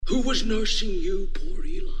Who was nursing you, poor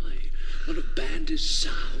Eli, on a band's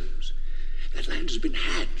sounds? That land has been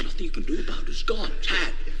had. Nothing you can do about it. It's gone. It's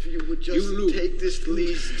had. If you would just take this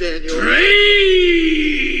lease, Daniel.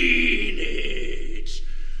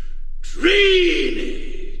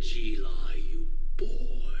 Drainage, Eli, you boy.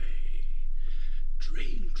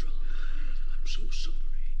 Drain dry. I'm so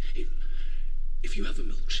sorry. If you have a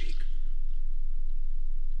milkshake,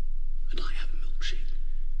 and I have a milkshake,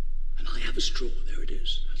 and I have a straw, there it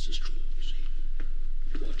is. That's the straw, you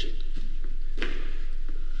see. Watch it.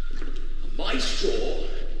 My straw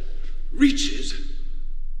reaches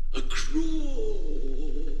across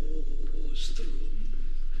the room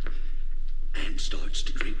and starts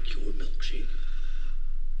to drink your milkshake.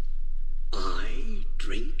 I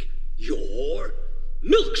drink your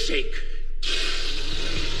milkshake.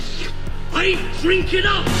 I drink it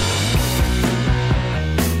up.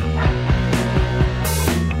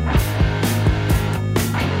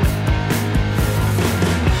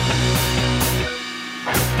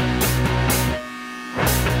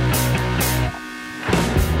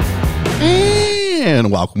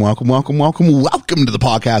 And welcome to the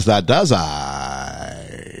podcast that does, I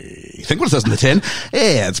think what it says in the tin,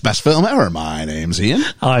 it's best film ever. My name's Ian.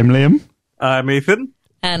 I'm Liam. I'm Ethan.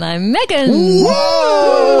 And I'm Megan.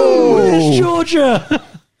 Whoa! Where's Georgia?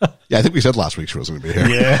 Yeah, I think we said last week she wasn't going to be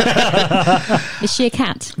here. Yeah. Is she a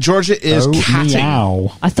cat? Georgia is catting.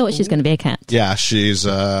 Meow. I thought she was going to be a cat. Yeah, she's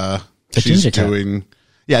ginger cat. doing,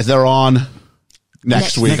 yeah, they're on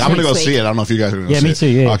next week. I'm going to go week. see it. I don't know if you guys are going to see it. Yeah, me too,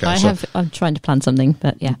 yeah. Okay, I'm trying to plan something,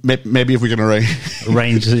 but yeah. Maybe if we can arrange.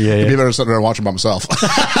 Range, yeah. Maybe better sit there and watch it by myself.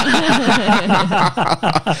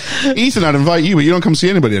 Ethan, I'd invite you, but you don't come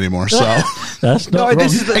see anybody anymore. So That's not wrong.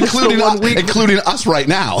 This is the one week. including us right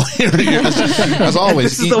now. As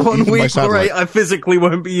always. This is the 1 week by where satellite. I physically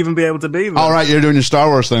won't even be able to be there. All right, you're doing your Star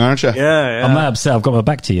Wars thing, aren't you? Yeah. I'm not upset. I've got my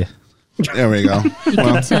back to you. There we go. You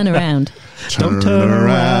can turn around. Turn turn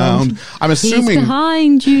around. I'm He's assuming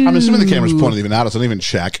behind you. the camera's pointed even at us. I don't even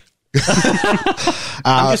check.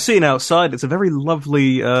 I'm just seeing outside. It's a very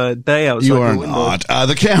lovely day outside. You the are window. not.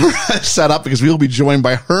 The camera is set up because we will be joined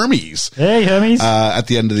by Hermes. Hey, Hermes. At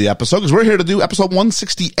the end of the episode, because we're here to do episode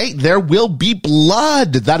 168. There will be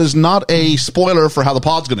blood. That is not a spoiler for how the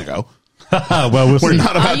pod's going to go. Well, we'll We're see.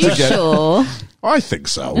 not about Are you to get. sure? I think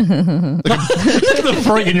so. Look at the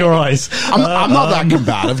fright in your eyes. I'm not that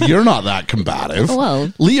combative. You're not that combative. Well.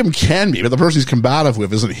 Liam can be, but the person he's combative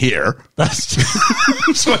with isn't here. That's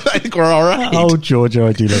So I think we're all right. Oh, Georgia,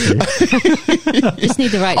 I do love you. Just need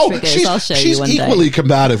the right triggers. I'll show you one she's day. equally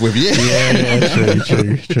combative with you.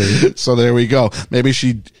 Yeah, true. So there we go. Maybe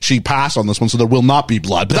she passed on this one, so there will not be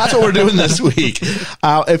blood. But that's what we're doing this week.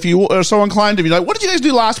 If you are so inclined to be like, what did you guys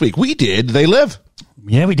do last week? We did. They Live.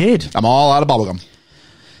 Yeah, we did. I'm all out of bubblegum.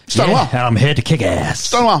 It's done well. And I'm here to kick ass. It's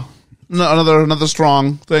done well. Another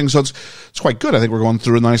strong thing. So it's quite good. I think we're going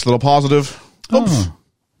through a nice little positive. Oomph. Oh,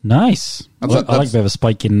 nice. I like a bit of a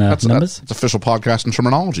spike in numbers. That's official podcasting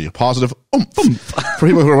terminology. A positive oomph. For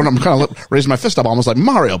people who are, I'm kind of raising my fist up almost like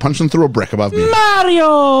Mario punching through a brick above me.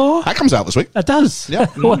 Mario! That comes out this week. That does. Yeah.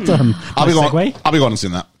 Well done. I'll be Nice going. segue. I'll be going and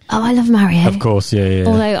seeing that. Oh, I love Mario. Of course, yeah.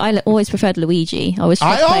 Although I always preferred Luigi. I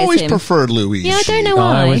I always preferred Luigi. Yeah, I don't know I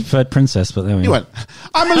why. always preferred Princess, but there we You go. went.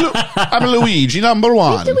 I'm a Luigi number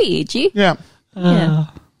one. Luigi. Yeah. Yeah.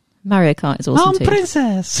 Mario Kart is awesome too.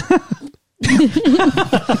 Princess.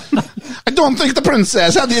 I don't think the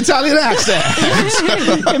princess had the Italian accent.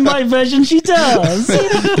 In my version, she does.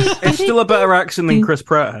 It's still a better accent than Chris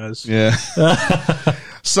Pratt has. Yeah.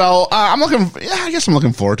 So I'm I guess I'm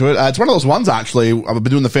looking forward to it. It's one of those ones, actually. I've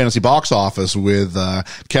been doing the fantasy box office with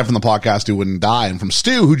Kev from the podcast Who Wouldn't Die, and from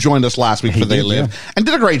Stu, who joined us last week for They Live, and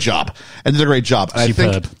did a great job. And I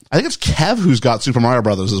think it's Kev who's got Super Mario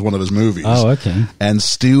Brothers as one of his movies. Oh, okay. And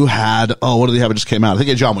Stu had, what did he have? It just came out. I think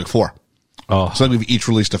he had John Wick 4. Oh, So I think we've each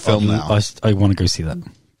released a film now. I want to go see that.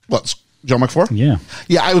 What's John Wick 4? Yeah.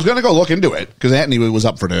 Yeah, I was going to go look into it because Anthony was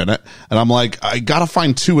up for doing it. And I'm like, I got to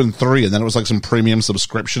find 2 and 3. And then it was like some premium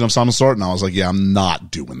subscription of some sort. And I was like, yeah, I'm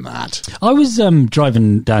not doing that. I was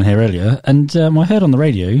driving down here earlier, and I heard on the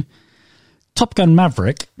radio, Top Gun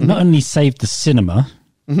Maverick not only saved the cinema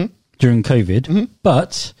during COVID,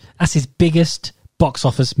 but that's his biggest box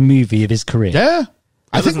office movie of his career. Yeah.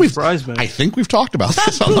 I think surprise me. I think we've talked about That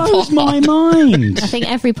this on the blows pod. my mind. I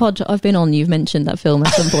think every pod I've been on, you've mentioned that film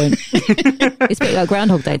at some point. It's a bit like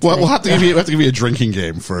Groundhog Day today. Well, we'll have to give you a drinking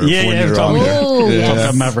game for when you're on here. Oh, Yeah. Top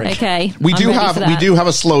Gun Maverick. Okay. We I'm do ready have for that.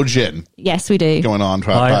 a slow gin Yes, we do. going on.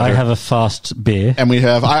 I have a fast beer. And we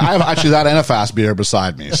have I have actually that and a fast beer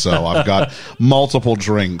beside me, so I've got multiple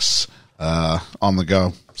drinks on the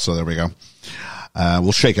go. So there we go.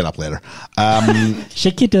 We'll shake it up later.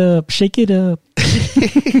 Shake it up, shake it up.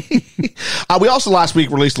 We also last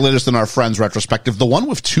week released the latest in our Friends retrospective, the one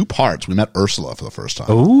with 2 parts. We met Ursula for the first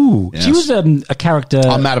time. Ooh, yes. She was a character.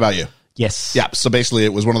 I'm Mad About You. Yes. Yeah. So basically,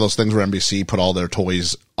 it was one of those things where NBC put all their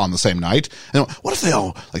toys on the same night. And what if they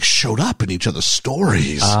all like showed up in each other's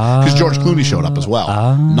stories? Because George Clooney showed up as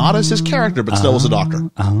well, not as his character, but still as a doctor.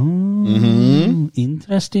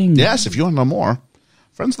 Interesting. Yes. If you want to know more,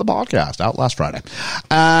 Friends of the Podcast out last Friday.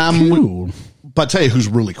 Cool. But tell you who's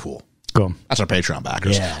really cool. Go on. That's our Patreon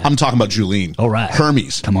backers. Yeah. I'm talking about Julene. All right.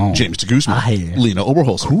 Hermes. Come on. James de Guzman. Lena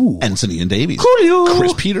Oberholzer. Cool. Ensign Ian Davies. Coolio.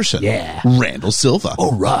 Chris Peterson. Yeah. Randall Silva.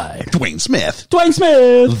 All right. Dwayne Smith. Dwayne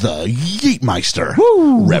Smith. The Yeetmeister.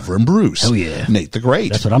 Woo. Reverend Bruce. Oh, yeah. Nate the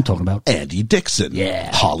Great. That's what I'm talking about. Andy Dixon.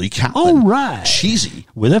 Yeah. Holly Catlin. All right. Cheesy.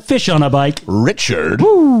 With a fish on a bike. Richard.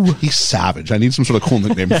 Woo. He's savage. I need some sort of cool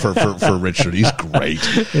nickname for Richard. He's great.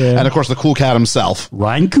 Yeah. And of course, the cool cat himself.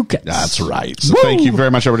 Ryan Kukets. That's right. So thank you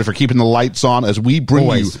very much, everybody, for keeping the lights on as we bring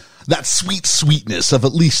you that sweet sweetness of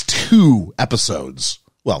at least 2 episodes.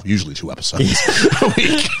 Well, usually 2 episodes a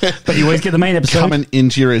week. But you always get the main episode. Coming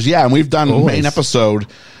into your ears. Yeah, and we've done main episode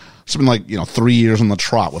something like, 3 years on the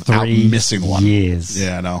trot without missing one. 3 years.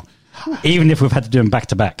 Yeah, I know. Even if we've had to do them back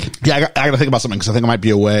to back. Yeah, I got to think about something because I think I might be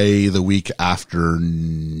away the week after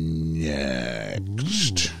next.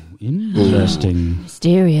 Interesting.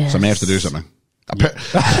 Mysterious. So I may have to do something.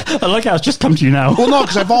 I like how it's just come to you now. Well, no,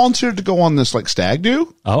 because I volunteered to go on this like stag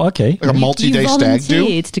do. Oh, okay. Like a multi-day stag do. You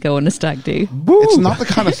volunteered to go on a stag do. It's not the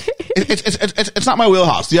kind of it's not my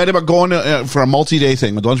wheelhouse. The idea about going for a multi-day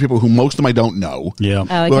thing with a bunch of people who most of them I don't know. Yeah.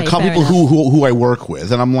 Oh, okay, with a couple people who I work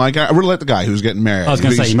with, and I'm like, I really like the guy who's getting married. I was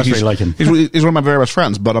going to say, you must really like him. He's one of my very best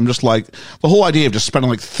friends, but I'm just like, the whole idea of just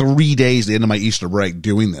spending like 3 days at the end of my Easter break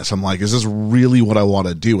doing this, I'm like, is this really what I want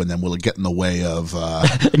to do? And then will it get in the way of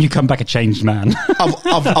and you come back a changed man.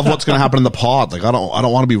 of what's going to happen in the pod? Like, I don't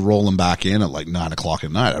want to be rolling back in at like 9 o'clock at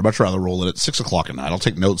night. I'd much rather roll it at 6 o'clock at night. I'll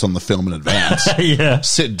take notes on the film in advance. Yeah.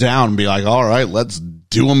 Sit down and be like, all right, let's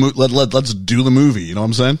do let's do the movie. You know what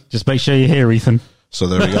I'm saying? Just make sure you're here, Ethan. So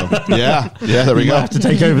there we go. Yeah, there we go. You have to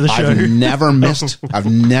take over the show. I've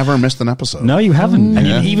never missed an episode. No, you haven't. And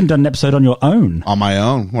you've even done an episode on your own. On my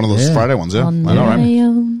own. One of those Friday ones, yeah. On I know, right? my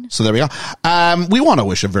own. So there we go. We want to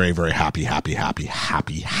wish a very, very happy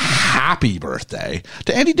birthday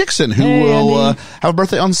to Andy Dixon, who will have a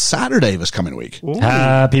birthday on Saturday this coming week. Ooh.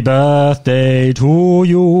 Happy birthday to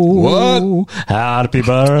you. What? Happy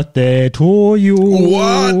birthday to you.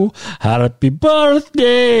 What? Happy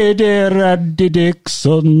birthday, dear Andy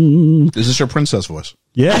Dixon. Is this your princess voice?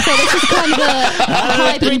 Yeah. So this is kind of a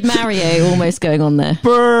hybrid Mario almost going on there.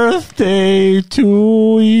 Birthday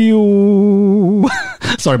to you.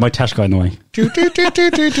 Sorry, my Tash got in the way. All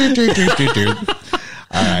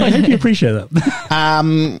right. I hope you appreciate that.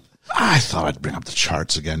 I thought I'd bring up the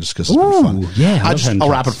charts again just because it's been fun. Yeah, I'll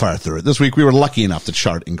rapid fire through it. This week we were lucky enough to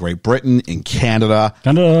chart in Great Britain, in Canada,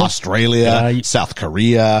 Australia, South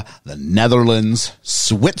Korea, the Netherlands,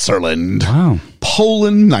 Switzerland,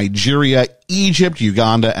 Poland, Nigeria, Egypt,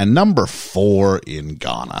 Uganda, and number 4 in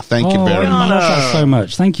Ghana. Thank you very much. Thanks so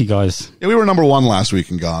much. Thank you, guys. Yeah, we were number 1 last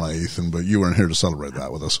week in Ghana, Ethan, but you weren't here to celebrate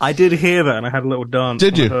that with us. I did hear that, and I had a little dance.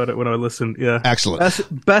 Did you? I heard it when I listened. Yeah, excellent.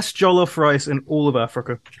 Best jollof rice in all of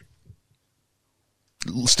Africa.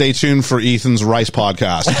 Stay tuned for Ethan's Rice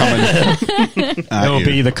podcast coming. It will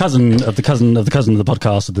be the cousin of the cousin of the cousin of the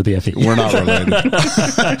podcast of the BFE. We're not related.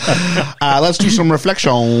 Let's do some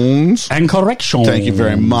reflections and corrections. Thank you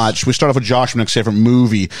very much. We start off with Josh from Next Favorite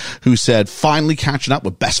Movie, who said, finally catching up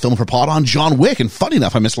with Best Film for Pod on John Wick. And funny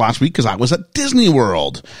enough, I missed last week because I was at Disney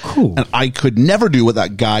World. Cool. And I could never do what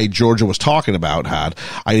that guy Georgia was talking about had.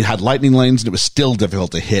 I had lightning lanes and it was still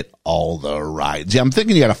difficult to hit all the rides. Yeah, I'm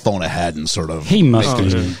thinking you got to phone ahead and sort of. He must do.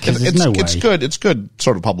 It's good. It's good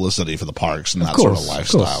sort of publicity for the parks and that sort of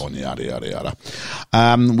lifestyle and yada, yada,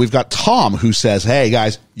 yada. We've got Tom who says, hey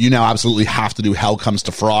guys, you now absolutely have to do Hell Comes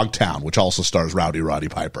to Frogtown, which also stars Rowdy Roddy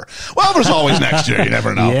Piper. Well, there's always next year. You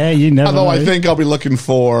never know. Yeah, you never know. Although I think I'll be looking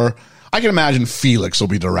for, I can imagine Felix will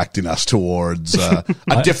be directing us towards a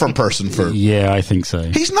different person for. Yeah, I think so.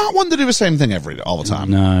 He's not one to do the same thing all the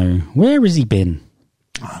time. No. Where has he been?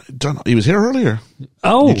 I don't know. He was here earlier.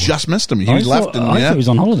 Oh. You just missed him. He left. I thought he was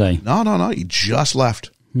on holiday. No. He just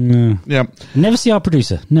left. No. Yeah. Never see our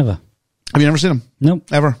producer. Never. Have you never seen him? Nope.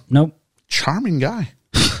 Ever? Nope. Charming guy.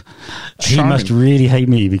 He must really hate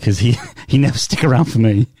me because he never stick around for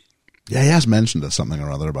me. Yeah, he has mentioned something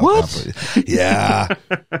or other about what? that. But yeah.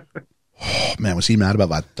 Man, was he mad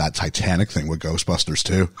about that Titanic thing with Ghostbusters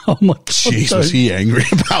too? Oh my God. Jeez, was he angry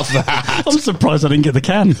about that? I'm surprised I didn't get the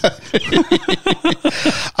can.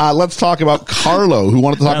 Let's talk about Carlo, who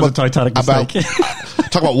wanted to talk about Titanic mistake.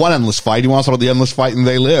 Talk about one endless fight. He wants to talk about the endless fight in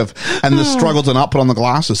They Live and the struggle to not put on the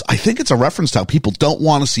glasses. I think it's a reference to how people don't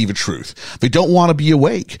want to see the truth. They don't want to be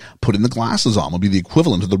awake. Putting the glasses on will be the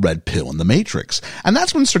equivalent of the red pill in the Matrix. And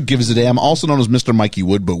that's when Sir Gives a Damn, also known as Mr. Mikey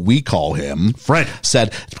Wood, but we call him Fred, said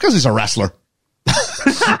it's because he's a wrestler.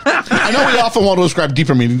 I know we often want to ascribe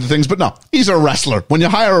deeper meaning to things, but no, he's a wrestler. When you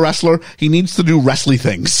hire a wrestler, he needs to do wrestly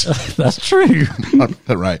things. That's true.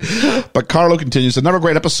 Right. But Carlo continues, another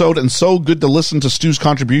great episode and so good to listen to Stu's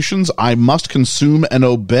contributions. I must consume and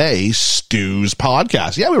obey Stu's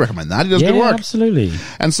podcast. Yeah, we recommend that. He does good work. Absolutely.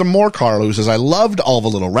 And some more Carlo who says, I loved all the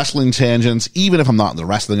little wrestling tangents, even if I'm not into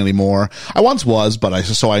wrestling anymore. I once was, but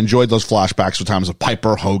I enjoyed those flashbacks to times of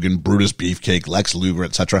Piper, Hogan, Brutus Beefcake, Lex Luger,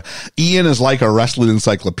 etc. Ian is like a wrestling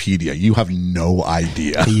encyclopedia. You have no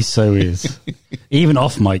idea. He so is. Even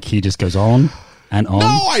off mic, he just goes on and on.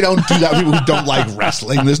 No, I don't do that. People who don't like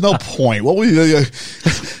wrestling. There's no point. What would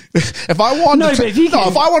if I wanted if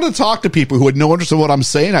I wanted to talk to people who had no interest in what I'm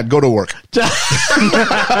saying, I'd go to work.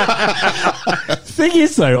 Thing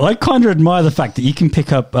is, though, I kind of admire the fact that you can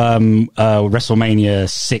pick up WrestleMania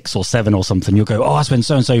 6 or 7 or something. You'll go, that's when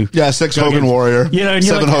so-and-so... Yeah, 6 Hogan Warrior, and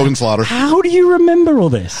 7 Hogan Slaughter. How do you remember all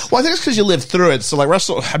this? Well, I think it's because you lived through it. So, like,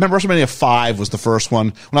 I remember WrestleMania 5 was the first one.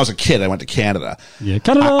 When I was a kid, I went to Canada. Yeah,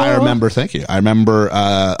 Canada. I remember, thank you. I remember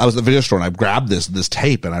I was at the video store and I grabbed this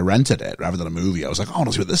tape and I rented it rather than a movie. I was like, I want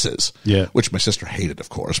to see what this is. Yeah. Which my sister hated, of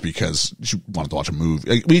course, because she wanted to watch a movie.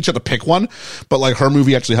 Like, we each had to pick one, but like her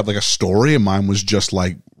movie actually had like a story and mine was just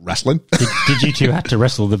like wrestling. Did you two have to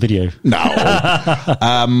wrestle the video? No.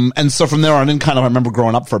 And so from there on in, I remember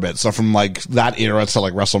growing up for a bit. So from like that era to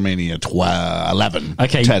like WrestleMania 11,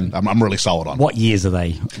 10, I'm really solid on. What years are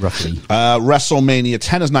they, roughly? WrestleMania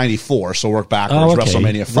 10 is 94, so work backwards.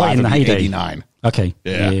 WrestleMania 5 is 89. Okay.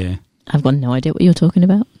 Yeah. I've got no idea what you're talking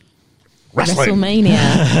about. Wrestling. WrestleMania.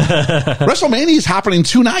 WrestleMania is happening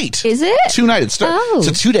tonight. Is it? Tonight. It's a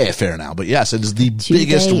 2-day affair now, but yes, it is the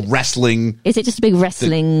biggest wrestling. Is it just a big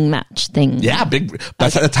wrestling match thing? Yeah, big.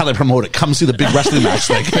 That's how they promote it. Come see the big wrestling match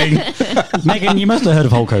thing. Megan, you must have heard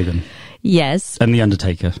of Hulk Hogan. Yes. And The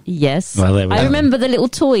Undertaker. Yes. Well, there we I go. remember the little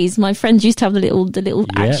toys. My friends used to have the little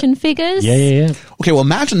action figures. Yeah. Okay, well,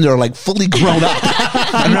 imagine they're like fully grown up.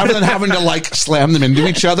 And rather than having to like slam them into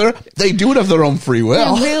each other, they do it of their own free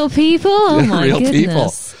will. They're real people. Oh my real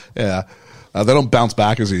goodness. People. Yeah. They don't bounce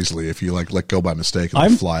back as easily if you like let go by mistake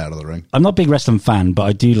and they fly out of the ring. I'm not a big wrestling fan, but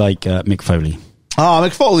I do like Mick Foley. Oh,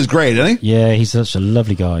 Mick Foley's great, isn't he? Yeah, he's such a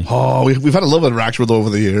lovely guy. Oh, we've had a little bit of interaction with him over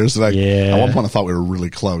the years. At one point I thought we were really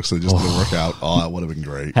close. It just didn't work out. Oh, that would have been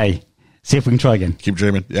great. Hey, see if we can try again. Keep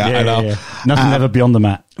dreaming. Yeah, I know. Yeah. Nothing ever beyond the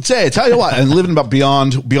mat. Tell you what, and living about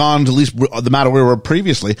beyond at least the matter we were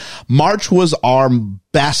previously, March was our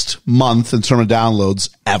best month in terms of downloads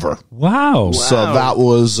ever. Wow. So that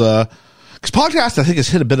was... because podcast, I think, has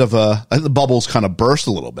hit a bit of I think the bubbles kind of burst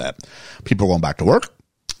a little bit. People are going back to work.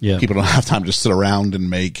 Yeah. People don't have time to just sit around and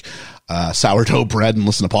make sourdough bread and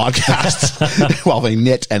listen to podcasts while they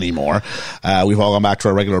knit anymore. We've all gone back to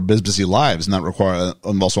our regular busy lives, and that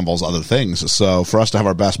also involves other things. So for us to have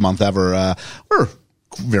our best month ever, we're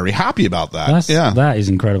very happy about that. That is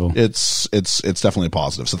incredible. It's definitely a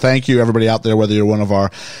positive. So thank you, everybody out there, whether you're one of our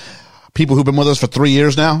people who've been with us for 3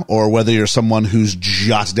 years now, or whether you're someone who's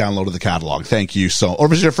just downloaded the catalog. Thank you. Or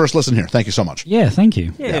if it's your first listen here, thank you so much. Yeah, thank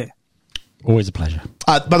you. Yeah. Always a pleasure.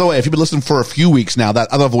 By the way, if you've been listening for a few weeks now,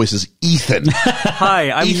 that other voice is Ethan. Hi,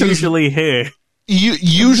 I'm usually here.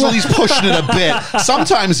 Usually he's pushing it a bit.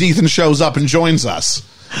 Sometimes Ethan shows up and joins us.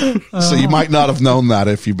 So you might not have known that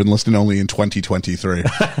if you've been listening only in 2023.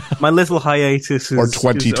 My little hiatus is... Or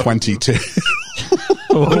 2022.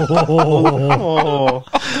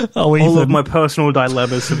 All of my personal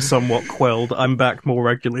dilemmas have somewhat quelled. I'm back more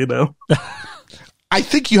regularly now. I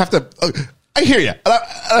think you have to... I hear you.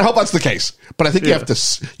 I hope that's the case. But I think you have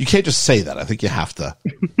to... You can't just say that. I think you have to...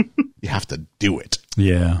 You have to do it.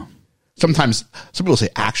 Yeah. Sometimes some people say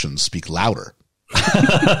actions speak louder.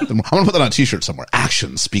 I'm going to put that on a t-shirt somewhere.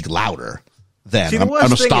 Actions speak louder. Then I'm going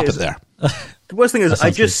to stop it there. The worst thing is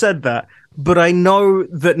I just said that, but I know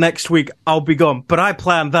that next week I'll be gone. But I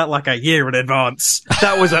planned that like a year in advance.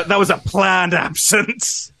 That was a planned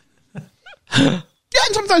absence. Yeah,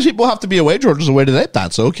 and sometimes people have to be away. George is away today.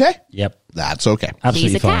 That's okay. Yep. That's okay. Absolutely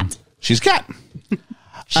She's a fine. cat. She's a cat.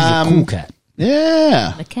 She's a cool cat.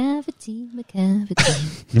 Yeah. McCavity.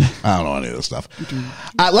 I don't know any of this stuff.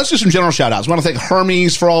 Let's do some general shout-outs. I want to thank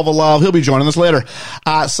Hermes for all the love. He'll be joining us later.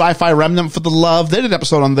 Sci-Fi Remnant for the love. They did an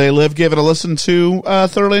episode on They Live. Gave it a listen to.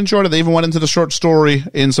 Thoroughly enjoyed it. They even went into the short story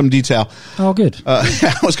in some detail. Oh, good.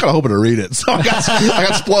 I was kind of hoping to read it, so I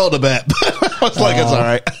got spoiled a bit. But I was like, it's all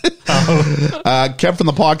right. Kev from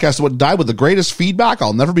the podcast what died with the greatest feedback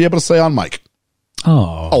I'll never be able to say on mic.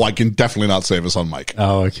 Oh, I can definitely not say this on mic.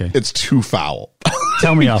 Oh, okay. It's too foul.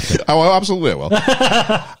 Tell me after. Oh, absolutely I will.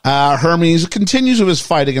 Hermes continues with his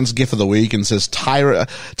fight against GIF of the Week and says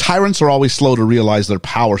tyrants are always slow to realize their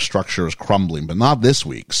power structure is crumbling, but not this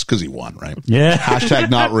week's because he won, right? Yeah.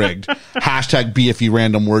 Hashtag not rigged. Hashtag BFE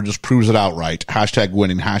random word just proves it outright. Hashtag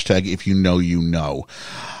winning. Hashtag if you know, you know.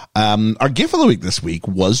 Our GIF of the Week this week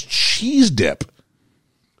was cheese dip.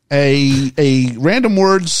 A random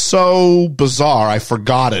word so bizarre, I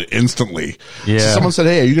forgot it instantly. Yeah. So someone said,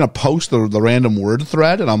 hey, are you going to post the random word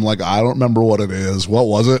thread? And I'm like, I don't remember what it is. What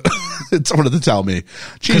was it? Someone had to tell me.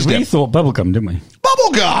 Cheese dip. We thought bubblegum, didn't we?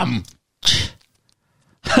 Bubblegum!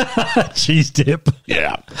 Cheese dip.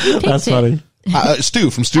 Yeah. That's funny. Stu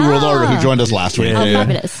from Stu World Order, who joined us last week. Yeah.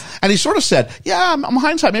 Fabulous. And he sort of said, yeah, I'm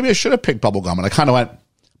hindsight, maybe I should have picked bubblegum. And I kind of went,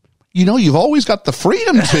 you know, you've always got the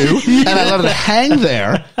freedom to, and I let it hang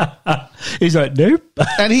there. He's like, nope.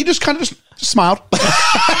 And he just kind of just smiled.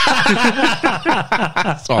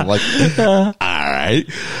 So I'm like, all right.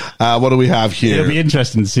 What do we have here? It'll be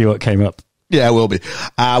interesting to see what came up. Yeah, it will be.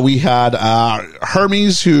 We had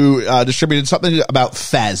Hermes, who distributed something about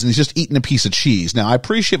Fez, and he's just eating a piece of cheese. Now, I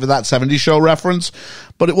appreciate that 70s show reference,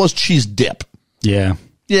 but it was cheese dip. Yeah.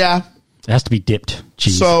 Yeah. It has to be dipped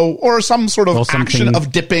cheese. So, or some sort of action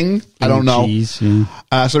of dipping. I don't know. Cheese,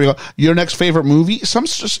 yeah. So we go, your next favorite movie? It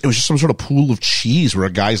was just some sort of pool of cheese where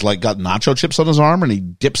a guy's like got nacho chips on his arm and he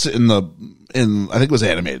dips it I think it was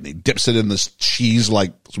animated, and he dips it in this cheese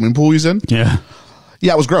like swimming pool he's in. Yeah.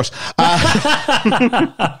 Yeah, it was gross.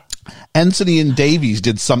 Anthony and Davies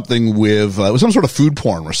did something with, it was some sort of food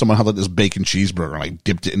porn where someone had like this bacon cheeseburger and like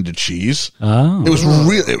dipped it into cheese. Oh. It was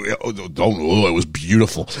really, it was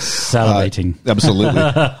beautiful. Salivating.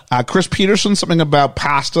 Absolutely. Chris Peterson, something about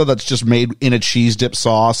pasta that's just made in a cheese dip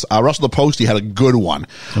sauce. Russell the Postie had a good one.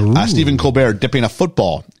 Stephen Colbert dipping a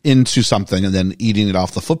football into something and then eating it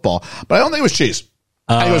off the football. But I don't think it was cheese.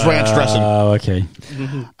 I think it was ranch dressing. Oh, okay.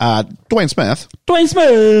 Dwayne Smith.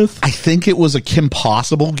 I think it was a Kim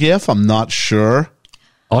Possible gif. I'm not sure.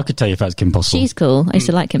 Oh, I could tell you if that was Kim Possible. She's cool. I used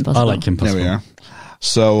to like Kim Possible. I like Kim Possible. There we are.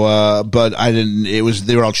 So, but I didn't,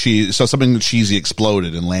 they were all cheese. So something cheesy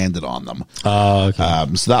exploded and landed on them. Oh, okay.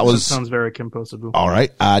 So that was. Sounds very Kim Possible. All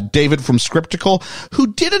right. David from Scriptical,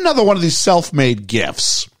 who did another one of these self-made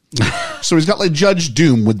gifs. So he's got like Judge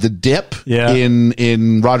Doom with the dip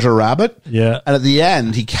in Roger Rabbit. Yeah. And at the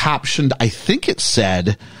end, he captioned, I think it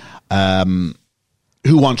said,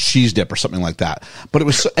 who wants cheese dip or something like that. But it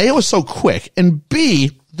was, A, it was so quick. And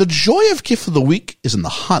B, the joy of GIF of the Week is in the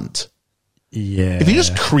hunt. Yeah. If you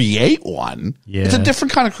just create one, it's a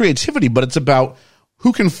different kind of creativity, but it's about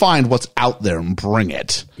who can find what's out there and bring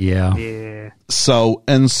it. Yeah. Yeah. So,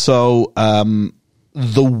 the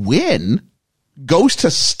win goes to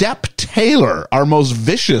Step Taylor, our most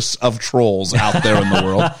vicious of trolls out there in the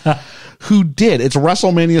world, who did. It's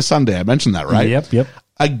WrestleMania Sunday. I mentioned that, right? Yep.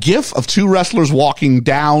 A gif of two wrestlers walking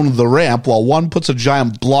down the ramp while one puts a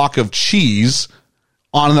giant block of cheese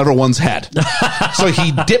on another one's head. So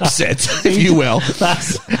he dips it, if you will.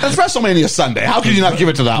 It's WrestleMania Sunday. How can you not give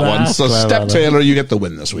it to that one? So Step Taylor, you get the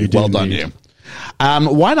win this week. Well done to you.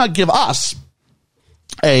 Why not give us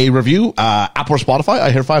a review? Apple or Spotify,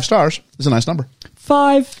 I hear 5 stars. It's a nice number.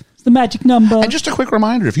 5 is the magic number. And just a quick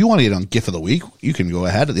reminder, if you want to get on GIF of the Week, you can go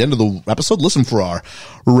ahead at the end of the episode, listen for our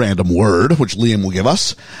random word, which Liam will give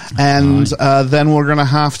us. And then we're going to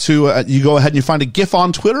have to, you go ahead and you find a GIF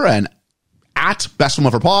on Twitter and at Best Film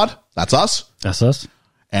Ever Pod. That's us. That's us.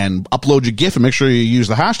 And upload your GIF and make sure you use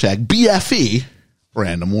the hashtag BFE,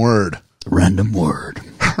 random word. Random word.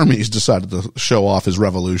 Hermes decided to show off his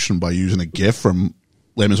revolution by using a GIF from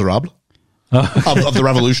Les Miserables. Of the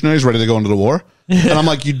revolutionaries ready to go into the war. And I'm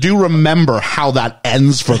like, you do remember how that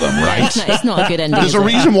ends for them, right? It's not a good ending. There's a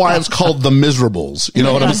reason why it's called the Miserables. You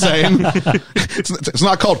know what I'm saying? It's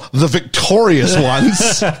not called the Victorious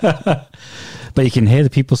Ones. But you can hear the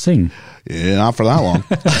people sing. Yeah, not for that long.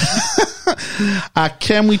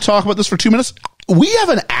 Can we talk about this for 2 minutes? We have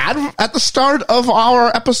an ad at the start of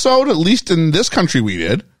our episode, at least in this country we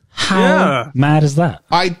did. How mad is that?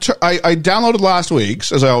 I downloaded last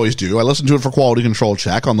week's, as I always do. I listened to it for quality control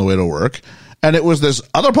check on the way to work. And it was this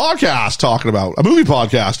other podcast talking about, a movie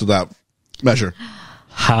podcast of that measure.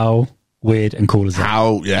 How weird and cool as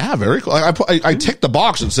that. Yeah, very cool. I ticked the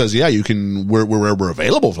box and says, yeah, you can, we're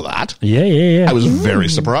available for that. Yeah. I was very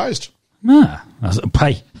surprised. Ah,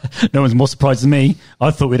 hey, no one's more surprised than me.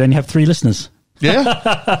 I thought we'd only have 3 listeners. Yeah.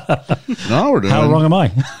 No, we're doing. How wrong am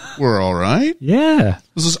I? We're all right. Yeah.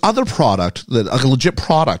 There's this other product like a legit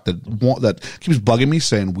product that keeps bugging me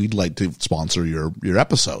saying we'd like to sponsor your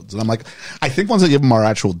episodes. And I'm like, I think once I give them our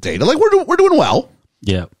actual data, like we're doing well.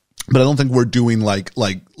 Yeah. But I don't think we're doing like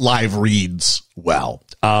live reads well.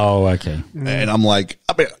 Oh, okay. And I'm like,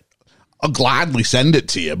 I mean, I'll gladly send it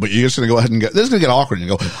to you, but you're just going to go ahead and this is going to get awkward. And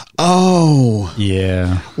you go, oh.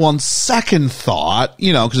 Yeah. Well, on second thought,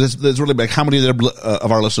 because there's really like how many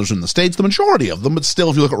of our listeners are in the States? The majority of them, but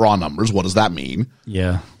still, if you look at raw numbers, what does that mean?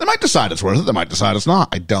 Yeah. They might decide it's worth it. They might decide it's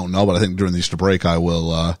not. I don't know, but I think during the Easter break, I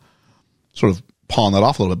will sort of pawn that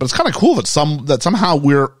off a little bit. But it's kind of cool that somehow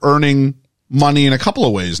we're earning money in a couple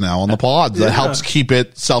of ways now on the pod that helps keep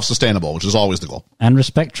it self-sustainable, which is always the goal. And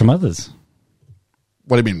respect from others.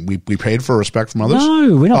 What do you mean? We paid for respect from others?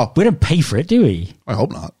 No, we're not. We don't pay for it, do we? I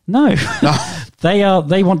hope not. No.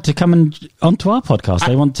 They want to come onto our podcast.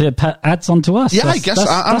 They want to put ads onto us. Yeah, I guess.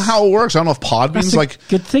 I don't know how it works. I don't know if Podbean's like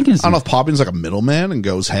good thing. I don't know if Podbean's like a middleman and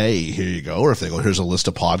goes, "Hey, here you go," or if they go, "Here's a list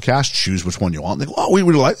of podcasts. Choose which one you want." And they go, "Oh, we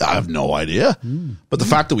would like that." I have no idea. But the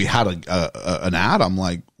fact that we had an ad, I'm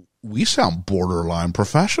like, we sound borderline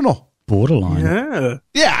professional. Borderline.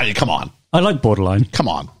 Yeah. Come on. I like borderline. Come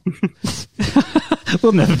on.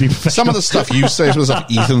 We'll never be professional. Some of the stuff you say, some of the stuff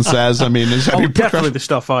Ethan says. I mean, definitely the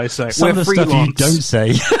stuff I say. Some of the stuff you don't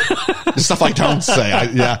say. The stuff I don't say.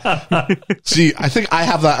 Yeah. See, I think I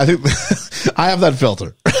have that. I think I have that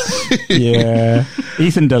filter. Yeah.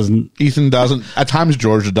 Ethan doesn't. At times,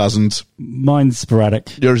 Georgia doesn't. Mine's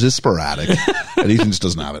sporadic. Yours is sporadic. And Ethan just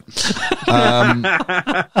doesn't have it.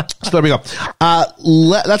 So there we go.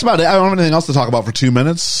 That's about it. I don't have anything else to talk about for 2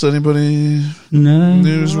 minutes. Anybody? No.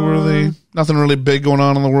 Newsworthy? Nothing really big going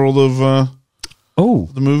on in the world of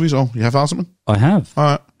the movies? Oh, you have Alison? I have. All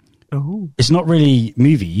right. Oh. It's not really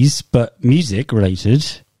movies, but music related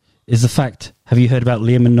is the fact. Have you heard about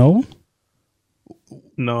Liam and Noel?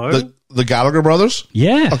 No. The Gallagher brothers?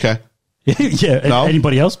 Yeah. Okay. Yeah. No?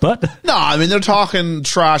 Anybody else but? No, I mean, they're talking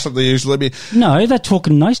trash like they usually be. No, they're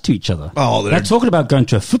talking nice to each other. Oh, they're talking about going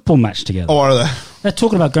to a football match together. Oh, are they? They're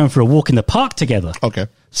talking about going for a walk in the park together. Okay.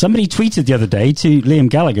 Somebody tweeted the other day to Liam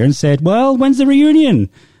Gallagher and said, well, when's the reunion?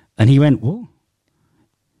 And he went, whoa.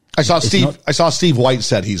 I saw Steve White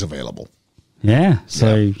said he's available. Yeah.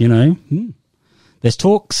 So, there's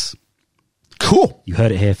talks. Cool. You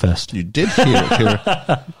heard it here first. You did hear it here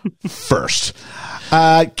first.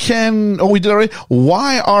 We did already.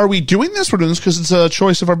 Why are we doing this? We're doing this because it's a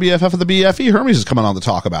choice of our BFF of the BFE. Hermes is coming on to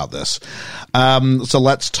talk about this. So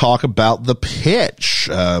let's talk about the pitch.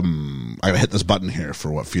 I hit this button here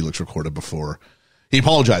for what Felix recorded before. He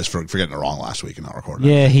apologized for getting it wrong last week and not recording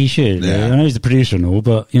it. Yeah, he should. Yeah. I know he's the producer and all,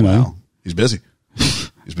 but, Well, he's busy.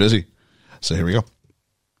 He's busy. So here we go.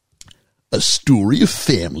 A story of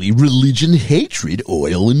family, religion, hatred,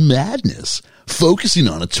 oil, and madness, focusing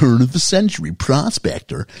on a turn-of-the-century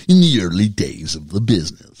prospector in the early days of the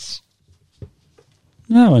business.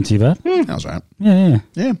 No, it wasn't too bad. That was right. Yeah.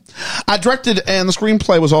 Directed, and the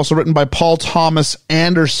screenplay was also written by Paul Thomas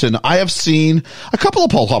Anderson. I have seen a couple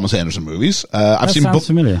of Paul Thomas Anderson movies. Sounds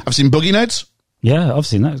familiar. I've seen Boogie Nights. Yeah, I've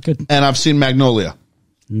seen that. It's good. And I've seen Magnolia.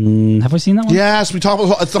 Have I seen that one? Yes, we talk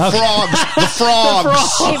about it's the frogs. The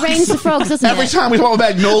frogs. It rains the frogs, doesn't Every it? time we talk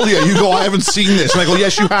about Magnolia, you go, I haven't seen this. And I go,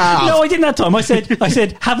 yes, you have. No, I didn't that time. I said,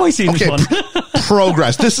 have I seen this one?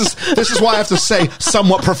 Progress. This is why I have to say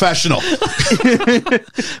somewhat professional.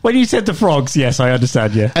 When you said the frogs, yes, I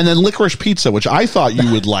understand, yeah. And then Licorice Pizza, which I thought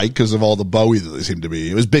you would like because of all the Bowie that they seem to be.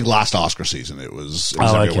 It was big last Oscar season. It was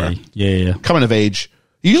everywhere. Okay. Yeah. Coming of age.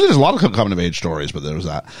 Usually there's a lot of coming of age stories, but there was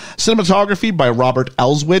that. Cinematography by Robert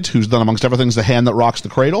Elswit, who's done, amongst everything, The Hand That Rocks the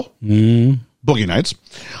Cradle. Boogie Nights.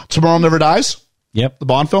 Tomorrow Never Dies. Yep. The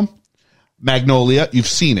Bond film. Magnolia. You've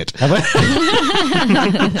seen it. Have I?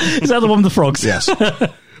 Is that the one with the frogs? Yes.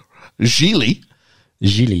 Gigli.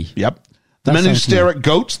 Yep. The Men Who Stare at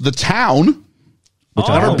Goats. The Town.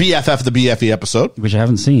 Our BFF, the BFE episode. Which I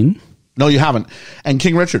haven't seen. No, you haven't. And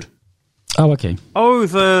King Richard. Oh, okay. Oh,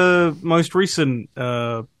 the most recent,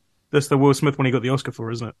 that's the Will Smith one he got the Oscar for,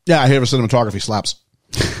 isn't it? Yeah, I hear the cinematography slaps.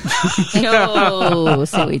 Oh,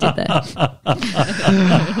 see what we did there.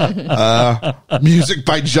 Music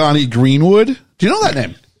by Johnny Greenwood. Do you know that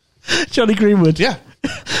name? Johnny Greenwood. Yeah.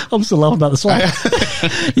 I'm still laughing about the slap.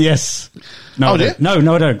 Yes. No, Oh, did you?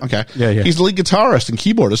 No, I don't. Okay. Yeah. He's the lead guitarist and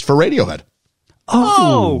keyboardist for Radiohead.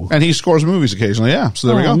 Oh. And he scores movies occasionally, yeah. So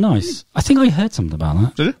there we go. Nice. I think I heard something about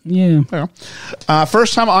that. Did you? Yeah. There you go.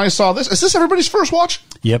 First time I saw this. Is this everybody's first watch?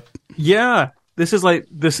 Yep. Yeah. This is like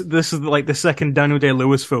the second Daniel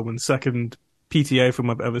Day-Lewis film and second PTA film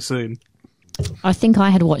I've ever seen. I think I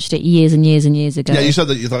had watched it years and years and years ago. Yeah, you said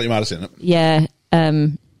that you thought you might have seen it. Yeah.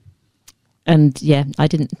 And yeah, I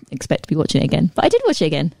didn't expect to be watching it again. But I did watch it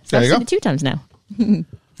again. So There I've you seen go. it 2 times now.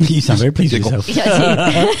 You sound very pleased with yourself. Yeah,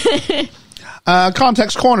 I do.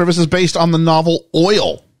 Context Corner. This is based on the novel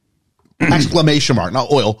Oil! Exclamation mark,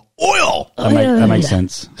 not oil. Oil! That makes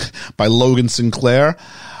sense. By Logan Sinclair.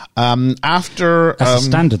 After... That's a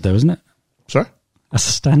standard, though, isn't it? Sorry? That's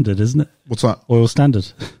a standard, isn't it? What's that? Oil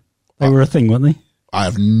Standard. They were a thing, weren't they? I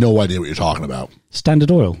have no idea what you're talking about. Standard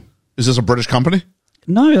Oil. Is this a British company?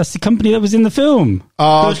 No, that's the company that was in the film.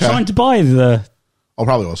 Oh, They were okay. trying to buy the... Oh,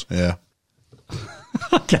 probably was, yeah.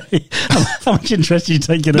 Okay. How much interest are you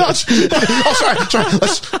taking? No, sorry.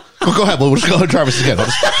 Let's go ahead. We'll just go and try this again. I'll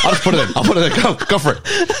just put it in. I'll put it in. Go for it.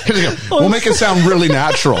 Here we go. We'll make it sound really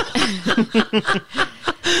natural. No,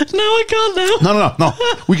 I can't now. No.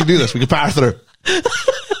 We can do this. We can power through.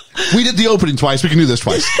 We did the opening twice. We can do this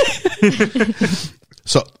twice.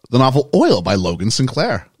 So, the novel Oil by Logan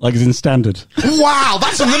Sinclair. Like it's in standard. Wow,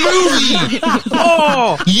 that's in the movie.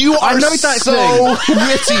 Oh, You are know that so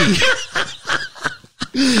witty.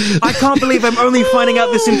 I can't believe I'm only finding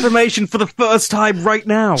out this information for the first time right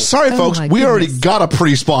now. Sorry, folks. my We already goodness. got a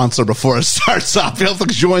pre-sponsor before it starts up. You'll have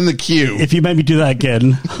to join the queue. If you make me do that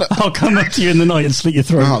again, I'll come up to you in the night and slit your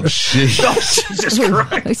throat. Oh, jeez. Oh, Jesus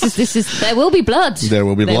Christ. This is. There will be blood. There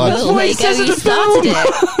will be blood. Will. There you go. You started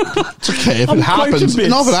it. It's okay if I'm it happens. quoting bits.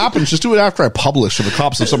 No, if it happens, just do it after I publish so the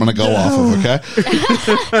cops have something to go off of,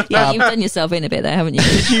 okay? Yeah, you've done yourself in a bit there, haven't you?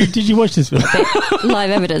 Did you watch this film? Live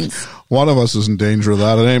evidence. One of us is in danger of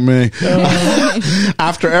that. It ain't me.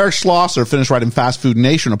 After Eric Schlosser finished writing Fast Food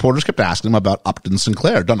Nation, reporters kept asking him about Upton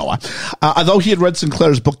Sinclair. Don't know why. Although he had read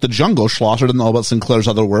Sinclair's book, The Jungle, Schlosser didn't know about Sinclair's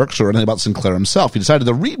other works or anything about Sinclair himself. He decided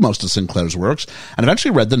to read most of Sinclair's works and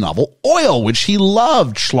eventually read the novel Oil, which he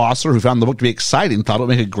loved. Schlosser, who found the book to be exciting, thought it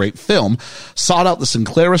would make a great film, sought out the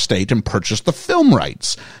Sinclair estate and purchased the film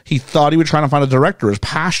rights. He thought he would try to find a director as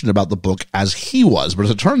passionate about the book as he was, but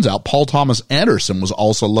as it turns out, Paul Thomas Anderson was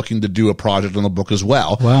also looking to do a project on the book as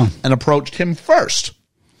well. Wow. And approached him first.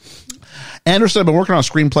 Anderson had been working on a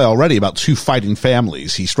screenplay already about 2 fighting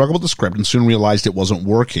families. He struggled with the script and soon realized it wasn't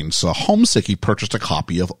working. So homesick, he purchased a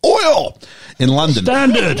copy of Oil in London.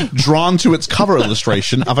 Standard. Drawn to its cover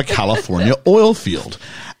illustration of a California oil field.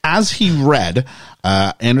 As he read,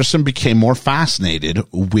 Anderson became more fascinated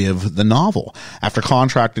with the novel. After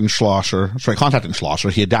contacting Schlosser,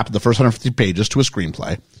 he adapted the first 150 pages to a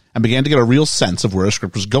screenplay and began to get a real sense of where his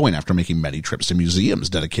script was going after making many trips to museums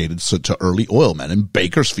dedicated to early oilmen in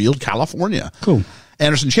Bakersfield, California. Cool.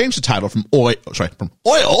 Anderson changed the title from Oil to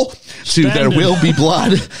Standard. There Will Be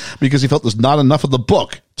Blood because he felt there's not enough of the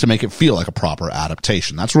book to make it feel like a proper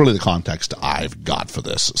adaptation. That's really the context I've got for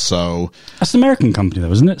this. So, That's an American company,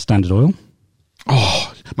 though, isn't it? Standard Oil.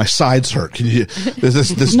 oh, my sides hurt. Can you?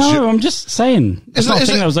 This No, I'm just saying. It's not a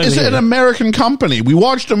thing that was over is it here. an American company? We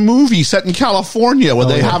watched a movie set in California where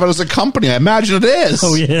they have it as a company. I imagine it is.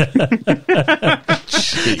 Oh, yeah.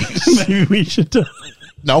 Jeez. Maybe we should...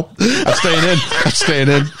 No, I'm staying in. I'm staying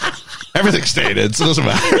in. Everything's staying in, so it doesn't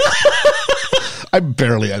matter. I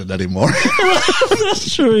barely edit anymore.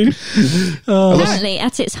 That's true. Apparently,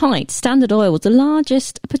 at its height, Standard Oil was the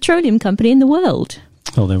largest petroleum company in the world.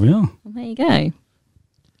 Oh, there we are. Well, there you go.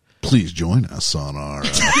 Please join us on our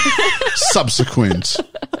subsequent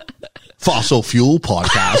fossil fuel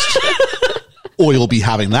podcast. Oil will be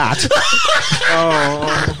having that.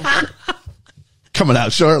 Coming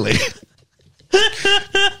out shortly.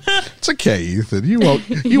 It's okay, Ethan.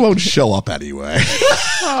 You won't show up anyway.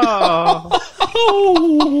 I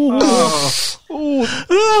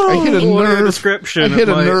hit a nerve. Description. I hit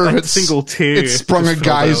a of nerve. a single tear. It sprung a just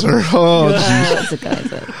fell geyser. down. Oh, jeez. That's a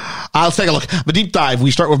geyser. I'll take a look. The deep dive.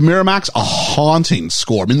 We start with Miramax, a haunting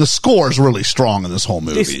score. I mean, the score is really strong in this whole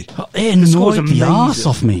movie. It score's annoyed the amazing. arse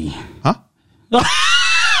off me. Huh?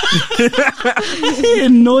 It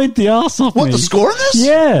annoyed the arse off me. What, the score in this?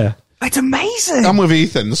 Yeah. It's amazing. I'm with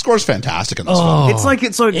Ethan. The score's fantastic in this film. It's like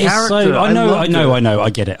its own It's character. so, I know. I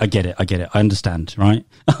get it. I understand, right?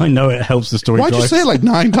 I know it helps the story. Why'd you drive. say it like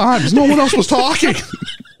 9 times? No one else was talking.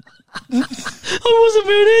 I wasn't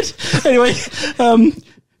muted. Anyway,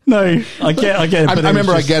 no, I get it. I but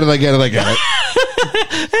remember. I get it. And I get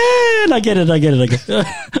it.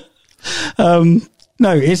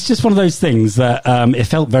 No, it's just one of those things that it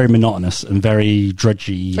felt very monotonous and very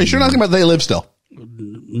drudgy. Are you sure nothing about They Live still?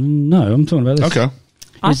 No, I'm talking about this. Okay.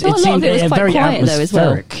 I thought a lot of it was quite very quiet though as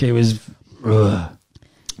well. atmospheric. It was.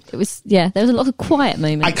 It was, yeah, there was a lot of quiet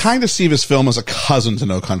moments. I kind of see this film as a cousin to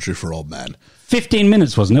No Country for Old Men. 15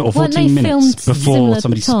 minutes, wasn't it? Or 14 minutes before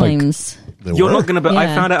somebody spoke. You're not going to. I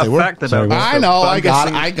found out a fact about this. I know. I got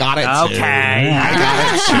it. Okay. I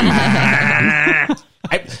got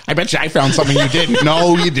it. I bet you I found something you didn't.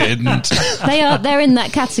 No, you didn't. They're in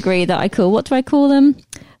that category that I call, what do I call them?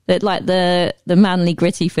 That like the manly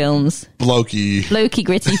gritty films. Blokey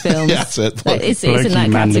gritty films. Yeah, that's it. It's in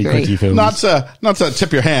that category. Not to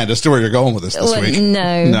tip your hand as to where you're going with this week.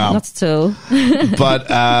 No, not at all. But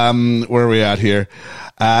where are we at here?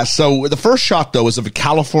 So the first shot though is of the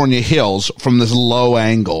California hills from this low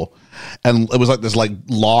angle, and it was like this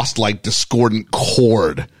lost discordant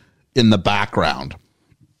chord in the background.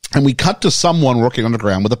 And we cut to someone working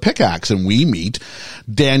underground with a pickaxe, and we meet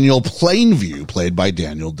Daniel Plainview, played by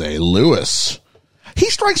Daniel Day-Lewis. He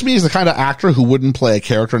strikes me as the kind of actor who wouldn't play a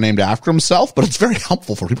character named after himself, but it's very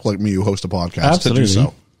helpful for people like me who host a podcast to do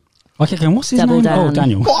so. Okay, what's his name? Down. Oh,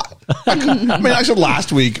 Daniel. What? I mean, I said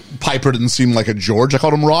last week Piper didn't seem like a George. I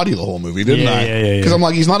called him Roddy the whole movie, didn't I? Yeah. Because I'm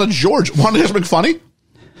like, he's not a George. Want to hear something funny?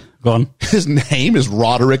 Go on. His name is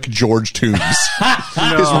Roderick George Toombs.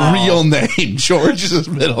 His real name. George is his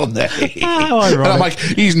middle name. And I'm like,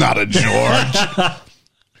 he's not a George.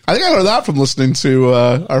 I think I learned that from listening to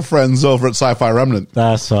our friends over at Sci-Fi Remnant.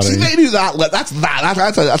 That's funny. See, they do that. That's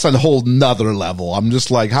a whole nother level. I'm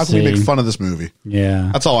just like, how can we make fun of this movie?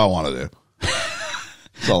 Yeah. That's all I want to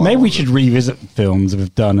do. Maybe we should revisit films that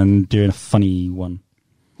we've done and do a funny one.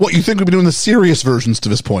 What, you think we've been doing the serious versions to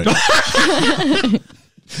this point?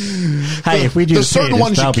 Hey, if we do there's certain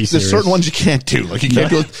ones you can't do. Like you can't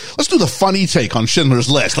do. Let's do the funny take on Schindler's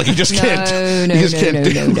List. Like you just can't. No. I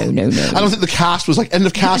don't think the cast was like end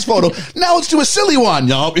of cast photo. Now let's do a silly one.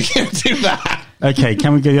 No, we can't do that. Okay,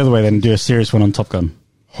 can we go the other way then and do a serious one on Top Gun?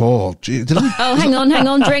 Oh, gee, did I? Oh, hang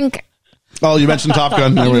on, drink. Oh, you mentioned Top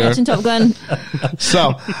Gun. There we are. mentioned Top Gun.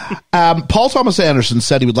 So, Paul Thomas Anderson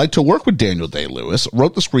said he would like to work with Daniel Day-Lewis,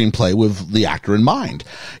 wrote the screenplay with the actor in mind.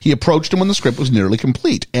 He approached him when the script was nearly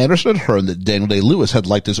complete. Anderson had heard that Daniel Day-Lewis had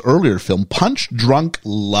liked his earlier film, Punch Drunk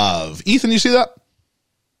Love. Ethan, you see that?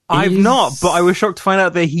 I've not, but I was shocked to find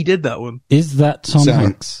out that he did that one. Is that Tom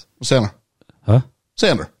Hanks? Sandler. Huh?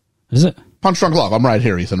 Sandler. Is it? Punch Drunk Love. I'm right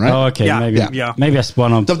here, Ethan, right? Oh, okay. Yeah, Maybe that's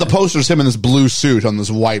one on. The poster's him in this blue suit on this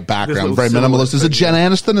white background. Very minimalist. Is it Jen yeah.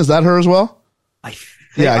 Aniston? Is that her as well? I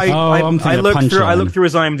looked through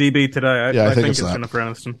his IMDb today. I think it's Jennifer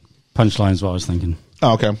Aniston. Punchline is what I was thinking.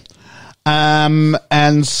 Oh, okay.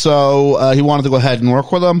 And so he wanted to go ahead and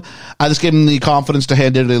work with him. This gave him the confidence to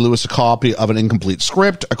hand Day-Lewis a copy of an incomplete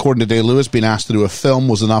script. According to Day-Lewis, being asked to do a film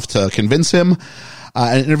was enough to convince him. In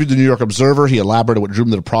an interview with the New York Observer, he elaborated what drew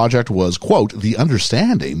him to the project was, quote, the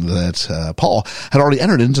understanding that Paul had already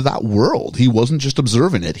entered into that world. He wasn't just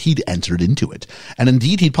observing it, he'd entered into it. And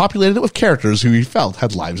indeed, he'd populated it with characters who he felt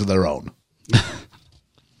had lives of their own.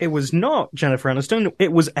 It was not Jennifer Aniston.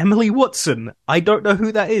 It was Emily Watson. I don't know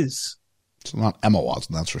who that is. It's not Emma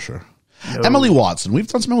Watson, that's for sure. No. Emily Watson. We've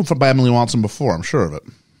done something by Emily Watson before, I'm sure of it.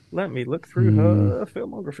 Let me look through her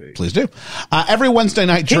filmography. Please do. Every Wednesday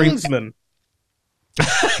night during...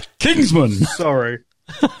 Kingsman. Sorry.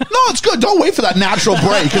 No, it's good. Don't wait for that natural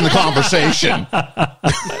break in the conversation.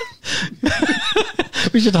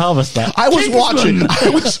 We should harvest that. I was watching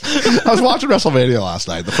WrestleMania last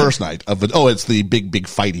night, the first night of it. Oh, it's the big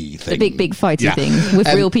fighty thing. The big fighty thing with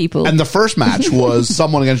real people. And the first match was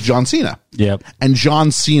someone against John Cena. Yep. And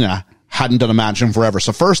John Cena hadn't done a match in forever.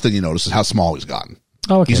 So first thing you notice is how small he's gotten.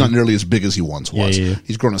 Oh, okay. He's not nearly as big as he once was. Yeah.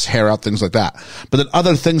 He's grown his hair out, things like that. But then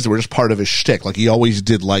other things that were just part of his shtick, like he always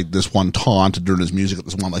did like this one taunt during his music at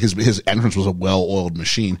this one, like his entrance was a well-oiled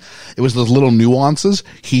machine. It was those little nuances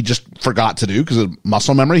he just forgot to do because of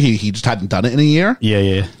muscle memory. He just hadn't done it in a year.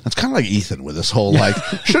 Yeah. That's kind of like Ethan with this whole like,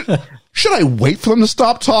 should I wait for them to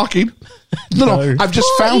stop talking? No, I've just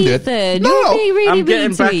found Ethan, it. No, I'm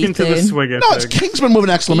getting back into the swing. No, it's Kingsman with an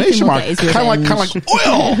exclamation mark. Kind of like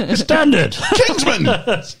oil. Standard.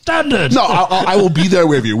 Kingsman. Standard. No, I will be there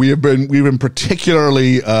with you. We've been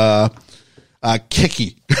particularly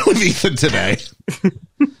kicky with Ethan today.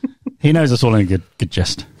 He knows us all in a good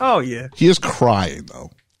jest. Oh yeah. He is crying though.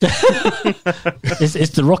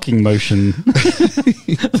 It's the rocking motion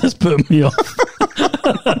that's putting me off.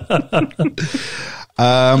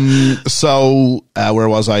 Where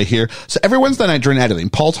was I here? So every Wednesday night during editing,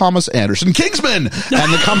 Paul Thomas Anderson, Kingsman,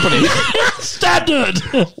 and the company Standard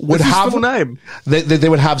would have full name. They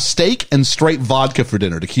would have steak and straight vodka for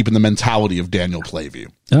dinner to keep in the mentality of Daniel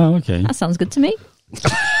Plainview. Oh, okay. That sounds good to me.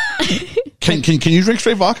 Can you drink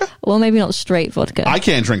straight vodka? Well, maybe not straight vodka. I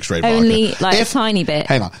can't drink straight vodka. Only a tiny bit.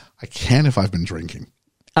 Hang on. I can if I've been drinking.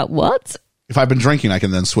 What? If I've been drinking, I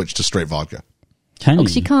can then switch to straight vodka. Can you?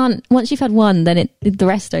 Because you can't. Once you've had one, then the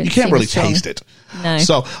rest don't. You can't seem really as strong. taste it. No.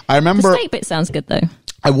 So I remember The straight bit sounds good though.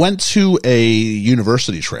 I went to a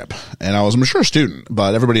university trip, and I was a mature student,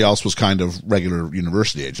 but everybody else was kind of regular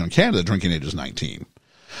university age. And in Canada, drinking age is 19.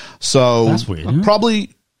 So that's weird. Isn't it?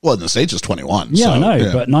 Probably, well, in the States it's 21. Yeah, so, I know,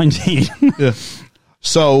 yeah. but 19. Yeah.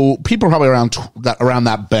 So people are probably around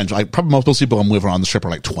that bench. Like probably most people I'm with on the trip are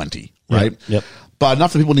like 20, right? Yep. But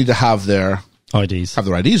enough that people need to have their IDs. Have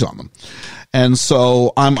their IDs on them. And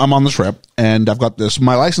so I'm on the trip, and I've got this.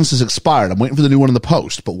 My license is expired. I'm waiting for the new one in the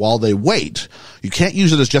post. But while they wait, you can't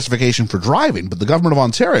use it as justification for driving. But the government of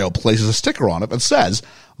Ontario places a sticker on it that says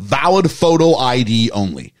valid photo ID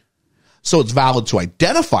only. So it's valid to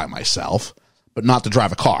identify myself, but not to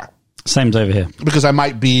drive a car. Same's over here. Because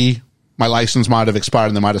my license might have expired,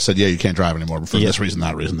 and they might have said, yeah, you can't drive anymore for this reason,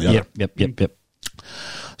 that reason, the other. Yep.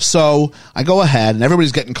 So I go ahead, and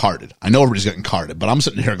everybody's getting carded. I know everybody's getting carded, but I'm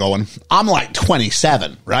sitting here going, I'm like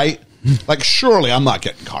 27, right? Like, surely I'm not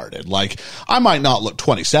getting carded. Like, I might not look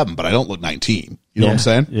 27, but I don't look 19. You know what I'm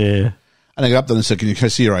saying? Yeah. And I got up there and they said, can I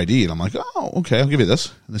see your ID? And I'm like, oh, okay, I'll give you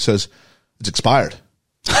this. And it says, it's expired.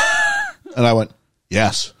 And I went,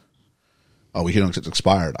 yes. Oh, we don't accept it's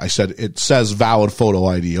expired. I said, it says valid photo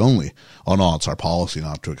ID only. Oh, no, it's our policy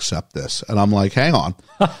not to accept this. And I'm like, hang on.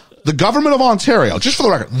 The government of Ontario, just for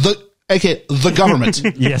the record, the government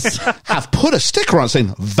Yes. have put a sticker on it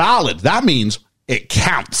saying valid. That means it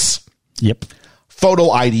counts. Yep.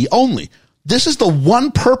 Photo ID only. This is the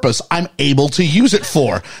one purpose I'm able to use it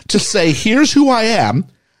for, to say, here's who I am.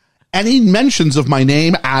 Any mentions of my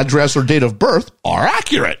name, address, or date of birth are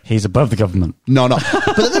accurate. He's above the government. No.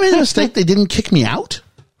 But then they made a mistake. They didn't kick me out.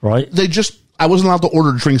 Right. I wasn't allowed to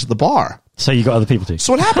order drinks at the bar. So you got other people too.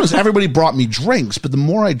 So what happened is everybody brought me drinks, but the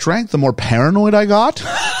more I drank, the more paranoid I got.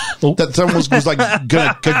 That someone was like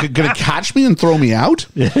gonna catch me and throw me out.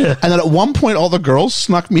 Yeah. And then at one point, all the girls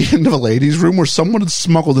snuck me into the ladies' room where someone had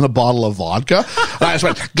smuggled in a bottle of vodka. And I just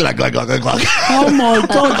went glug glug glug glug glug. Oh my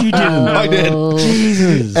God, you didn't! I did.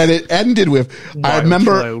 Jesus. And it ended with I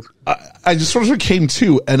remember I just sort of came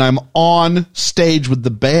to, and I'm on stage with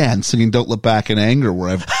the band singing "Don't Look Back in Anger," where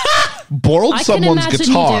I've borrowed someone's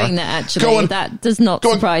guitar. You doing that, actually. That does not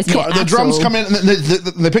surprise me. The drums come in and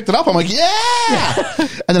they picked it up. I'm like, yeah.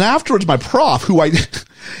 And then afterwards, my prof,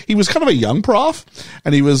 he was kind of a young prof,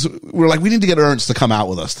 and we're like, we need to get Ernst to come out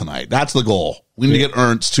with us tonight. That's the goal. We need to get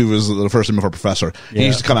Ernst, who was the first name of our professor. He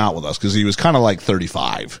needs to come out with us because he was kind of like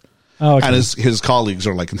 35. Oh, okay. And his colleagues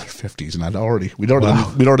are like in their 50s, and we'd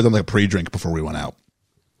already done like a pre-drink before we went out.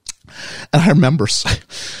 And I remember saying,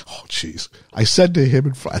 oh, jeez. I said to him,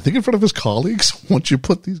 in front of his colleagues, once you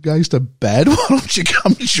put these guys to bed, why don't you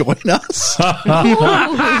come join us?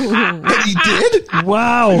 And he did.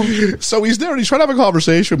 Wow. So he's there, and he's trying to have a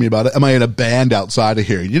conversation with me about it. Am I in a band outside of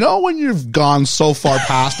here? You know when you've gone so far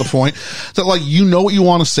past the point that, like, you know what you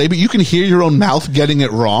want to say, but you can hear your own mouth getting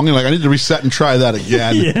it wrong, and like, I need to reset and try that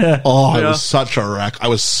again. Yeah. Oh, I was such a wreck. I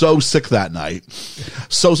was so sick that night.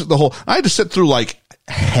 So sick I had to sit through, like,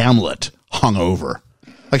 Hamlet hungover.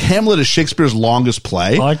 Like, Hamlet is Shakespeare's longest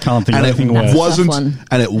play. I can't think of anything worse.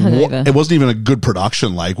 It wasn't even a good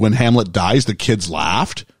production. Like, when Hamlet dies, the kids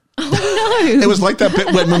laughed. Oh no! It was like that bit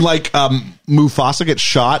when like Mufasa gets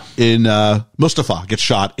shot in Mustafa gets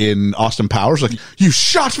shot in Austin Powers. Like, you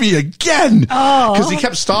shot me again, because he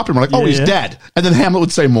kept stopping. We're like, oh, he's dead, and then Hamlet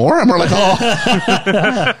would say more, and we're like,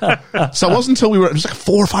 oh. So it wasn't until it was like a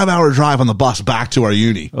 4 or 5 hour drive on the bus back to our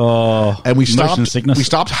uni. Oh, and we motion sickness. We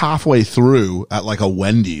stopped halfway through at like a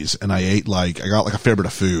Wendy's, and I got like a fair bit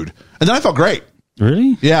of food, and then I felt great.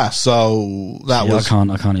 Really? Yeah. So that was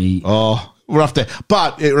I can't eat. Oh. Rough day,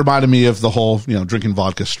 but it reminded me of the whole, drinking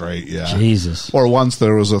vodka straight. Yeah, Jesus. Or once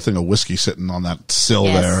there was a thing of whiskey sitting on that sill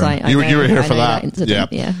there. You were here for that.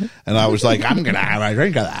 Yeah. And I was like, I'm gonna have a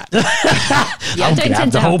drink of that. I don't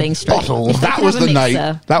tend to have things straight. That was the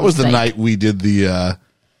night. That was the night we did the.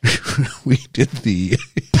 We did the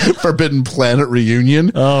Forbidden Planet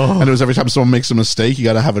reunion. Oh. And it was every time someone makes a mistake, you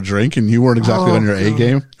got to have a drink, and you weren't exactly on your A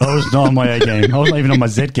game. I was not on my A game. I wasn't even on my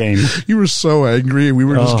Z game. You were so angry, and we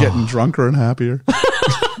were just getting drunker and happier.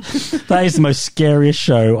 That is the most scariest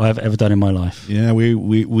show I've ever done in my life. Yeah, we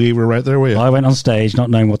were right there with you. I went on stage not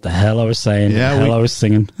knowing what the hell I was saying, what the hell I was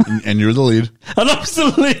singing. And you're the lead. And I was the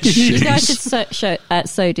lead. You guys should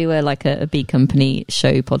do a B Company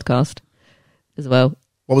show podcast as well.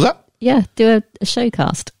 What was that? Yeah, do a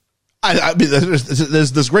showcast. I mean,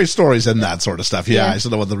 there's great stories in that sort of stuff. Yeah, I still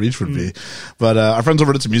know what the reach would be. But our friends over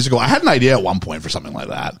at It's a Musical, I had an idea at one point for something like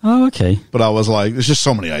that. Oh, okay. But I was like, there's just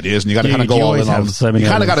so many ideas, and you got to kind of go all in on. You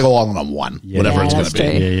kind of got to go all in on one, whatever it's going to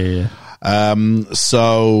be.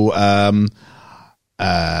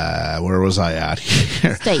 Where was I at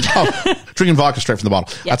here? Steak. Drinking vodka straight from the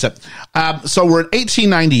bottle. Yep. That's it. So we're at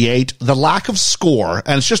 1898. The lack of score,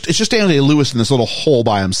 and it's just Daniel Day-Lewis in this little hole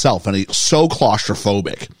by himself, and he's so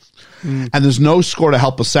claustrophobic. And there's no score to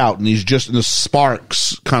help us out, and he's just in the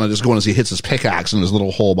sparks kind of just going as he hits his pickaxe in his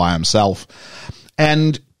little hole by himself.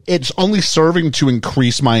 And it's only serving to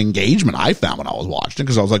increase my engagement, I found, when I was watching it,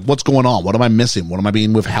 because I was like, what's going on? What am I missing? What am I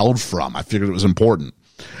being withheld from? I figured it was important.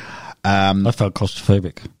 I felt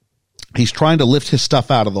claustrophobic. He's trying to lift his stuff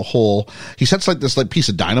out of the hole. He sets like this piece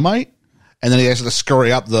of dynamite, and then he has to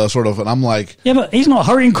scurry up the sort of, and I'm like, yeah, but he's not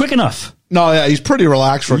hurrying quick enough. No, yeah, he's pretty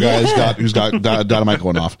relaxed for a guy who's got dynamite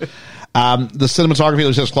going off. The cinematography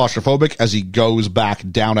is just claustrophobic as he goes back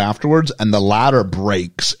down afterwards, and the ladder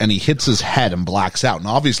breaks, and he hits his head and blacks out, and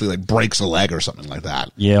obviously like breaks a leg or something like that.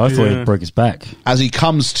 Yeah, I thought he broke his back as he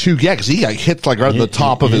comes to. Yeah, because he hits like right at the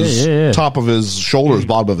top of his shoulders,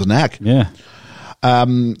 bottom of his neck. Yeah.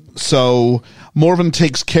 So Morven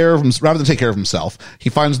takes care of him rather than take care of himself. He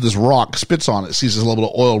finds this rock, spits on it, sees there's a little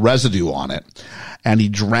bit of oil residue on it, and he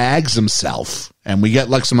drags himself. And we get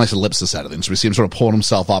like some nice ellipsis out of things. So we see him sort of pulling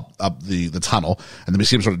himself up the tunnel, and then we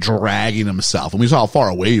see him sort of dragging himself. And we saw how far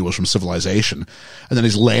away he was from civilization. And then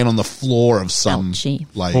he's laying on the floor of some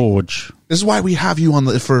like forge. This is why we have you on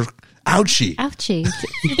for ouchie. Ouchie.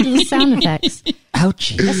 Little sound effects.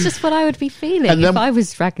 Ouchie. That's just what I would be feeling if I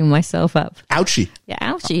was dragging myself up. Ouchie. Yeah,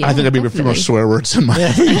 ouchie. I think I'd be a few more swear words in my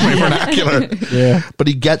vernacular. Yeah. But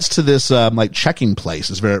he gets to this like checking place,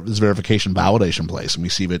 this verification validation place, and we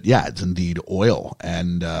see that it's indeed oil.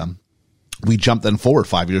 And we jump then forward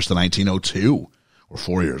 5 years to 1902 or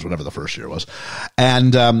 4 years, whatever the first year was,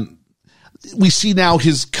 and we see now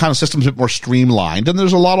his kind of system's a bit more streamlined, and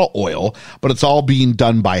there's a lot of oil, but it's all being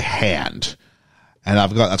done by hand. And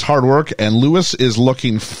that's hard work. And Lewis is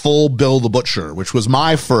looking full Bill the Butcher, which was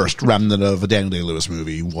my first remnant of a Daniel Day-Lewis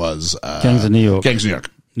movie, was Gangs of New York. Gangs of New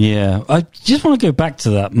York. Yeah. I just want to go back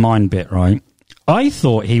to that mine bit, right? I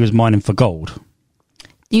thought he was mining for gold.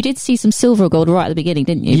 You did see some silver or gold right at the beginning,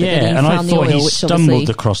 didn't you? Yeah, and I thought he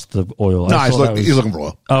stumbled across the oil. No, he's looking for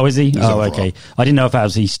oil. Oh, is he? Oh, okay. I didn't know if that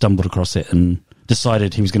was he stumbled across it and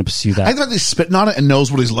decided he was going to pursue that. I think he's spitting on it and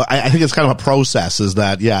knows what he's. I think it's kind of a process. Is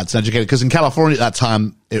that it's educated, because in California at that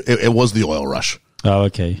time it was the oil rush. Oh,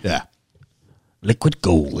 okay. Yeah, liquid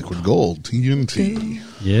gold, TNT.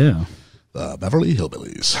 Yeah, the Beverly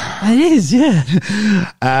Hillbillies. It is.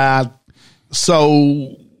 Yeah.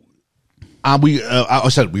 So. I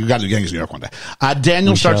said we got to Gangs of New York one day.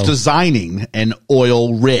 Daniel starts designing an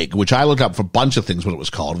oil rig, which I looked up for a bunch of things what it was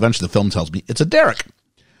called. Eventually the film tells me it's a derrick.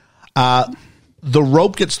 The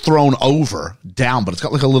rope gets thrown down, but it's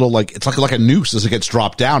got like a little, it's like a noose as it gets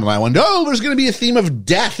dropped down. And I went, there's going to be a theme of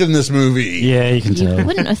death in this movie. Yeah, you can tell. You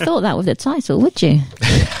wouldn't have thought that with the title, would you?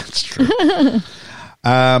 That's true.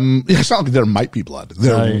 It's not like there might be blood.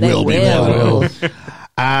 There will be blood.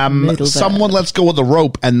 Someone lets go of the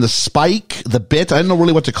rope, and the spike, the bit, I don't know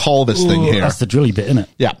really what to call this thing here. That's the drilly bit, isn't it?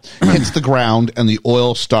 Yeah. Hits the ground, and the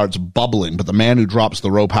oil starts bubbling, but the man who drops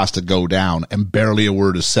the rope has to go down, and barely a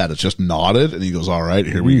word is said. It's just nodded, and he goes, all right,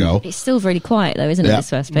 here we go. It's still really quiet, though, isn't it,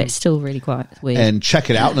 this first bit? It's still really quiet. It's weird. And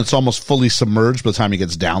check it out, and it's almost fully submerged by the time he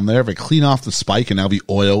gets down there. They clean off the spike, and now the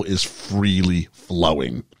oil is freely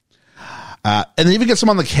flowing. And they even get some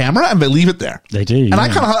on the camera, and they leave it there. They do, and I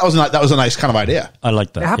kind of thought that was a nice kind of idea. I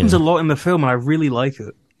like that. It happens a lot in the film, and I really like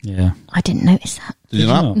it. Yeah, I didn't notice that. Did you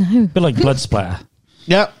not? No. A bit like blood splatter.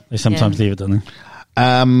 Yeah, they sometimes leave it, don't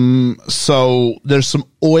they? So there's some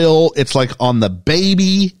oil. It's like on the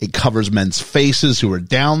baby. It covers men's faces who are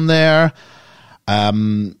down there.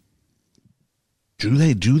 Do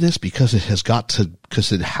they do this because it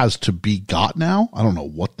has to be got now? I don't know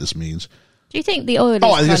what this means. Do you think the oil is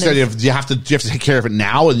I think do you have to take care of it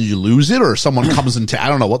now and you lose it, or someone comes and I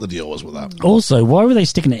don't know what the deal was with that. Also, why were they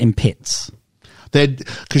sticking it in pits?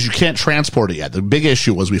 Because you can't transport it yet. The big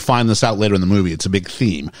issue was, we find this out later in the movie, it's a big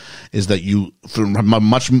theme, is that for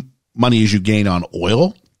much money as you gain on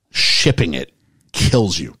oil, shipping it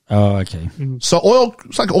kills you. Oh, okay. So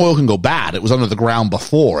it's like oil can go bad. It was under the ground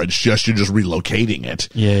before. It's just, you're just relocating it.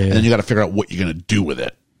 Yeah. And then you got to figure out what you're going to do with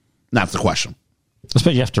it. And that's the question. I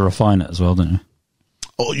suppose you have to refine it as well, don't you?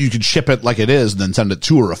 Oh, you could ship it like it is and then send it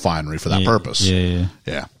to a refinery for that purpose. Yeah.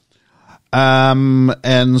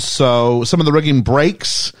 And so some of the rigging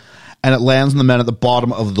breaks, and it lands on the men at the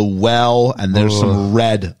bottom of the well, and there's some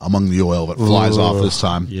red among the oil that flies off this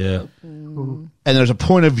time. Yeah. And there's a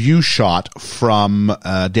point of view shot from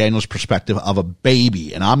Daniel's perspective of a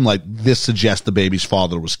baby, and I'm like, this suggests the baby's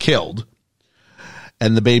father was killed.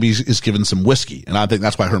 And the baby is given some whiskey, and I think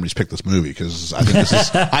that's why Hermes picked this movie, because I think this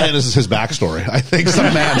is his backstory. I think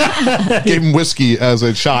some man gave him whiskey as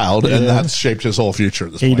a child, and that's shaped his whole future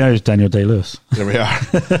at this point. He knows Daniel Day-Lewis. There we are.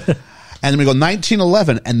 And then we go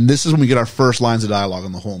 1911, and this is when we get our first lines of dialogue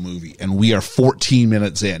in the whole movie, and we are 14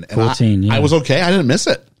 minutes in. And 14, yeah. I was okay. I didn't miss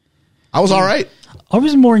it. I was all right. I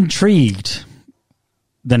was more intrigued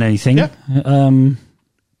than anything. Yeah.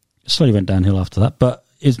 Slowly went downhill after that, but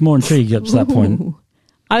it's more intrigued up to that point.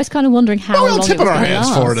 I was kind of wondering how long we're tipping our hands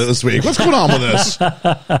last. for it this week. What's going on with this?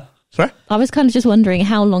 Sorry? I was kind of just wondering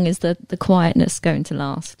how long is the quietness going to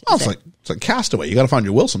last? Oh, it's like Castaway. You got to find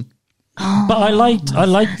your Wilson. But I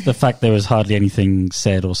liked the fact there was hardly anything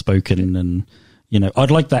said or spoken, and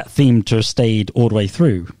I'd like that theme to have stayed all the way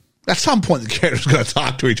through. At some point, the characters are going to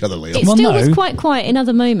talk to each other, Leo. It still was quite quiet in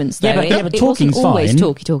other moments, though. But talking's wasn't always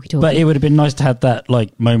fine. Talky. But it would have been nice to have that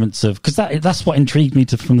moments of, because that's what intrigued me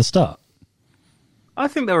from the start. I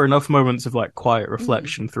think there were enough moments of quiet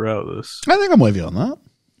reflection throughout this. I think I'm with you on that.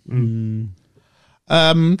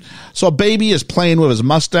 So a baby is playing with his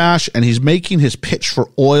mustache, and he's making his pitch for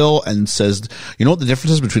oil, and says, you know what the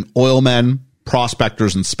difference is between oil men,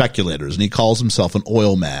 prospectors, and speculators? And he calls himself an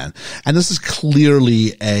oil man. And this is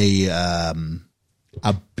clearly a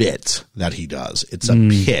bit that he does. It's a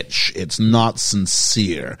pitch. It's not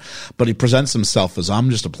sincere, but he presents himself as, I'm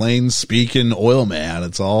just a plain speaking oil man.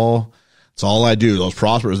 It's all I do. Those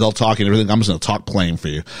prosperers, they'll talk and everything. I'm just going to talk plain for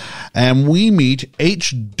you. And we meet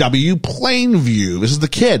H.W. Plainview. This is the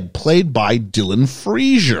kid, played by Dylan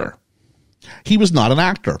Frazier. He was not an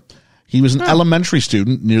actor. He was an elementary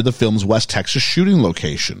student near the film's West Texas shooting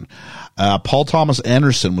location. Paul Thomas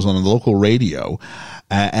Anderson was on the local radio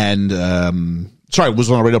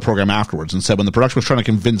was on a radio program afterwards, and said when the production was trying to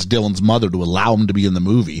convince Dylan's mother to allow him to be in the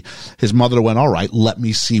movie, his mother went, all right, let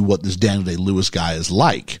me see what this Daniel Day-Lewis guy is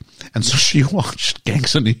like. And so she watched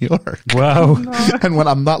Gangs of New York. Wow. And went,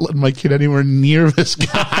 I'm not letting my kid anywhere near this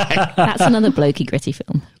guy. That's another blokey gritty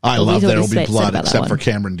film. I love There Will Be Blood, except for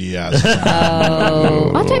Cameron Diaz.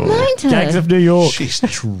 Oh, I don't mind her. Gangs of New York. She's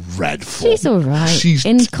dreadful. She's all right. She's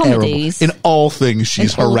in terrible. comedies. In all things,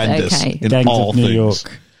 she's horrendous. Okay. In Gangs all of New things.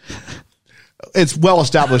 York. It's well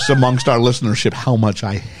established amongst our listenership how much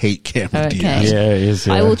I hate Cameron Diaz. Yeah, it is.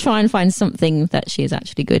 Yeah. I will try and find something that she is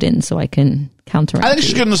actually good in so I can counteract. I think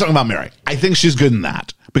she's good in something about Mary. I think she's good in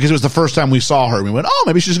that because it was the first time we saw her and we went, oh,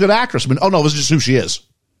 maybe she's a good actress. Oh no, this is just who she is.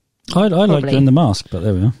 I like her in The Mask, but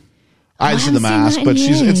there we are. I see The Mask, but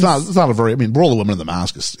it's not a very, Role of Women in The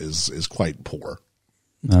Mask is quite poor.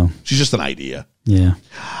 No. She's just an idea. Yeah.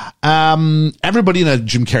 Everybody in a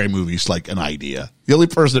Jim Carrey movie is like an idea. The only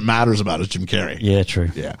person it matters about is Jim Carrey. Yeah, true.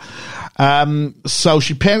 Yeah. So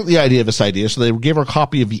she panicked the idea of this idea, so they gave her a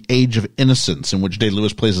copy of The Age of Innocence, in which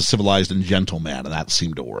Day-Lewis plays a civilized and gentle man, and that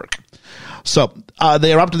seemed to work. So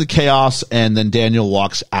they erupt into chaos, and then Daniel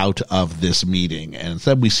walks out of this meeting, and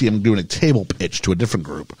instead we see him doing a table pitch to a different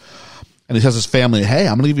group. And he tells his family, hey,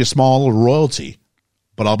 I'm going to give you a small little royalty,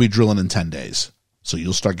 but I'll be drilling in 10 days. So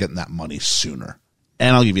you'll start getting that money sooner.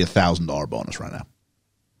 And I'll give you $1,000 bonus right now.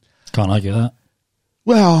 Can't argue that.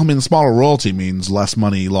 Well, smaller royalty means less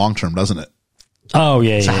money long term, doesn't it? Oh,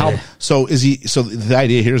 yeah, So the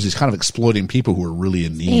idea here is he's kind of exploiting people who are really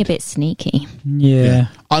in need. He's a bit sneaky. Yeah.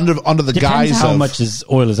 Under the Depends guise how of much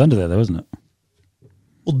oil is under there, though, isn't it?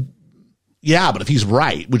 Well, yeah, but if he's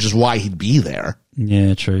right, which is why he'd be there.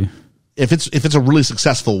 Yeah, true. If it's a really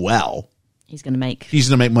successful well, he's going to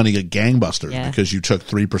make money at gangbusters because you took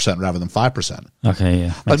 3% rather than 5%. Okay,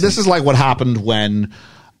 yeah. But this is like what happened when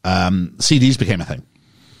CDs became a thing.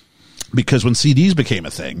 Because when CDs became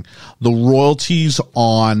a thing, the royalties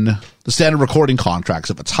on the standard recording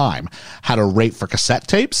contracts at the time had a rate for cassette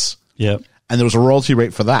tapes. Yep. And there was a royalty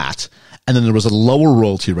rate for that. And then there was a lower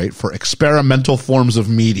royalty rate for experimental forms of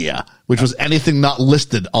media, which was anything not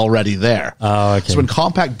listed already there. Oh, okay. So when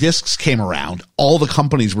compact discs came around, all the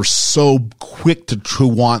companies were so quick to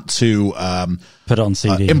want to put on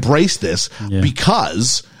CD, embrace this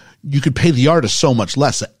because you could pay the artist so much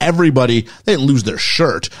less. Everybody, they didn't lose their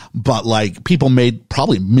shirt, but people made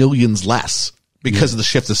probably millions less because of the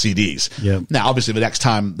shift to CDs. Yep. Now, obviously,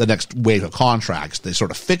 the next wave of contracts, they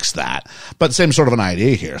sort of fix that, but same sort of an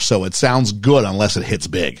idea here. So it sounds good unless it hits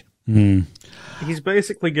big. Mm. He's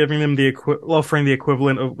basically giving them offering the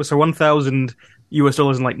equivalent of, so $1,000 in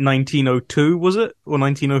 1902, was it? Or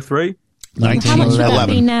 1903? How much would that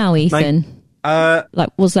be now, Ethan?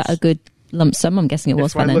 Was that a good lump sum. I'm guessing it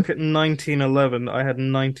was If I by then. look at 1911, I had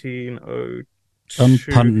 1902. I'm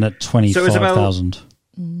punting at 25,000.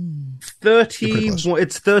 30.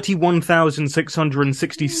 It's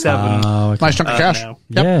 31,667. Okay. Nice chunk of cash. Now.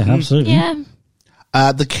 Yeah, absolutely. Yeah.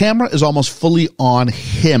 The camera is almost fully on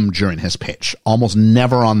him during his pitch, almost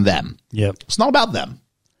never on them. Yep. It's not about them.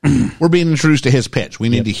 We're being introduced to his pitch. We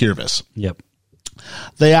need to hear this. Yep.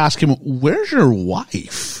 They ask him, where's your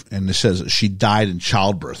wife? And he says she died in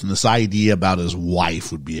childbirth. And this idea about his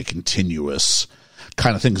wife would be a continuous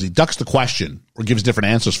kind of thing, because he ducks the question or gives different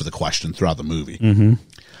answers for the question throughout the movie. Mm-hmm.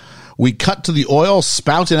 We cut to the oil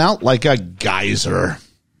spouting out like a geyser.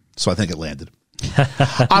 So I think it landed.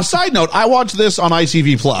 On a side note, I watched this on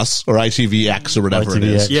ITV Plus or ITVX or whatever it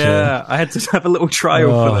is. ITVX. Yeah, I had to have a little trial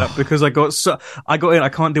for that because I got in. I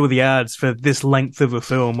can't deal with the ads for this length of a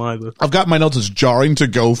film either. I've got my notes as jarring to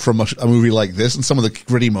go from a movie like this and some of the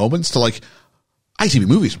gritty moments to like ITV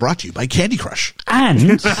Movies brought to you by Candy Crush.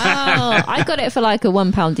 And I got it for like a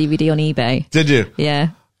 £1 DVD on eBay. Did you? Yeah.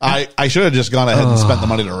 I should have just gone ahead and spent the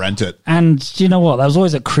money to rent it. and do you know what? That was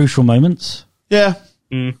always at crucial moments. Yeah.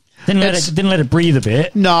 Didn't let it breathe a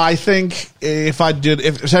bit. No, I think if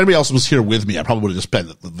anybody else was here with me, I probably would have just spent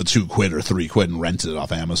the £2 or £3 and rented it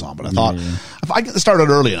off Amazon. But I thought if I get started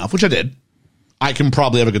early enough, which I did, I can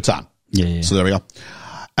probably have a good time. Yeah. So there we go.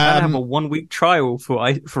 I have a 1 week trial for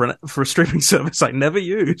a streaming service I never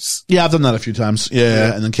use. Yeah, I've done that a few times.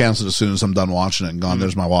 Yeah. And then canceled as soon as I'm done watching it and gone,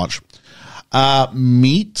 there's my watch.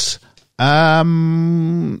 Meet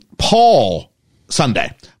Paul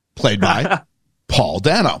Sunday, played by Paul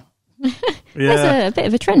Dano. There's a bit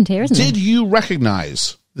of a trend here, isn't Did there? you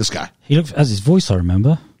recognize this guy? He looked as his voice, I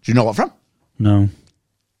remember. Do you know what from? No.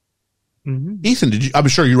 Ethan, I'm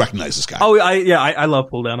sure you recognize this guy. Oh, I love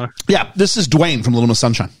Paul Dano. Yeah, this is Dwayne from Little Miss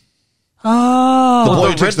Sunshine. Oh. The boy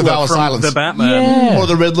who takes the vow of from silence. The Batman. Yeah. Or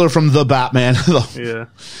the Riddler from The Batman. Yeah.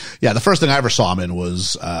 Yeah, the first thing I ever saw him in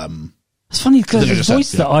was, It's funny because Then you his just voice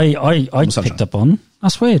said, that I Sunshine. picked up on.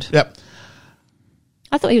 That's weird. yep.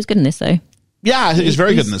 I thought he was good in this, though. Yeah, I think he's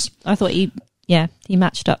very good in this. I thought he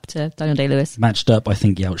matched up to Daniel Day-Lewis. Matched up, I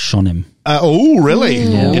think he outshone him. Oh, really?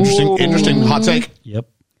 Yeah. Interesting hot take. Yep.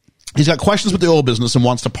 He's got questions with the oil business and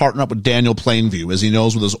wants to partner up with Daniel Plainview, as he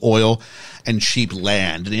knows with his oil and cheap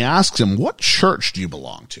land. And he asks him, what church do you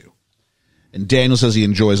belong to? And Daniel says he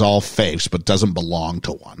enjoys all faiths, but doesn't belong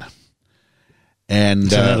to one. And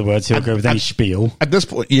So in other words, he'll go with any spiel at this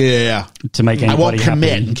point, yeah. to make I anybody won't commit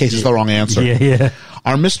happy. in case it's the wrong answer. Yeah.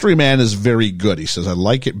 Our mystery man is very good. He says, I'd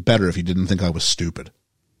like it better if he didn't think I was stupid.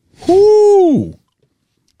 Whoo!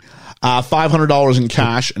 $500 in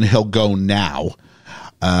cash, and he'll go now.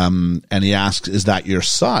 And he asks, is that your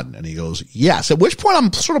son? And he goes, yes. At which point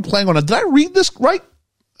I'm sort of playing on it. Did I read this right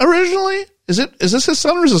originally? Is this his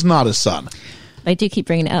son or is this not his son? They do keep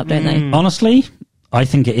bringing it up, don't they? Honestly, I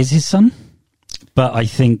think it is his son, but I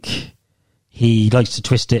think he likes to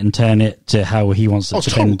twist it and turn it to how he wants to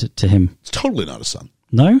pretend to him. It's totally not his son.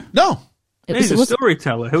 No? No. He's a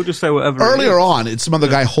storyteller. He'll just say whatever. Earlier on, it's some other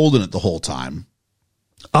guy holding it the whole time.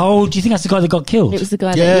 Oh, do you think that's the guy that got killed? It was the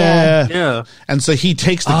guy Yeah. Yeah. And so he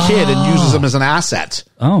takes the kid and uses him as an asset.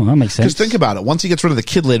 Oh, that makes sense. Because think about it. Once he gets rid of the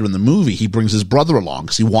kid later in the movie, he brings his brother along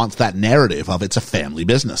because he wants that narrative of it's a family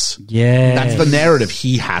business. Yeah. That's the narrative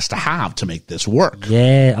he has to have to make this work.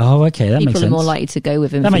 Yeah. Oh, okay. That makes People sense. are more likely to go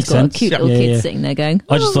with him That if makes he's got sense. a cute Yeah. little Yeah, kid yeah. sitting there going,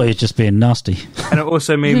 I just thought he was just being nasty. And it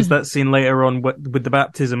also means that scene later on with the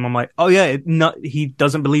baptism, I'm like, oh yeah, he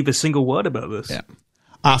doesn't believe a single word about this. Yeah.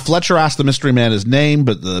 Fletcher asks the mystery man his name,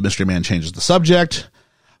 but the mystery man changes the subject.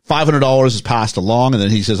 $500 is passed along, and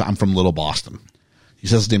then he says, I'm from Little Boston. He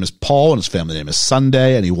says his name is Paul and his family name is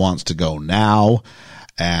Sunday, and he wants to go now.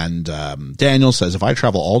 And Daniel says, if I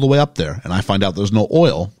travel all the way up there and I find out there's no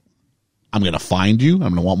oil, I'm going to find you. I'm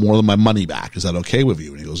going to want more than my money back. Is that okay with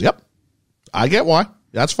you? And he goes, yep, I get why.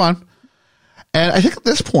 That's fine. And I think at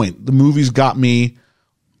this point, the movie's got me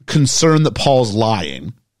concerned that Paul's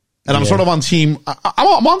lying. And I'm sort of on team,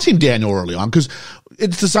 I'm on team Daniel early on because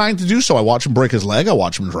it's designed to do so. I watch him break his leg. I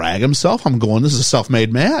watch him drag himself. I'm going, this is a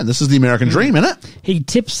self-made man. This is the American dream, isn't it? He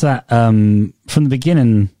tips that from the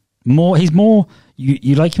beginning more. He's more,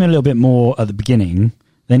 you like him a little bit more at the beginning,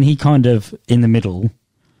 then he kind of in the middle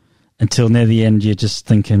until near the end you're just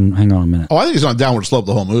thinking, hang on a minute. Oh, I think he's on a downward slope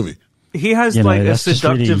the whole movie. He has You know, like a that's just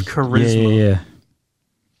seductive really- charisma. Yeah.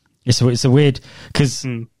 It's a weird, because,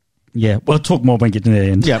 yeah, we'll talk more when we get to the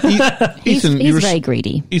end. Yeah. Ethan, he's very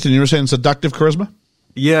greedy. Ethan, you were saying seductive charisma?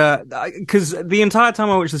 Yeah, because the entire time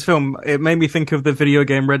I watched this film, it made me think of the video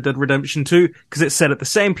game Red Dead Redemption 2, because it's set at the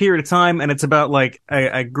same period of time, and it's about like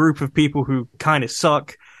a group of people who kind of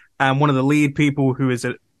suck, and one of the lead people who is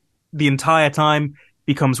the entire time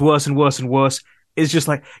becomes worse and worse and worse. It's just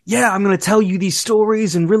like, yeah, I'm going to tell you these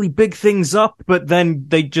stories and really big things up, but then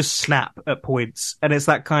they just snap at points. And it's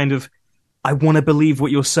that kind of, I want to believe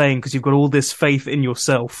what you're saying because you've got all this faith in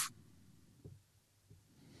yourself.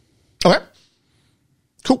 Okay.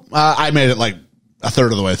 Cool. I made it like a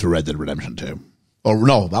third of the way through Red Dead Redemption 2. Oh,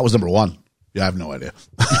 no, that was number 1. Yeah, I have no idea.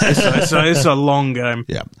 It's a long game.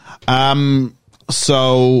 Yeah.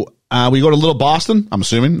 So we go to Little Boston, I'm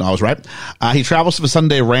assuming. I was right. He travels to the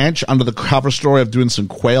Sunday Ranch under the cover story of doing some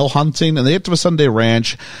quail hunting, and they get to the Sunday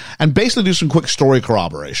Ranch and basically do some quick story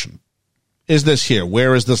corroboration. Is this here?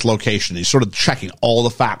 Where is this location? He's sort of checking all the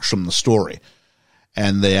facts from the story.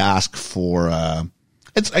 And they ask for, I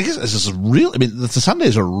guess this is real. I mean, the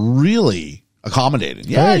Sundays are really accommodating.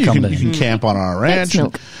 Yeah, you can camp on our ranch.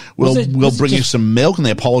 And we'll bring you some milk, and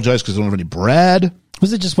they apologize because they don't have any bread.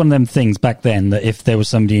 Was it just one of them things back then that if there was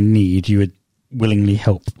somebody in need, you would willingly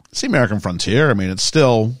help? It's the American frontier. I mean, it's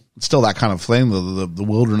still that kind of thing. The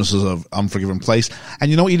wilderness is an unforgiving place. And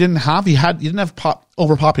you know what you didn't have? You didn't have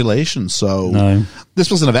overpopulation. So this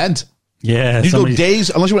was an event. Yeah. You'd go days,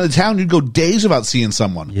 unless you went to town, you'd go days without seeing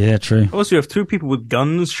someone. Yeah, true. Also, if 2 people with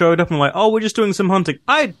guns showed up and like, oh, we're just doing some hunting,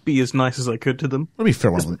 I'd be as nice as I could to them. To be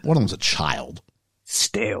fair, one of them's a child.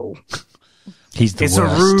 Still. He's the worst.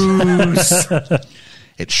 It's a ruse.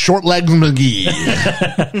 It's Short-Legged McGee.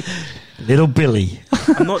 Little Billy.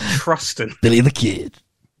 I'm not trusting. Billy the Kid.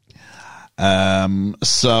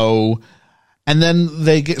 So, and then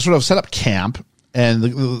they get sort of set up camp, and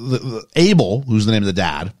the Abel, who's the name of the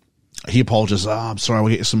dad, he apologizes. Oh, I'm sorry,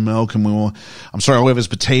 we'll get you some milk, and I'm sorry, we'll have his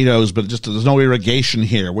potatoes, but just there's no irrigation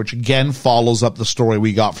here, which again follows up the story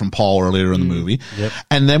we got from Paul earlier in the movie. Yep.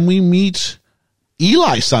 And then we meet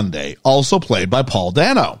Eli Sunday, also played by Paul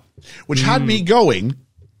Dano, which had me going,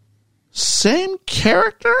 same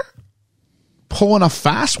character pulling a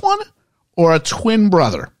fast one or a twin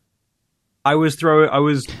brother? I was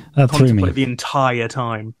contemplating the entire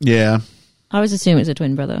time. Yeah. I was assuming it's a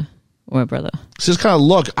twin brother or a brother. So just kind of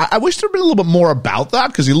look. I wish there'd been a little bit more about that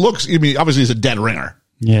because he looks, I mean, obviously he's a dead ringer.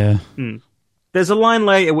 Yeah. There's a line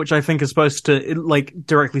later which I think is supposed to like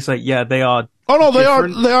directly say, yeah, they are. Oh no,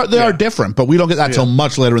 different. they are different, but we don't get that till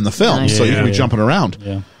much later in the film, so you can be jumping around.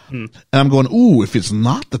 Yeah. And I'm going, ooh, if it's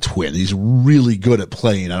not the twin, he's really good at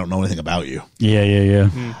playing I don't know anything about you. Yeah.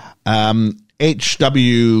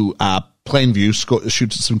 HW Plainview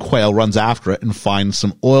shoots at some quail, runs after it, and finds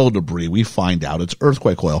some oil debris. We find out it's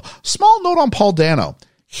earthquake oil. Small note on Paul Dano.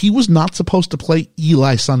 He was not supposed to play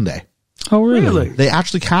Eli Sunday. Oh, really? They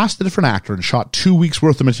actually cast a different actor and shot 2 weeks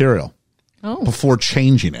worth of material before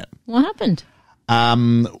changing it. What happened?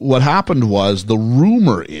 What happened was, the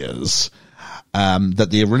rumor is that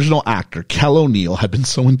the original actor, Kel O'Neill, had been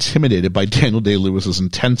so intimidated by Daniel Day-Lewis's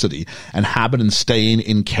intensity and habit in staying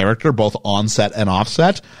in character, both on set and off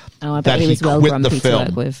set, that he was well grumpy to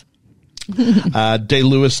work with.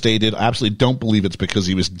 Day-Lewis stated, I absolutely don't believe it's because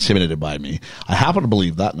he was intimidated by me. I happen to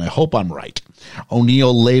believe that, and I hope I'm right.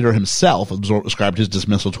 O'Neill later himself described his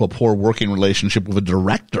dismissal to a poor working relationship with a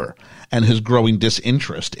director and his growing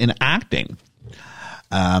disinterest in acting.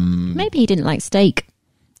 Maybe he didn't like steak.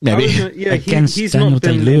 Maybe. Against he's Daniel not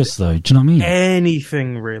been Day-Lewis, though. Do you know what I mean?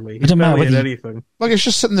 Anything, really. It doesn't matter whether anything. Like, it's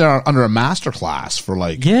just sitting there under a masterclass for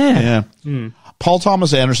like... Yeah. Paul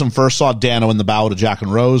Thomas Anderson first saw Dano in The Ballad of Jack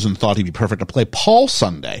and Rose and thought he'd be perfect to play Paul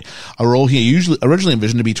Sunday, a role he originally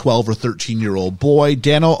envisioned to be 12 or 13-year-old boy.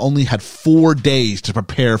 Dano only had 4 days to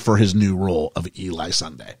prepare for his new role of Eli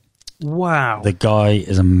Sunday. Wow. The guy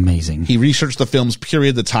is amazing. He researched the film's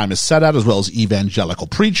period the time is set at, as well as evangelical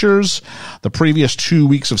preachers. The previous 2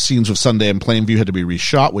 weeks of scenes with Sunday and Plainview had to be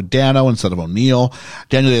reshot with Dano instead of O'Neill.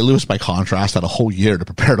 Daniel Day-Lewis, by contrast, had a whole year to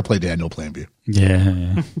prepare to play Daniel Plainview.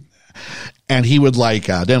 Yeah. And he would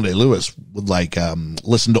Daniel Day-Lewis would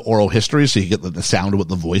listen to oral history so he could get the sound of what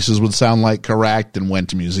the voices would sound like correct, and went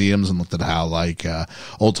to museums and looked at how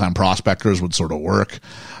old time prospectors would sort of work.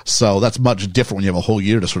 So that's much different when you have a whole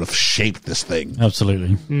year to sort of shape this thing.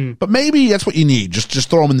 Absolutely. But maybe that's what you need. Just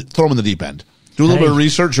throw him in the deep end. Do a little bit of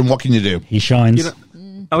research, and what can you do? He shines. You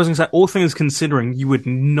know, I was going to say, all things considering, you would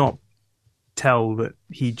not tell that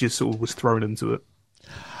he just sort of was thrown into it.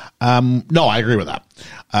 No, I agree with that.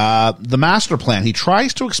 The master plan, he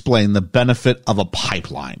tries to explain the benefit of a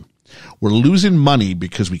pipeline. We're losing money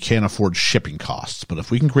because we can't afford shipping costs. But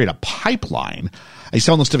if we can create a pipeline, he's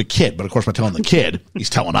telling this to the kid, but of course by telling the kid, he's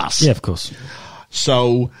telling us. Yeah, of course.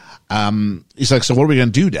 So, he's like, so what are we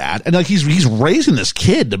going to do, Dad? And he's raising this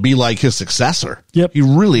kid to be like his successor. Yep. He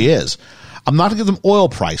really is. I'm not going to give them oil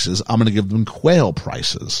prices. I'm going to give them quail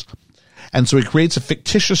prices. And so he creates a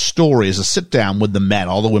fictitious story as a sit down with the men.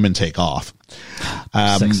 All the women take off.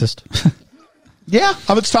 Sexist. Yeah,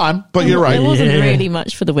 of its time, but you're right. There wasn't really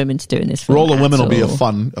much for the women to do in this film. Role of women will be a all.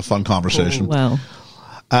 fun conversation. Well,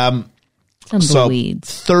 So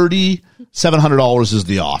weeds. $3,700 is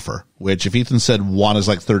the offer, which if Ethan said one is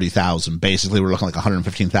like $30,000, basically we're looking like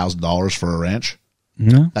 $115,000 for a ranch.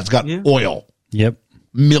 No. That's got oil, Yep.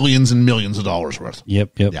 millions and millions of dollars worth.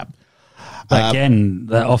 Yep. Yeah. But again,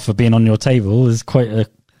 that offer being on your table is quite a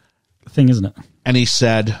thing, isn't it? And he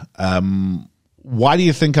said, why do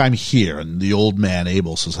you think I'm here? And the old man,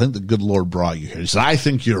 Abel, says, I think the good Lord brought you here. He said, I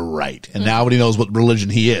think you're right. And now when he knows what religion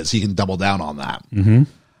he is, he can double down on that. Mm-hmm.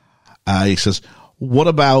 He says, what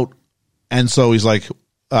about, and so he's like,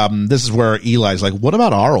 this is where Eli's like, what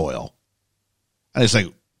about our oil? And he's like,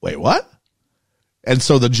 wait, what? And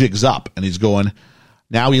so the jig's up and he's going,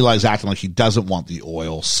 now Eli's acting like he doesn't want the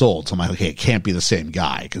oil sold. So I'm like, okay, it can't be the same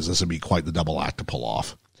guy because this would be quite the double act to pull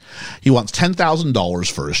off. He wants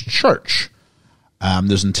 $10,000 for his church.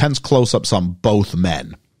 There's intense close-ups on both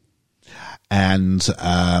men. And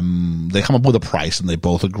they come up with a price, and they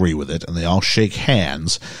both agree with it, and they all shake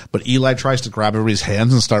hands. But Eli tries to grab everybody's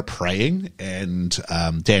hands and start praying, and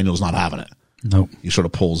Daniel's not having it. Nope. He sort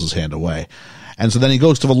of pulls his hand away. And so then he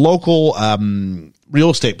goes to the local real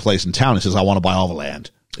estate place in town and says, I want to buy all the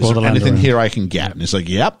land. Is there anything here I can get? And he's like,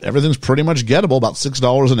 yep, everything's pretty much gettable, about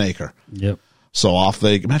 $6 an acre. Yep. So off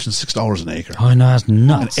they, imagine $6 an acre. Oh, no, that's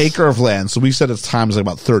nuts. An acre of land. So we said its time is like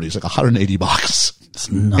about 30. It's like $180 That's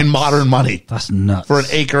nuts. in modern money. That's nuts. For an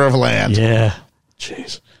acre of land. Yeah.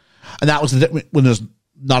 Jeez. And that was when there's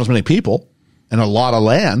not as many people and a lot of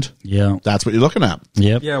land. Yeah. That's what you're looking at.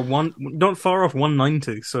 Yep. Yeah, not far off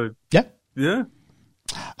 190. So Yeah. yeah.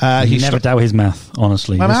 He never doubt his math,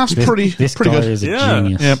 honestly. My math's pretty guy good. is a Yeah.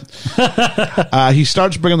 genius. Yep. He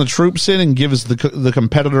starts bringing the troops in and gives the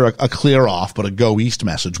competitor a clear off, but a go east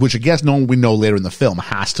message, which I guess we know later in the film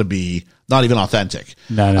has to be not even authentic.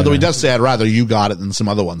 No, Although he does say, I'd rather you got it than some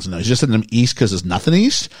other ones. No, he's just sending them east because there's nothing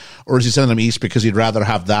east, or is he sending them east because he'd rather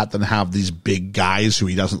have that than have these big guys who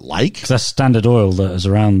he doesn't like? Because that's Standard Oil that is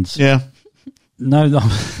around. Yeah. No,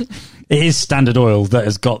 it is Standard Oil that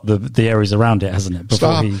has got the areas around it, hasn't it?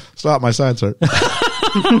 Stop my side, sir.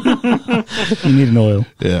 You need an oil.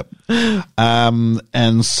 Yeah.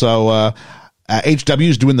 And so HW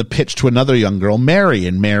is doing the pitch to another young girl, Mary,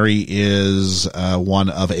 and Mary is one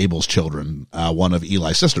of Abel's children, one of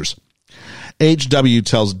Eli's sisters. HW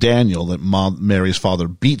tells Daniel that Mary's father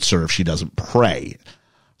beats her if she doesn't pray.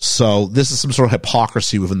 So this is some sort of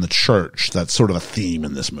hypocrisy within the church. That's sort of a theme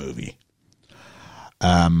in this movie.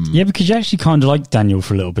 Yeah, because you actually kind of like Daniel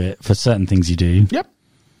for a little bit for certain things you do. Yep.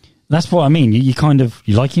 That's what I mean. You kind of,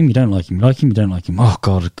 you like him, you don't like him. You like him, you don't like him. Oh,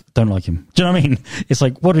 God, I don't like him. Do you know what I mean? It's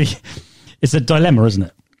like, it's a dilemma, isn't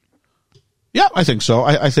it? Yeah, I think so.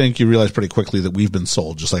 I think you realize pretty quickly that we've been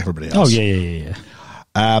sold just like everybody else. Oh, yeah.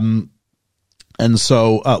 And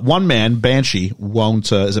so one man, Banshee,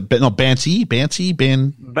 won't, is it, no, Banty?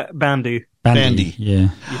 Bandy. Bandy. Yeah.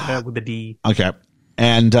 Yeah, with a D. Okay.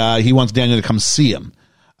 And he wants Daniel to come see him,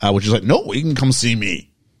 which is like, no, he can come see me.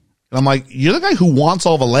 And I'm like, you're the guy who wants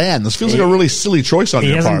all the land. This feels like a really silly choice on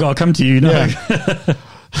your part. He hasn't got to come to you, no. Yeah.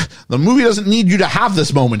 The movie doesn't need you to have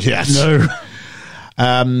this moment yet. No.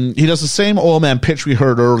 He does the same oil man pitch we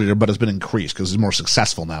heard earlier, but has been increased because he's more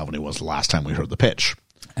successful now than he was the last time we heard the pitch.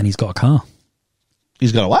 And he's got a car.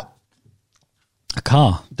 He's got a what? A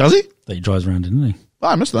car. Does he? That he drives around in, doesn't he? Oh,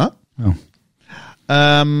 I missed that. Oh.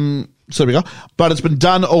 So there we go. But it's been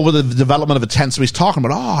done over the development of a tent. So he's talking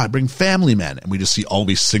about, I bring family men. And we just see all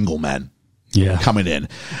these single men coming in.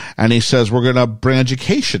 And he says, we're going to bring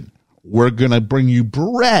education. We're going to bring you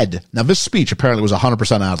bread. Now, this speech apparently was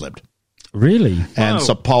 100% ad-libbed. Really? And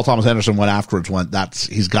so Paul Thomas Anderson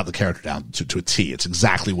he's got the character down to a T. It's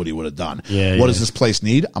exactly what he would have done. What does this place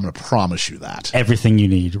need? I'm going to promise you that. Everything you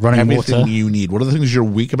need. Running Everything water. you need. What are the things you're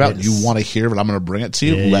weak about? Yes. You want to hear, but I'm going to bring it to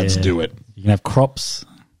you. Let's do it. You can have crops.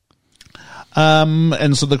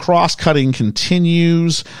 And so the cross-cutting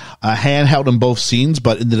continues, handheld in both scenes,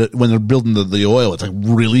 but when they're building the oil, it's like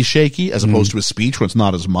really shaky as opposed to a speech where it's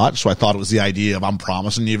not as much. So I thought it was the idea of I'm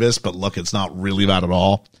promising you this, but look, it's not really that at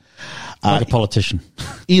all. Like a politician.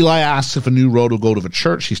 Eli asks if a new road will go to the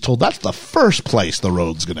church. He's told that's the first place the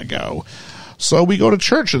road's going to go. So we go to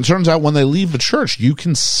church, and it turns out when they leave the church, you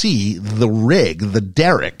can see the rig, the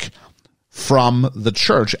derrick, from the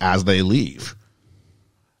church as they leave.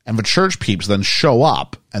 And the church peeps then show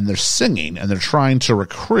up, and they're singing, and they're trying to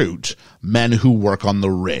recruit men who work on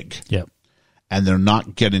the rig. Yep. and they're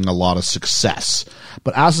not getting a lot of success.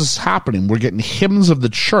 But as this is happening, we're getting hymns of the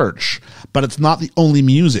church, but it's not the only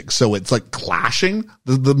music. So it's like clashing.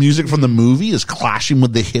 The music from the movie is clashing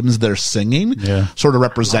with the hymns they're singing, sort of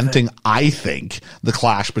representing, I think, the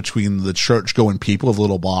clash between the church-going people of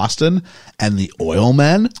Little Boston and the oil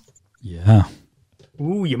men. Yeah.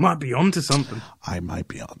 Ooh, you might be onto something. I might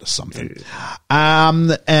be onto something.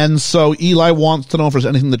 And so Eli wants to know if there's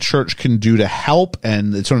anything the church can do to help.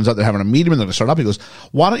 And it turns out they're having a meeting and they're going to start up. He goes,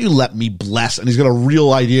 why don't you let me bless? And he's got a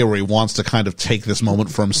real idea where he wants to kind of take this moment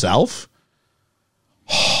for himself.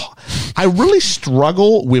 I really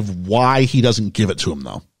struggle with why he doesn't give it to him,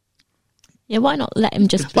 though. Yeah, why not let him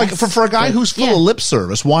just like for a guy who's full of lip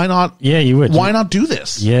service? Why not? Yeah, you would. Why not do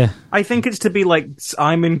this? Yeah, I think it's to be like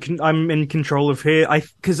I'm in control of here.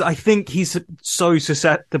 Because I think he's so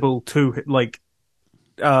susceptible to like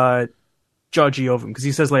judgy of him because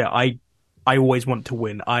he says like I always want to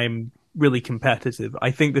win. I'm really competitive.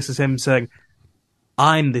 I think this is him saying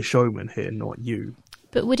I'm the showman here, not you.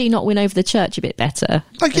 But would he not win over the church a bit better?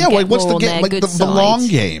 Like, yeah, like what's the game? Like the long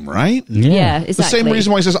game, right? Yeah, exactly. The same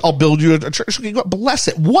reason why he says, I'll build you a church. Bless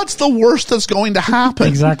it. What's the worst that's going to happen?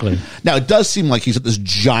 Exactly. Now, it does seem like he's at this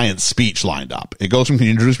giant speech lined up. It goes from, can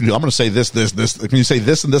you introduce me to, I'm going to say this. Can you say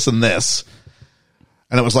this and this and this?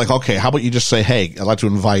 And it was like, okay, how about you just say, hey, I'd like to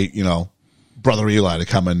invite, Brother Eli to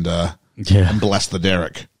come and bless the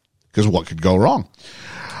derrick. Because what could go wrong?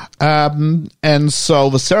 And so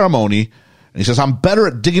the ceremony, and he says, I'm better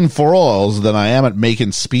at digging for oils than I am at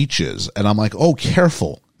making speeches. And I'm like, oh,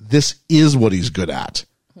 careful. This is what he's good at.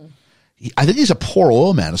 I think he's a poor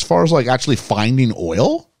oil man as far as like actually finding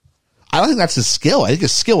oil. I don't think that's his skill. I think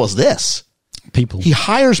his skill is this. People. He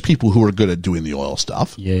hires people who are good at doing the oil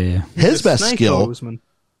stuff. Yeah. His best skill.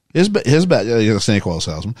 He's a snake oil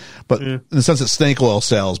salesman. But in the sense that snake oil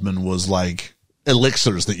salesman was like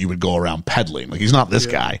elixirs that you would go around peddling. Like he's not this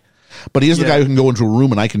guy. But he is the guy who can go into a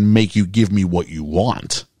room and I can make you give me what you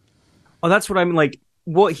want. Oh, that's what I'm like.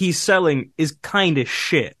 What he's selling is kind of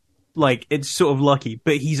shit. Like, it's sort of lucky,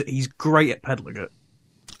 but he's great at peddling it.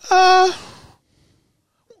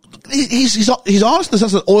 He's honest in the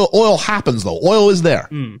sense that oil happens, though. Oil is there.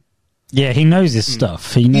 Yeah, he knows his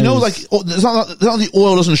stuff. He knows. It's not the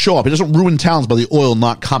oil doesn't show up. He doesn't ruin towns by the oil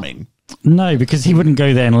not coming. No, because he wouldn't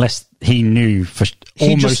go there unless he knew for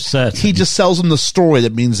almost certain. He just sells them the story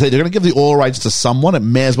that means, hey, they're going to give the oil rights to someone. It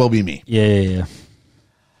may as well be me. Yeah.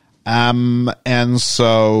 And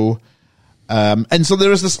so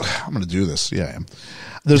there is this. I'm going to do this. Yeah, I am.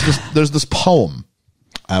 There's this poem,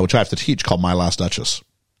 which I have to teach called "My Last Duchess,"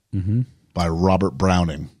 by Robert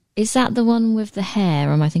Browning. Is that the one with the hair?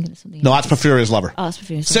 Or am I thinking of something? No, that's Porphyria's Lover. Oh, that's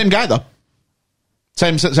Porphyria's Lover. Same guy though.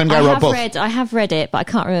 Same guy wrote both. I have read it, but I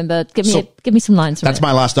can't remember. Give me some lines from That's it.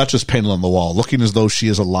 My Last Duchess painted on the wall, looking as though she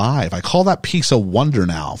is alive. I call that piece a wonder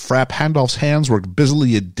now. Fra Pandolf's hands worked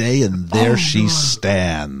busily a day, and there she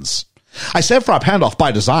stands. I said Fra Pandolf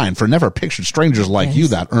by design, for never pictured strangers like you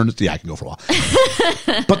that earnest. Yeah, I can go for a while.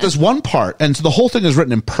 But there's one part, and so the whole thing is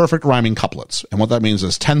written in perfect rhyming couplets. And what that means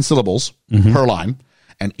is 10 syllables per line,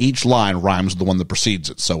 and each line rhymes with the one that precedes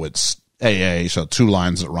it. So it's AA, so 2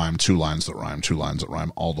 lines that rhyme, 2 lines that rhyme, 2 lines that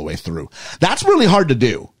rhyme all the way through. That's really hard to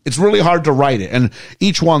do. It's really hard to write it. And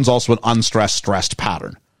each one's also an unstressed, stressed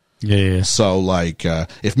pattern. Yeah. So, like,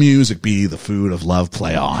 if music be the food of love,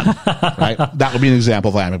 play on, right? That would be an example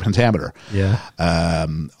of iambic pentameter. Yeah.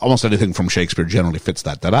 Almost anything from Shakespeare generally fits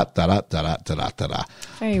that. Da-da-da-da-da-da-da-da.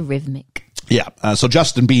 Very rhythmic. Yeah. So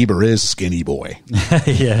Justin Bieber is Skinny Boy.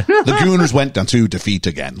 Yeah. The Gooners went down to defeat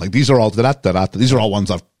again. Like, these are all da-da-da-da. These are all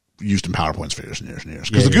ones I've used in PowerPoints for years and years and years.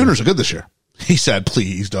 Because the Gooners are good this year. He said,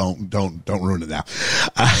 please don't ruin it now.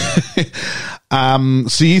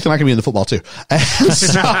 See, Ethan, I can be in the football too. And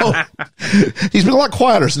so he's been a lot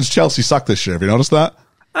quieter since Chelsea sucked this year. Have you noticed that?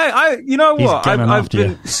 You know what? I've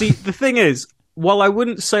been, you. see, the thing is, while I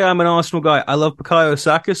wouldn't say I'm an Arsenal guy, I love Bukayo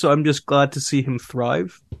Saka, so I'm just glad to see him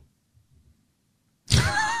thrive.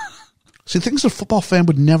 See, things a football fan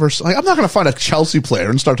would never, like, I'm not going to find a Chelsea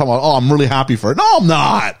player and start talking about, oh, I'm really happy for it. No, I'm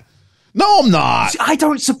not. See, I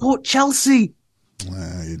don't support Chelsea.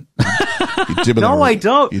 You did No, I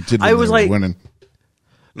don't. You did. I was like, winning.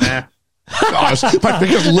 Nah. Gosh, my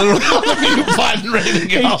finger's literally on the mute button, ready to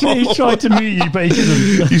go. He tried to mute you, but he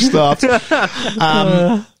couldn't. You stopped.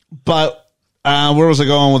 But Where was I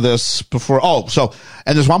going with this before? Oh, so,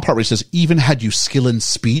 and there's one part where he says, even had you skill in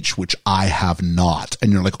speech, which I have not.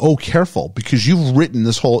 And you're like, oh, careful, because you've written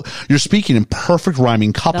this whole, you're speaking in perfect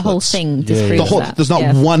rhyming couplets. The whole thing disproves that. There's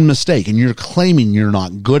not one mistake, and you're claiming you're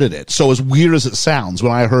not good at it. So as weird as it sounds,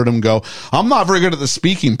 when I heard him go, I'm not very good at the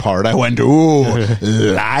speaking part, I went, ooh,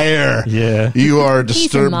 liar. Yeah. You are a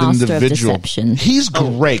disturbed He's a master individual. of deception. He's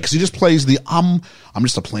great, because he just plays the, I'm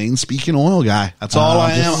just a plain speaking oil guy. That's all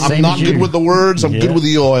I am. I'm not good with the words. I'm good with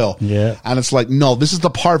the oil. Yeah. And it's like, no, this is the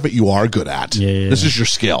part that you are good at. Yeah. This is your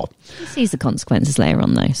skill. He sees the consequences later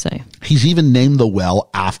on, though. So He's even named the well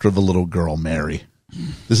after the little girl, Mary.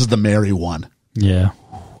 This is the Mary one. Yeah.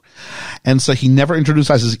 And so he never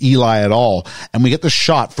introduces Eli at all. And we get the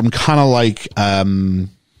shot from kind of like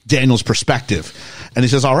Daniel's perspective. And he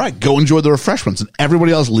says, all right, go enjoy the refreshments. And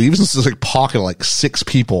everybody else leaves. And there's like pocket of like 6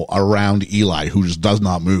 people around Eli who just does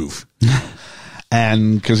not move.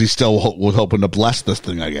 And because he's still was hoping to bless this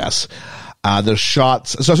thing, I guess. There's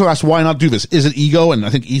shots. So I asked, why not do this? Is it ego? And I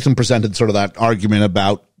think Ethan presented sort of that argument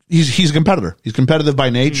about he's a competitor. He's competitive by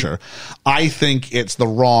nature. I think it's the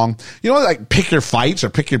wrong, like pick your fights or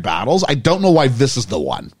pick your battles. I don't know why this is the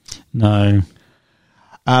one. No.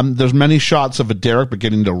 There's many shots of a derrick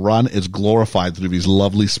beginning to run. It's glorified through these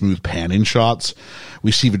lovely, smooth panning shots.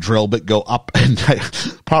 We see the drill bit go up and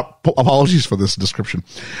apologies for this description.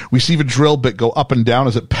 We see the drill bit go up and down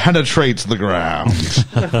as it penetrates the ground.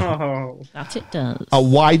 that it does. A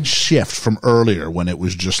wide shift from earlier when it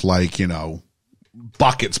was just like,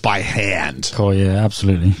 buckets by hand. Oh, yeah,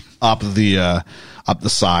 absolutely. Up the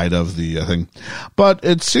side of the thing. But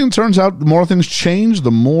it soon turns out the more things change, the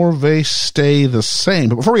more they stay the same.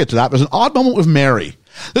 But before we get to that, there's an odd moment with Mary.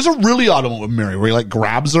 There's a really odd moment with Mary where he like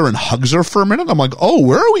grabs her and hugs her for a minute. I'm like, oh,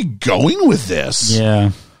 where are we going with this?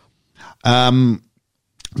 Yeah. Because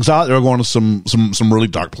I thought they were going to some really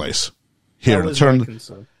dark place here. It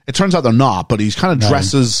turns out they're not, but he's kind of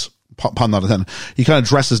dresses, pun not intended, he kind of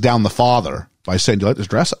dresses down the father by saying, do you like this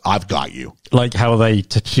dress? I've got you. Like how they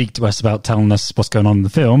to speak to us about telling us what's going on in the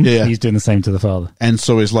film. Yeah. He's doing the same to the father. And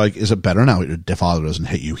so he's like, is it better now your father doesn't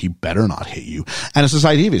hit you? He better not hit you. And it's this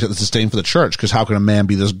idea of it's a disdain for the church, because how can a man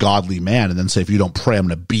be this godly man and then say, if you don't pray, I'm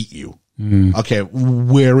going to beat you? Okay,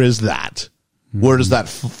 where is that? Where does that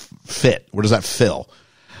fit? Where does that fill?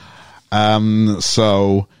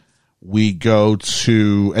 So we go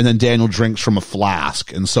to, and then Daniel drinks from a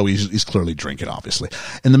flask, and so he's clearly drinking, obviously.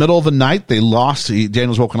 In the middle of the night,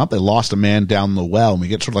 Daniel's woken up, they lost a man down the well, and we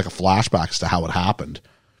get sort of like a flashback as to how it happened.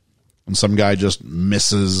 And some guy just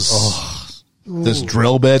misses this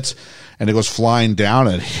drill bit, and it goes flying down,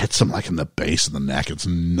 and it hits him like in the base of the neck. It's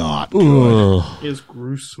not good. It's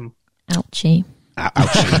gruesome. Ouchie.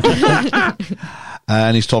 Ouchie.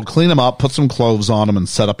 And he's told, clean him up, put some clothes on him, and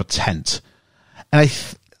set up a tent. And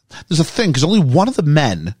there's a thing, because only one of the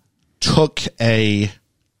men took a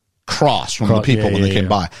cross from the people when they came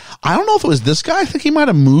by. I don't know if it was this guy. I think he might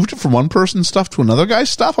have moved it from one person's stuff to another guy's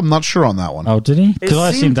stuff. I'm not sure on that one. Oh, did he? Because I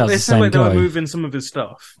assumed that was the same guy. It seemed like they were moving some of his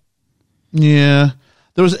stuff. Yeah.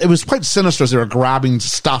 It was quite sinister as they were grabbing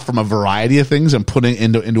stuff from a variety of things and putting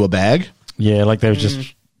into a bag. Yeah, like they were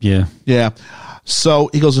just, yeah. Yeah. So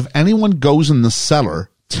he goes, if anyone goes in the cellar,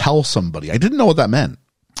 tell somebody. I didn't know what that meant.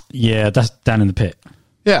 Yeah, that's down in the pit.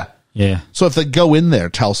 Yeah. Yeah. So if they go in there,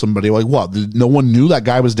 tell somebody, like, what? No one knew that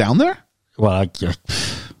guy was down there? Well,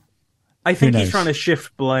 I think he's trying to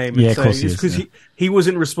shift blame. Yeah, and of course say it's because he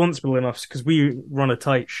wasn't responsible enough, because we run a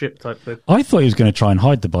tight ship type thing. I thought he was going to try and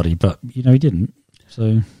hide the body, but, he didn't.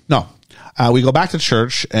 So no. We go back to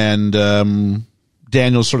church, and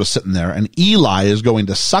Daniel's sort of sitting there, and Eli is going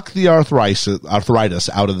to suck the arthritis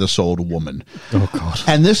out of this old woman. Oh, God.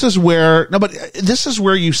 And this is where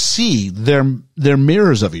you see their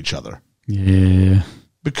mirrors of each other. Yeah.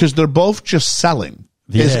 Because they're both just selling.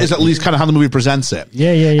 Yeah. Is at least kind of how the movie presents it.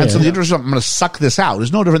 Yeah. And so the interest of, I'm going to suck this out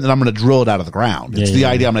is no different than I'm going to drill it out of the ground. It's the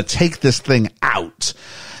idea I'm going to take this thing out,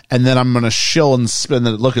 and then I'm going to shill and spin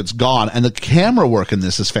it. Look, it's gone. And the camera work in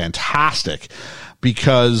this is fantastic.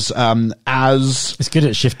 Because it's good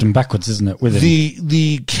at shifting backwards, isn't it? With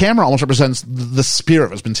the camera almost represents the spirit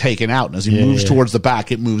that's been taken out, and as he moves towards the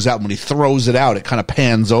back, it moves out. And when he throws it out, it kind of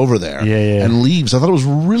pans over there and leaves. I thought it was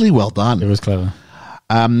really well done. It was clever.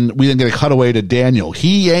 We then get a cutaway to Daniel.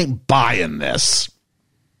 He ain't buying this.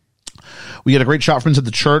 We get a great shot from inside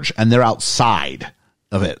the church, and they're outside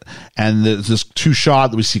of it. And there's this 2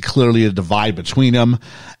 shot that we see clearly a divide between them.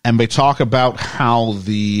 And they talk about how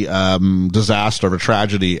the disaster or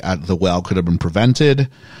tragedy at the well could have been prevented.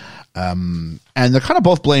 And they're kind of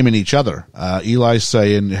both blaming each other. Eli's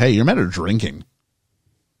saying, hey, you're men are drinking.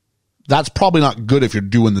 That's probably not good if you're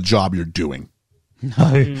doing the job you're doing.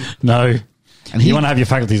 No. And you want to have your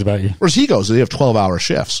faculties about you. Whereas he goes, they have 12-hour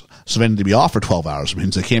shifts. So they need to be off for 12 hours. It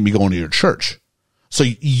means they can't be going to your church. So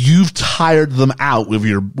you've tired them out with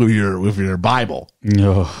your Bible.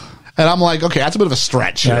 No. And I'm like, okay, that's a bit of a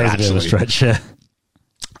stretch. That is a bit of a stretch, yeah.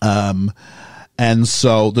 And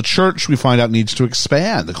so the church, we find out, needs to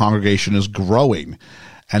expand. The congregation is growing.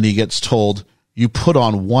 And he gets told, you put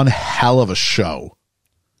on one hell of a show,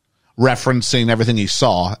 referencing everything he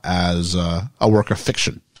saw as a work of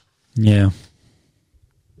fiction. Yeah.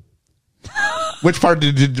 Which part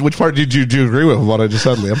did you agree with what I just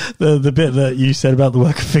said, Liam? The bit that you said about the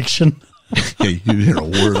work of fiction. Yeah, you didn't hear a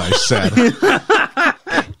word I said.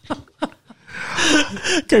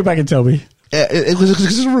 Go back and tell me.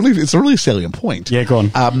 It's a really salient point. Yeah, go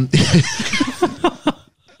on.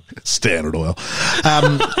 Standard Oil.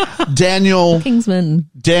 Daniel Kingsman.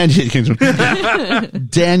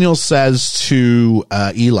 Daniel says to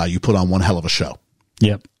Eli, you put on one hell of a show.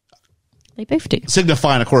 Yep. They both do.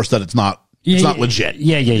 Signifying, of course, that it's not legit.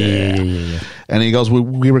 Yeah. And he goes,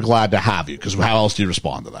 we were glad to have you, because how else do you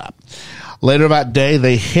respond to that? Later that day,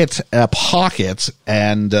 they hit a pocket,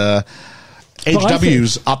 and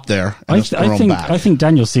HW's up there. I think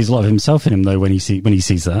Daniel sees a lot of himself in him, though, when he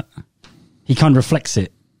sees that. He kind of reflects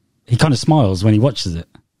it. He kind of smiles when he watches it.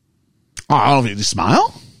 Oh, I don't know if you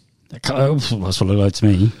smile. That's what it looked like to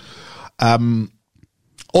me.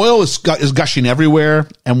 Oil is gushing everywhere,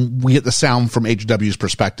 and we get the sound from HW's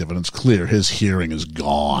perspective, and it's clear his hearing is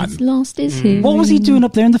gone. He's lost his hearing. What was he doing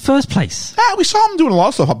up there in the first place? We saw him doing a lot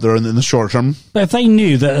of stuff up there in the short term. But if they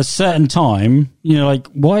knew that at a certain time, like,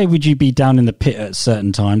 why would you be down in the pit at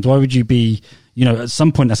certain times? Why would you be, at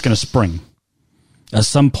some point that's going to spring? At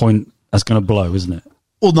some point that's going to blow, isn't it?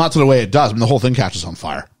 Well, not to the way it does. I mean, the whole thing catches on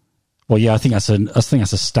fire. Well, yeah, I think that's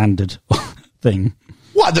a standard thing.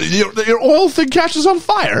 What? Your oil thing catches on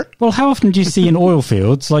fire? Well, how often do you see in oil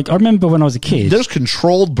fields? Like, I remember when I was a kid. There's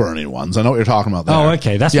controlled burning ones. I know what you're talking about there. Oh,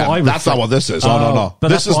 okay. That's what I That's not what this is. Oh, no. But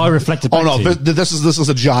that's what I reflected back to. This is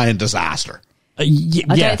a giant disaster. I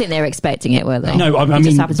don't think they were expecting it, were they? No, I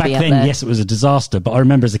mean, back then, yes, it was a disaster. But I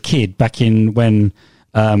remember as a kid, back in when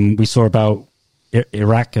we saw about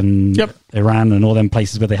Iraq and Iran and all them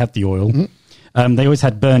places where they have the oil, they always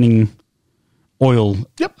had burning oil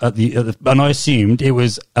at the and I assumed it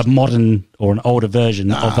was a modern or an older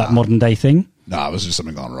version of that modern day thing. No, it was just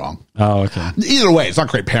something gone wrong. Oh, okay. Either way, it's not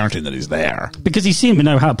great parenting that he's there. Because he seemed to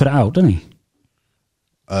know how to put it out, doesn't he?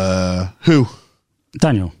 Who?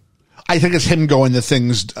 Daniel. I think it's him going the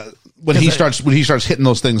things when he starts hitting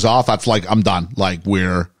those things off. That's like, I'm done. Like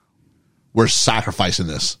we're sacrificing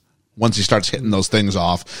this. Once he starts hitting those things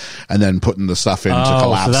off and then putting the stuff in to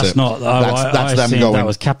collapse so that's it. Not, that's them going. That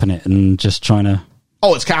was capping it and just trying to.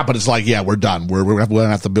 Oh, it's capping. It's like, yeah, we're done. We're going to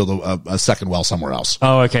have to build a second well somewhere else.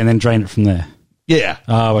 Oh, okay. And then drain it from there. Yeah.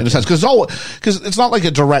 Oh, okay. In a sense. Because it's not like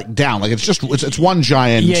a direct down. Like it's one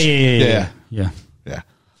giant. Yeah.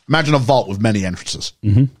 Imagine a vault with many entrances.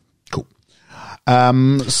 Mm-hmm. Cool.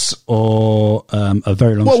 Or a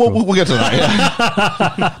very long score. We'll get to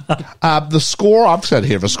that. The score, I've said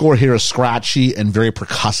here, the score here is scratchy and very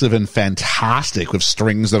percussive and fantastic with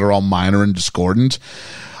strings that are all minor and discordant.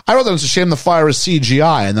 I wrote that it's a shame the fire is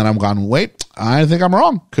CGI, and then I'm gone, wait, I think I'm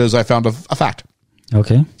wrong, because I found a fact.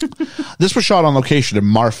 Okay. This was shot on location in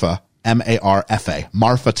Marfa, M-A-R-F-A,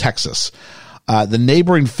 Marfa, Texas. The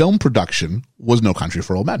neighboring film production was No Country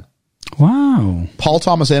for Old Men. Wow. Paul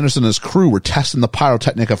Thomas Anderson and his crew were testing the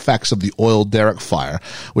pyrotechnic effects of the oil derrick fire,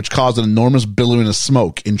 which caused an enormous billowing of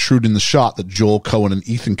smoke, intruding the shot that Joel Coen and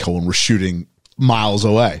Ethan Coen were shooting miles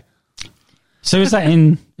away. So is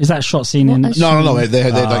that shot scene in? No. They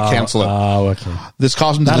cancel it. Oh, okay. This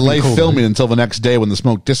caused them to delay filming until the next day when the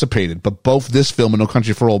smoke dissipated. But both this film and No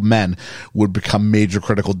Country for Old Men would become major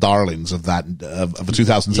critical darlings of the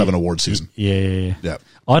 2007 award season. Yeah.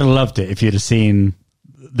 I'd have loved it if you'd have seen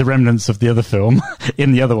the remnants of the other film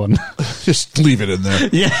in the other one. Just leave it in there.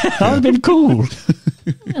 Yeah, that would have been cool.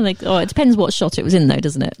 It depends what shot it was in, though,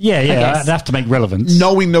 doesn't it? Yeah, I'd have to make relevance.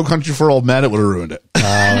 Knowing No Country for Old Men, it would have ruined it.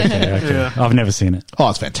 Oh, okay. Yeah. I've never seen it. Oh,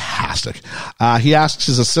 it's fantastic. He asks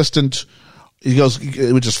his assistant,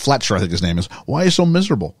 which is Fletcher, I think his name is, why are you so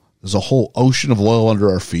miserable? There's a whole ocean of oil under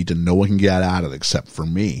our feet and no one can get at it except for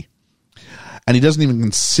me. And he doesn't even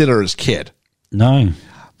consider his kid. No.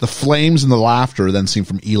 The flames and the laughter are then seen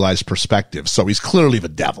from Eli's perspective, so he's clearly the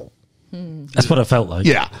devil. That's what it felt like.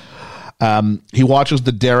 Yeah. He watches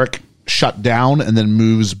the derrick shut down and then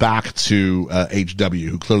moves back to HW,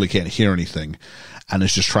 who clearly can't hear anything, and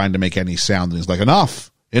is just trying to make any sound. And he's like, enough.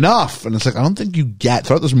 And it's like, I don't think you get,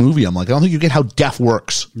 throughout this movie, I'm like, I don't think you get how deaf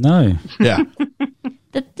works. No. Yeah.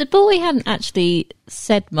 The boy hadn't actually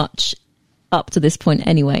said much up to this point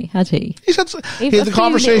anyway, had he? He had the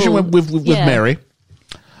conversation with Mary.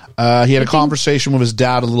 He had a conversation with his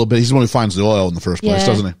dad a little bit. He's the one who finds the oil in the first place,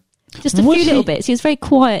 doesn't he? Just a few little bits. He was very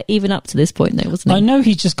quiet even up to this point, though, wasn't he? I know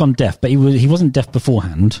he's just gone deaf, but he wasn't deaf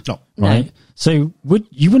beforehand. No. Right? No. So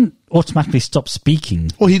you wouldn't automatically stop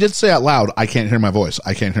speaking. Well, he did say out loud, I can't hear my voice.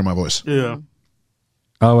 I can't hear my voice. Yeah.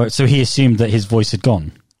 Oh, so he assumed that his voice had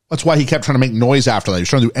gone. That's why he kept trying to make noise after that. He was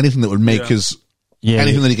trying to do anything that would make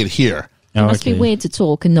anything that he could hear. It must be weird to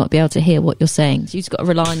talk and not be able to hear what you're saying. So you've just got to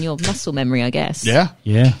rely on your muscle memory, I guess. Yeah.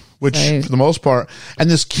 Yeah. Which, for the most part, and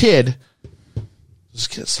this kid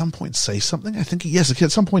at some point say something? I think, yes, the kid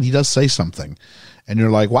at some point he does say something. And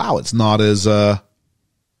you're like, wow, it's not as, like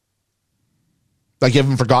you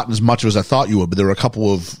haven't forgotten as much as I thought you would, but there were a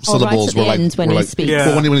couple of syllables right at the end when he speaks.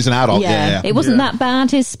 Well, when he's an adult. Yeah. It wasn't that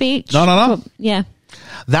bad, his speech. No. Yeah.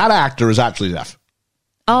 That actor is actually deaf.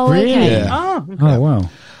 Oh, really? okay. Yeah. Oh, okay. Oh, wow.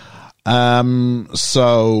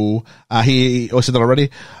 So I said that already.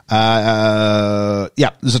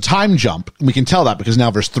 There's a time jump. We can tell that because now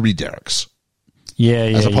there's 3 Dereks.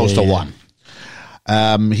 As opposed to 1.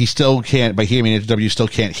 He still can't, by hearing HW, still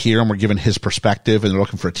can't hear him. We're given his perspective and they're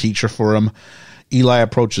looking for a teacher for him. Eli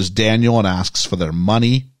approaches Daniel and asks for their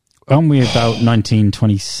money. Aren't we about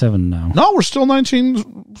 1927 now? No, we're still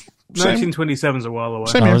 1927 is a while away.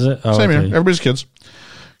 Same here. Is it? Oh, Same here. okay. Everybody's kids.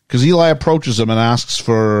 Because Eli approaches him and asks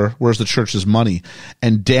for where's the church's money.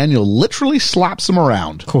 And Daniel literally slaps him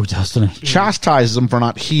around. Cool, doesn't he? Chastises him for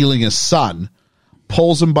not healing his son.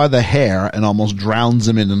 Pulls him by the hair and almost drowns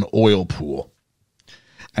him in an oil pool.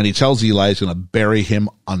 And he tells Eli he's going to bury him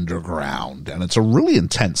underground. And it's a really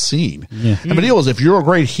intense scene. Yeah. And the deal is, if you're a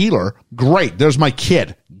great healer, great. There's my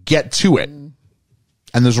kid. Get to it. And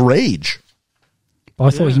there's rage. But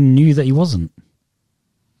I thought he knew that he wasn't.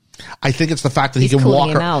 I think it's the fact that he He's can calling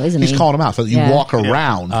walk. him out, isn't he's he? calling him out. So that you walk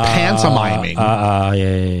around pantomiming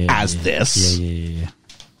as Yeah. this. Yeah.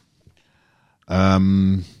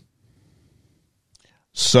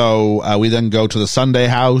 So we then go to the Sunday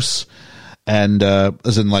house. And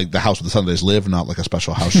as in like the house where the Sundays live, not like a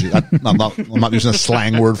special house. I'm not using a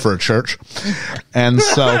slang word for a church. And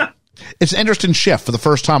so it's an interesting shift. For the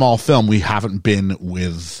first time all film, we haven't been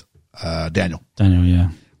with Daniel. Daniel, yeah.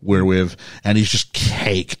 And he's just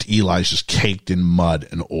caked. Eli's just caked in mud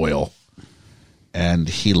and oil. And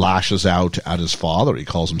he lashes out at his father. He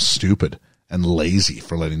calls him stupid and lazy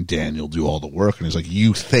for letting Daniel do all the work. And he's like,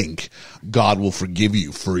 you think God will forgive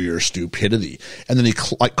you for your stupidity. And then he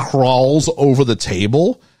crawls over the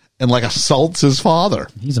table and like assaults his father.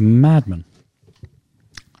 He's a madman.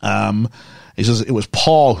 He says, it was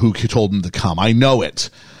Paul who told him to come. I know it.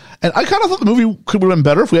 And I kind of thought the movie could have been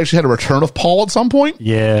better if we actually had a return of Paul at some point.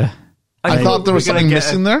 Yeah. I thought there was something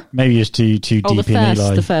missing there. Maybe it's too deep in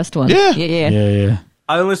Eli. The first one. Yeah.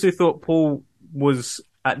 I honestly thought Paul was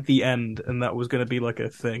at the end and that was going to be like a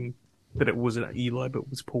thing. That it wasn't Eli, but it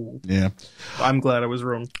was Paul. Yeah. I'm glad I was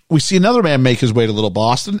wrong. We see another man make his way to Little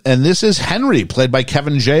Boston, and this is Henry, played by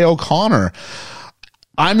Kevin J. O'Connor.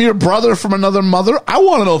 I'm your brother from another mother. I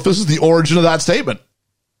want to know if this is the origin of that statement.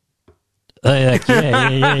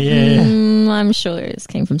 Yeah. I'm sure it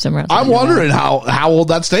came from somewhere else. I'm wondering how old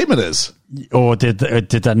that statement is. Or did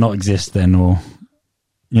that not exist then? Or,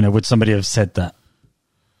 would somebody have said that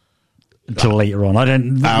until later on? I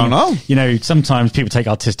don't know. Sometimes people take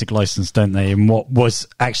artistic license, don't they? And what was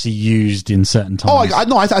actually used in certain times.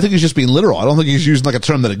 I think he's just being literal. I don't think he's using like a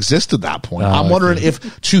term that existed at that point. I'm wondering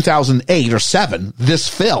if 2008 or 7, this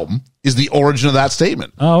film is the origin of that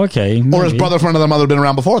statement. Oh, okay. Maybe. Or his brother from another mother been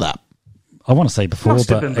around before that? I want to say before,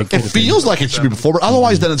 but it feels like it should be before, but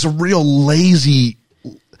otherwise then it's a real lazy,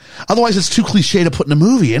 otherwise it's too cliche to put in a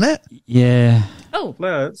movie, isn't it? Yeah. Oh.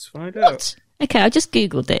 Let's find out. Okay, I just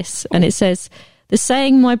Googled this and it says, the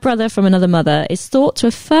saying my brother from another mother is thought to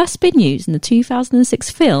have first been used in the 2006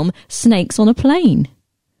 film Snakes on a Plane.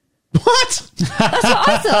 What? That's what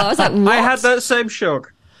I thought. I was like, what? I had that same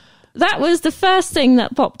shock. That was the first thing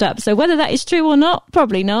that popped up. So whether that is true or not,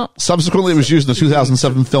 probably not. Subsequently, it was used in the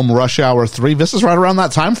 2007 film Rush Hour 3. This is right around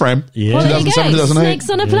that time frame. Yeah. Well, there you go. 2008. Snakes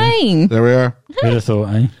on a plane. There we are. Who'd have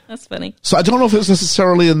thought, eh? That's funny. So I don't know if it's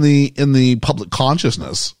necessarily in the public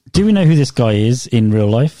consciousness. Do we know who this guy is in real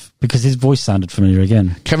life? Because his voice sounded familiar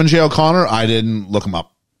again. Kevin J. O'Connor, I didn't look him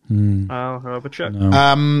up. I'll have a check. No.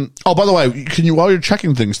 By the way, while you're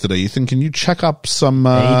checking things today, Ethan, can you check up some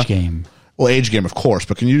Age Game. Well, Age Game, of course,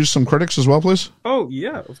 but can you use some critics as well, please? Oh,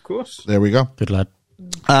 yeah, of course. There we go. Good lad.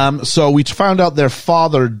 So we found out their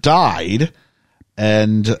father died,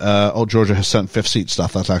 and Georgia has sent fifth seat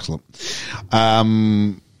stuff. That's excellent.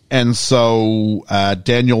 And so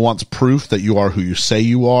Daniel wants proof that you are who you say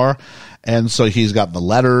you are. And so he's got the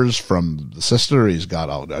letters from the sister. He's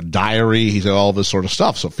got a diary. He's got all this sort of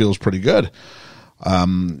stuff. So it feels pretty good.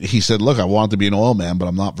 He said, look, I wanted to be an oil man, but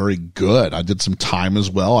I'm not very good. I did some time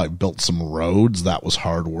as well. I built some roads. That was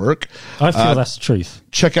hard work. I feel that's the truth.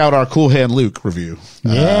 Check out our Cool Hand Luke review.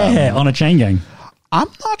 Yeah, on a chain gang. I'm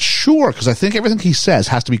not sure because I think everything he says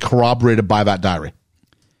has to be corroborated by that diary.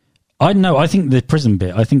 I know. I think the prison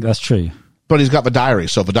bit, I think that's true. But he's got the diary.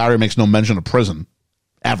 So if the diary makes no mention of prison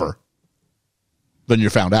ever, then you're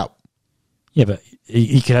found out. Yeah, but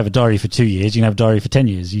you could have a diary for 2 years. You can have a diary for 10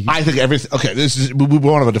 years. I think everything. Okay, we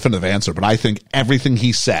won't have a definitive answer, but I think everything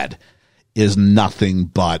he said is nothing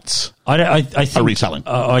but I think, a retelling.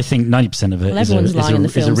 I think 90% of it is everyone's lying in the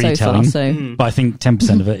film so retelling. far, so. But I think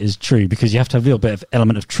 10% of it is true because you have to have a little bit of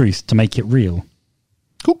element of truth to make it real.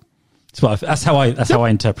 Cool. That's how I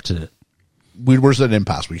interpreted it. We're at an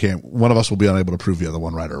impasse. We can't. One of us will be unable to prove the other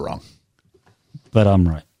one right or wrong. But I'm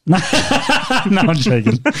right. No, I'm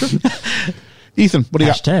joking. Ethan, what do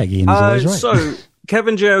you got? Ian is always right. So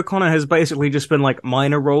Kevin J. O'Connor has basically just been like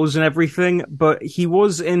minor roles and everything, but he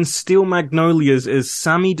was in Steel Magnolias as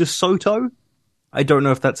Sammy DeSoto. I don't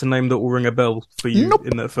know if that's a name that will ring a bell for you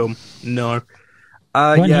in that film. No.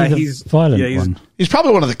 He's violent one. He's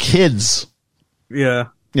probably one of the kids. Yeah.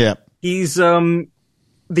 Yeah. He's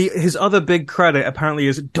his other big credit apparently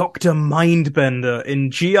is Dr. Mindbender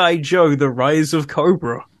in G.I. Joe: The Rise of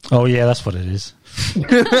Cobra. Oh yeah, that's what it is. Dr.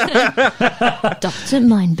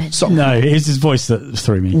 Mindbender. So, no, it's his voice that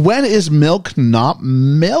threw me. When is milk not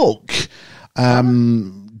milk?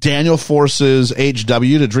 Daniel forces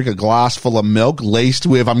HW to drink a glass full of milk laced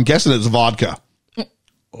with, I'm guessing it's vodka.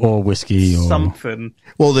 Or whiskey or something.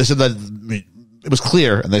 Well, they said that it was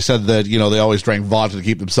clear, and they said that, they always drank vodka to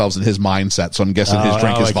keep themselves in his mindset, so I'm guessing his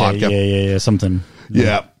drink is vodka. Yeah, something.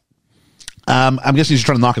 Yeah. I'm guessing he's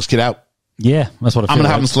trying to knock his kid out. Yeah, that's what I feel. I'm going to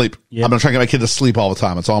like. have him sleep. Yep. I'm going to try and get my kid to sleep all the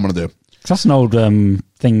time. That's all I'm going to do. That's an old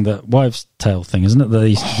thing, that wives' tale thing, isn't it? That they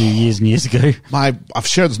used to do years and years ago. I've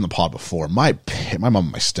shared this in the pod before. My mom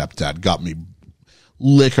and my stepdad got me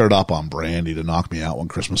liquored up on brandy to knock me out one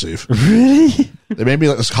Christmas Eve. Really? They made me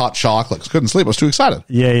like this hot chocolate. I couldn't sleep. I was too excited.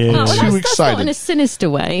 Yeah. Oh, well, Too that's excited. not in a sinister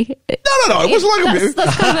way. No. It wasn't like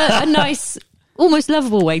that's kind of a nice, almost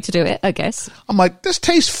lovable way to do it, I guess. I'm like, this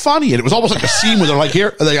tastes funny. And it was almost like a scene where they're like,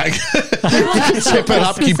 here. And they like, tip it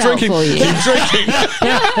up, keep drinking. Keep drinking.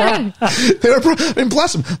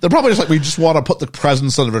 Bless them. They're probably just like, we just want to put the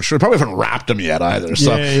presents under the tree. Probably haven't wrapped them yet either.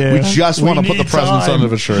 So we just want to put the presents under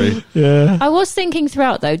the tree. Yeah. I was thinking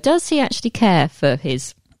throughout, though, does he actually care for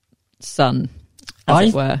his son, as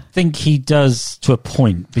it were? I think he does to a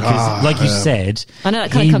point because, like you said, I know that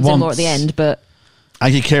kind of comes in more at the end, but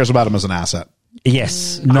I think he cares about him as an asset.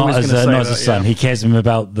 Yes, not as a son. He cares him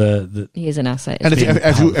about the. He is an asset. And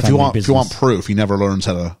if you want proof, he never learns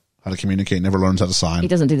how to communicate. Never learns how to sign. He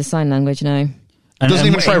doesn't do the sign language, no. Doesn't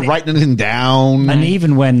even try writing anything down. And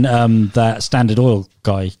even when that Standard Oil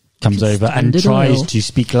guy comes over and tries to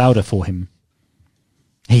speak louder for him,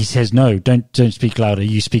 he says, "No, don't speak louder.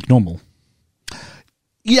 You speak normal."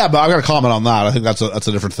 Yeah, but I've got to comment on that. I think that's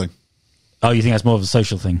a different thing. Oh, you think that's more of a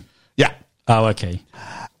social thing? Yeah. Oh, okay.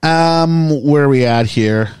 Where are we at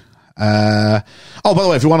here? By the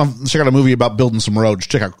way, if you want to check out a movie about building some roads,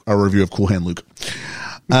 check out our review of Cool Hand Luke.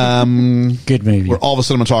 Good movie. Where all the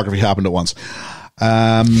cinematography happened at once.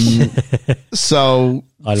 So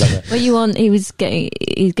I love it. Were you on? He's going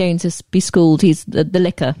to be schooled. He's the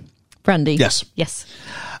liquor, brandy. Yes. Yes.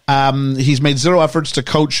 He's made zero efforts to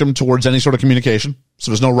coach him towards any sort of communication. So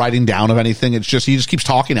there's no writing down of anything. It's just, he just keeps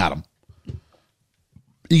talking at him.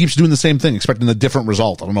 He keeps doing the same thing, expecting a different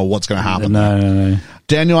result. I don't know what's going to happen. No.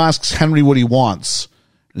 Daniel asks Henry what he wants.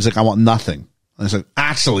 He's like, I want nothing. And he's like,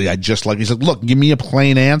 actually, he's like, look, give me a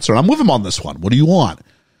plain answer. I'm with him on this one. What do you want?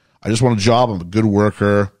 I just want a job. I'm a good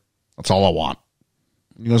worker. That's all I want.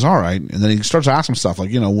 And he goes, all right. And then he starts asking stuff like,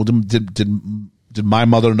 well, did my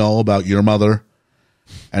mother know about your mother?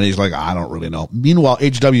 And he's like, I don't really know. Meanwhile,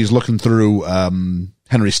 HW is looking through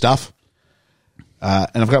Henry's stuff.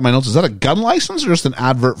 And I've got my notes. Is that a gun license or just an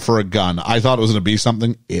advert for a gun? I thought it was going to be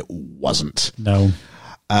something. It wasn't. No.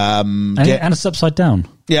 And it's upside down.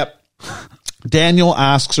 Yep. Daniel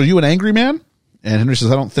asks, are you an angry man? And Henry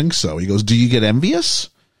says, I don't think so. He goes, do you get envious?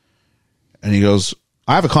 And he goes,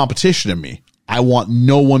 I have a competition in me. I want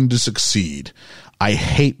no one to succeed. I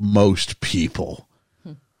hate most people.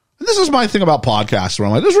 And this is my thing about podcasts where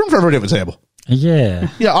I'm like, there's room for everybody at the table. Yeah.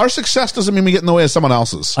 Yeah, our success doesn't mean we get in the way of someone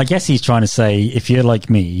else's. I guess he's trying to say, if you're like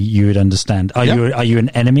me, you would understand. Are you an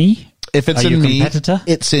enemy? If it's Are in you a me, competitor?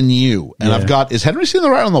 it's in you. And Yeah. I've got, is Henry seeing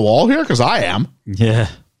the writing on the wall here? Because I am. Yeah.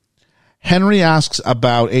 Henry asks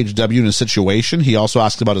about HW and his situation. He also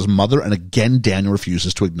asks about his mother, and again, Daniel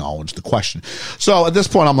refuses to acknowledge the question. So at this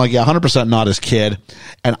point, I'm like, yeah, 100% not his kid.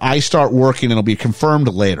 And I start working, and it'll be confirmed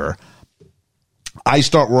later. I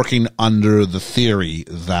start working under the theory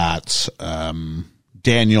that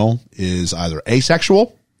Daniel is either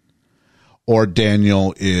asexual or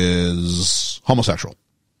Daniel is homosexual.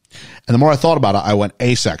 And the more I thought about it, I went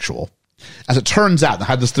asexual. As it turns out, I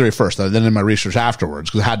had this theory first, then in my research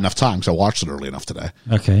afterwards, because I had enough time, because I watched it early enough today.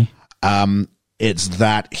 Okay. It's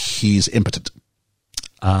that he's impotent.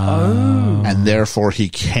 And therefore he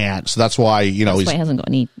can't. So that's why, That's why he hasn't got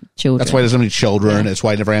any children. That's why he doesn't have any children. It's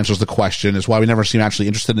why he never answers the question. It's why we never seem actually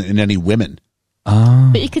interested in any women.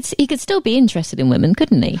 But he could still be interested in women,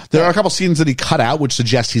 couldn't he? There are a couple scenes that he cut out, which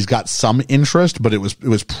suggests he's got some interest, but it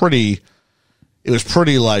was pretty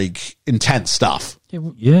like intense stuff.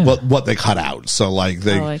 Yeah. What they cut out. So like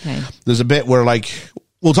there's a bit where like,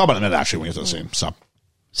 we'll talk about it in a minute actually when we get to the scene. So.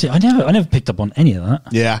 See, I never picked up on any of that.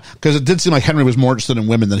 Yeah, because it did seem like Henry was more interested in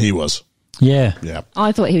women than he was. Yeah. Yeah.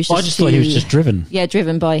 I thought he was I just thought he was just driven. Yeah,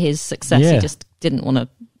 driven by his success. Yeah. He just didn't want to,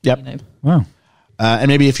 Yep. Wow. And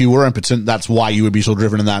maybe if you were impotent, that's why you would be so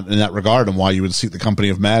driven in that regard, and why you would seek the company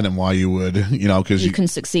of men, and why you would, because you can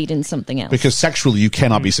succeed in something else. Because sexually you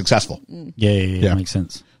cannot be successful. Yeah. Makes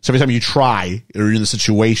sense. So every time you try or you're in the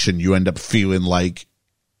situation, you end up feeling like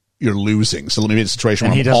you're losing. So let me be in a situation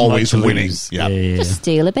where I'm always winning. Yeah. Just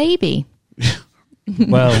steal a baby.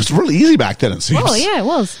 Well, it's really easy back then, it seems. Oh yeah, it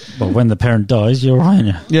was. But when the parent dies, you're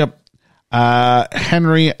right. Yep.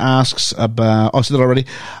 Henry asks about. Oh, I said that already.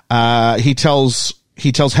 He tells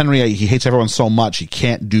Henry he hates everyone so much he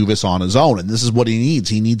can't do this on his own, and this is what he needs.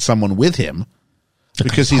 He needs someone with him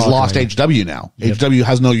because he's lost HW now. Yep. HW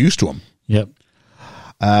has no use to him. Yep.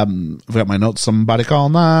 I've got my notes. Somebody call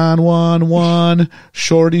 911.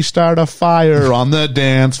 Shorty start a fire on the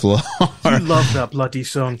dance floor. You love that bloody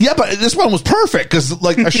song. Yeah, but this one was perfect because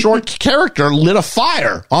like a short character lit a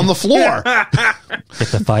fire on the floor.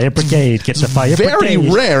 Get the fire brigade. Get the fire Very brigade.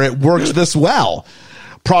 Very rare it works this well.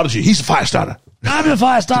 Prodigy, he's a fire starter. I'm the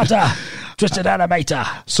fire starter. Twisted animator.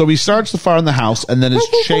 So he starts the fire in the house and then is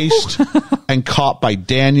chased and caught by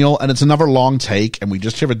Daniel. And it's another long take. And we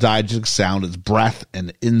just hear a diegetic sound. It's breath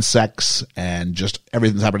and insects and just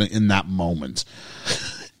everything's happening in that moment.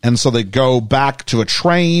 And so they go back to a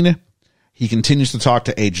train. He continues to talk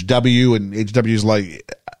to HW. And HW's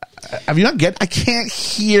like, have you not get? I can't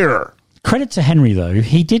hear. Credit to Henry, though.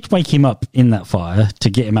 He did wake him up in that fire to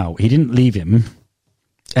get him out. He didn't leave him.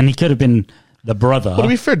 And he could have been the brother. Well, to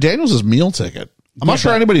be fair, Daniel's his meal ticket. I'm not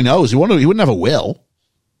sure anybody knows. He wouldn't have a will.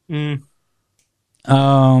 Maybe.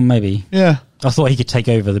 Yeah. I thought he could take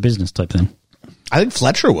over the business type thing. I think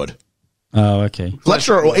Fletcher would. Oh, okay.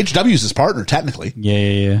 Fletcher, well, HW's his partner, technically.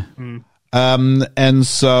 Yeah. And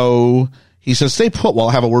so he says, stay put while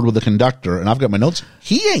I have a word with the conductor. And I've got my notes.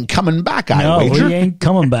 He ain't coming back, I wager. He ain't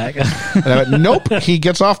coming back. Nope. He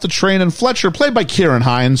gets off the train, and Fletcher, played by Kieran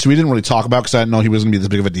Hines, who we didn't really talk about because I didn't know he was going to be this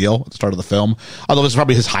big of a deal at the start of the film. Although this is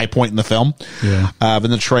probably his high point in the film. Yeah. Then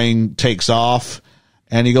the train takes off,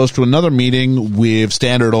 and he goes to another meeting with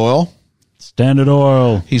Standard Oil. Standard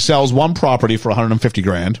Oil. He sells one property for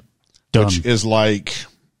 $150,000, which is like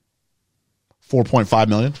 $4.5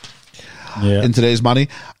 million. Yeah. In today's money.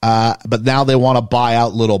 But now they want to buy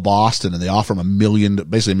out Little Boston, and they offer him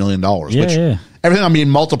basically $1 million, which everything I'm being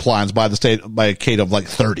multiplies by a Kate of like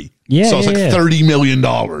 30. Yeah. So it's like $30 million.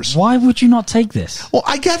 Why would you not take this? Well,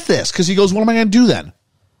 I get this because he goes, what am I going to do then?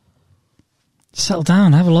 Settle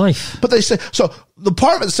down, have a life. But they say, so the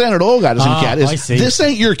part that the Standard Oil guy doesn't get is this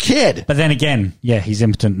ain't your kid. But then again, he's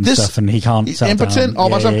impotent and stuff, and he can't settle impotent, down. all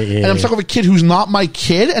my stuff. And I'm stuck with a kid who's not my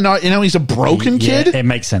kid, and now he's a broken kid. It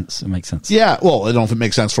makes sense. Yeah, well, I don't know if it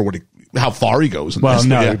makes sense for how far he goes. But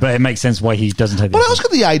it makes sense why he doesn't take this. But I also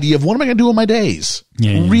get the idea of what am I going to do with my days?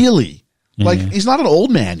 Really? He's not an old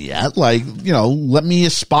man yet. Let me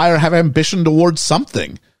aspire, have ambition towards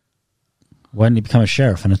something. Why didn't he become a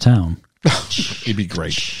sheriff in a town? He'd be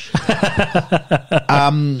great.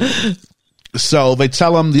 So they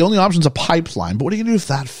tell him the only option's a pipeline, but what are you going to do if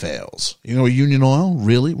that fails? A Union Oil?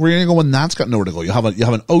 Really? Where are you going to go when that's got nowhere to go? You have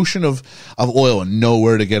an ocean of oil and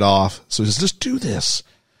nowhere to get off. So he says, just do this.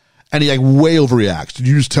 And he way overreacts. Did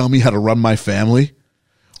you just tell me how to run my family?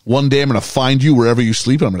 One day I'm going to find you wherever you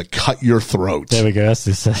sleep and I'm going to cut your throat. There we go. That's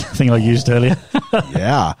this thing I used earlier.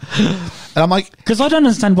 Yeah. And I'm like... Because I don't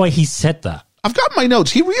understand why he said that. I've got my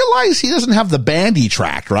notes. He realized he doesn't have the bandy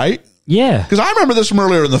track, right? Yeah. Because I remember this from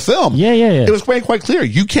earlier in the film. Yeah. It was quite clear.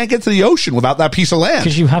 You can't get to the ocean without that piece of land.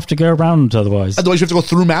 Because you have to go around otherwise. Otherwise you have to go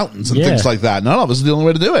through mountains and things like that. No, this is the only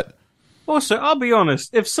way to do it. Also, I'll be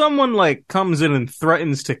honest, if someone, like, comes in and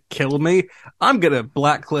threatens to kill me, I'm gonna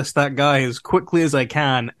blacklist that guy as quickly as I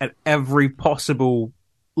can at every possible,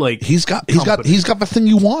 like, He's got the thing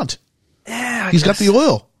you want. Yeah, He's got the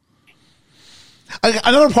oil.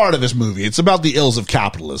 Another part of this movie, it's about the ills of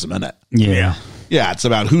capitalism, isn't it? Yeah. Yeah, it's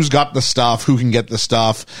about who's got the stuff, who can get the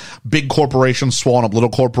stuff. Big corporations swallowing up little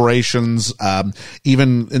corporations.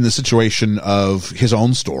 Even in the situation of his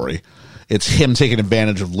own story, it's him taking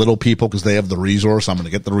advantage of little people because they have the resource. I'm going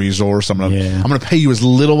to get the resource. I'm going to pay you as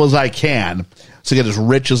little as I can to get as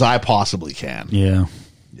rich as I possibly can. Yeah.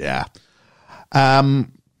 Yeah.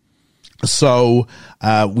 So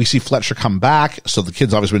we see Fletcher come back. So the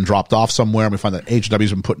kid's obviously been dropped off somewhere. And we find that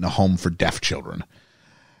H.W.'s been put in a home for deaf children.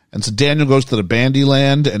 And so Daniel goes to the bandy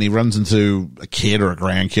land and he runs into a kid or a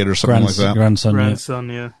grandkid or something like that. Grandson,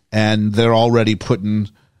 yeah. And they're already putting,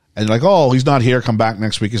 and like, oh, he's not here. Come back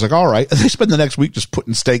next week. He's like, all right. And they spend the next week just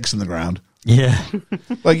putting stakes in the ground. Yeah.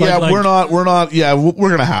 Like, yeah, we're not, yeah, we're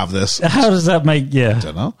going to have this. How does that make, I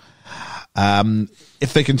don't know.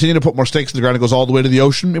 If they continue to put more stakes in the ground, it goes all the way to the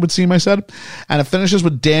ocean, it would seem, I said. And it finishes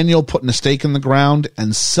with Daniel putting a stake in the ground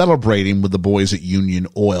and celebrating with the boys at Union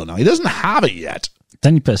Oil. Now, he doesn't have it yet.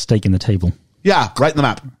 Then you put a stake in the table. Yeah, right in the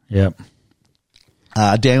map. Yep.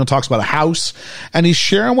 Daniel talks about a house, and he's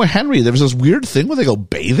sharing with Henry. There was this weird thing where they go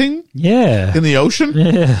bathing in the ocean.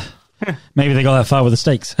 Yeah. Maybe they got that far with the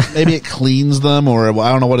stakes. Maybe it cleans them, or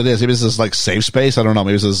I don't know what it is. Maybe it's this like safe space. I don't know.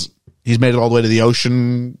 Maybe it's this, he's made it all the way to the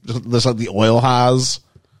ocean, just like the oil has.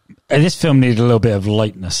 And this film needed a little bit of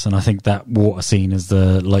lightness, and I think that water scene is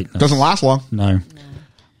the lightness. Doesn't last long. No.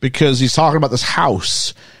 Because he's talking about this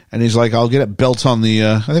house, and he's like, I'll get it built on the,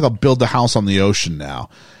 I think I'll build the house on the ocean now.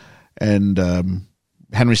 And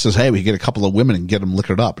Henry says, hey, we can get a couple of women and get them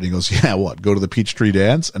liquored up. And he goes, yeah, what? Go to the Peachtree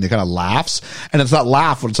Dance? And he kind of laughs. And it's not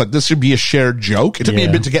laugh, but it's like, this should be a shared joke. It took me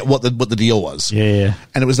a bit to get what the deal was. Yeah.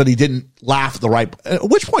 And it was that he didn't laugh at the right, at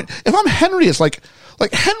which point, if I'm Henry, it's like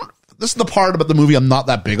Henry, this is the part about the movie I'm not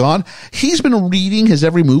that big on. He's been reading his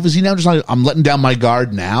every move. Is he now just like, I'm letting down my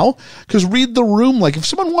guard now? Because read the room. Like, if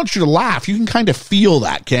someone wants you to laugh, you can kind of feel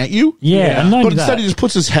that, can't you? Yeah. But instead he just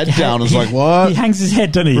puts his head down and is like, what? He hangs his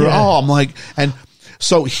head, doesn't he? Yeah. Oh, I'm like, and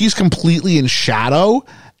so he's completely in shadow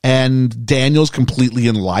and Daniel's completely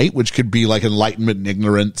in light, which could be like enlightenment and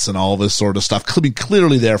ignorance and all this sort of stuff. Could be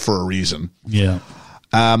clearly there for a reason. Yeah.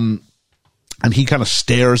 And he kind of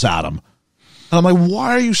stares at him. And I'm like,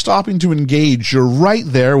 why are you stopping to engage? You're right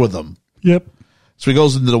there with him. Yep. So he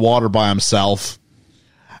goes into the water by himself.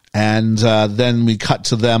 And then we cut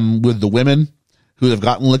to them with the women who have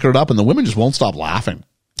gotten liquored up, and the women just won't stop laughing.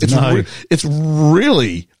 It's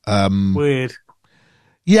really weird.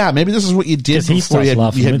 Yeah, maybe this is what you did before you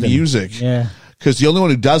had music. Yeah. Because the only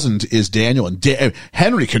one who doesn't is Daniel. And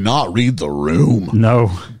Henry cannot read the room.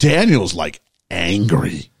 No. Daniel's like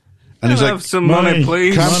angry. And he's like, some money,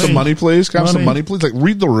 please. Can I have some money, please? Can I have some money, please? Like,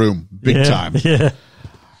 read the room. Big time. Yeah.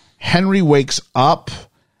 Henry wakes up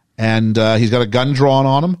and he's got a gun drawn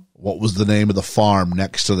on him. What was the name of the farm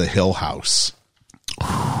next to the Hill House?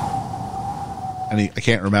 And I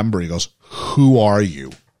can't remember. He goes, who are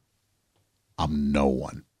you? I'm no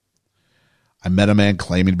one. I met a man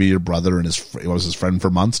claiming to be your brother, and he was his friend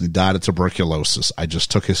for months, and he died of tuberculosis. I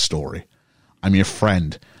just took his story. I'm your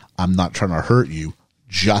friend. I'm not trying to hurt you.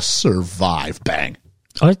 Just survive. Bang.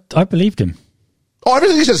 I believed him. Oh,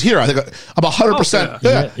 everything he says here, I think I'm 100%.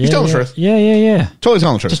 Yeah, he's telling the truth. Yeah. Totally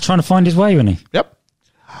telling the truth. Just trying to find his way, wasn't he? Yep.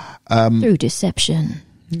 Through deception.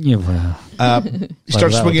 Yeah, well. He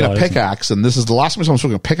starts swinging a pickaxe, and this is the last time we saw him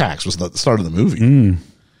swinging a pickaxe was at the start of the movie. Mm.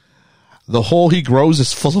 The hole he grows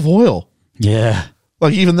is full of oil. Yeah.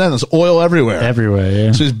 Like, even then, there's oil everywhere. Everywhere,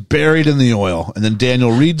 yeah. So he's buried in the oil, and then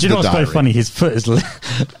Daniel reads the diary. Do you know what's so funny? His foot is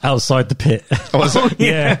outside the pit. Oh, is it?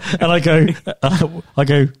 Yeah. And I go,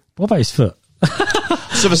 what about his foot?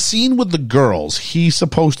 So the scene with the girls, he's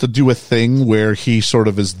supposed to do a thing where he sort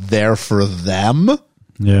of is there for them.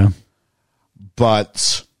 Yeah.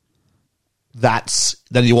 But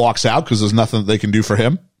then he walks out because there's nothing that they can do for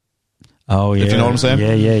him. Oh, yeah. If you know what I'm saying?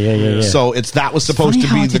 Yeah. So that was supposed to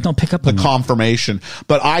be the confirmation.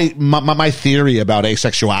 But my theory about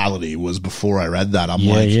asexuality was before I read that. I'm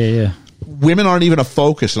women aren't even a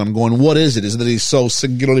focus. And I'm going, what is it? Is it that he's so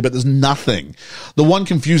singularly, but there's nothing. The one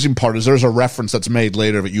confusing part is there's a reference that's made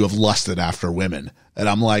later that you have lusted after women. And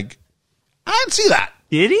I'm like, I didn't see that.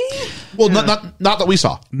 Did he? Well, not that we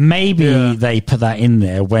saw. Maybe they put that in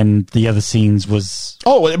there when the other scenes was...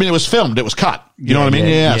 Oh, I mean, it was filmed. It was cut. You know what I mean?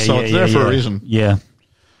 Yeah. So it's there for a reason. Yeah.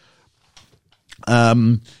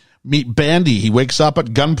 Meet Bandy. He wakes up at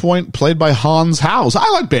gunpoint, played by Hans Howes. I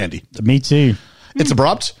like Bandy. Me too. It's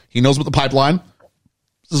abrupt. He knows about the pipeline.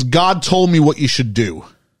 says, God told me what you should do.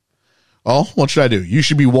 Oh, what should I do? You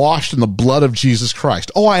should be washed in the blood of Jesus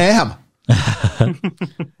Christ. Oh, I am.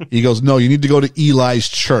 He goes, no, you need to go to Eli's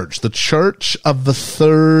church. The church of the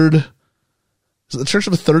third. Is it the church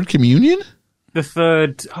of the third communion? The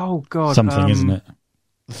third, oh God. Something, isn't it?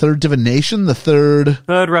 The third divination? The third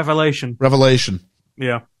revelation. Revelation.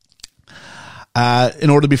 Yeah. In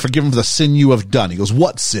order to be forgiven for the sin you have done. He goes,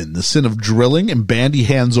 what sin? The sin of drilling? And Bandy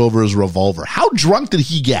hands over his revolver. How drunk did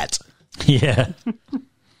he get? Yeah.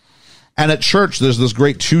 And at church, there's this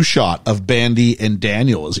great two-shot of Bandy and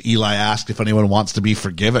Daniel as Eli asked if anyone wants to be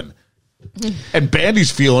forgiven. And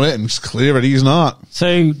Bandy's feeling it, and it's clear that he's not.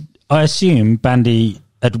 So I assume Bandy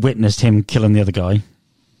had witnessed him killing the other guy,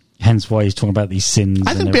 hence why he's talking about these sins.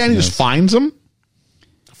 I think Bandy just finds him,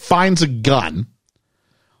 finds a gun,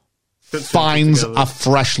 finds a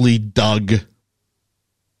freshly dug.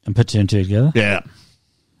 And put two and two together? Yeah.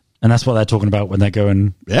 And that's what they're talking about when they're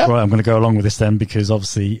going, yeah. Right, I'm going to go along with this then, because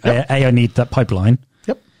obviously, yep. A, I need that pipeline.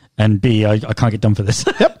 Yep. And B, I can't get done for this.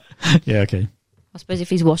 Yep. Yeah, okay. I suppose if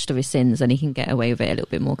he's washed of his sins, then he can get away with it a little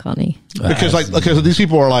bit more, can't he? Because these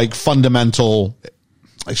people are like fundamental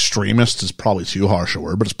extremists is probably too harsh a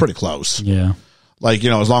word, but it's pretty close. Yeah. Like,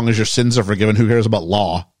 as long as your sins are forgiven, who cares about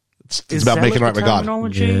law? It's about making right with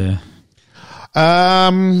God. Yeah.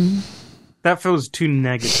 That feels too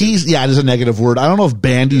negative. It is a negative word. I don't know if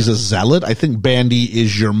Bandy's a zealot. I think Bandy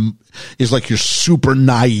is like your super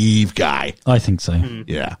naive guy. I think so.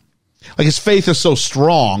 Yeah. Like his faith is so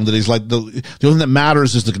strong that he's like the only thing that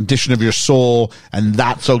matters is the condition of your soul, and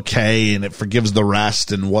that's okay, and it forgives the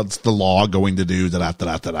rest. And what's the law going to do?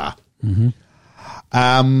 Mm-hmm.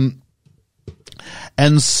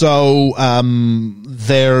 And so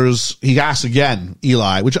he asks again,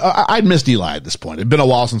 Eli, which I'd missed Eli at this point. It'd been a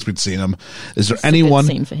while since we'd seen him. Is there anyone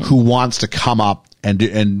who wants to come up?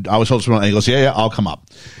 And I was told someone, and he goes, yeah, I'll come up.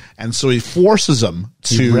 And so he forces him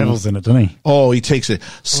to. He revels in it, doesn't he? Oh, he takes it.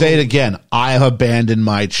 Say it again. I have abandoned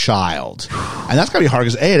my child. And that's got to be hard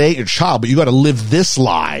because it ain't your child, but you got to live this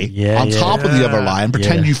lie on top of the other lie and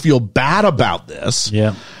pretend you feel bad about this.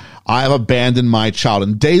 Yeah. I have abandoned my child.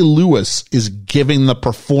 And Day-Lewis is giving the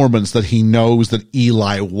performance that he knows that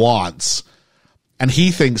Eli wants. And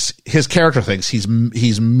his character thinks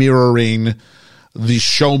he's mirroring the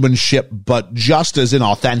showmanship, but just as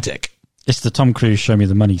inauthentic. It's the Tom Cruise show me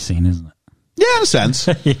the money scene, isn't it? Yeah, in a sense.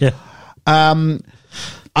 Yeah. I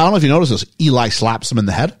don't know if you notice this. Eli slaps him in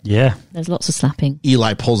the head. Yeah. There's lots of slapping.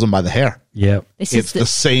 Eli pulls him by the hair. Yeah. It's the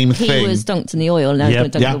same thing. He was dunked in the oil, now he's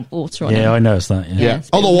going to dunk the water on him. Yeah, I noticed that. Yeah.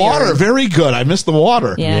 Oh, the water. Very good. I missed the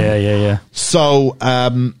water. Yeah. So,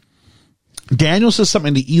 Daniel says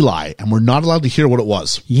something to Eli, and we're not allowed to hear what it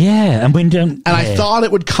was. Yeah, and we don't. And I thought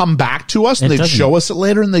it would come back to us, and they'd show us it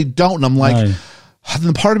later, and they don't. And I'm like, and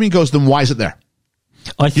the part of me goes, then why is it there?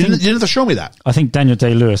 You didn't have to show me that. I think Daniel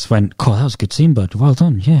Day-Lewis went, "God, that was a good scene, bud. Well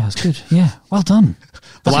done. Yeah, that's good. Yeah, well done."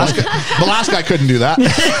 The last guy couldn't do that.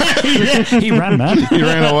 He ran, man. He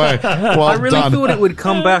ran away. Well I really done. thought it would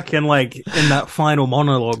come back in that final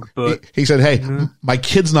monologue, but he said, "Hey, my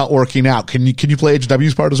kid's not working out. Can you play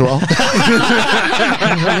HW's part as well?"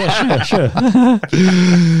 Yeah, sure.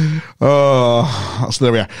 So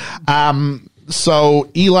there we are. So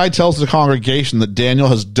Eli tells the congregation that Daniel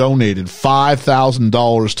has donated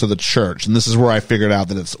 $5,000 to the church, and this is where I figured out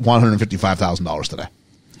that it's $155,000 today.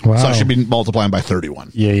 Wow. So I should be multiplying by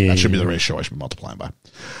 31. Yeah. That should be the ratio I should be multiplying by.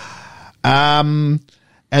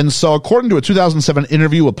 And so according to a 2007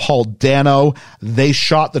 interview with Paul Dano, they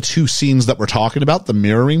shot the two scenes that we're talking about, the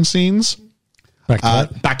mirroring scenes, back to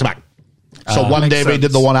back. So one day they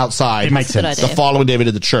did the one outside. It makes sense. The following day they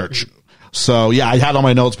did the church. So, yeah, I had all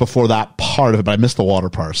my notes before that part of it, but I missed the water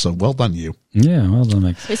part. So, well done, you. Yeah, well done,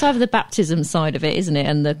 Max. It's either the baptism side of it, isn't it,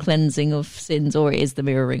 and the cleansing of sins, or it is the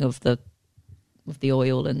mirroring of the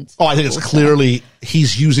oil and. Oh, I think it's clearly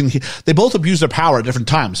he's using. They both abuse their power at different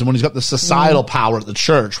times, and when he's got the societal power at the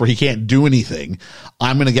church where he can't do anything,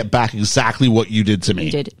 I'm going to get back exactly what you did to me.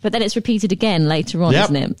 You did, but then it's repeated again later on,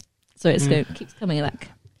 isn't it? So it keeps coming back.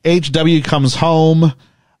 HW comes home.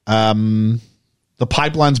 The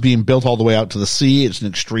pipeline's being built all the way out to the sea. It's an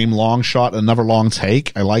extreme long shot, another long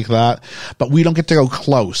take. I like that. But we don't get to go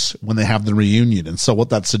close when they have the reunion. And so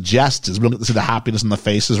what that suggests is we don't get to see the happiness in the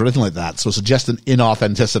faces or anything like that. So it suggests an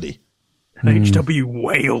inauthenticity. HW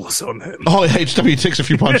wails on him. Oh, HW takes a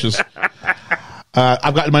few punches.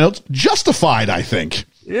 I've got in my notes, justified, I think.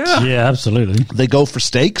 Yeah, absolutely. They go for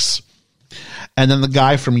steaks. And then the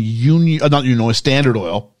guy from Standard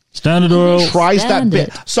Oil. Tries that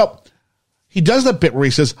bit. So he does that bit where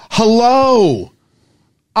he says, "Hello,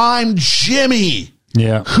 I'm Jimmy.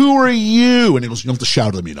 Yeah. Who are you?" And he goes, "You don't have to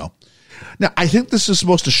shout at him, Now, I think this is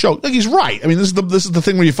supposed to show, like, he's right. I mean, this is the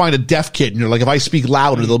thing where you find a deaf kid and you're like, if I speak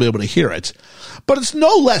louder, they'll be able to hear it. But it's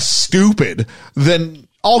no less stupid than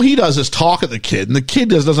all he does is talk at the kid, and the kid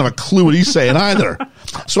doesn't have a clue what he's saying either.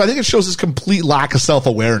 So I think it shows his complete lack of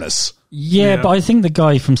self-awareness. Yeah, but I think the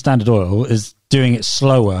guy from Standard Oil is doing it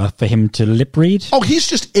slower for him to lip read. Oh, he's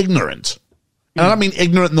just ignorant. And I don't mean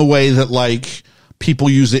ignorant in the way that, like, people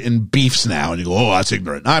use it in beefs now, and you go, oh, that's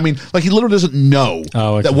ignorant. I mean, like, he literally doesn't know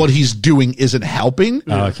that what he's doing isn't helping.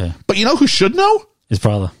 Oh, okay. But you know who should know? His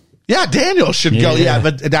brother. Yeah, Daniel should go. Yeah,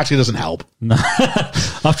 but it actually doesn't help. No.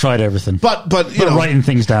 I've tried everything. But you know, writing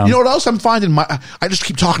things down. You know what else I'm finding? I just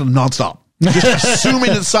keep talking nonstop. Just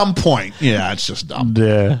assuming at some point. Yeah, it's just dumb.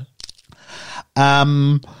 Yeah.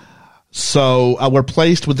 So we're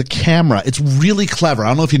placed with the camera. It's really clever. I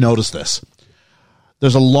don't know if you noticed this.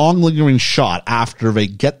 There's a long lingering shot after they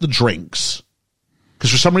get the drinks. Because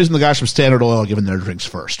for some reason, the guys from Standard Oil are giving their drinks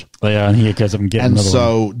first. Oh, yeah, and he goes up and gets another one. And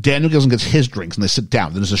so Daniel goes and gets his drinks, and they sit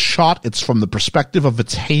down. There's a shot. It's from the perspective of a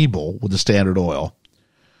table with the Standard Oil.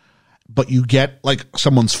 But you get, like,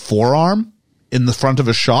 someone's forearm in the front of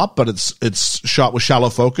a shot, but it's shot with shallow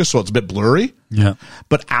focus, so it's a bit blurry. Yeah.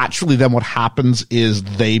 But actually, then what happens is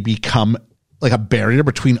they become, like, a barrier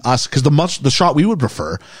between us. Because the shot we would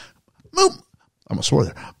prefer... I almost swore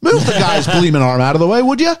there. Move the guy's gleaming arm out of the way,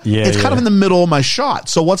 would you? Yeah, it's kind of in the middle of my shot.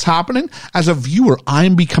 So what's happening? As a viewer,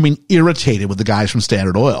 I'm becoming irritated with the guys from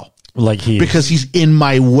Standard Oil. Like because he's in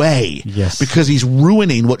my way. Yes. Because he's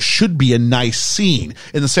ruining what should be a nice scene.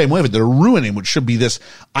 In the same way, but they're ruining what should be this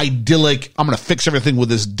idyllic, I'm going to fix everything with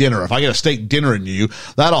this dinner. If I get a steak dinner in you,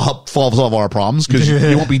 that'll help solve all our problems because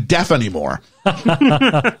you won't be deaf anymore.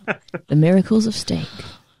 The miracles of steak.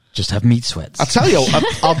 Just have meat sweats. I'll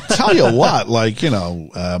tell you what, like, you know,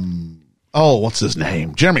 what's his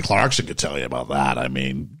name? Jeremy Clarkson could tell you about that. I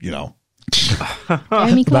mean, you know.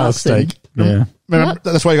 Jeremy Clarkson. Yeah. Remember,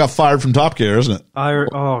 that's why he got fired from Top Gear, isn't it?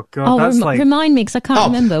 Oh, God. That's remind me, because I can't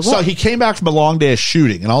remember. What? So he came back from a long day of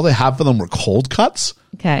shooting, and all they had for them were cold cuts.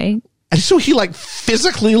 Okay. And so he, like,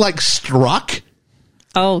 physically, like, struck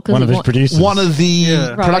one of his producers. One of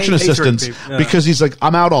the production assistants, yeah. because he's like,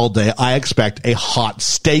 I'm out all day. I expect a hot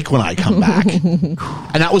steak when I come back. And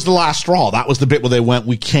that was the last straw. That was the bit where they went,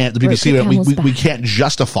 the BBC went, we can't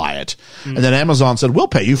justify it. And then Amazon said, we'll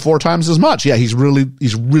pay you 4 times as much. Yeah, he's really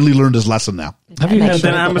learned his lesson now. Have you heard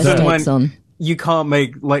then Amazon went, you can't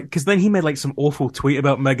make, like, because then he made, like, some awful tweet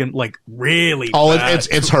about Meghan, like, really bad.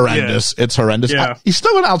 It's horrendous. Yeah. It's horrendous. Yeah. He's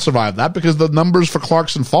still going to outsurvive that because the numbers for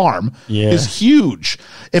Clarkson Farm is huge.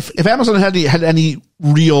 If Amazon had any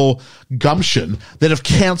real gumption, they'd have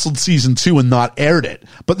canceled season 2 and not aired it.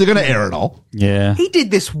 But they're going to air it all. Yeah. He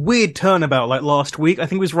did this weird turnabout, like, last week. I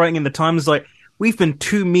think he was writing in the Times, like, we've been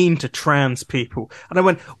too mean to trans people. And I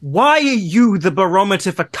went, why are you the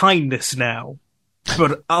barometer for kindness now?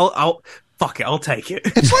 But fuck it, I'll take it.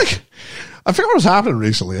 It's like, I forget what was happening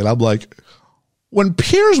recently, and I'm like, when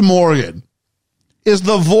Piers Morgan is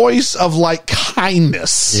the voice of, like,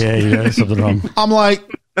 kindness. Yeah, you know something wrong. I'm like,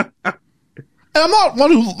 and I'm not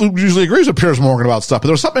one who usually agrees with Piers Morgan about stuff, but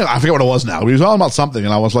there was something, I forget what it was now. He was all about something,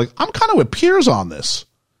 and I was like, I'm kind of with Piers on this.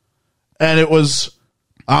 And it was,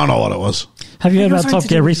 I don't know what it was. Have you heard about Top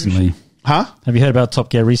Gear recently? Huh? Have you heard about Top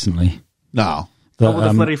Gear recently? No. The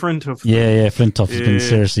bloody Flintoff. Yeah, Flintoff has been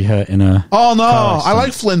seriously hurt in a... Oh, no. I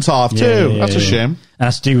like Flintoff, too. That's a shame. And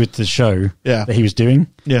that's to do with the show that he was doing.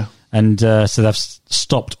 Yeah. And so they've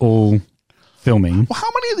stopped all filming. Well, how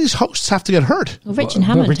many of these hosts have to get hurt? Well, Richard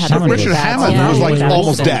Hammond was like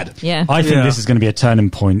almost dead. Yeah. I think this is going to be a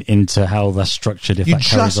turning point into how that's structured if that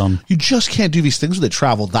carries on. You just can't do these things where they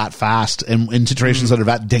travel that fast and in situations that are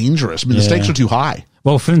that dangerous. I mean, the stakes are too high.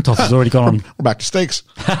 Well, Flintoff has already gone on. We're back to steaks.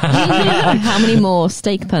 How many more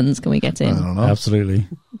steak puns can we get in? I don't know. Absolutely.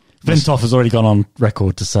 Flintoff has already gone on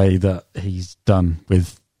record to say that he's done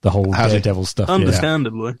with the whole Daredevil stuff.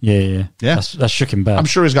 Understandably. Yeah. That shook him back. I'm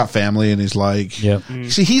sure he's got family and he's like,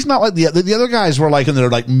 See, he's not like the other guys were like in their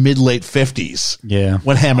like mid-late 50s. Yeah.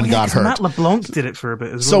 When Hammond got hurt. Matt LeBlanc did it for a bit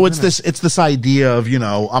as well. So it's this idea of, you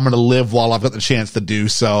know, I'm going to live while I've got the chance to do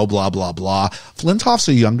so, blah, blah, blah. Flintoff's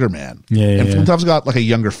a younger man. And Flintoff's got like a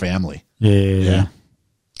younger family. Yeah.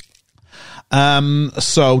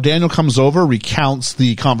 So Daniel comes over, recounts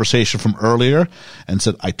the conversation from earlier, and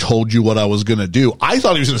said, I told you what I was going to do. I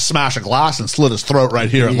thought he was going to smash a glass and slit his throat right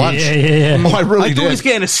here at lunch. Yeah. Oh, I really did. I thought he was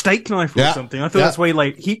getting a steak knife or something. I thought that's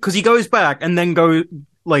why because he goes back and then goes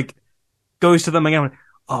to them again.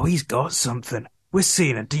 Oh, he's got something. We're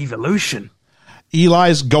seeing a devolution.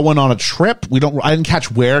 Eli's going on a trip. I didn't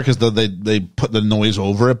catch where because they put the noise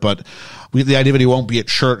over it, but the idea that he won't be at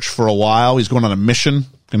church for a while. He's going on a mission.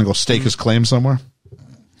 Going to go stake his claim somewhere.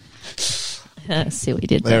 See what you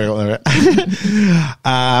did There there. we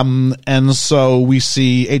go. And so we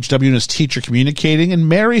see HW and his teacher communicating, and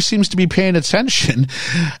Mary seems to be paying attention.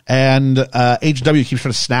 And HW keeps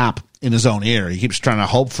trying to snap in his own ear. He keeps trying to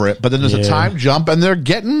hope for it, but then there's a time jump, and they're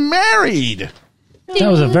getting married. That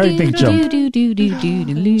was a very big jump.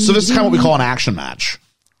 So this is kind of what we call an action match.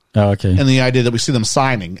 Oh, okay. And the idea that we see them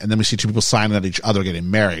signing, and then we see two people signing at each other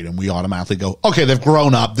getting married, and we automatically go, okay, they've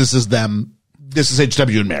grown up. This is them. This is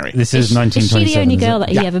HW and Mary. This is 1927. Is she the only girl that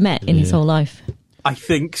he ever met in his whole life? I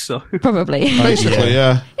think so. Probably. Basically,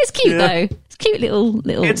 yeah. It's cute though. It's cute little.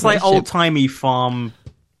 It's like relationship. old-timey farm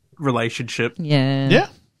relationship. Yeah. Yeah.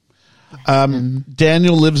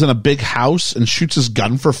 Daniel lives in a big house and shoots his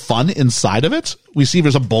gun for fun inside of it. We see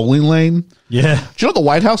there's a bowling lane. Yeah. Do you know the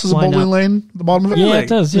White House is a Why bowling not? lane at the bottom of it? Yeah, it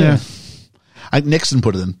does, yeah. Nixon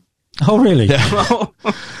put it in. Oh, really?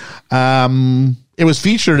 It was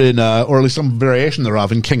featured in, or at least some variation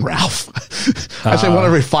thereof, in King Ralph. I'd say one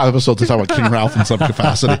every 5 episodes to talk about King Ralph in some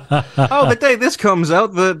capacity. Oh, the day this comes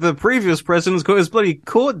out, the previous president's got his bloody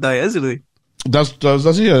court day, hasn't he? Does he?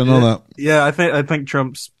 I didn't know that. Yeah, I think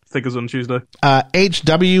Trump's figures on Tuesday.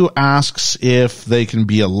 HW asks if they can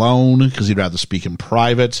be alone because he'd rather speak in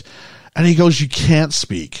private. And he goes, you can't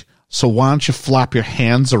speak. So why don't you flap your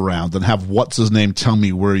hands around and have what's his name tell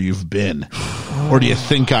me where you've been? Or do you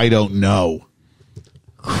think I don't know?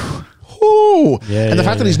 Ooh. And the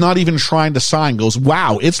fact that he's not even trying to sign goes,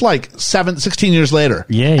 wow, it's like 16 years later.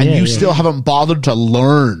 And you still haven't bothered to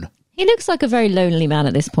learn. He looks like a very lonely man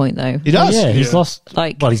at this point, though. He does. Yeah, he's lost,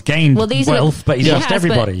 he's gained wealth, but he's lost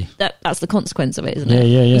everybody. That's the consequence of it, isn't it?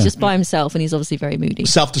 Yeah. He's just by himself, and he's obviously very moody.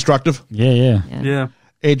 Self-destructive. Yeah.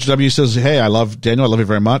 HW says, hey, I love Daniel. I love you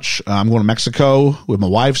very much. I'm going to Mexico with my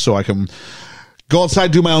wife so I can go outside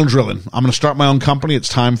and do my own drilling. I'm going to start my own company. It's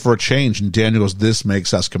time for a change. And Daniel goes, this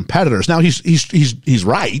makes us competitors. Now, he's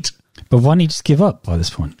right. But why don't you just give up by this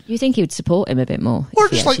point? You think he would support him a bit more? Or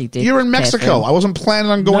just like, you're in Mexico. I wasn't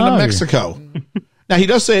planning on going to Mexico. Now, he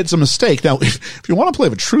does say it's a mistake. Now, if you want to play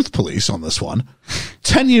the truth police on this one,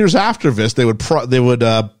 10 years after this, they would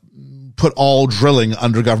put all drilling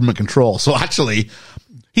under government control. So actually,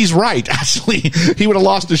 he's right. Actually, he would have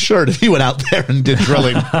lost his shirt if he went out there and did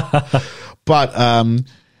drilling. But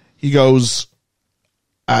he goes,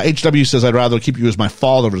 HW says, I'd rather keep you as my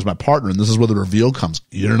father as my partner. And this is where the reveal comes.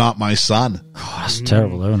 You're not my son. Oh, that's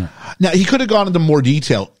terrible, isn't it? Now, he could have gone into more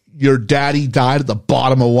detail. Your daddy died at the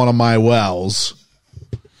bottom of one of my wells.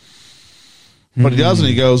 But he doesn't.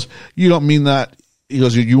 He goes, you don't mean that. He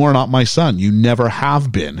goes, you are not my son. You never have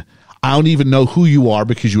been. I don't even know who you are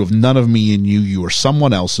because you have none of me in you. You are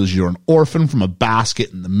someone else's. You're an orphan from a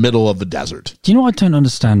basket in the middle of the desert. Do you know what I don't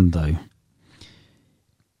understand, though?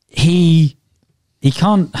 He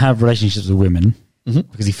can't have relationships with women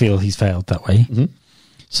because he feels he's failed that way.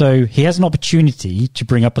 So he has an opportunity to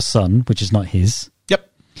bring up a son, which is not his. Yep.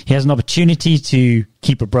 He has an opportunity to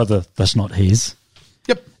keep a brother that's not his.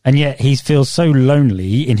 Yep. And yet he feels so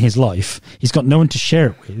lonely in his life. He's got no one to share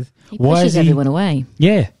it with. He pushes everyone away.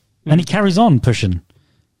 Yeah. And he carries on pushing.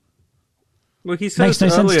 Well, he says Makes no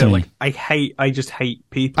sense to me. like, I just hate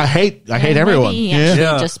people. I hate everyone. He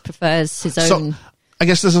actually just prefers his own. So I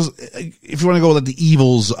guess this is, if you want to go with the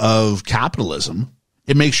evils of capitalism,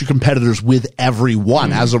 it makes you competitors with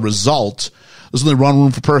everyone. As a result, there's only one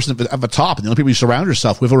room for person at the top, and the only people you surround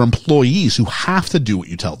yourself with are employees who have to do what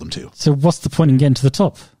you tell them to. So what's the point in getting to the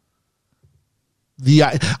top?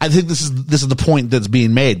 I think this is the point that's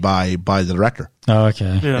being made by the director. Oh,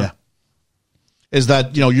 okay. Yeah. Is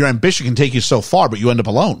that, your ambition can take you so far, but you end up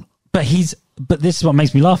alone. But this is what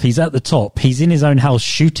makes me laugh. He's at the top. He's in his own house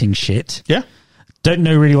shooting shit. Yeah. Don't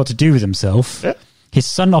know really what to do with himself. Yeah. His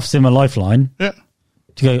son offers him a lifeline. Yeah.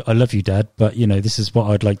 To go, I love you, Dad, but, this is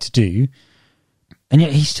what I'd like to do. And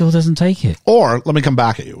yet he still doesn't take it. Or, let me come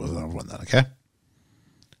back at you with another one then, okay?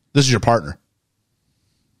 This is your partner.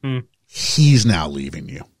 He's now leaving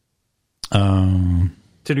you. To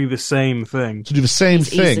do the same thing. To do the same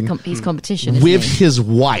thing. He's competition, isn't with he? his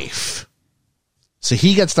wife. So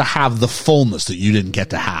he gets to have the fullness that you didn't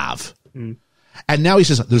get to have. And now he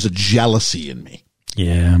says, there's a jealousy in me.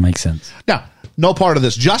 Yeah, makes sense. Now, no part of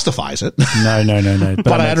this justifies it. No.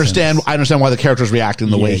 But I understand why the character's reacting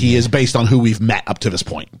the way he is based on who we've met up to this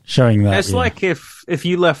point. Showing that. It's like if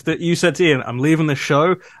you left it, you said to Ian, I'm leaving the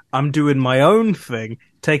show, I'm doing my own thing,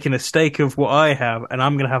 taking a stake of what I have, and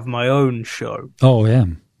I'm going to have my own show. Oh, yeah.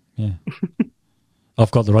 Yeah. I've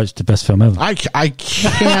got the rights to best film ever. I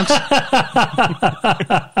can't.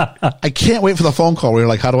 I can't wait for the phone call where you're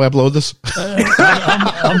like, how do I upload this?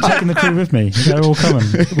 I'm taking the crew with me. They're all coming.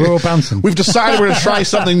 We're all bouncing. We've decided we're going to try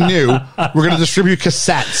something new. We're going to distribute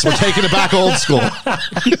cassettes. We're taking it back old school.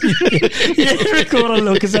 Yeah, record on a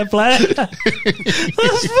little cassette player.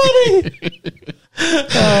 That's funny.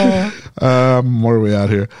 Where are we at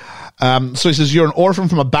here? So he says, you're an orphan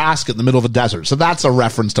from a basket in the middle of a desert. So that's a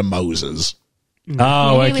reference to Moses.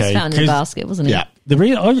 Oh, He okay. was found in a basket, wasn't he? Yeah.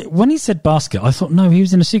 When he said basket, I thought, no, he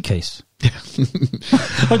was in a suitcase.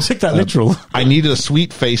 I took that literal. I needed a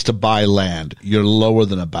sweet face to buy land. You're lower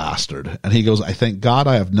than a bastard. And he goes, I thank God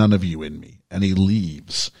I have none of you in me. And he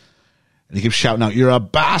leaves. And he keeps shouting out, you're a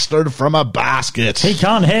bastard from a basket. He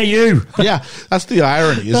can't hear you. Yeah, that's the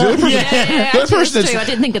irony. Is the only person, Yeah, the only person that's true. I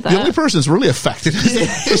didn't think of The only that. person that's really affected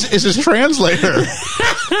is his translator.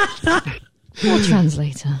 Poor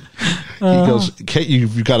translator. He goes, Kate,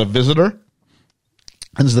 you've got a visitor.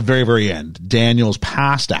 And this is the very, very end. Daniel's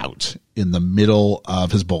passed out in the middle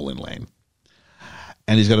of his bowling lane.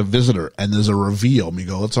 And he's got a visitor, and there's a reveal. And we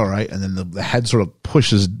go, it's all right. And then the head sort of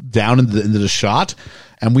pushes down into the shot,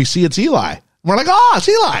 and we see it's Eli. We're like, oh, it's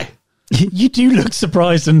Eli. You do look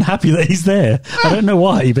surprised and happy that he's there. I don't know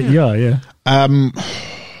why, but you are, yeah.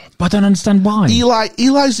 But I don't understand why.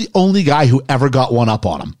 Eli's the only guy who ever got one up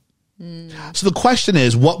on him. So the question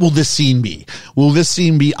is, what will this scene be? Will this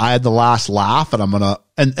scene be, I had the last laugh and I'm going to,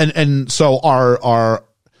 and so our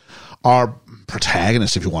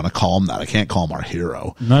protagonist, if you want to call him that, I can't call him our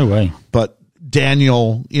hero. No way. But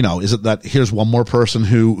Daniel, is it that here's one more person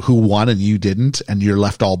who won and you didn't, and you're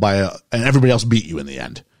left all by and everybody else beat you in the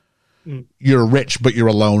end. You're rich, but you're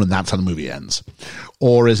alone, and that's how the movie ends.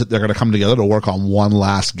 Or is it they're going to come together to work on one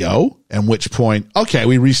last go, at which point, okay,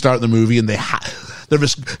 we restart the movie, and they're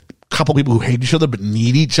just couple people who hate each other but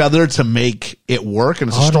need each other to make it work, and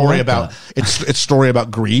it's a story about it's a story about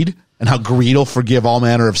greed and how greed will forgive all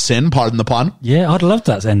manner of sin. Pardon the pun. Yeah, I'd love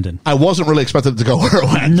that ending. I wasn't really expecting it to go where it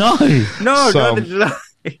went. No, So- neither did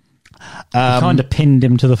I. kind of pinned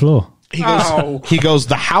him to the floor. He goes,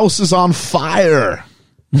 the house is on fire,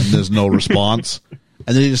 and there's no response,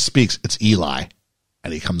 and then he just speaks. It's Eli,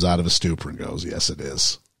 and he comes out of his stupor and goes, yes, it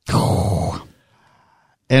is.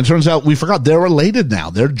 And it turns out we forgot they're related now.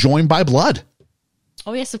 They're joined by blood.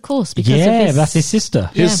 Oh, yes, of course. Because Yeah, of his, that's his sister.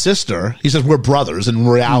 His sister, he says, we're brothers. In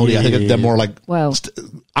reality, I think they're more like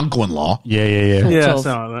uncle-in-law. Yeah. Yeah, Sort of.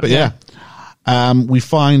 something like But that. yeah, we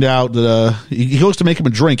find out that he goes to make him a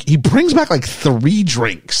drink. He brings back like 3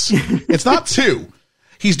 drinks. It's not 2.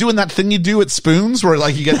 He's doing that thing you do at Spoons where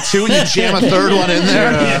like you get 2 and you jam a 3rd one in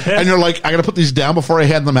there. And you're like, I got to put these down before I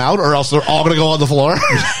hand them out or else they're all going to go on the floor.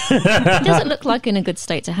 He doesn't look like in a good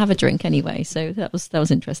state to have a drink anyway, so that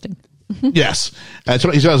was interesting. Yes. He's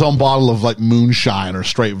got his own bottle of like moonshine or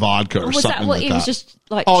straight vodka or Was something that what like he that. was just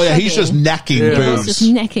like? Oh yeah, he's chugging? just necking He was booze. just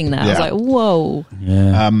necking that. I was Yeah. like, whoa.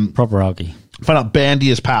 Yeah, proper algae. Find out Bandy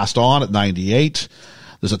has passed on at 98.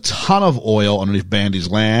 There's a ton of oil underneath Bandy's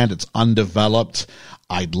land. It's undeveloped.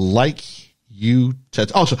 I'd like you to...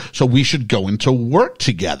 Oh, so we should go into work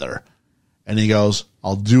together. And he goes,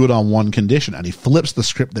 I'll do it on one condition. And he flips the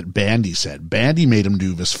script that Bandy said. Bandy made him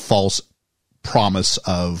do this false promise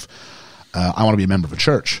of, I want to be a member of a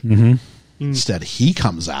church. Mm-hmm. Instead, he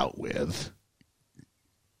comes out with,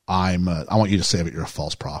 I want you to say that you're a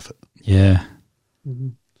false prophet. Yeah.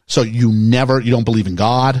 So you don't believe in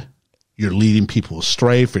God. You're leading people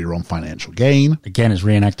astray for your own financial gain. Again, it's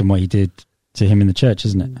reenacting what he did to him in the church,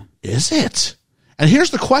 isn't it? Is it? And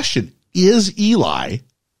here's the question. Is Eli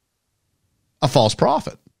a false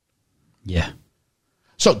prophet? Yeah.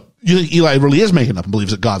 So you think Eli really is making up and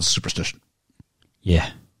believes that God's a superstition?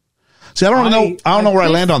 Yeah. See, I don't know where I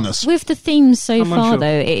land on this. With the themes so I'm far, unsure.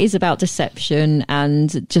 though, it is about deception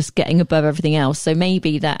and just getting above everything else. So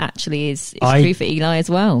maybe that actually is true for Eli as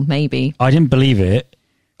well. Maybe. I didn't believe it.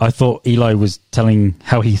 I thought Eli was telling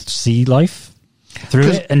how he see life through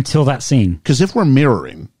it until that scene. Because if we're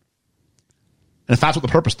mirroring, and if that's what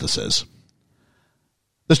the purpose of this is,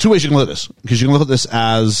 there's 2 ways you can look at this. Because you can look at this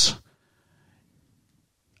as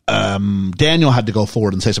Daniel had to go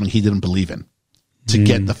forward and say something he didn't believe in to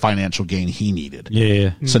get the financial gain he needed.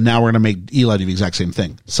 Yeah. So now we're going to make Eli do the exact same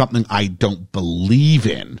thing. Something I don't believe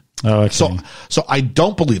in. Oh, okay. So I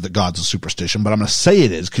don't believe that God's a superstition, but I'm going to say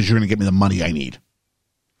it is because you're going to get me the money I need.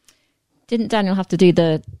 Didn't Daniel have to do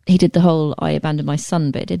he did the whole I abandoned my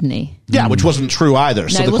son bit, didn't he? Yeah, which wasn't true either.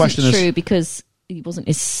 So No, the it question wasn't is, true because he wasn't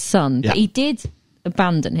his son. Yeah. But he did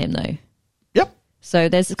abandon him, though. yep. So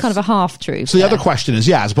there's kind of a half-truth. So the other question is,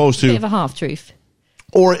 as opposed Bit to of a half-truth.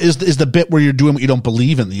 Or is the bit where you're doing what you don't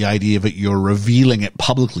believe in, the idea of it, you're revealing it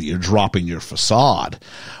publicly, you're dropping your facade.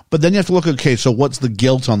 But then you have to look, okay, so what's the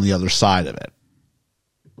guilt on the other side of it?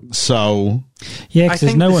 So... Yeah, because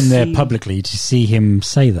there's no one there publicly to see him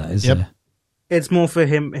say that, is there? It's more for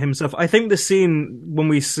himself. I think the scene when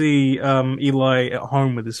we see Eli at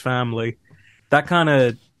home with his family, that kind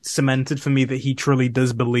of cemented for me that he truly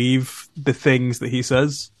does believe the things that he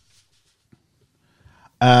says.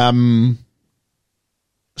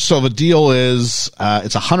 So the deal is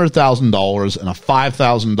it's $100,000 and a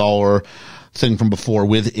 $5,000 thing from before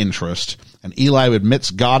with interest. And Eli admits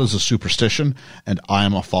God is a superstition and I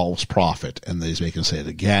am a false prophet. And he's making say it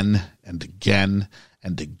again and again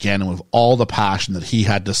and again, and with all the passion that he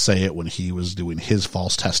had to say it when he was doing his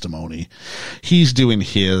false testimony. He's doing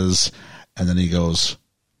his, and then he goes,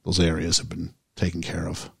 those areas have been taken care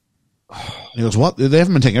of. He goes, what? They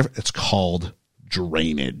haven't been taken care of? It's called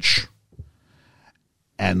drainage.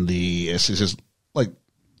 And he says, like,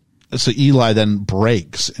 so Eli then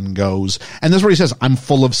breaks and goes, and this is where he says, I'm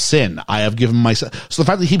full of sin. I have given myself. So the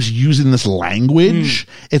fact that he keeps using this language,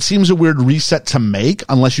 it seems a weird reset to make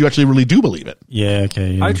unless you actually really do believe it. Yeah,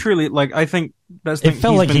 okay. Yeah. I truly, I think that's It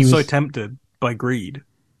felt he's like been he was so tempted by greed.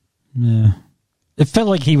 Yeah. It felt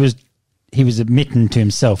like he was admitting to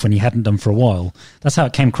himself when he hadn't done for a while. That's how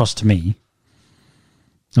it came across to me.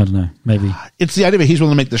 I don't know, maybe. It's the idea that he's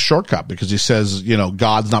willing to make this shortcut because he says,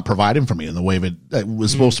 God's not providing for me in the way that it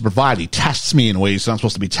was supposed to provide. He tests me in ways he's not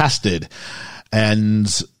supposed to be tested. And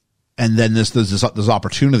then there's this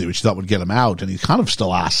opportunity which he thought would get him out, and he kind of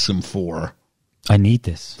still asks him for, I need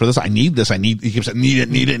this. For this, I need this. He keeps saying, need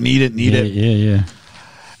it. Yeah.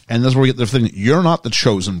 And that's where we get the thing, you're not the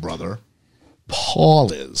chosen brother.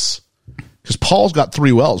 Paul is. Because Paul's got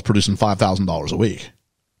 3 wells producing $5,000 a week.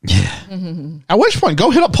 Yeah. At which point, go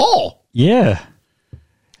hit up Paul. Yeah.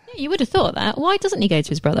 You would have thought that. Why doesn't he go to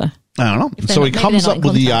his brother? I don't know. So he comes up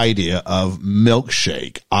with the idea of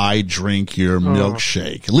milkshake. I drink your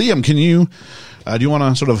milkshake. Liam, can you, do you want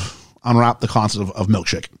to sort of unwrap the concept of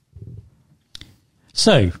milkshake?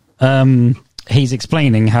 So, he's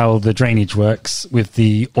explaining how the drainage works with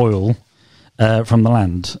the oil from the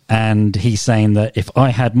land. And he's saying that if I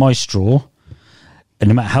had my straw, and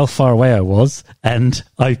no matter how far away I was, and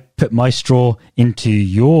I put my straw into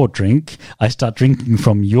your drink, I start drinking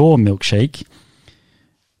from your milkshake,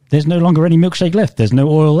 there's no longer any milkshake left. There's no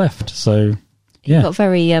oil left. So, yeah. It got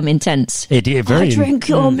very intense. It very. I drink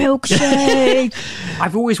your milkshake.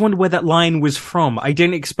 I've always wondered where that line was from. I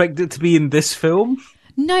didn't expect it to be in this film.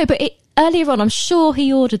 No, but earlier on, I'm sure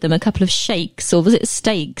he ordered them a couple of shakes, or was it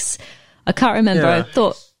steaks? I can't remember. Yeah. I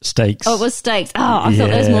thought... Steaks. Oh, it was steaks. Oh, I thought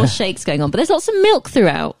there was more shakes going on. But there's lots of milk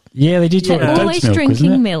throughout. Yeah, they do talk They're about always milk,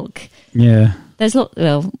 drinking milk. Yeah. There's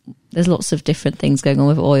lots of different things going on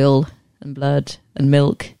with oil and blood and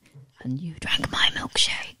milk. And you drank my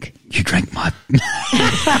milkshake. You drank my...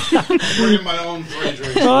 Bringing my own free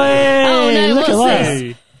drink. Oh, no, look what's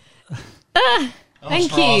at this?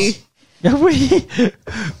 Thank you.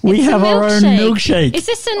 We have our own milkshake. Is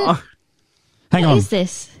this an... Hang What on. is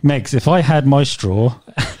this? Megs, if I had my straw...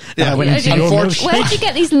 Yeah, went into your milkshake. Where did you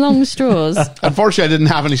get these long straws? Unfortunately, I didn't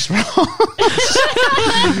have any straw. So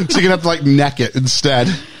you're going to have to neck it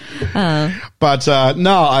instead. But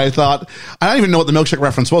no, I thought, I don't even know what the milkshake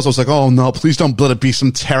reference was. I was like, oh no, please don't let it be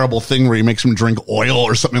some terrible thing where he makes him drink oil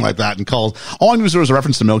or something like that and calls. All I knew was there was a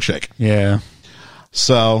reference to milkshake. Yeah.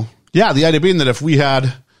 So yeah, the idea being that if we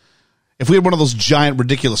had one of those giant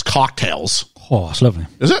ridiculous cocktails. Oh, it's lovely.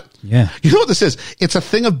 Is it? Yeah. You know what this is? It's a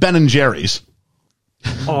thing of Ben and Jerry's.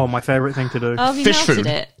 Oh, my favourite thing to do. Oh, have you Fish melted food.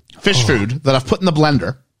 it? Fish food that I've put in the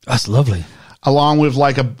blender. That's lovely. Along with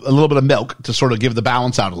a little bit of milk to sort of give the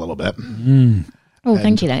balance out a little bit. Oh,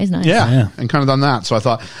 thank you. That is nice. Yeah, and kind of done that. So I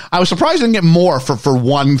thought, I was surprised I didn't get more for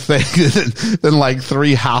one thing than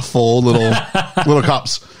 3 half full little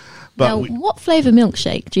cups. But Now, what flavour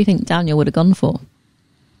milkshake do you think Daniel would have gone for?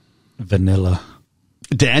 Vanilla.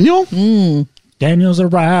 Daniel? Daniel's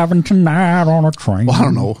arriving tonight on a train. Well,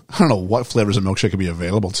 I don't know what flavors of milkshake could be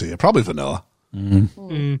available to you. Probably vanilla.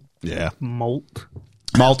 Yeah. Malt.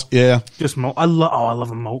 Malt, yeah. Just malt. I love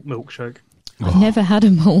a malt milkshake. I've never had a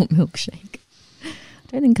malt milkshake. I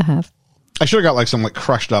don't think I have. I should have got some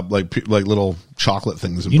crushed up little chocolate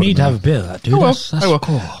things. And You put need them to in have a bit of that, dude. I will. That's I will.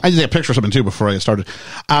 cool. I need to take a picture of something too before I get started.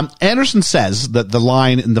 Anderson says that the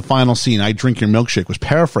line in the final scene, "I drink your milkshake," was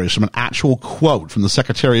paraphrased from an actual quote from the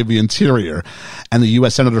Secretary of the Interior and the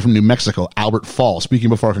U.S. Senator from New Mexico, Albert Fall, speaking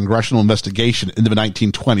before a congressional investigation into the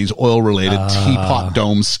 1920s oil-related teapot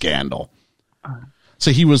dome scandal. So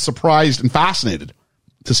he was surprised and fascinated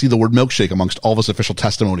to see the word milkshake amongst all of his official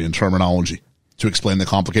testimony and terminology. to explain the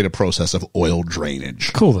complicated process of oil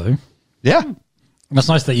drainage. Cool, though. Yeah. That's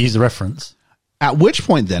nice that you use the reference. At which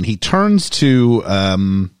point, then, he turns to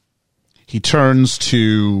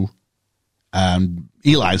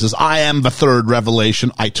Eli, says, I am the third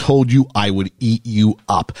revelation. I told you I would eat you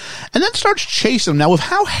up. And then starts chasing him. Now, with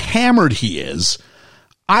how hammered he is,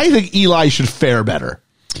 I think Eli should fare better.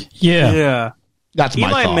 Yeah. Yeah. That's my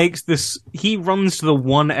thought. Eli makes this, he runs to the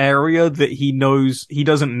one area that he knows he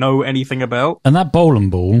doesn't know anything about. And that bowling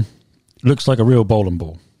ball looks like a real bowling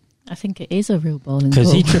ball. I think it is a real bowling ball.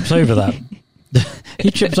 Because he trips over that.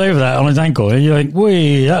 He trips over that on his ankle, and you're like,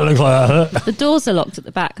 wee, that looks like that hurt. The doors are locked at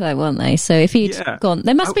the back, though, weren't they? So if he'd gone,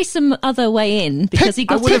 there must be some other way in because he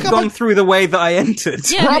I got. would have gone through the way that I entered.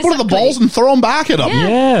 Yeah, Grab one of the balls and throw them back at him.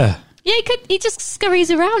 Yeah. Yeah, he just scurries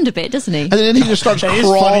around a bit, doesn't he? And then he just starts It is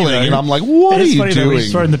crawling, funny, though. and I'm like, what are It's you funny though, doing?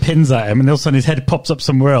 he's throwing the pins at him, and all of a sudden his head pops up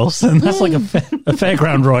somewhere else, and that's like a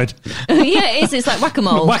fairground ride. Yeah, it is. It's like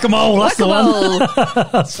whack-a-mole. Whack-a-mole, that's the one.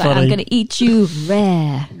 That's Like, funny. I'm going to eat you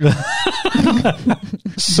rare.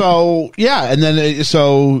 So, yeah, and then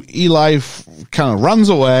so Eli kind of runs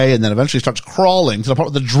away and then eventually starts crawling to the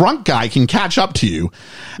point where the drunk guy can catch up to you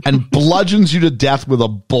and bludgeons you to death with a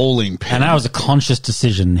bowling pin. And that was a conscious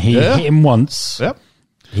decision. He Yeah. hit him once, Yep.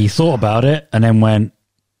 he thought about it, and then went,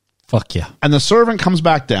 fuck you. And the servant comes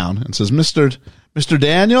back down and says, Mr.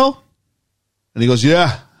 Daniel? And he goes,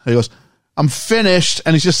 yeah. And he goes, I'm finished.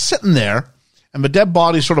 And he's just sitting there, and the dead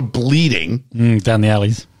body's sort of bleeding. Down the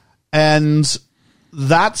alleys. And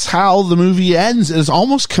that's how the movie ends. It's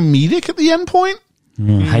almost comedic at the end point.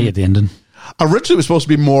 Hated the ending. Originally, it was supposed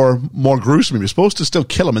to be more gruesome. He was supposed to still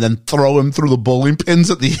kill him and then throw him through the bowling pins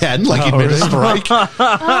at the end, like he made a strike.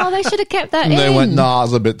 Oh, they should have kept that And in. they went, nah,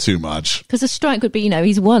 it's a bit too much. Because a strike would be,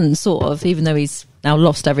 he's won, sort of, even though he's now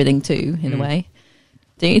lost everything too, in a way.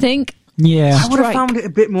 Don't you think? Yeah. I would have Strike. found it a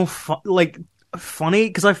bit more funny,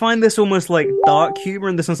 because I find this almost like dark humor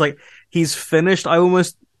in the sense like he's finished. I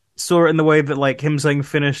almost saw it in the way that like him saying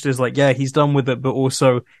finished is like, yeah, he's done with it, but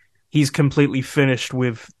also he's completely finished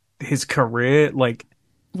with his career. Like,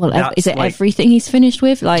 Well, that's is it like- everything he's finished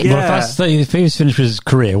with? Like, Yeah. Well, if he was finished with his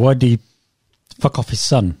career, why did he fuck off his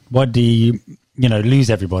son? Why did he,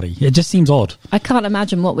 lose everybody? It just seems odd. I can't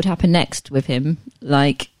imagine what would happen next with him.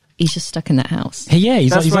 Like, he's just stuck in that house. Yeah,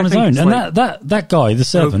 he's That's what on I his think own. is And like that guy, the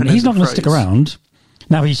servant, open he's as not a going to stick phrase. around.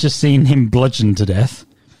 Now he's just seen him bludgeoned to death.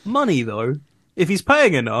 money though, if he's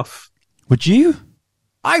paying enough, Would you?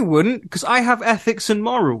 I wouldn't, because I have ethics and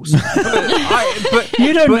morals. But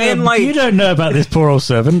You don't but know. in, like- You don't know about this poor old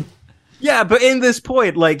servant. Yeah, but in this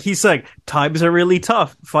point, like he's saying, times are really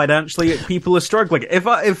tough financially. People are struggling. If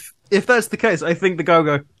that's the case, I think the guy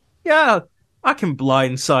will go, yeah, I can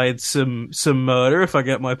blindside some murder if I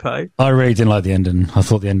get my pay. I really didn't like the ending. I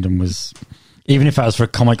thought the ending was, even if that was for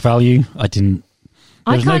comic value, I didn't.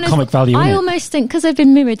 There's no comic value in I it. almost think, because they've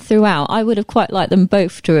been mirrored throughout, I would have quite liked them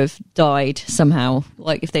both to have died somehow.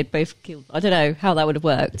 Like, if they'd both killed. I don't know how that would have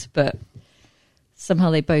worked, but somehow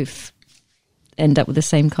they both end up with the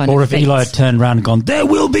same kind Or of if Eli had fate. turned around and gone, there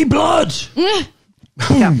will be blood.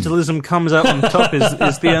 Capitalism comes out on top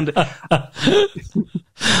is the end.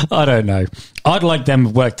 I don't know. I'd like them to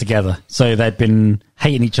work together. So they'd been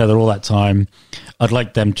hating each other all that time. I'd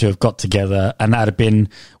like them to have got together, and that'd have been.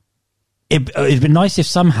 It'd been nice if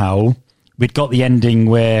somehow we'd got the ending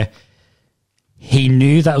where he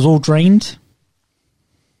knew that was all drained.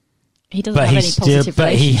 He doesn't have any positive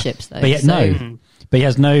relationships, though. But yet, no. But he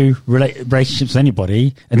has no relationships with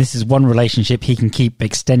anybody, and this is one relationship he can keep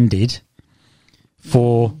extended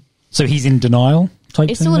for. So he's in denial. Type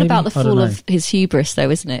It's thing, all maybe? about the I don't fall know. of his hubris, though,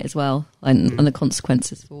 isn't it, as well? And the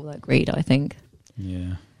consequences for all that greed, I think.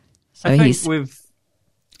 Yeah. So I think he's... with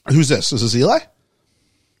Who's this? Is this Eli?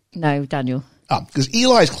 No, Daniel. Oh, because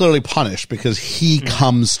Eli is clearly punished because he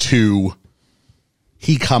comes to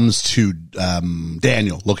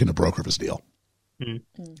Daniel looking to broker his deal. And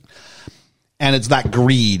it's that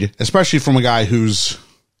greed, especially from a guy who's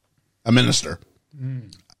a minister. You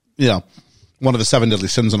know, one of the 7 deadly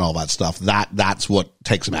sins and all that stuff. That's what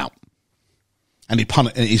takes him out. And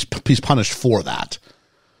he's punished for that.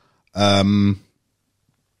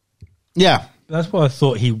 Yeah. That's why I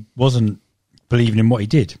thought he wasn't believing in what he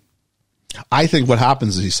did. I think what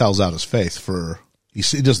happens is he sells out his faith for... He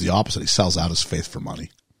does the opposite. He sells out his faith for money.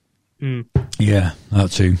 Yeah,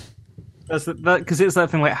 that too. that's that because it's that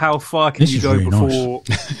thing like how far can This you is go really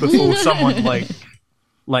before someone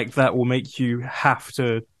like that will make you have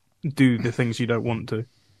to do the things you don't want to.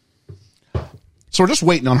 So we're just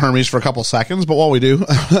waiting on Hermes for a couple seconds, but while we do,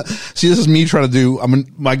 see, this is me trying to do,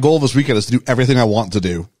 my goal this weekend is to do everything I want to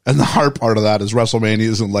do. And the hard part of that is WrestleMania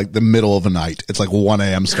is in like the middle of the night. It's like 1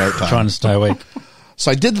 a.m. start time. Trying to stay awake.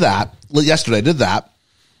 So I did that. Yesterday I did that.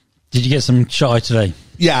 Did you get some shot eye today?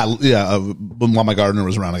 Yeah. While my gardener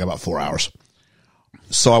was around, I got about 4 hours.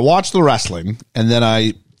 So I watched the wrestling, and then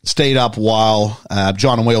I stayed up while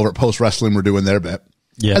John and Way over at Post Wrestling were doing their bit.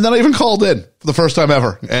 Yeah. And then I even called in for the first time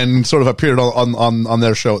ever and sort of appeared on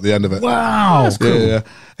their show at the end of it. Wow. That's cool. Yeah.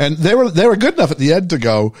 And they were good enough at the end to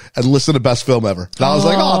go and listen to Best Film Ever. And I was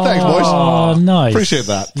like, oh, thanks, boys. Oh, nice. Appreciate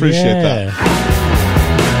that. That.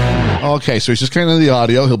 Okay, so he's just getting the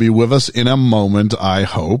audio. He'll be with us in a moment, I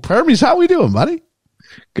hope. Hermes, how we doing, buddy?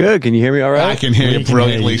 Good. Can you hear me all right? I can hear you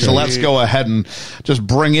brilliantly. So let's go ahead and just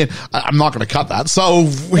bring it. I'm not going to cut that. So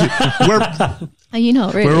we're... Are you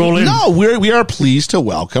not really? We're all in. No, we are pleased to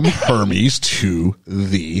welcome Hermes to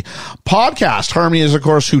the podcast. Hermes is, of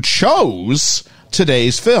course, who chose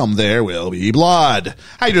today's film, There Will Be Blood.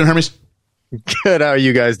 How you doing, Hermes? Good. How are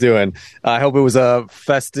you guys doing? I hope it was a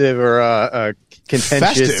festive or a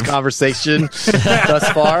contentious conversation thus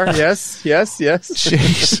far. Yes.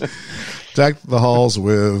 Jeez. Deck the halls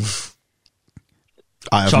with...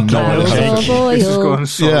 I have Chocolate no idea. This is going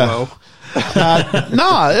so low.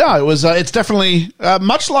 It was. It's definitely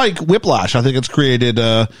much like Whiplash. I think it's created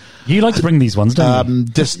You like to bring these ones, don't you?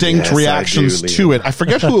 distinct Yes, reactions I do, to Liam. it. I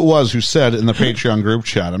forget who it was who said in the Patreon group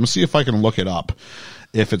chat. I'm gonna see if I can look it up.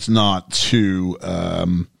 If it's not too,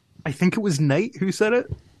 I think it was Nate who said it.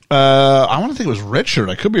 I want to think it was Richard.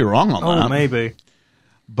 I could be wrong on that. Oh, maybe.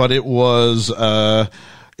 But it was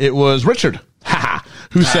Richard.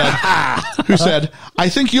 Who said, I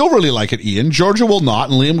think you'll really like it, Ian. Georgia will not,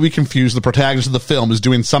 and Liam will be confused. The protagonist of the film is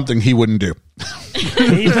doing something he wouldn't do.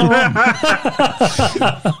 He's not wrong.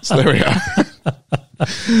 So there we are.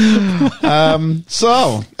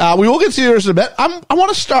 We will get to yours in a bit. I'm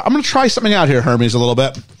going to try something out here, Hermes, a little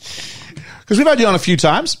bit. Because we've had you on a few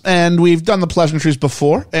times, and we've done the pleasantries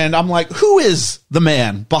before, and I'm like, who is the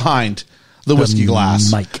man behind the whiskey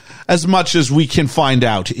glass? Mike. As much as we can find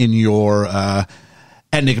out in your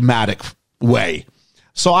enigmatic way.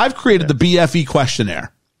 So I've created the BFE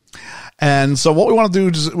questionnaire. And so what we want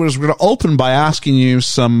to do is we're going to open by asking you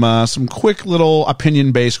some quick little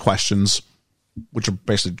opinion-based questions, which are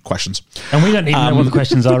basically questions. And we don't even know what the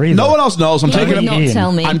questions are either. No one else knows. He would not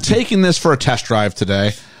tell me. I'm taking this for a test drive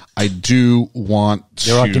today. I do want to...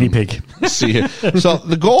 You're our guinea pig. See it. So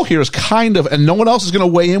the goal here is kind of, and no one else is going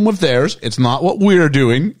to weigh in with theirs. It's not what we're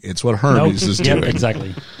doing. It's what Hermes is doing. Yep,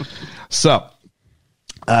 exactly. So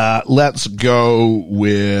let's go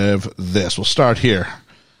with this. We'll start here.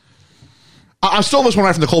 I stole this one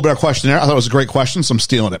right from the Colbert questionnaire. I thought it was a great question, so I'm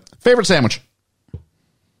stealing it. Favorite sandwich?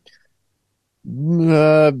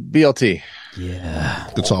 BLT. Yeah.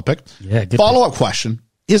 Good solid pick. Yeah, good Follow-up question.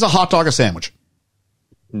 Is a hot dog a sandwich?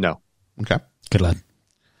 No. Okay. Good lad.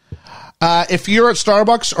 If you're at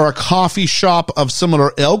Starbucks or a coffee shop of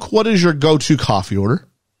similar ilk, what is your go-to coffee order?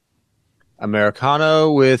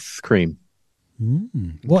 Americano with cream.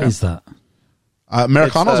 What is that?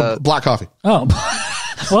 Americano is black coffee. Oh.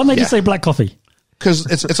 Why don't they just say black coffee? Because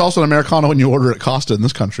it's also an Americano when you order at Costa in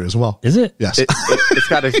this country as well. Is it? Yes. It's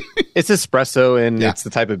got it's espresso and it's the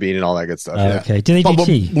type of bean and all that good stuff. Okay. Do they do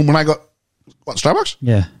tea? When I go... What, Starbucks?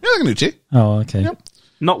 Yeah. Yeah, they can do tea. Oh, okay. Yep.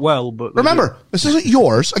 Not well, but... Remember, this isn't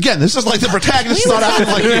yours. Again, this is like the protagonist is not acting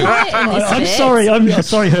like you. I'm sorry. I'm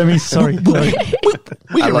sorry, Hermes. Sorry. We can love it,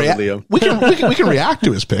 react. Liam. We can react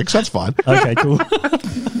to his picks. That's fine. Okay, cool.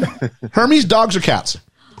 Hermes, dogs or cats?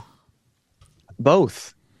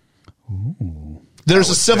 Both.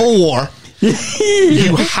 There's a civil war.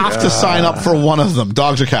 You have to sign up for one of them.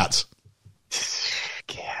 Dogs or cats?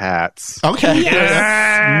 Cats. Okay.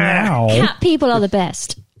 Meow. Cat people are the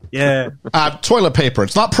best. Yeah. Toilet paper.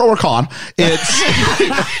 It's not pro or con.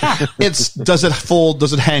 It's does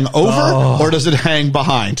it hang over or does it hang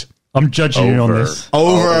behind? I'm judging you on this.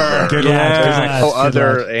 Over. Good lad. Good lad. No Good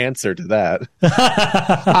other lad. answer to that.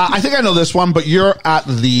 I think I know this one, but you're at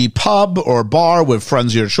the pub or bar with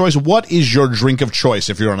friends of your choice. What is your drink of choice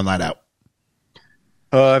if you're on a night out?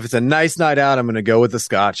 If it's a nice night out, I'm going to go with the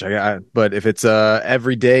scotch. But if it's a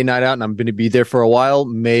everyday night out and I'm going to be there for a while,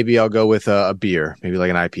 maybe I'll go with a beer, maybe like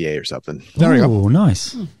an IPA or something. There we go. Oh,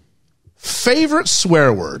 nice. Favorite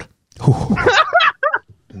swear word?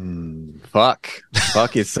 Fuck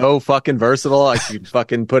is so fucking versatile. I can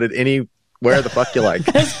fucking put it anywhere the fuck you like.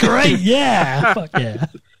 That's great. Yeah. Fuck yeah.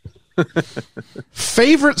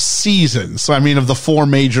 Favorite season? So I mean, of the 4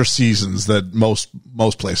 major seasons that most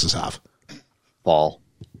places have. Fall.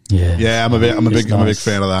 Yeah. Yeah, I'm a big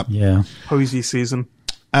fan of that. Yeah. Posy season.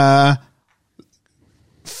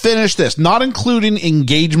 Finish this, not including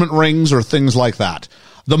engagement rings or things like that.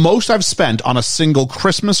 The most I've spent on a single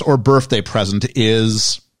Christmas or birthday present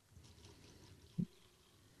is...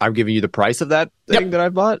 I'm giving you the price of that thing that I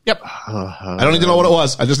bought? Yep. I don't need to know what it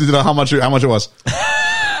was. I just need to know how much it was.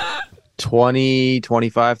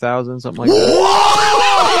 25,000, something like that.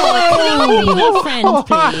 Oh, your friend,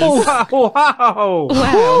 please. Wow.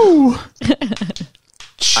 Wow.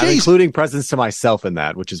 I'm including presents to myself in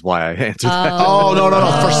that, which is why I answered that. Oh, no.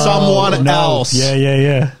 For someone else.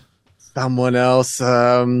 Yeah. Someone else.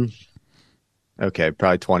 Okay,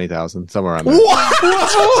 probably 20,000, somewhere around there. What?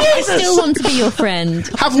 I still want to be your friend.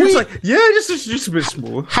 Have we... just a bit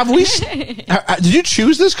small. Have we... did you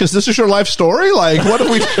choose this because this is your life story? Like, what have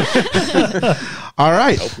we... All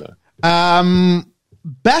right.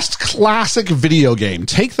 Best classic video game.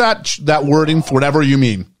 Take that wording for whatever you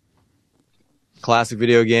mean. Classic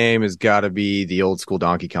video game has got to be the old school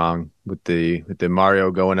Donkey Kong with the Mario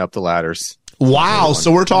going up the ladders. Wow,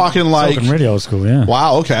 so we're talking like... Talking really old school, yeah.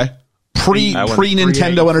 Wow, okay.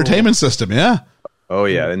 Pre-Nintendo Entertainment System, yeah. Oh,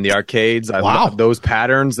 yeah. In the arcades, I love those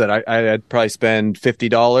patterns that I'd probably spend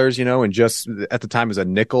 $50, and just at the time it was a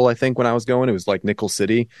nickel, I think, when I was going. It was like Nickel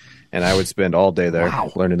City, and I would spend all day there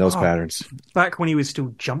learning those patterns. Back when he was still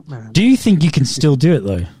Jumpman. Do you think you can still do it,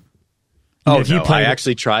 though? Oh, no, I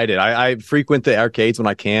actually tried it. I frequent the arcades when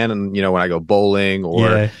I can, and, when I go bowling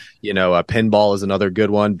or, pinball is another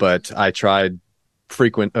good one, but I tried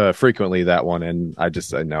frequently that one, and I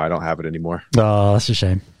don't have it anymore. Oh, that's a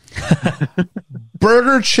shame.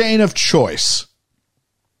 Burger chain of choice.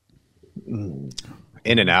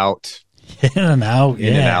 In-N-Out. In-N-Out, yeah.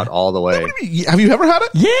 In-N-Out all the way. Have you ever had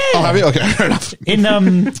it? Yeah. Oh, have you? Okay, fair enough.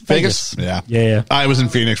 In Vegas? Yeah. I was in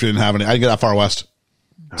Phoenix. We didn't have any. I didn't get that far west.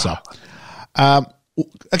 So,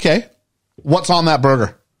 okay. What's on that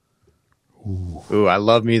burger? Ooh, I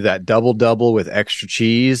love me that double with extra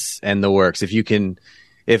cheese and the works.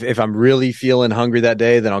 If I'm really feeling hungry that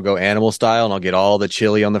day, then I'll go animal style and I'll get all the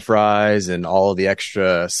chili on the fries and all the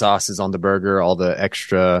extra sauces on the burger, all the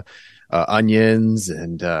extra onions,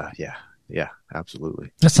 and yeah,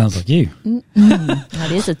 absolutely. That sounds like you. That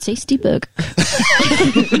is a tasty burger.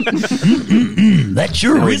 That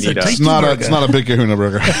sure is a tasty burger. It's not a big kahuna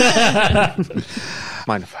burger.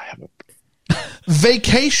 Mind if I have a...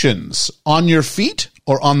 Vacations on your feet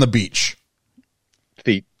or on the beach?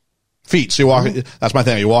 Feet. So you walk. That's my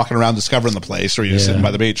thing. Are you walking around discovering the place, or are you just sitting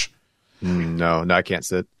by the beach? No, I can't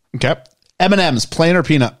sit. Okay. M&M's, plain or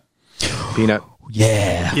peanut? Peanut.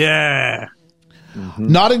 Yeah.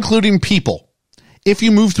 Not including people. If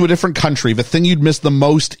you move to a different country, the thing you'd miss the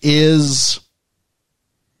most is...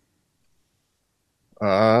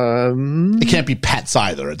 It can't be pets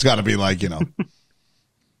either. It's got to be like,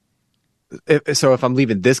 If I'm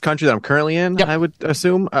leaving this country that I'm currently in, I would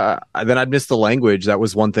assume, then I'd miss the language. That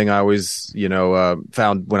was one thing I always,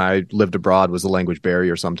 found when I lived abroad was the language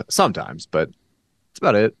barrier sometimes, but that's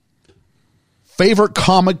about it. Favorite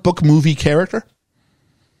comic book movie character?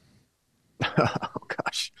 Oh,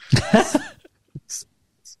 gosh.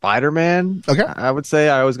 Spider-Man? Okay. I would say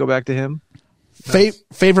I always go back to him.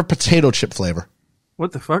 Favorite potato chip flavor?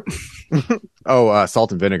 What the fuck?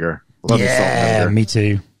 Salt and vinegar. Love salt and vinegar. Me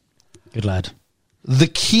too. Good lad. The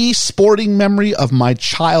key sporting memory of my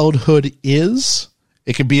childhood is...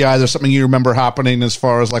 It could be either something you remember happening as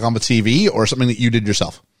far as like on the TV or something that you did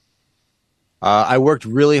yourself. I worked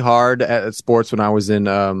really hard at sports when I was in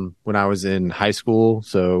high school.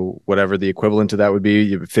 So whatever the equivalent to that would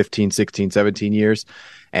be, 15, 16, 17 years.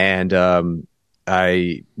 And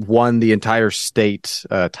I won the entire state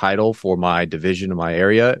title for my division in my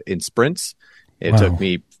area in sprints. It took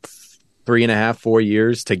me 3.5, 4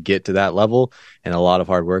 years to get to that level, and a lot of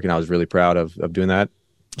hard work. And I was really proud of doing that.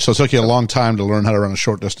 So it took you a long time to learn how to run a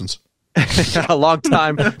short distance. A long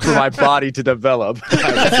time for my body to develop.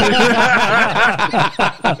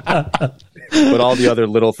 But all the other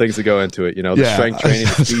little things that go into it, the strength training,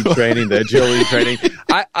 the speed training, the agility training.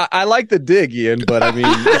 I like the dig, Ian, but I mean,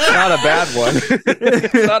 it's not a bad one.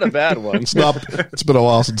 It's not a bad one. It's been a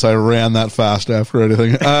while since I ran that fast after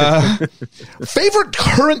anything. Favorite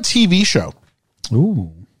current TV show?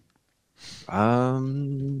 Ooh.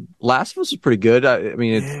 Last of Us was pretty good. I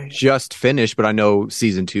mean, it just finished, but I know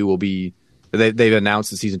season 2 will be. They've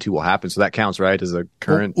announced that season 2 will happen, so that counts, right? As a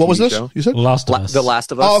current. What was TV this? show? You said Last of Us. The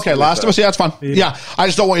Last of Us. Oh, okay, Last of Us. Yeah, that's fun. Yeah, I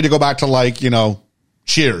just don't want you to go back to like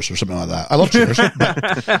Cheers or something like that. I love Cheers.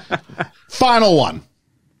 Final one.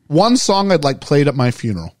 One song I'd like played at my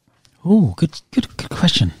funeral. Ooh, good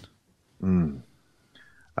question.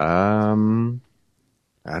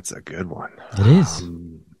 That's a good one. It is.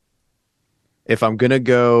 If I'm gonna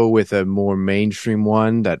go with a more mainstream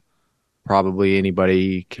one that probably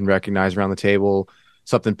anybody can recognize around the table.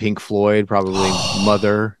 Something Pink Floyd, probably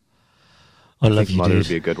Mother. I love you, Mother dude. would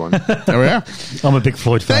be a good one. There we are. I'm a big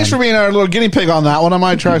Floyd fan. Thanks for being our little guinea pig on that one. I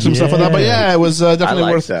might try some stuff with that, but yeah, it was definitely I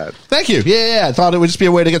like worth that. Thank you. Yeah. I thought it would just be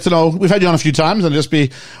a way to get to know. We've had you on a few times, and just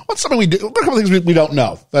be what's something we do. What are a couple of things we don't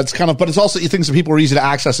know. That's kind of, but it's also things that people are easy to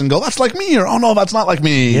access and go, that's like me, or oh no, that's not like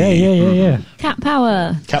me. Yeah. Cat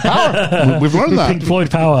power. Cat power. We've learned that. Pink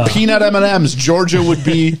Floyd power. Peanut M&Ms. Georgia would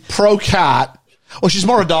be pro cat. Well, she's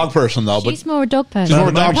more a dog person though. She's more a dog person. She's more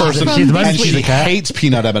a dog Apart person, from She's the most and she's she a cat. hates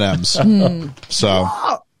peanut M&Ms. So.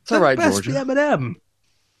 It's all right, Best Georgia. M&M.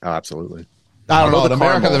 Oh, absolutely. I don't know. In the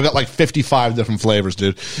America, caramel. they've got like 55 different flavors,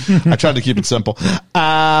 dude. I tried to keep it simple.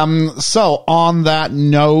 So on that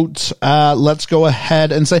note, let's go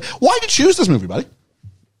ahead and say, why did you choose this movie, buddy?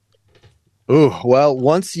 Ooh, well,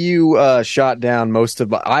 once you shot down most of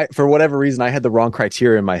my, for whatever reason, I had the wrong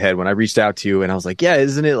criteria in my head when I reached out to you, and I was like, yeah,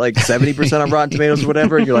 isn't it like 70% on Rotten Tomatoes or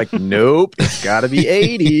whatever? And you're like, nope, it's got to be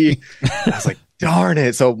 80. I was like, darn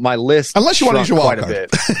it. So my list, Unless you want to use your wild quite a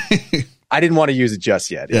card. bit. I didn't want to use it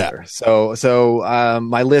just yet Yeah. either. So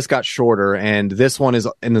my list got shorter, and this one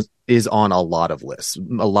is on a lot of lists.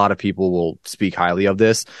 A lot of people will speak highly of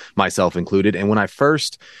this, myself included. And when I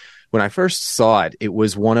first saw it, it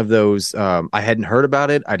was one of those, I hadn't heard about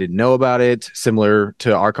it. I didn't know about it, similar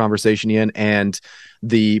to our conversation, Ian. And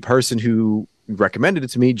the person who recommended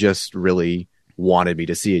it to me just really wanted me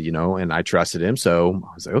to see it, and I trusted him. So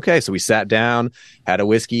I was like, okay. So we sat down, had a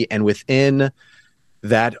whiskey, and within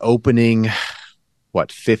that opening,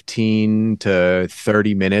 15 to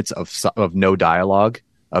 30 minutes of no dialogue,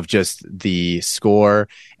 of just the score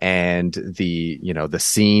and the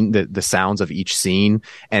scene, the sounds of each scene,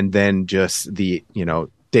 and then just the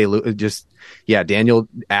Daniel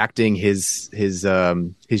acting his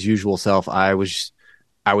usual self. I was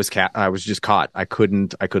just caught. I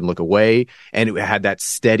couldn't look away, and it had that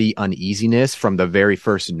steady uneasiness from the very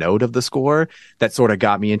first note of the score that sort of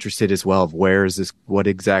got me interested as well. Of where is this? What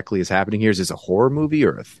exactly is happening here? Is this a horror movie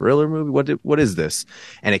or a thriller movie? What is this?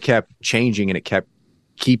 And it kept changing, and it kept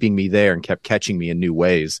keeping me there and kept catching me in new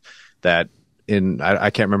ways. That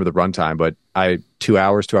I can't remember the runtime, but 2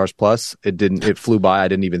 hours plus. It flew by. I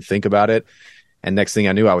didn't even think about it. And next thing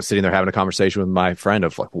I knew, I was sitting there having a conversation with my friend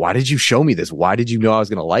of like, why did you show me this? Why did you know I was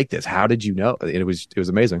going to like this? How did you know? It was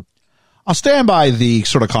amazing. I'll stand by the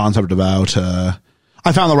sort of concept about, I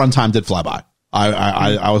found the runtime did fly by.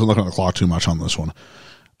 I wasn't looking at the clock too much on this one.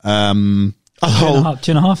 Two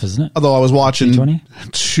and a half, isn't it? Although I was watching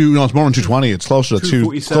 220? No, it's more than 220. It's closer to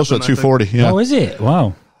 240. Yeah. Oh, is it?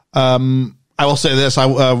 Wow. I will say this. I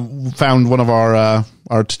found one of our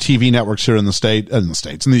TV networks here in the States,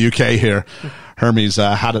 in the UK here. Hermes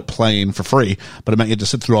had it playing for free, but it meant you had to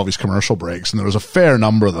sit through all these commercial breaks, and there was a fair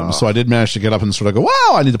number of them. So I did manage to get up and sort of go,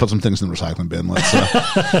 wow, I need to put some things in the recycling bin.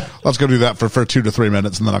 Let's go do that for 2 to 3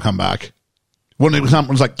 minutes, and then I'll come back. When it was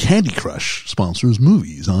like Candy Crush sponsors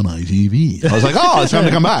movies on ITV. I was like, oh, it's time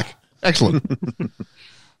to come back. Excellent.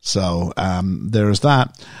 So there's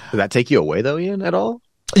that. Did that take you away though, Ian, at all?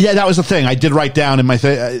 Yeah, that was the thing. I did write down in my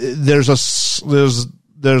thing. There's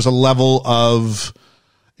a level of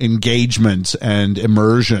engagement and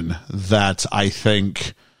immersion that I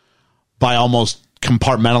think by almost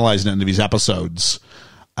compartmentalizing it into these episodes,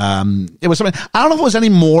 it was something. I don't know if it was any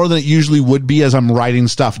more than it usually would be as I'm writing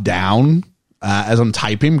stuff down, as I'm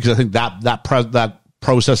typing, because I think that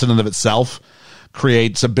process in and of itself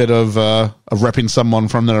creates a bit of ripping someone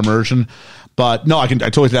from their immersion. But no, I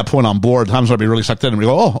totally get that point on board. Times when I'd be really sucked in and we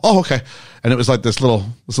go, oh, okay. And it was like this little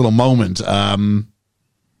moment.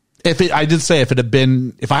 If I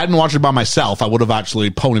hadn't watched it by myself, I would have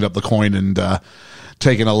actually ponied up the coin and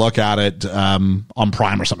taken a look at it on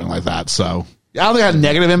Prime or something like that. So I don't think it had a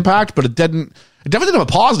negative impact, but it definitely didn't have a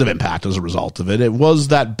positive impact as a result of it. It was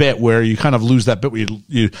that bit where you kind of lose that bit where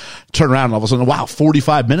you turn around and all of a sudden, wow,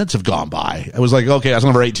 45 minutes have gone by. It was like, okay, that's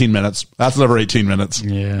another 18 minutes. That's another 18 minutes.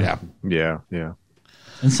 Yeah.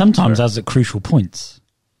 And sometimes as at crucial points.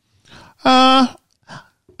 I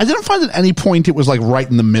didn't find at any point it was like right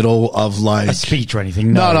in the middle of like a speech or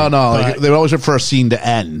anything. No. Like, they would always wait for a scene to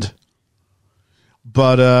end.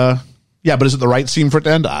 But yeah, but is it the right scene for it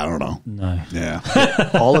to end? I don't know. No.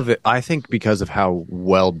 Yeah. All of it, I think, because of how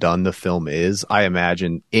well done the film is, I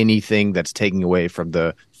imagine anything that's taking away from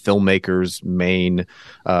the filmmaker's main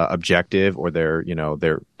objective or their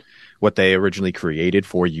what they originally created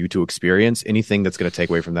for you to experience, anything that's going to take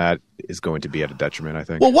away from that is going to be at a detriment, I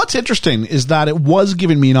think. Well, what's interesting is that it was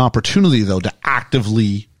giving me an opportunity, though, to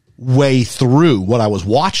actively weigh through what I was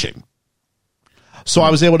watching. So I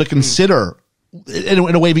was able to consider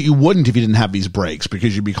in a way that you wouldn't if you didn't have these breaks,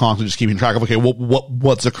 because you'd be constantly just keeping track of, okay,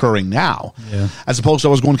 what's occurring now? Yeah. As opposed to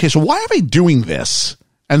I was going, okay, so why are they doing this?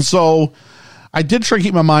 And so I did try to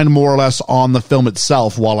keep my mind more or less on the film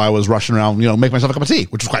itself while I was rushing around, make myself a cup of tea,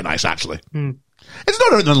 which was quite nice, actually. It's no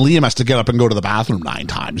different than Liam has to get up and go to the bathroom 9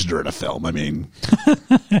 times during a film. I mean,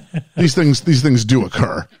 these things do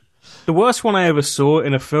occur. The worst one I ever saw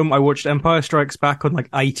in a film, I watched Empire Strikes Back on like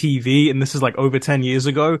ITV, and this is like over 10 years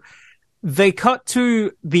ago. They cut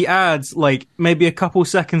to the ads like maybe a couple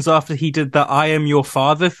seconds after he did the "I am your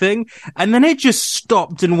father" thing, and then it just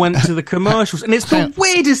stopped and went to the commercials, and it's the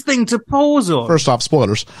weirdest thing to pause on. First off,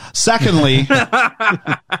 spoilers. Secondly,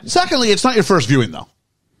 it's not your first viewing though.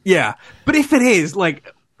 Yeah, but if it is, like,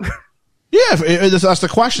 yeah, that's the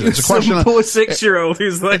question. It's a question. Some poor 6-year-old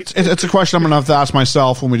who's like, it's a question I'm going to have to ask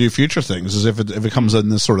myself when we do future things: is if it comes in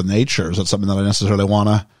this sort of nature, is that something that I necessarily want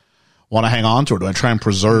to hang on to, or do I try and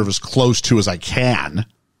preserve as close to as I can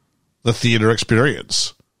the theater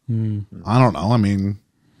experience? I don't know. I mean,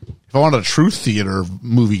 if I wanted a true theater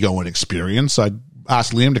movie going experience, I'd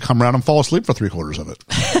ask Liam to come around and fall asleep for 3/4 of it.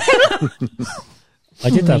 I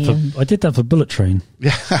did that for Bullet Train.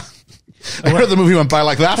 Yeah. I heard the movie went by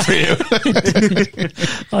like that for you.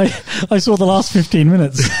 I saw the last 15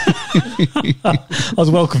 minutes. I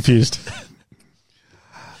was well confused.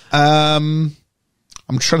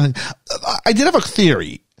 I'm trying to. I did have a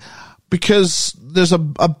theory, because there's a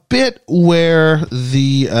bit where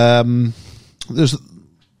there's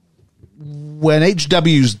when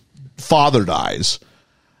HW's father dies,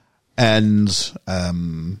 and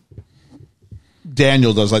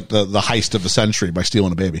Daniel does like the heist of the century by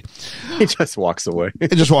stealing a baby. He just walks away.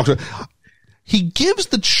 He gives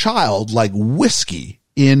the child like whiskey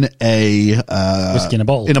in whiskey in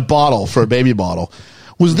a bottle for a baby bottle.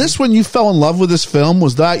 Was this when you fell in love with this film?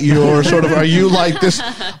 Was that your sort of, are you like this?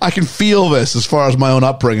 I can feel this as far as my own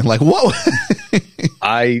upbringing. Like, what?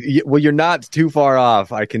 Well, you're not too far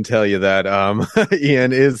off. I can tell you that.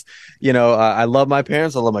 Ian is, I love my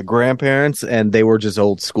parents. I love my grandparents, and they were just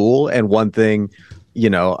old school. And one thing,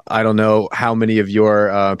 I don't know how many of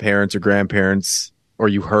your parents or grandparents, or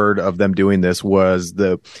you heard of them doing this, was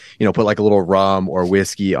put like a little rum or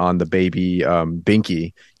whiskey on the baby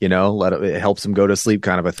binky, it helps them go to sleep,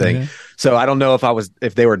 kind of a thing. Mm-hmm. So I don't know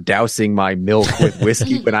if they were dousing my milk with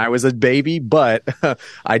whiskey when I was a baby, but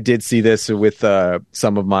I did see this with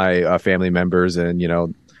some of my family members, and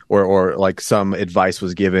or like some advice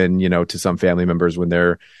was given, to some family members when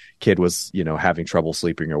their kid was, having trouble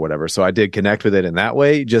sleeping or whatever. So I did connect with it in that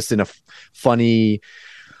way, just in a funny,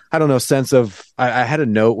 I don't know, sense of, I had a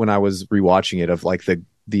note when I was rewatching it of like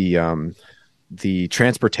the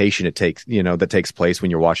transportation it takes, that takes place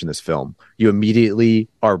when you're watching this film. You immediately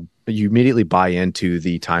buy into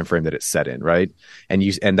the time frame that it's set in, right?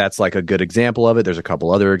 And that's like a good example of it. There's a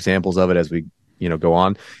couple other examples of it as we go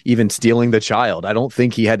on. Even stealing the child, I don't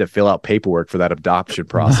think he had to fill out paperwork for that adoption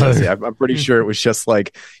process. No. I'm pretty sure it was just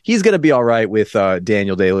like, he's going to be all right with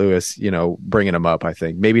Daniel Day-Lewis, bringing him up. I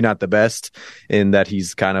think maybe not the best in that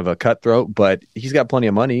he's kind of a cutthroat, but he's got plenty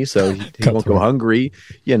of money, so he won't go hungry,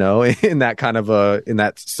 in that kind of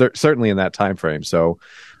certainly in that time frame. So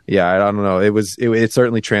yeah, I don't know. It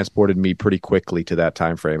certainly transported me pretty quickly to that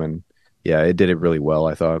time frame, and yeah, it did it really well,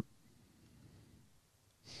 I thought.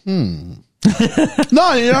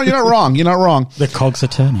 No, you're not wrong. You're not wrong. The cogs are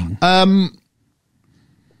turning. Where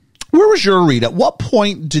was your read? At what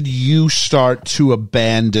point did you start to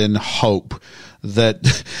abandon hope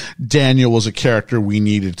that Daniel was a character we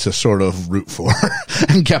needed to sort of root for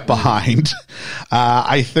and get behind?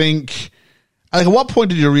 I think at what point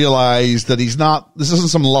did you realize that this isn't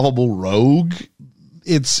some lovable rogue?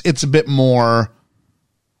 It's a bit more,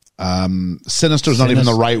 sinister is not even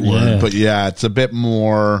the right word, but yeah, it's a bit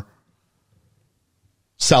more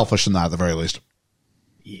selfish than that at the very least.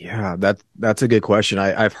 Yeah, that's a good question.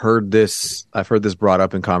 I've heard this brought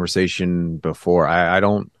up in conversation before. I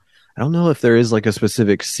don't know if there is like a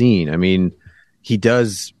specific scene. I mean, he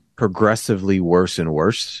does progressively worse and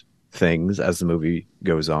worse things as the movie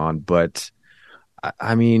goes on, but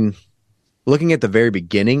I mean, looking at the very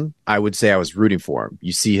beginning, I would say I was rooting for him.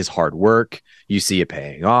 You see his hard work, you see it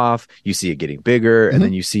paying off, you see it getting bigger, and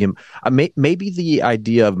then you see him. Maybe the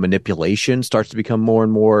idea of manipulation starts to become more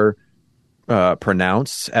and more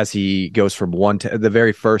pronounced as he goes from the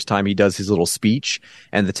very first time he does his little speech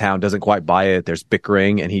and the town doesn't quite buy it. There's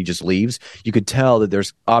bickering and he just leaves. You could tell that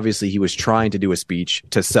there's obviously he was trying to do a speech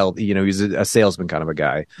to sell, he's a salesman kind of a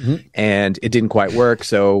guy, and it didn't quite work.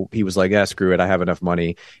 So he was like, screw it. I have enough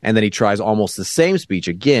money. And then he tries almost the same speech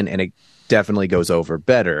again, and it definitely goes over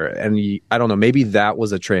better. And I don't know, maybe that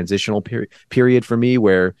was a transitional period for me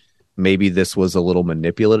where maybe this was a little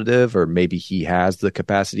manipulative, or maybe he has the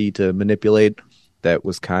capacity to manipulate that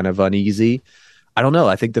was kind of uneasy. I don't know.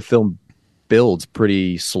 I think the film builds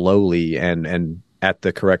pretty slowly and at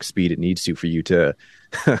the correct speed it needs to for you to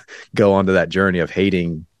go onto that journey of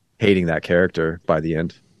hating that character by the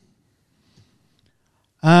end.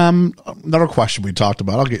 Another question we talked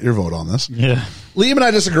about. I'll get your vote on this. Yeah. Liam and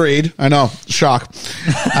I disagreed. I know. Shock.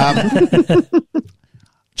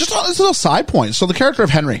 Just a little side point. So the character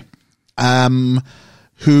of Henry,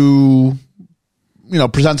 who,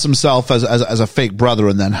 presents himself as a fake brother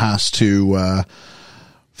and then has to,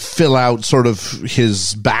 fill out sort of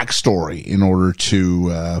his backstory in order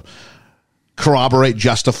to, corroborate,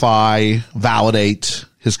 justify, validate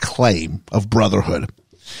his claim of brotherhood.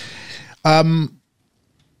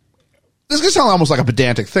 This is going to sound almost like a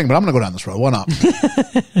pedantic thing, but I'm going to go down this road. Why not?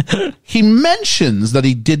 He mentions that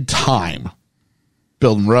he did time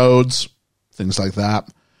building roads, things like that.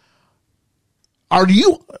 Are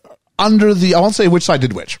you under I won't say which side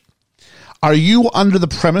did which. Are you under the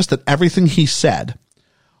premise that everything he said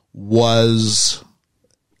was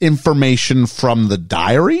information from the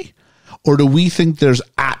diary? Or do we think there's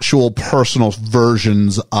actual personal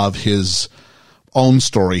versions of his own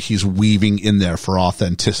story he's weaving in there for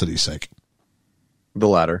authenticity's sake? The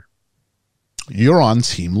latter. You're on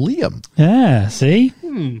Team Liam. Yeah, see?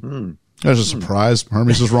 There's a surprise.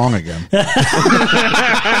 Hermes is wrong again.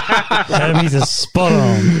 Hermes is spot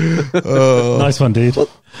on. Nice one, dude. Well,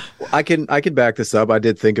 I can back this up. I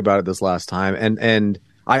did think about it this last time, and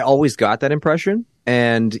I always got that impression.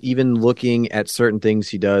 And even looking at certain things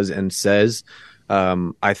he does and says,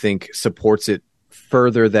 I think supports it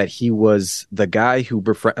further that he was the guy who,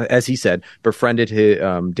 as he said, befriended his,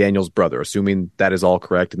 Daniel's brother, assuming that is all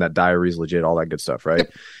correct and that diary is legit, all that good stuff, right?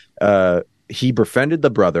 Yep. He befriended the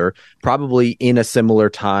brother probably in a similar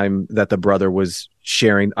time that the brother was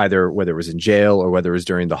sharing, either whether it was in jail or whether it was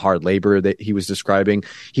during the hard labor that he was describing.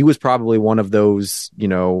 He was probably one of those,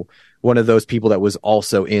 one of those people that was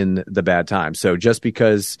also in the bad time. So just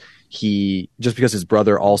because his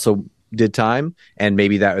brother also did time, and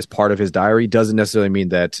maybe that was part of his diary, doesn't necessarily mean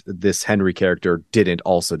that this Henry character didn't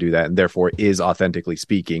also do that, and therefore is authentically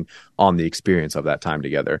speaking on the experience of that time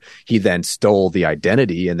together. He then stole the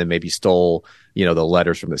identity, and then maybe stole, the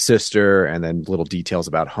letters from the sister, and then little details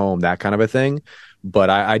about home, that kind of a thing. But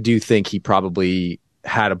I do think he probably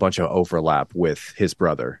had a bunch of overlap with his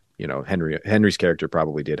brother. Henry's character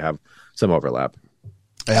probably did have some overlap.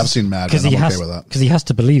 I have seen Mad Men. I'm okay with that. Because he has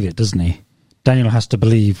to believe it, doesn't he? Daniel has to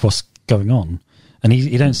believe what's going on, and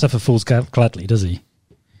he don't suffer fools gladly, does he?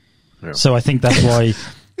 Yeah. So I think that's why.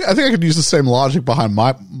 Yeah, I think I could use the same logic behind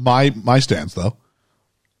my stance, though.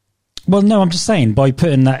 Well, no, I'm just saying by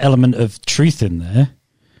putting that element of truth in there,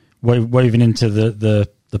 woven into the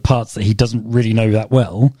parts that he doesn't really know that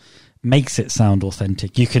well, makes it sound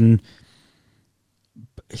authentic. You can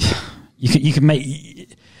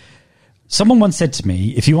make. Someone once said to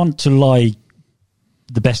me, if you want to lie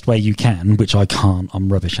the best way you can, which I can't,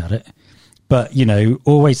 I'm rubbish at it, but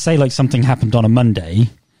always say like something happened on a Monday.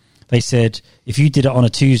 They said if you did it on a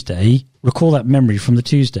Tuesday, recall that memory from the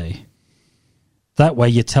Tuesday. That way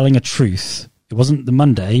you're telling a truth. It wasn't the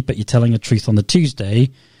Monday, but you're telling a truth on the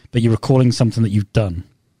Tuesday, but you're recalling something that you've done.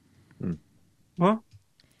 What?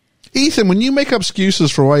 Ethan, when you make up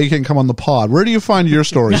excuses for why you can't come on the pod, where do you find your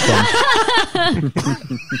stories from?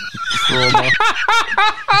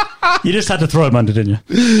 You just had to throw them under, didn't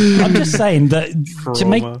you? I'm just saying that to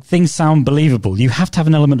make things sound believable, you have to have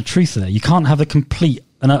an element of truth there. You can't have a complete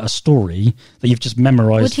and utter story that you've just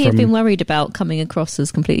memorized. Would he have been worried about coming across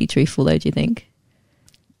as completely truthful, though, do you think?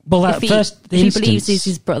 Well, if he believes he's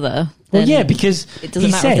his brother, then yeah, because it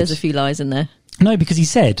doesn't matter if there's a few lies in there. No, because he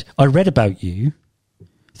said, I read about you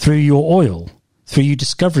through your oil, through you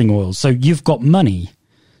discovering oil. So you've got money.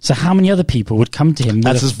 So how many other people would come to him with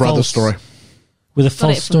That's his brother's story. With a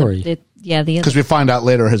false story. Because we find out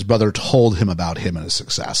later his brother told him about him and his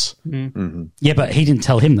success. Mm-hmm. Yeah, but he didn't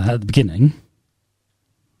tell him that at the beginning.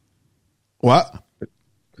 What?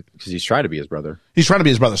 Because he's trying to be his brother. He's trying to be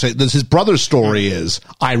his brother. So his brother's story is,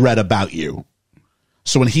 I read about you.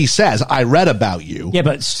 So when he says, I read about you, yeah,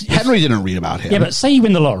 but Henry didn't read about him. Yeah, but say you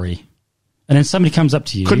win the lottery, and then somebody comes up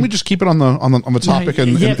to you. Couldn't we just keep it on the topic?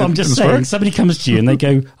 No, but I'm just saying, somebody comes to you and they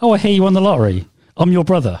go, oh, I hear you won the lottery. I'm your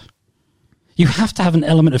brother. You have to have an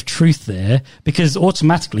element of truth there, because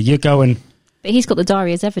automatically you're going... But he's got the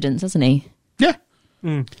diary as evidence, hasn't he? Yeah.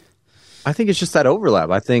 I think it's just that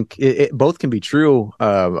overlap. I think it both can be true.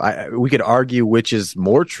 We could argue which is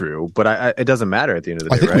more true, but it doesn't matter at the end of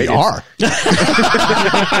the day, I think right? we are.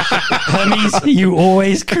 Hermes, you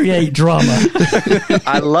always create drama.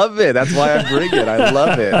 I love it. That's why I bring it. I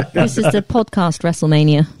love it. This is the podcast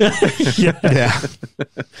WrestleMania. Yeah.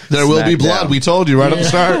 There will be blood. Down. We told you right at the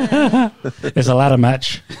start. It's a ladder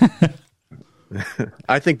match.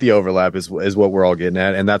 I think the overlap is what we're all getting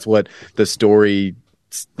at, and that's what the story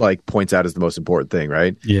like points out as the most important thing,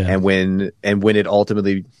 right? Yeah. And when it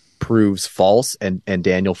ultimately proves false, and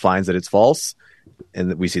Daniel finds that it's false,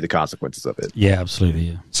 and we see the consequences of it. Yeah, absolutely.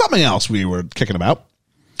 Yeah. Something else we were kicking about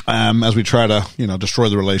as we try to destroy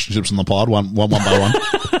the relationships in the pod one by one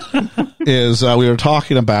is we were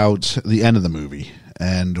talking about the end of the movie.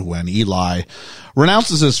 And when Eli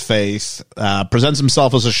renounces his faith, presents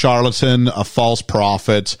himself as a charlatan, a false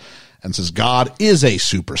prophet, and says God is a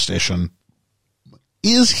superstition,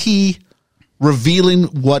 is he revealing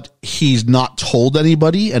what he's not told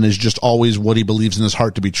anybody and is just always what he believes in his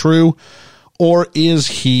heart to be true? Or is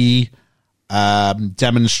he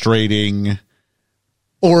demonstrating,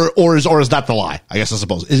 or is that the lie? I guess I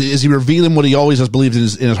suppose. Is he revealing what he always has believed in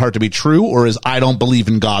his heart to be true, or is I don't believe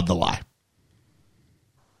in God the lie?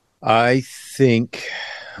 I think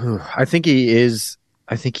he is.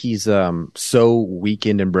 I think he's so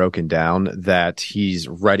weakened and broken down that he's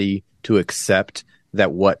ready to accept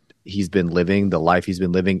that what he's been living, the life he's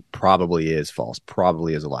been living, probably is false,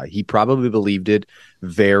 probably is a lie. He probably believed it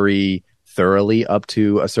very thoroughly up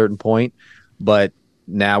to a certain point, but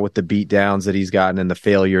now with the beat downs that he's gotten and the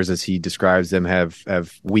failures as he describes them have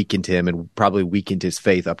weakened him and probably weakened his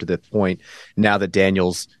faith up to that point. Now that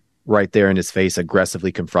Daniel's right there in his face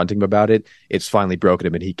aggressively confronting him about it, it's finally broken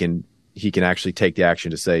him, and he can actually take the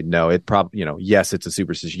action to say no, it yes, it's a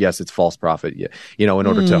superstition, yes, it's false prophet, in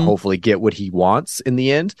order to hopefully get what he wants in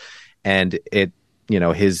the end. And it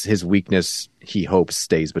his weakness, he hopes,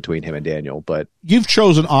 stays between him and Daniel. But you've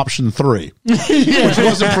chosen option 3, which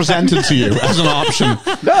wasn't presented to you as an option.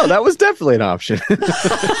 No, that was definitely an option.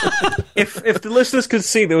 If the listeners could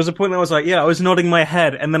see, there was a point that I was like, I was nodding my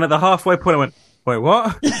head, and then at the halfway point I went, wait,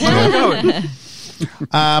 what?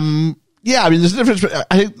 Yeah, I mean, there's a difference.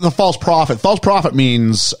 I think the false prophet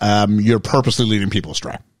means you're purposely leading people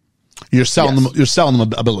astray. You're selling them. You're selling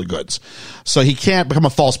them a bill of goods. So he can't become a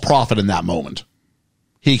false prophet in that moment.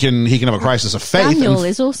 He can have a crisis of faith. Daniel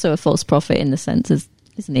is also a false prophet in the sense,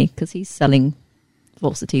 isn't he? Because he's selling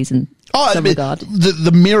falsities in some regard.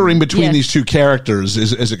 The mirroring between these two characters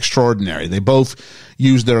is extraordinary. They both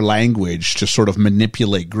use their language to sort of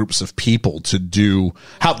manipulate groups of people to do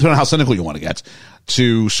depending on how cynical you want to get,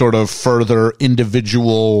 to sort of further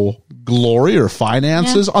individual glory or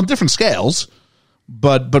finances on different scales.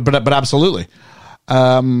 But absolutely.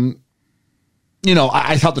 I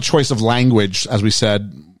thought the choice of language, as we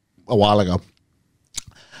said a while ago,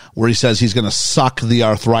 where he says he's going to suck the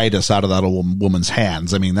arthritis out of that old woman's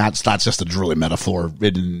hands. I mean, that's just a drooly metaphor,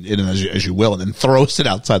 as you will, and then throws it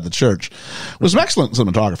outside the church. It was some excellent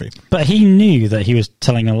cinematography. But he knew that he was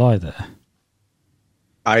telling a lie there.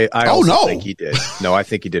 I also think he did. No, I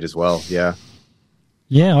think he did as well. Yeah.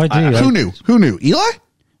 Yeah, I do. Who knew? Eli?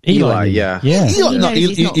 Eli, yeah. He knows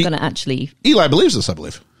he's not going to actually... Eli believes this, I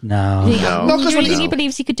believe. No. He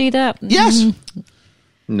believes he could do that? Yes.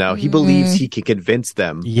 No, he believes he can convince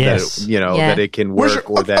them that it can work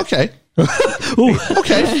Okay.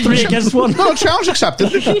 Okay. 3 against 1. No, challenge accepted.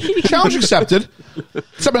 Challenge accepted.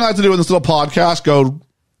 Something I like to do in this little podcast, go,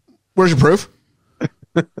 where's your proof?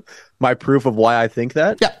 My proof of why I think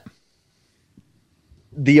that? Yeah.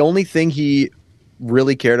 The only thing he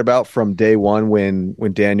really cared about from day one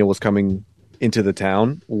when Daniel was coming into the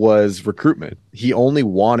town was recruitment. He only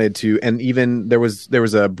wanted to, and even there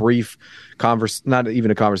was a brief not even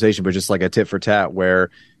a conversation, but just like a tit for tat where,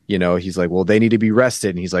 he's like, well, they need to be rested.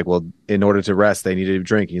 And he's like, well, in order to rest, they need to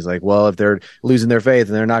drink. And he's like, well, if they're losing their faith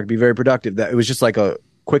and they're not going to be very productive, that it was just like a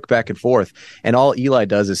quick back and forth. And all Eli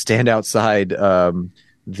does is stand outside,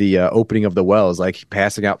 the opening of the well, is like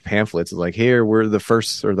passing out pamphlets. It's like, here, we're the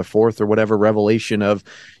first or the fourth or whatever revelation of,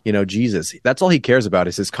 Jesus. That's all he cares about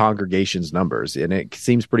is his congregation's numbers. And it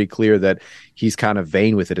seems pretty clear that he's kind of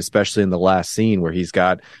vain with it, especially in the last scene where he's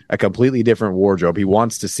got a completely different wardrobe. He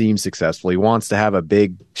wants to seem successful. He wants to have a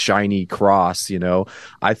big, shiny cross.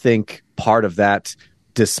 I think part of that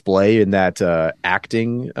display and that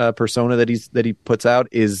acting persona that he puts out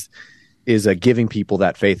is giving people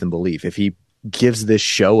that faith and belief. If he gives this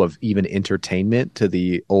show of even entertainment to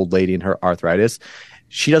the old lady and her arthritis,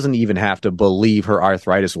 she doesn't even have to believe her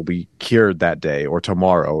arthritis will be cured that day or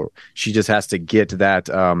tomorrow. She just has to get that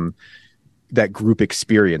group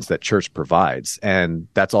experience that church provides, and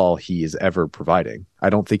that's all he is ever providing. I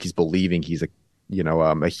don't think he's believing he's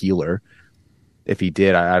a healer. If he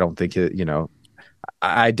did, I don't think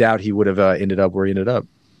I doubt he would have ended up where he ended up.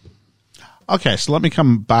 Okay, so let me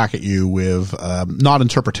come back at you with not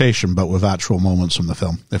interpretation, but with actual moments from the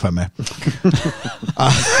film, if I may.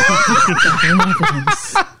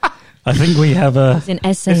 I think we have It's in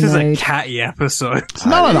essay This is mode. a catty episode.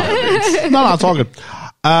 No, it's all good.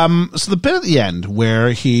 So the bit at the end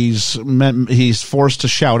where he's forced to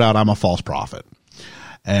shout out, "I'm a false prophet,"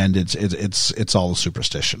 and it's all a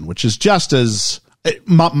superstition, which is just as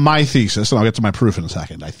my thesis, and I'll get to my proof in a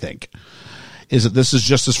second. I think is that this is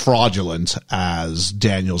just as fraudulent as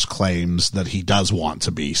Daniel's claims that he does want to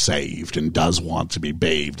be saved and does want to be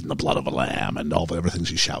bathed in the blood of a lamb and all the other things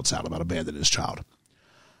he shouts out about abandoning his child.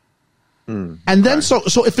 And then, so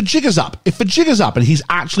if a jig is up and he's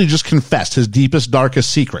actually just confessed his deepest,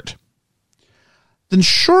 darkest secret, then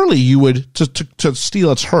surely you would, to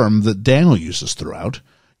steal a term that Daniel uses throughout,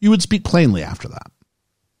 you would speak plainly after that.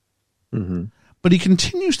 Mm-hmm. But he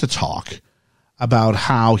continues to talk about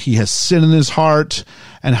how he has sin in his heart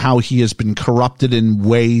and how he has been corrupted in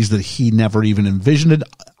ways that he never even envisioned.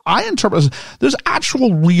 I interpret as there's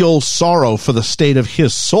actual real sorrow for the state of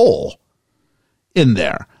his soul in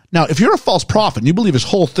there. Now, if you're a false prophet and you believe his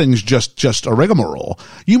whole thing's just a rigmarole,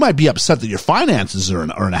 you might be upset that your finances are in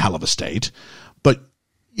a hell of a state. But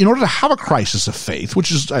in order to have a crisis of faith,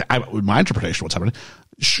 which is my interpretation of what's happening,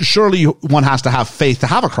 surely one has to have faith to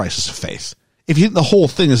have a crisis of faith. If you think the whole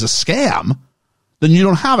thing is a scam, then you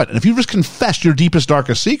don't have it. And if you just confessed your deepest,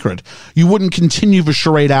 darkest secret, you wouldn't continue the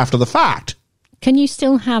charade after the fact. Can you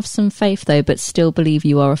still have some faith, though, but still believe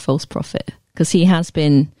you are a false prophet? Because he has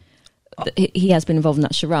been involved in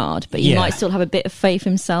that charade, but he might still have a bit of faith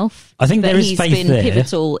himself. I think there is faith he's been there.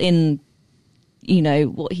 pivotal in,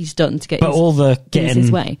 what he's done to get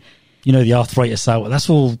his way. The arthritis out, that's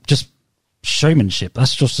all just showmanship.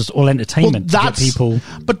 That's just all entertainment to get people.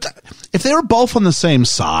 But if they were both on the same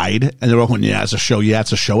side and they're going, it's a show.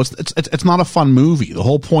 It's a show. It's not a fun movie. The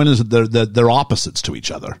whole point is that they're opposites to each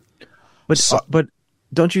other. But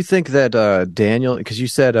don't you think that Daniel, because you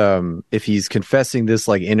said if he's confessing this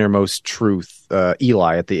like innermost truth,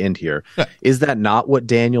 Eli at the end here, is that not what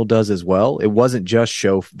Daniel does as well? It wasn't just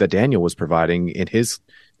show that Daniel was providing in his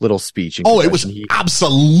little speech. It was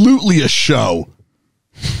absolutely a show.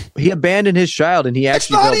 He abandoned his child, and he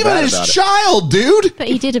actually felt bad about it. It's not even his child, dude. But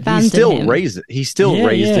he did abandon him. He still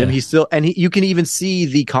raised him. You can even see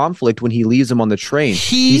the conflict when he leaves him on the train.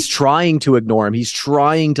 He's trying to ignore him. He's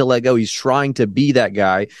trying to let go. He's trying to be that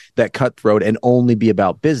guy, that cutthroat, and only be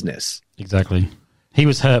about business. Exactly. He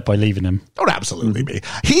was hurt by leaving him. Don't absolutely be.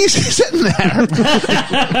 He's sitting there.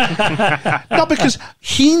 No, because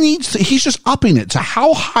he's just upping it to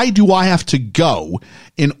how high do I have to go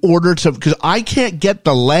in order to, because I can't get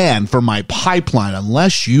the land for my pipeline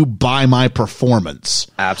unless you buy my performance.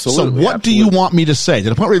 Absolutely. So what do you want me to say? To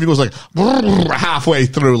the point where he goes like halfway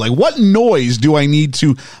through, like what noise do I need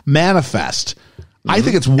to manifest? I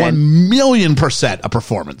think it's 1,000,000% a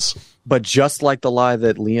performance. But just like the lie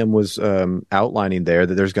that Liam was outlining there,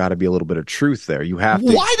 that there's got to be a little bit of truth there. You have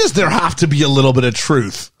to. Why does there have to be a little bit of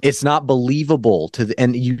truth? It's not believable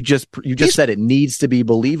and you just said it needs to be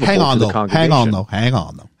believable to the congregation. Hang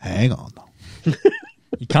on though.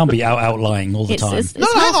 You can't be outlying all the time.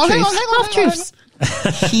 Hang on. Half truths.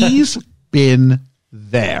 He's been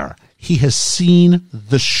there. He has seen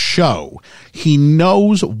the show. He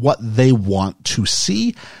knows what they want to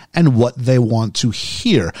see and what they want to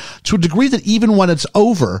hear, to a degree that even when it's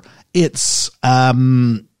over, it's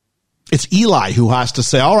Eli who has to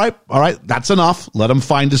say, all right, that's enough. Let him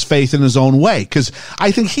find his faith in his own way. Because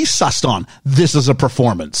I think he's sussed on this is a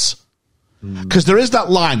performance. Because there is that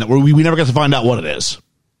line that we never get to find out what it is.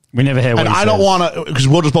 We never hear what he says. I don't want to, because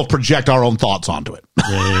we'll just both project our own thoughts onto it.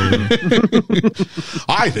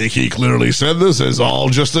 I think he clearly said this is all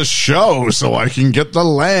just a show so I can get the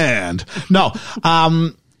land. No.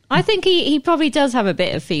 I think he probably does have a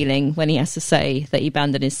bit of feeling when he has to say that he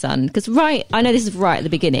abandoned his son. Because I know this is right at the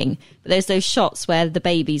beginning, but there's those shots where the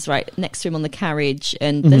baby's right next to him on the carriage,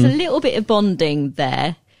 and there's a little bit of bonding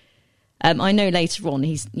there. I know later on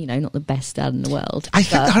he's, not the best dad in the world. I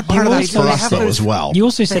think that part of that's for us, though, as well. You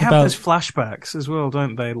also said they have those flashbacks as well,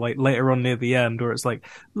 don't they? Like later on near the end, where it's like,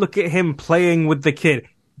 look at him playing with the kid.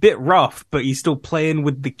 Bit rough, but he's still playing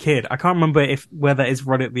with the kid. I can't remember where that is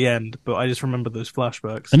right at the end, but I just remember those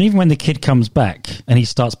flashbacks. And even when the kid comes back and he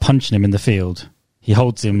starts punching him in the field, he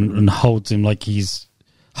holds him like he's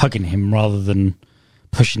hugging him rather than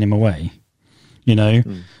pushing him away. You know,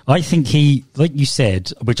 I think he, like you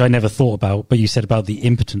said, which I never thought about, but you said about the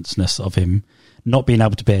impotenceness of him not being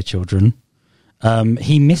able to bear children.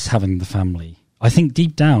 He miss having the family. I think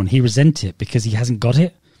deep down he resents it because he hasn't got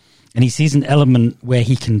it, and he sees an element where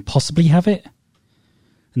he can possibly have it,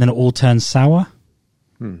 and then it all turns sour.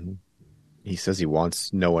 Mm-hmm. He says he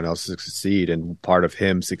wants no one else to succeed, and part of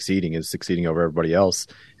him succeeding is succeeding over everybody else,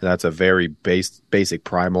 and that's a very basic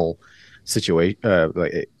primal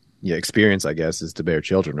situation, experience, I guess, is to bear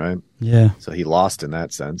children, right? Yeah. So he lost in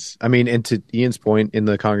that sense. I mean, and to Ian's point in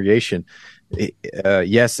the congregation,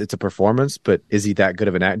 yes, it's a performance, but is he that good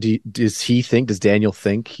of an actor? Does Daniel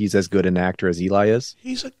think he's as good an actor as Eli is?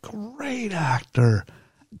 He's a great actor.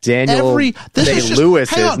 Daniel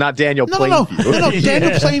Day-Lewis is, not Daniel Plainview. No,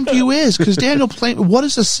 Daniel Plainview is, because what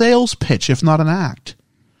is a sales pitch if not an act?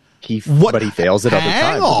 But he fails at other times.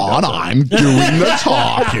 Hang on, I'm doing the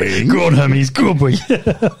talking. Go on, Hermes, go boy.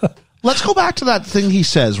 Let's go back to that thing he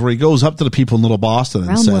says where he goes up to the people in Little Boston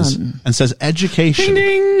and says education.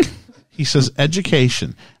 Ding, ding. He says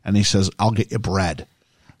education, and he says, I'll get you bread.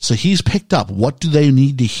 So he's picked up, what do they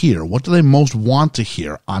need to hear? What do they most want to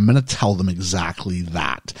hear? I'm going to tell them exactly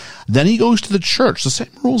that. Then he goes to the church. The same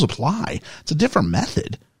rules apply. It's a different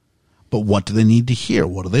method. But what do they need to hear?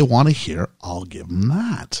 What do they want to hear? I'll give them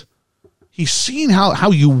that. He's seen how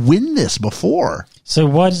you win this before. So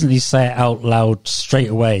why doesn't he say it out loud straight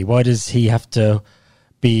away? Why does he have to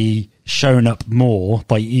be shown up more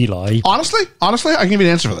by Eli? Honestly, I can give you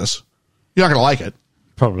an answer for this. You're not going to like it.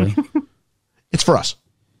 Probably. It's for us.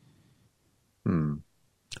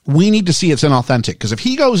 We need to see it's inauthentic, because if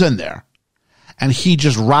he goes in there and he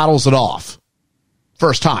just rattles it off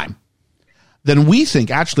first time, then we think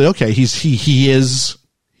actually, okay, he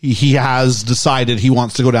has decided he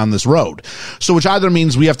wants to go down this road. So which either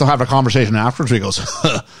means we have to have a conversation afterwards where he goes,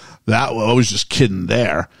 I was just kidding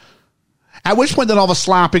there. At which point then all the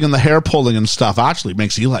slapping and the hair pulling and stuff actually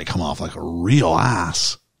makes Eli come off like a real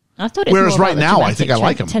ass. I thought it was Whereas more right now, I think I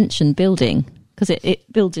like him. Tension building, because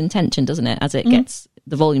it builds in tension, doesn't it? As it gets,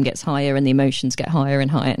 the volume gets higher and the emotions get higher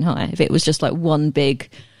and higher and higher. If it was just like one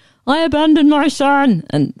big, I abandoned my son,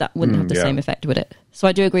 and that wouldn't have the same effect, would it? So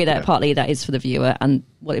I do agree that partly that is for the viewer, and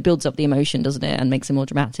it builds up the emotion, doesn't it, and makes it more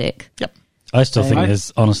dramatic. Yep. I still think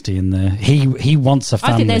there's honesty in there. He wants a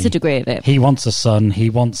family. I think there's a degree of it. He wants a son.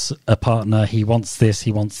 He wants a partner. He wants this.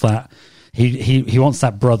 He wants that. He wants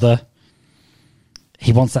that brother.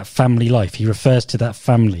 He wants that family life. He refers to that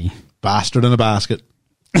family. Bastard in a basket.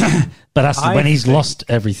 But that's when he's lost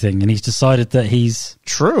everything and he's decided that he's...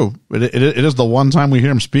 True. It is the one time we hear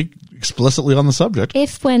him speak explicitly on the subject.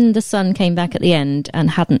 If when the son came back at the end and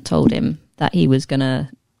hadn't told him that he was going to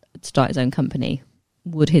start his own company,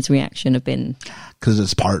 would his reaction have been... Because it's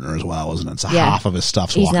his partner as well, isn't it? It's half of his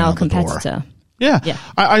stuff's he's walking now out a competitor. The door. Yeah.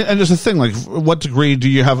 And there's a thing, like, what degree do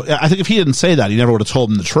you have... I think if he didn't say that, he never would have told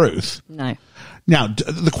him the truth. No. Now,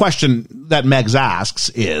 the question that Megs asks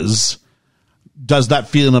is, does that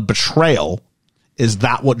feeling of betrayal, is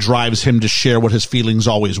that what drives him to share what his feelings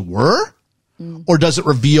always were? Or does it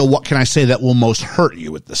reveal what can I say that will most hurt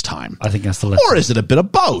you at this time? I think that's the lesson. Or is it a bit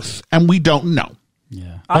of both? And we don't know.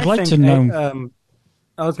 Yeah. I'd like to know...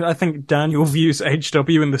 I think Daniel views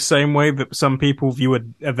HW in the same way that some people view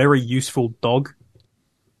a very useful dog.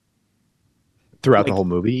 Throughout the whole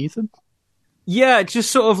movie, Ethan? Yeah, it's just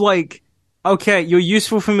sort of like... Okay, you're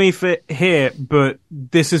useful for me for here, but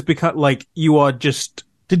this has become like you are just.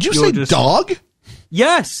 Did you say dog?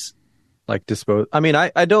 Yes. Like dispose. I mean,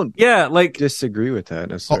 I don't. Yeah, like disagree with that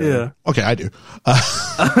necessarily. Yeah. Okay, I do.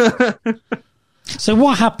 So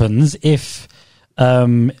what happens if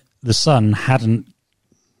the son hadn't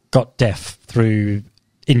got deaf through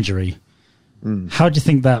injury? How do you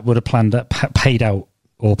think that would have paid out?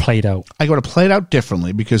 Or played out? I would have played out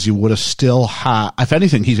differently because you would have still had, if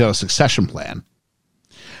anything, he's got a succession plan.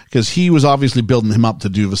 Because he was obviously building him up to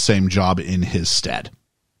do the same job in his stead.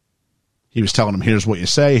 He was telling him, here's what you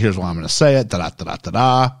say, here's why I'm going to say it,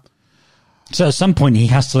 da-da-da-da-da-da. So at some point, he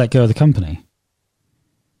has to let go of the company.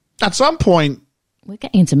 At some point... We're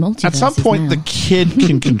getting into multiverses At some point, now. the kid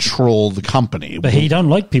can control the company. But he don't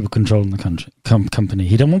like people controlling the company.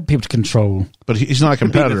 He don't want people to control... But he's not a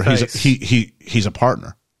competitor. He's a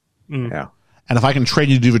partner. Yeah. And if I can train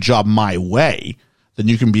you to do the job my way, then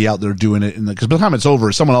you can be out there doing it. Because by the time it's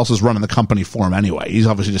over, someone else is running the company for him anyway. He's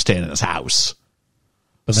obviously just staying in his house.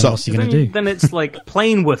 But then what's he going to do? Then it's like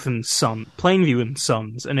Plainview and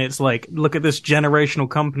Sons, and it's like, look at this generational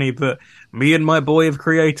company that me and my boy have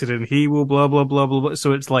created, and he will blah blah blah blah blah.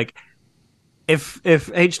 So it's like, if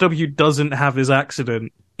HW doesn't have his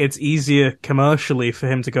accident, it's easier commercially for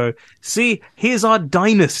him to go, see, here's our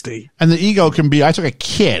dynasty. And the ego can be, I took a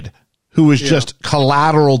kid who was just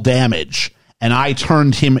collateral damage, and I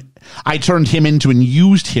turned him into and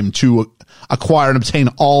used him to acquire and obtain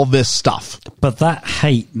all this stuff. But that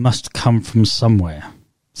hate must come from somewhere.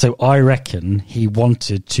 So I reckon he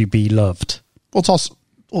wanted to be loved. Well, it's also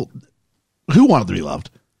who wanted to be loved?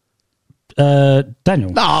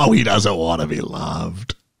 Daniel. No, he doesn't want to be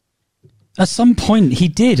loved. At some point he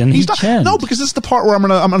did, and he changed. No, because this is the part where I'm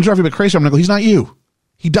gonna drive you a bit crazy. I'm gonna go, he's not you.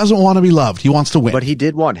 He doesn't want to be loved. He wants to win. But he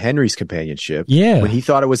did want Henry's companionship. Yeah. When he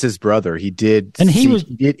thought it was his brother, he did. And he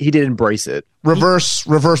did embrace it.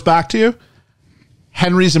 Reverse back to you.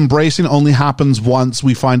 Henry's embracing only happens once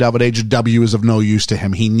we find out at age of W is of no use to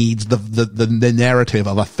him. He needs the narrative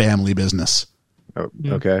of a family business. Oh,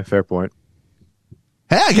 okay, fair point.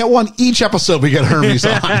 Hey, I get one each episode we get Hermes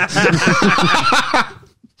on.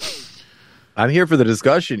 I'm here for the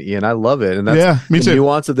discussion, Ian. I love it. And that's me too. The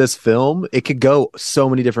nuance of this film. It could go so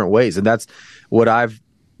many different ways. And that's what I've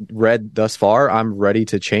read thus far. I'm ready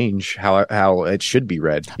to change how it should be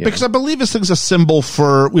read. Because I believe this thing's a symbol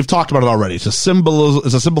for, we've talked about it already, it's a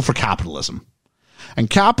symbol for capitalism. And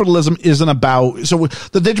capitalism isn't about, so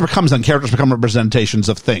the danger becomes then characters become representations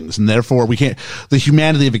of things, and therefore the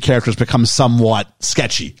humanity of the characters becomes somewhat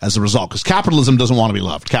sketchy as a result, because capitalism doesn't want to be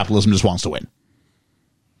loved. Capitalism just wants to win.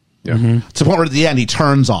 Yeah. To the point where at the end he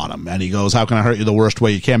turns on him and he goes, how can I hurt you the worst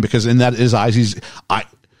way you can? Because in his eyes,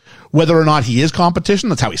 whether or not he is competition,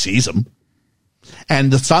 that's how he sees him.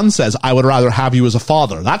 And the son says, I would rather have you as a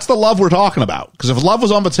father. That's the love we're talking about. Because if love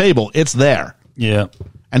was on the table, it's there. Yeah.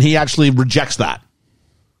 And he actually rejects that.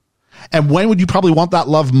 And when would you probably want that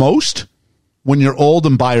love most? When you're old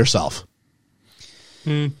and by yourself.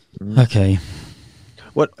 Okay.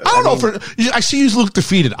 What I don't know. I see you look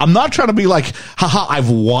defeated. I'm not trying to be like, haha, I've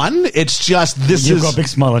won. It's just You've got a big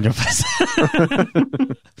smile on your face.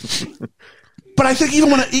 But I think even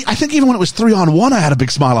when it was 3-on-1, I had a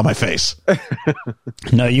big smile on my face.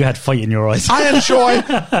 No, you had fight in your eyes. I enjoy.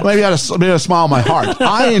 Maybe I had a smile on my heart.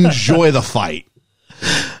 I enjoy the fight.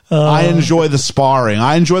 I enjoy the sparring.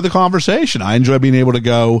 I enjoy the conversation. I enjoy being able to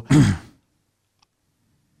go.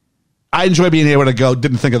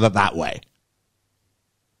 Didn't think of it that way.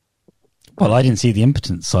 Well, I didn't see the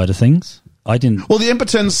impotence side of things. I didn't. Well, the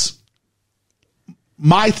impotence.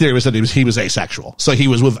 My theory was that he was asexual, so he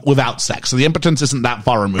was without sex. So the impotence isn't that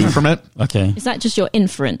far removed from it. Okay. Is that just your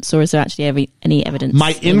inference, or is there actually any evidence?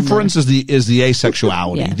 My inference is the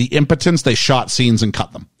asexuality. Yeah. The impotence, they shot scenes and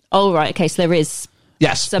cut them. Oh, right. Okay, so there is.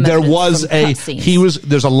 Yes, Some there evidence was from cut scenes.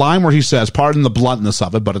 there's a line where he says, pardon the bluntness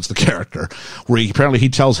of it, but it's the character, where he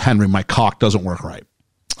tells Henry, my cock doesn't work right.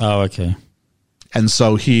 Oh, okay. And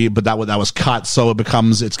so that was cut, so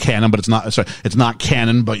it's canon, but it's not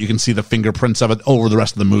canon, but you can see the fingerprints of it over the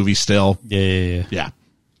rest of the movie still. Yeah.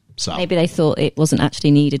 So Maybe they thought it wasn't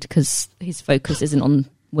actually needed because his focus isn't on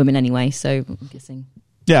women anyway, so I'm guessing.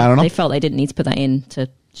 Yeah, I don't know. They felt they didn't need to put that in to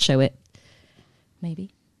show it. Maybe.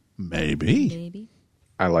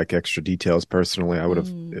 I like extra details personally. I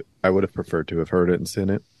would have preferred to have heard it and seen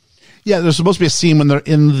it. Yeah, there's supposed to be a scene when they're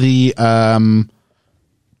in the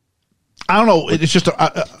I don't know. It's just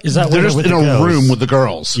they're just in a room with the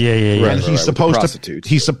girls. Yeah. And he's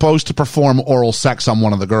supposed to perform oral sex on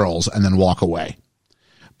one of the girls and then walk away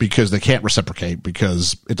because they can't reciprocate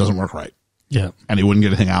because it doesn't work right. Yeah. And he wouldn't get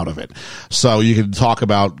anything out of it. So you could talk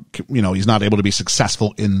about, he's not able to be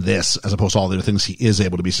successful in this as opposed to all the other things he is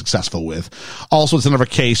able to be successful with. Also, it's another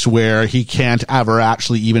case where he can't ever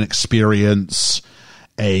actually even experience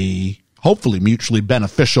a hopefully mutually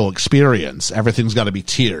beneficial experience. Everything's got to be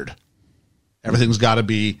tiered. Everything's got to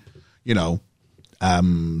be,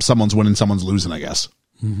 someone's winning, someone's losing, I guess.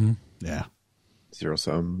 Mm-hmm. Yeah. Zero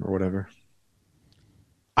sum or whatever.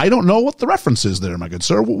 I don't know what the reference is there, my good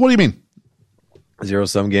sir. What do you mean? Zero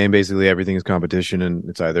sum game. Basically, everything is competition, and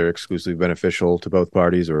it's either exclusively beneficial to both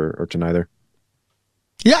parties or to neither.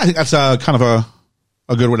 Yeah, I think that's kind of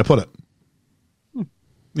a good way to put it.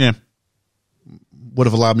 Yeah. Would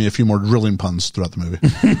have allowed me a few more drilling puns throughout the movie.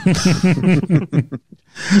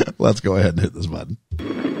 Let's go ahead and hit this button.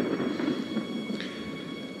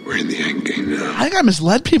 We're in the end game now. I think I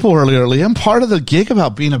misled people earlier, Liam. Part of the gig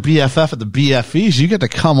about being a BFF at the BFEs, you get to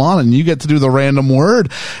come on and you get to do the random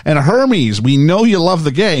word. And Hermes, we know you love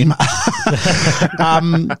the game.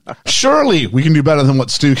 Surely we can do better than what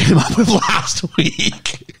Stu came up with last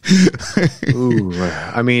week. Ooh,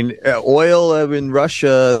 I mean, oil in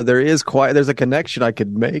Russia, there's a connection I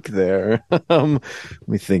could make there. Let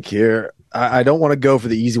me think here. I don't want to go for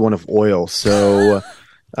the easy one of oil, so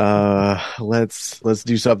let's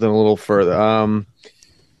do something a little further.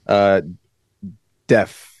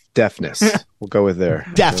 Deafness. We'll go with there.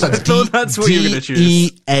 Deaf. That's what you're going to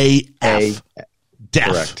choose. DEAF. Deaf.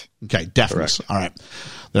 Correct. Okay, deafness. Correct. All right.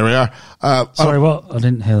 There we are. Sorry, what? I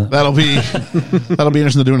didn't hear that. That'll be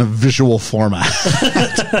interesting to do in a visual format.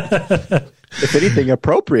 If anything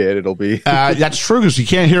appropriate, it'll be. That's true because you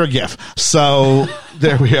can't hear a GIF. So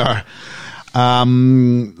there we are.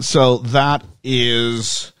 So that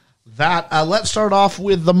is that. Let's start off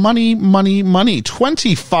with the money.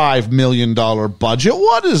 $25 million budget.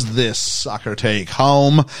 What does this sucker take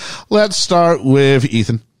home? Let's start with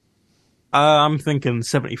Ethan. I'm thinking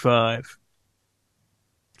 75.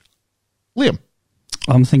 Liam.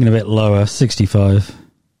 I'm thinking a bit lower, 65.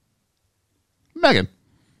 Megan.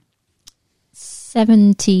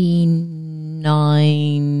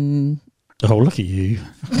 79. Oh, look at you.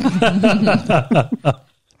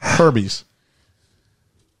 Hermes.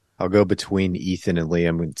 I'll go between Ethan and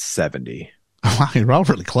Liam with 70. Wow, you're all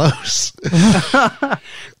really close. Ethan's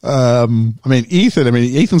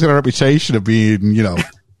got a reputation of being,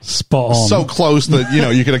 Spot on. so close that,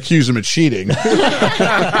 you can accuse him of cheating.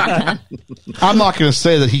 I'm not going to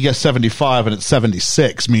say that he gets 75 and it's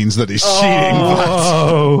 76 means that he's cheating.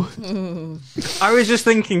 I was just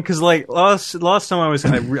thinking, because last time I was,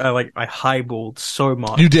 I highballed so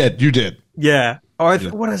much. You did. Yeah. What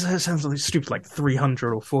is that? It sounds like stupid, like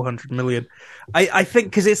 300 or 400 million. I think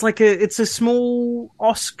because it's it's a small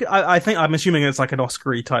Oscar. I'm assuming it's like an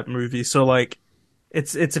Oscar-y type movie. So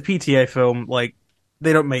it's a PTA film.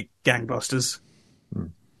 They don't make gangbusters.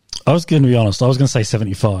 I was going to be honest. I was going to say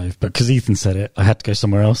 75, but because Ethan said it, I had to go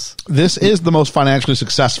somewhere else. This is the most financially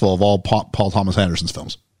successful of all Paul Thomas Anderson's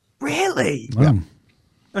films. Really? Yeah.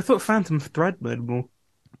 I thought Phantom Thread made more.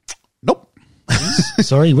 Nope.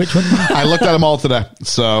 Sorry, which one? I looked at them all today.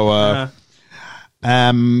 So,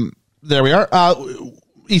 there we are.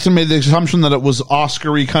 Ethan made the assumption that it was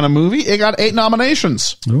Oscar-y kind of movie. It got 8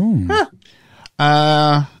 nominations. Ooh.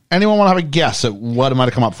 Anyone want to have a guess at what it might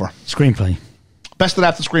have come up for? Screenplay. Best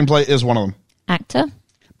adapted screenplay is one of them. Actor.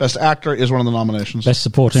 Best actor is one of the nominations. Best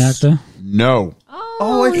supporting actor. No.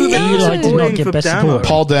 Oh, I thought Eli did not get best support.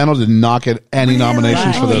 Paul Dano did not get any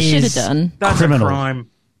nominations for this. He should have done. That's Criminal. a crime.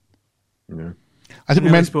 Yeah. I think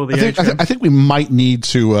I think we might need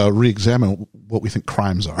to re-examine what we think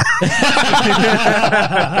crimes are.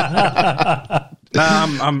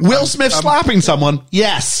 Will Smith slapping someone?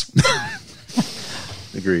 Yes.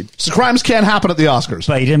 Agreed. So crimes can't happen at the Oscars.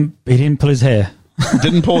 But he didn't pull his hair.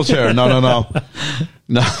 Didn't pull his hair. No.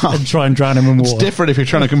 And try and drown him in water. It's different if you're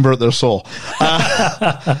trying to convert their soul.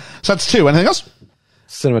 So that's 2. Anything else?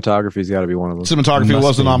 Cinematography's got to be one of them. Cinematography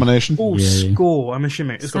was the nomination. Oh, Yeah. score. I'm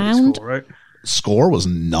assuming it's got to be Sound? score, right? Score was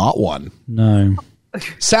not one. No.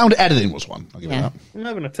 Sound editing was one. I'll give you Yeah. that. I'm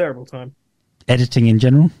having a terrible time. Editing in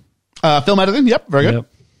general. Film editing. Yep. Very good. Yep.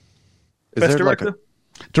 Is Best there director?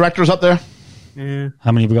 Director's up there. Yeah.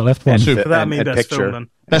 How many have we got left? One. Two. For that, I mean, and best picture. film then.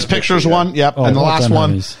 Best picture's one. Yep. Oh, and the well last done, one.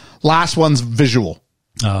 Hermes. Last one's visual.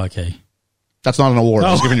 Oh, okay. That's not an award.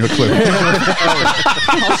 I'm just giving you a clue.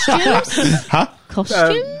 Costumes? Huh?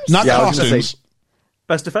 Costumes? Not Yeah, I was gonna costumes. say-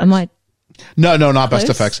 Best effects? Am I... No, not best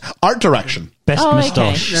Close? effects. Art direction. Best Oh, okay.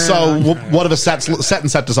 moustache. So what of a set and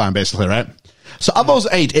set design, basically, right? So of those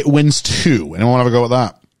 8, it wins 2. Anyone want to have a go with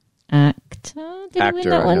that? Actor? Did he win Actor,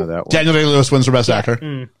 that I one? know that one. Daniel Day-Lewis wins for best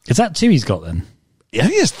actor. Is that 2 he's got then? Yeah,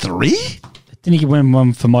 he has 3. Didn't he win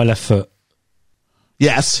one for My Left Foot?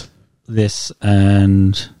 Yes. This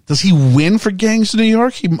and Does he win for Gangs of New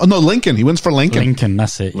York? No, Lincoln. He wins for Lincoln. Lincoln.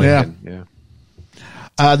 That's it. Yeah. Yeah.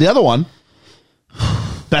 The other one,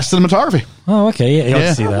 best cinematography. Oh, okay. Yeah, I Yeah.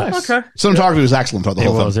 can see that. Okay. Cinematography was excellent throughout the It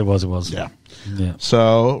whole was. thing. It was. Yeah. Yeah.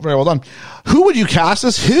 So very well done. Who would you cast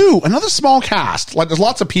as who? Another small cast. There's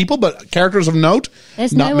lots of people, but characters of note,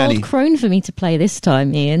 There's not no many. old crone for me to play this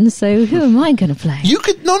time, Ian, so who am I going to play? You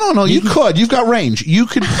could no. You could. You've got range. You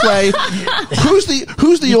could play. Who's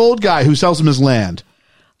the old guy who sells him his land?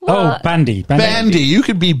 Oh, Bandy. Bandy. You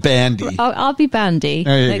could be Bandy. I'll be Bandy.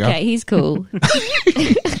 There you go. Okay, he's cool.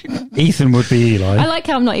 Ethan would be Eli. I like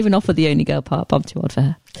how I'm not even offered the only girl part. I'm too old for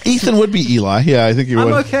her. Ethan would be Eli. Yeah, I think you I'm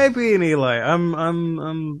would. okay being Eli.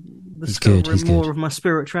 I'm He's discovering good, he's more good. of my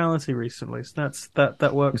spirituality recently. So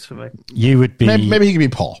that works for me. You would be. Maybe he could be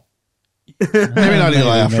Paul. Maybe not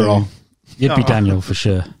Eli after maybe. all. You'd be Daniel for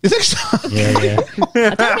sure. You think so? Yeah. I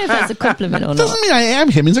don't know if that's a compliment or not. Doesn't mean I am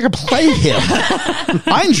him. It means I can play him.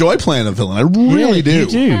 I enjoy playing a villain. I really Yeah, do. you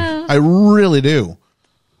do. I really do.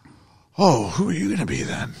 Oh, who are you going to be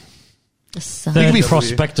then? The sun. You could be W.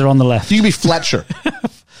 Prospector on the left. You can be Fletcher.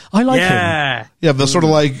 I like him. Yeah. Yeah, the sort of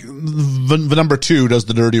like the number 2 does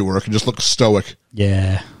the dirty work and just looks stoic.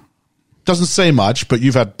 Yeah. Doesn't say much, but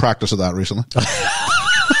you've had practice of that recently.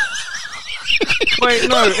 Wait,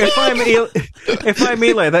 no. If I'm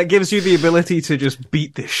Eli, that gives you the ability to just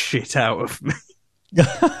beat the shit out of me.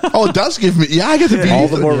 Oh, it does give me. Yeah, I get to be All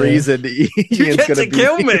the more reason You Ian's get gonna to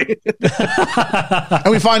kill me.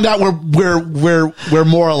 and we find out we're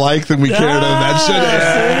more alike than we care to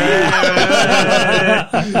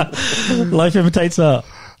mention. Life imitates art.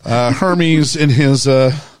 Hermes, in his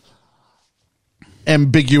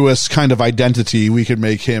ambiguous kind of identity, we could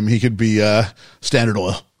make him. He could be Standard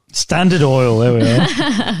Oil. Standard Oil. There we are.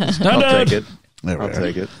 I'll take it. There we I'll are.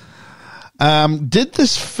 take it. Did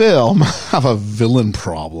this film have a villain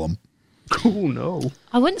problem? Oh no.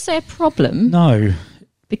 I wouldn't say a problem No.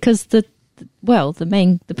 because the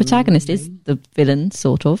protagonist is the villain,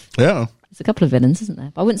 sort of. Yeah. There's a couple of villains, isn't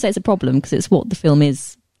there? But I wouldn't say it's a problem because it's what the film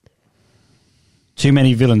is. Too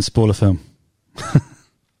many villains spoil a film. Yeah,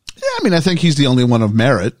 I mean, I think he's the only one of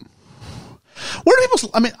merit. Where do people?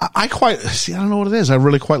 I mean, I quite see. I don't know what it is. I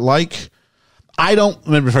really quite like. Let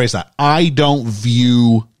me rephrase that. I don't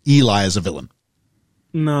view Eli as a villain.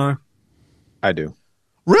 No. I do.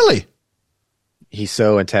 Really? He's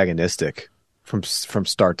so antagonistic from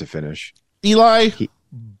start to finish. Eli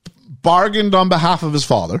bargained on behalf of his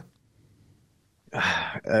father.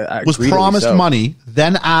 Was promised money,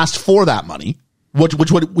 then asked for that money, which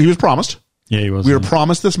he was promised. Yeah, he was. We were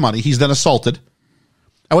promised this money. He's then assaulted.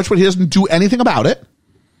 At which point he doesn't do anything about it.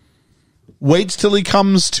 Waits till he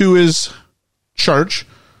comes to his church.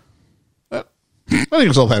 I think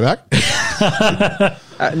it's all payback.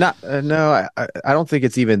 No, I don't think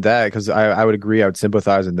it's even that, because I would agree. I would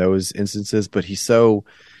sympathize in those instances, but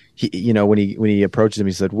when he approached him,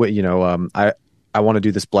 he said, "What, I want to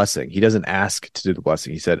do this blessing." He doesn't ask to do the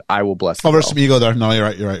blessing. He said, "I will bless." Oh, versus you go there. No, you're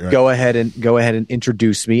right. Go ahead and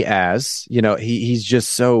introduce me as, he's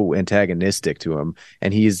just so antagonistic to him,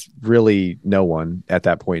 and he's really no one at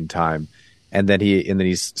that point in time. And then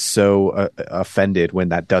he's so offended when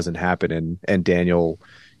that doesn't happen, and Daniel,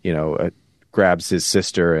 grabs his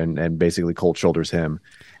sister and basically cold shoulders him,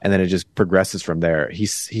 and then it just progresses from there.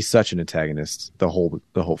 He's such an antagonist the whole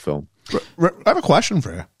film. I have a question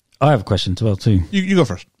for you. I have a question as well, too. You go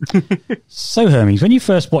first. So, Hermes, when you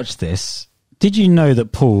first watched this, did you know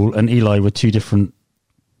that Paul and Eli were two different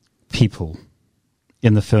people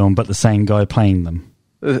in the film, but the same guy playing them?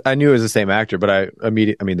 I knew it was the same actor, but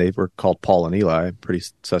they were called Paul and Eli. Pretty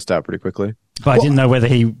sussed out pretty quickly. But I didn't know whether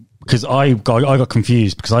because I got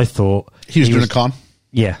confused because I thought he was doing a con.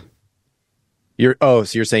 Yeah. So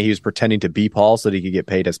you're saying he was pretending to be Paul so that he could get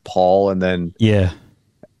paid as Paul, and then yeah.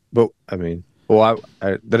 But I mean, well,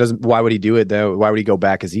 that doesn't. Why would he do it though? Why would he go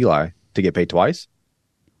back as Eli to get paid twice?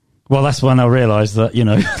 Well, that's when I realized that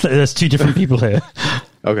there's two different people here.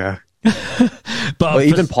 Okay. But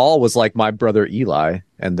even Paul was like my brother Eli,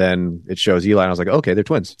 and then it shows Eli, and I was like, okay, they're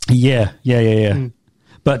twins. Yeah.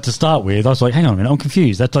 But to start with, I was like, hang on a minute, I'm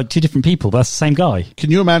confused. That's like two different people, but that's the same guy.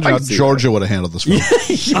 Can you imagine how Georgia would have handled this film?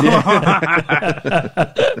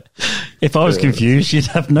 If I was confused, she'd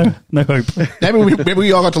have no hope. Maybe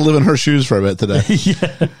we all got to live in her shoes for a bit today.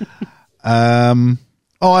 Yeah.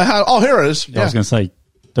 Here it is. I was going to say,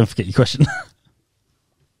 don't forget your question.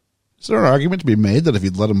 Is there an argument to be made that if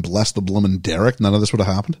you'd let him bless the bloomin' Derek, none of this would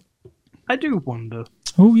have happened? I do wonder.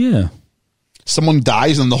 Oh, yeah. Someone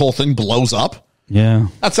dies and the whole thing blows up? Yeah.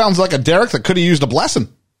 That sounds like a Derek that could have used a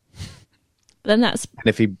blessing. Then that's... And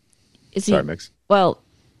if he... Sorry, Mix. Well,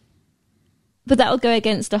 but that would go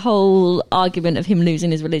against the whole argument of him losing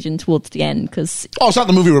his religion towards the end, because... Oh, it's not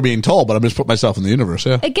the movie we're being told, but I'm just putting myself in the universe,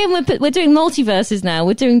 yeah. Again, we're doing multiverses now.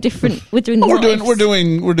 We're doing different... We're doing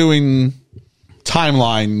We're doing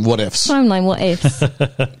timeline what ifs. Timeline what ifs.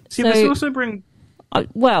 See, this also bring... I'd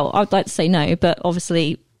like to say no, but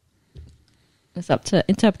obviously it's up to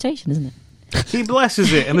interpretation, isn't it? He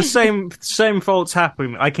blesses it, and the same faults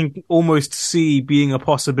happen. I can almost see being a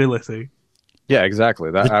possibility. Yeah, exactly.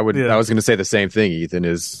 I was going to say the same thing. Ethan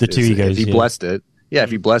is the two egos. If he blessed it,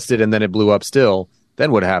 if he blessed it and then it blew up still,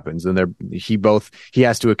 then what happens? And he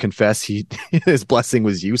has to confess his blessing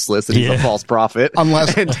was useless and he's a false prophet.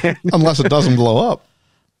 Unless it doesn't blow up.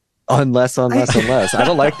 Unless. I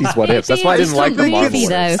don't like these what ifs. That's why I didn't like the Marvel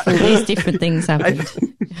though. If all these different things happened.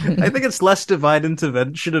 I think it's less divine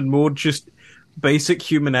intervention and more just basic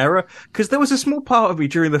human error. Because there was a small part of me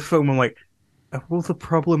during the film, I'm like, are all the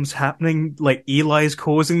problems happening? Like Eli's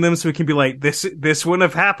causing them, so it can be like this wouldn't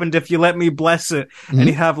have happened if you let me bless it. Mm-hmm. And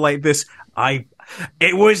you have like this,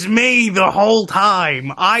 it was me the whole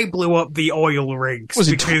time. I blew up the oil rigs.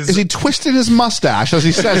 Is he twisting his mustache as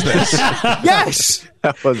he says this? Yes!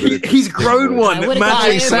 He's grown one.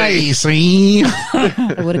 I say, see?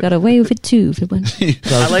 I would have got away with it too if it wasn't.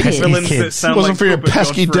 I like villains that sound wasn't for your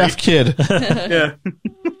pesky deaf kid. Yeah.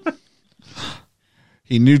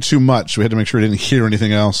 He knew too much. We had to make sure he didn't hear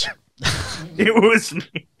anything else. It was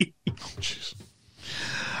me.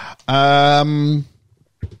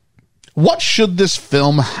 What should this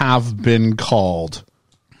film have been called?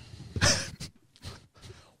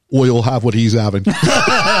 Oil have what he's having.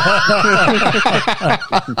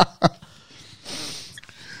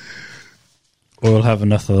 We'll have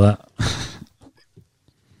enough of that.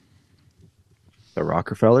 The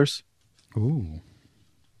Rockefellers? Ooh.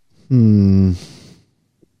 Probably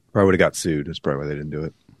would have got sued. That's probably why they didn't do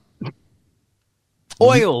it.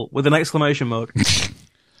 Oil with an exclamation mark.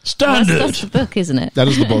 Standard. That's the book, isn't it? That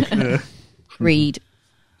is the book. Read.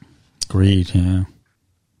 Greed, yeah.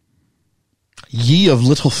 Ye of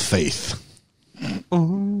little faith.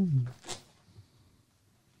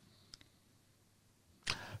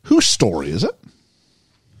 Whose story is it?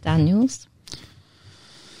 Daniels.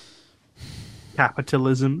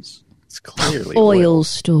 Capitalisms. It's clearly Oil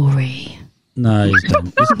story. No,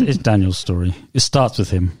 it's Daniel's story. It starts with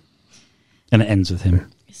him, and it ends with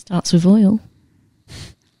him. It starts with oil.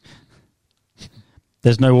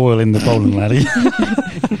 There's no oil in the bowling alley.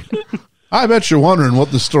 I bet you're wondering what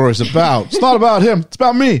the story's about. It's not about him. It's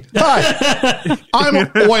about me. Hi. I'm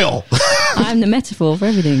oil. I'm the metaphor for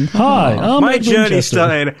everything. Hi. I'm My Ed journey Winchester.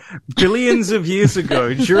 started billions of years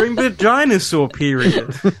ago during the dinosaur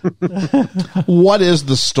period. What is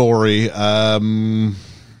the story?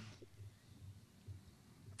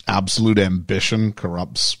 Absolute ambition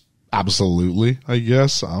corrupts absolutely, I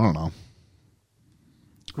guess. I don't know.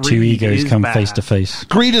 Two Greed egos is come bad. face to face.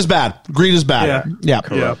 Greed is bad. Greed is bad. Yeah.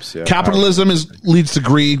 Corrupts, yeah. Capitalism leads to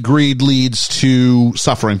greed. Greed leads to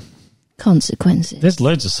suffering. Consequences. There's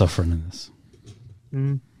loads of suffering in this.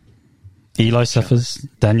 Eli suffers.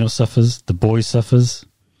 Daniel suffers. The boy suffers.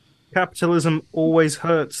 Capitalism always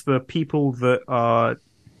hurts the people that are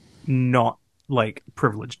not like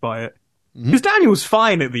privileged by it. Because Daniel's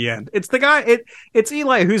fine at the end. It's the guy. It's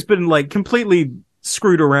Eli who's been like completely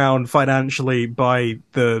screwed around financially by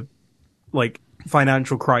the like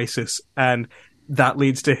financial crisis, and that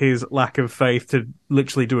leads to his lack of faith to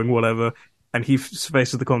literally doing whatever, and he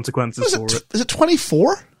faces the consequences for it. Is it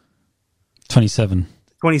 24? 27.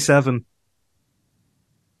 27.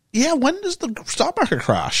 Yeah, when does the stock market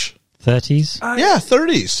crash? 30s. Yeah,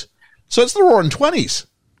 30s. So it's the roaring 20s.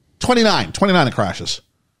 29 it crashes.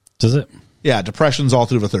 Does it? Yeah, depression's all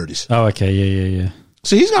through the 30s. Oh, okay. Yeah.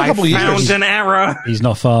 So he's got a I couple of found years. an error. He's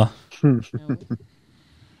not far.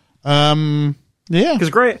 Yeah.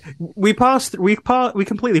 Because we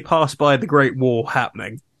completely passed by the Great War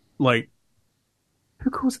happening. Like, who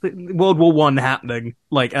calls it World War One happening?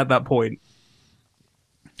 Like at that point.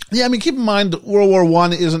 Yeah, I mean, keep in mind that World War I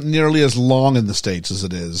isn't nearly as long in the States as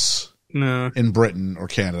it is No. in Britain or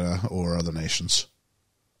Canada or other nations.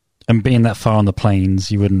 And being that far on the plains,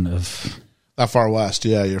 you wouldn't have. That far west,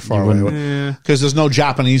 yeah, you're far You away. Yeah. Because there's no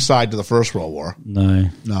Japanese side to the First World War. No.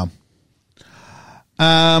 No.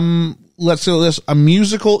 Let's do this. A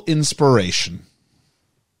musical inspiration.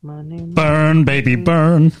 Burn, baby,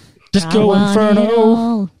 burn. Disco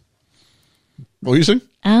Inferno. What were you saying?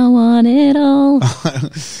 I want it all.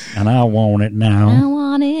 And I want it I now.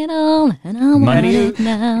 want it all. And I want Money. it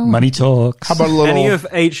now. Money talks. How about a little... Any of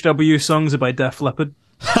HW songs are by Def Leppard.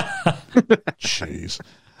 Jeez.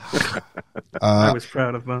 I was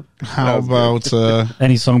proud of that. How about...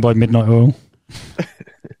 Any song by Midnight Oil.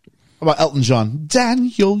 How about Elton John?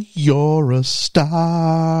 Daniel, you're a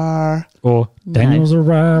star. Or Daniel's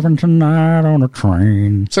arriving tonight on a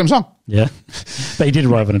train. Same song. Yeah. But he did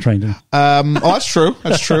arrive on a train, didn't he? That's true.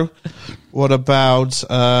 That's true. What about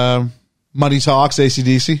Money Talks,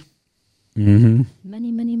 AC/DC? Money,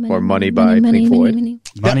 money, money. Or Money money, by money, Pink money, Floyd. money.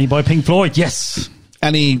 Money by Pink Floyd, yes.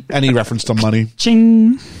 Any reference to money?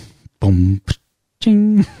 Ching. Boom.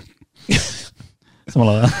 Ching. Something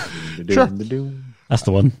like that. Sure. That's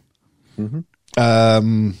the one.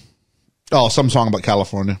 Some song about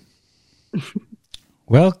California.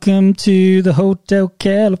 Welcome to the Hotel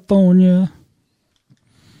California.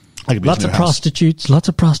 I could be Lots his of new house.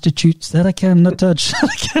 prostitutes that I cannot touch.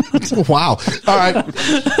 Wow. All right.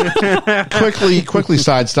 quickly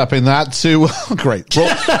sidestepping that to great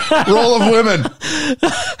role of women.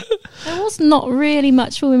 There was not really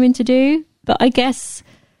much for women to do, but I guess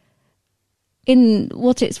in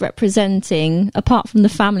what it's representing, apart from the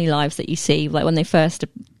family lives that you see, like when they first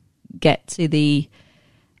get to the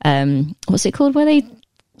what's it called?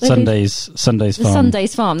 Sundays farm. The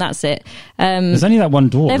Sundays farm, that's it. There's only that one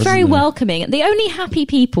door. They're isn't very there? welcoming. The only happy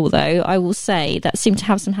people, though, I will say, that seem to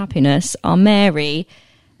have some happiness are Mary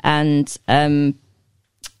and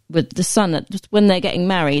with the son. When they're getting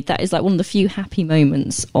married, that is like one of the few happy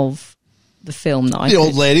moments of the film that The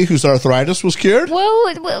old lady whose arthritis was cured?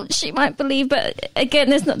 Well, she might believe, but again,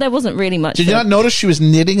 there wasn't really much. Did you not notice she was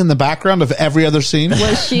knitting in the background of every other scene?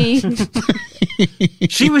 Was she?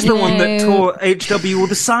 She was the one that taught HW all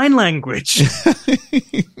the sign language.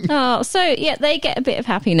 Oh, so yeah, they get a bit of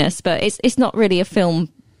happiness, but it's not really a film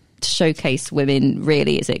to showcase women,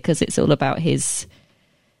 really, is it? Because it's all about his,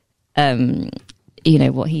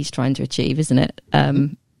 what he's trying to achieve, isn't it?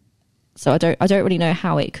 So I don't really know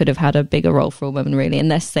how it could have had a bigger role for a woman, really,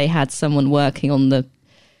 unless they had someone working on the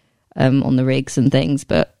rigs and things.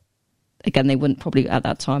 But again, they wouldn't probably at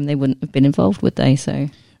that time they wouldn't have been involved, would they? So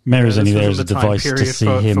Mary's only there as a device to see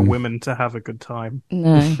him for women to have a good time.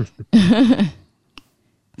 No,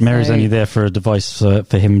 Mary's only there for a device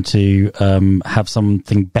for him to have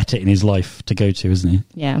something better in his life to go to, isn't he?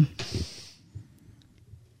 Yeah.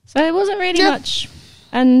 So it wasn't really much.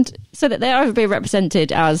 And so that they're either being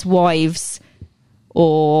represented as wives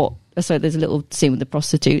or... So there's a little scene with the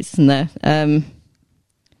prostitutes, isn't there? There's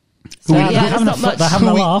not much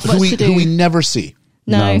to do. Who we never see.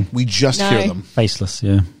 No. We just hear them. Faceless,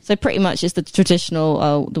 yeah. So pretty much it's the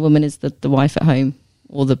traditional, the woman is the wife at home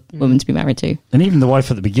or the woman to be married to. And even the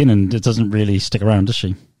wife at the beginning, it doesn't really stick around, does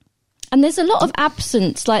she? And there's a lot of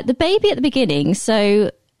absence, like the baby at the beginning.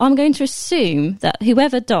 So I'm going to assume that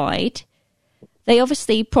whoever died... They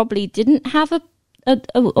obviously probably didn't have a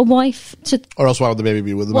wife to... Or else why would the baby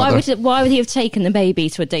be with the mother? Why would he have taken the baby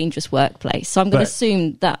to a dangerous workplace? So I'm going to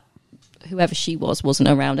assume that whoever she wasn't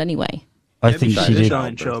around anyway. I think she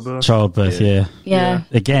did childbirth, yeah.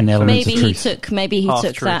 Again, elements of truth. Maybe he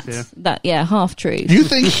took that half truth. Do you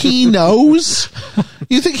think he knows?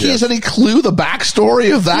 You think he has any clue the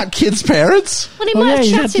backstory of that kid's parents? Well, he might have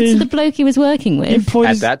chatted to the bloke he was working with.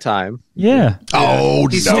 At that time. Yeah. Oh,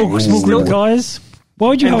 no. Small group guys. Why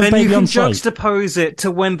would you have a baby on site? And then you can juxtapose it to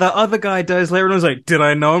when the other guy dies later and I was like, did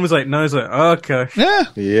I know him? I was like, no. I was like, okay. Yeah.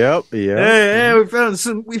 Yep. Yeah,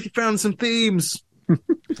 we found some themes.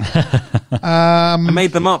 I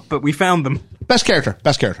made them up, but we found them. Best character.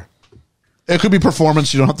 It could be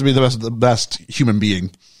performance. You don't have to be the best human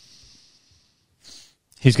being.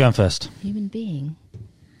 Who's going first? Human being.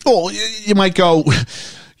 Oh, you might go.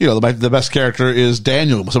 The best character is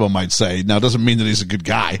Daniel. Someone might say. Now, it doesn't mean that he's a good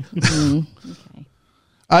guy. Okay.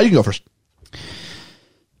 You can go first.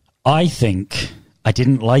 I think I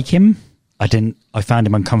didn't like him. I found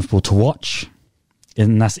him uncomfortable to watch,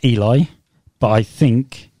 and that's Eli. But I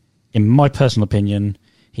think, in my personal opinion,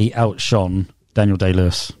 he outshone Daniel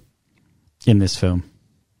Day-Lewis in this film.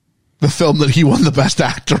 The film that he won the Best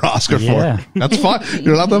Actor Oscar for. That's fine.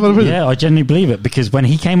 You're allowed to have an opinion. Yeah, I genuinely believe it, because when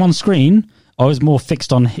he came on screen, I was more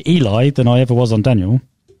fixed on Eli than I ever was on Daniel.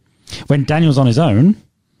 When Daniel's on his own,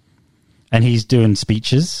 and he's doing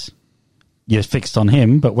speeches, you're fixed on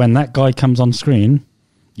him, but when that guy comes on screen,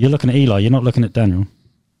 you're looking at Eli, you're not looking at Daniel.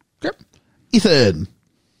 Yep. Ethan.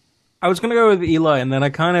 I was going to go with Eli, and then I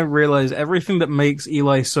kind of realized everything that makes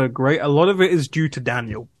Eli so great, a lot of it is due to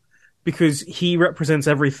Daniel, because he represents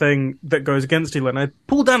everything that goes against Eli. And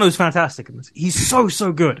Paul Dano's fantastic in this. He's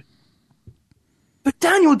so good. But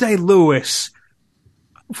Daniel Day-Lewis,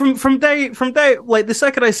 from day, like the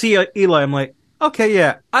second I see Eli, I'm like, okay,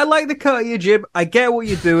 yeah, I like the cut of your jib. I get what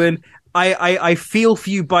you're doing. I feel for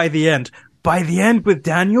you by the end. By the end with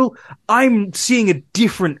Daniel, I'm seeing a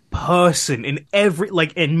different person in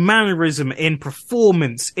in mannerism, in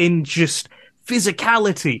performance, in just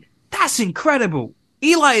physicality. That's incredible.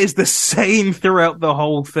 Eli is the same throughout the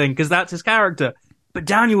whole thing, because that's his character. But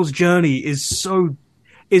Daniel's journey is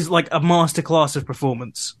like a masterclass of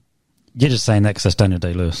performance. You're just saying that because that's Daniel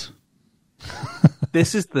Day-Lewis.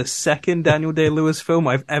 This is the second Daniel Day-Lewis film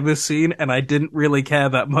I've ever seen, and I didn't really care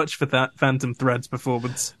that much for that Phantom Thread's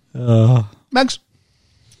performance. Mags?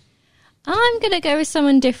 I'm going to go with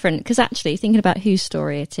someone different, because actually, thinking about whose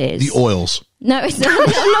story it is... The Oils. No, it's not.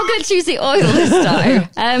 I'm not going to choose the Oil this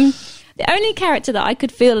time. The only character that I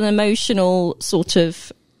could feel an emotional sort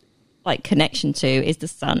of connection to is the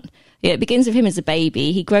son. It begins with him as a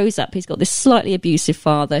baby. He grows up. He's got this slightly abusive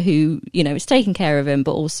father who, is taking care of him,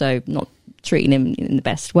 but also not treating him in the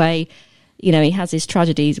best way. He has his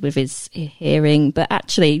tragedies with his hearing, but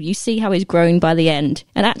actually you see how he's grown by the end.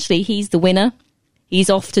 And actually he's the winner. He's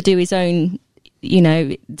off to do his own,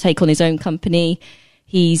 take on his own company.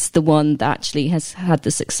 He's the one that actually has had the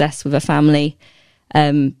success with a family.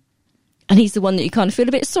 And he's the one that you kind of feel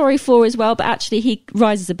a bit sorry for as well, but actually he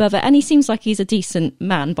rises above it, and he seems like he's a decent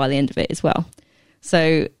man by the end of it as well.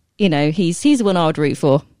 So, he's the one I would root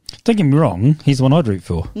for. Don't get me wrong, he's the one I'd root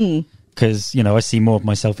for. Because, I see more of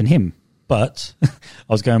myself in him. But I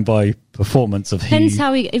was going by performance of Depends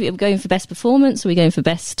how if you're going for best performance, or we're going for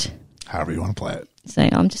best... However you want to play it. So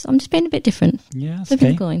I'm just being a bit different. Yeah, that's Flipping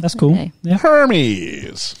okay. a coin. That's cool. Okay. Yeah.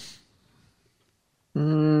 Hermes.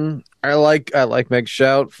 I like Meg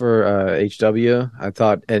Shout for HW. I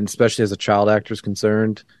thought, and especially as a child actor is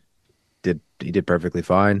concerned, he did perfectly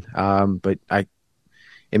fine. But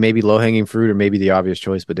it may be low hanging fruit or maybe the obvious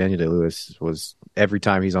choice, but Daniel Day-Lewis was, every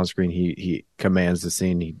time he's on screen, he commands the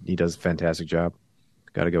scene. He does a fantastic job.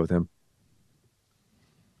 Got to go with him.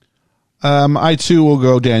 I too will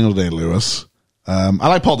go Daniel Day-Lewis. I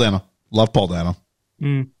like Paul Dano. Love Paul Dano.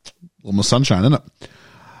 Little Miss Sunshine, isn't it?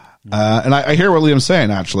 And I hear what Liam's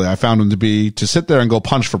saying, actually. I found him to sit there and go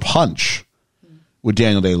punch for punch with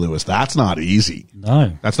Daniel Day-Lewis. That's not easy.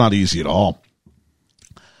 No. That's not easy at all.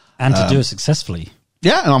 And to do it successfully.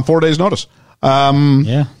 Yeah, and on 4 days' notice.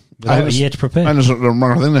 Yeah. Without a year to prepare. I just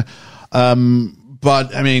remember thing there.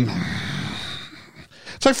 But, I mean,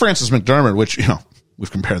 it's like Francis McDermott, which,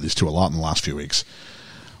 we've compared these two a lot in the last few weeks.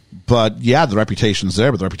 But, yeah, the reputation's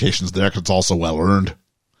there, but the reputation's there because it's also well-earned.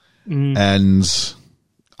 And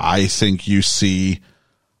I think you see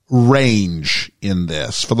range in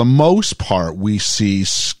this. For the most part, we see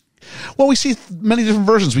many different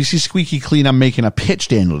versions. We see squeaky clean, I'm making a pitch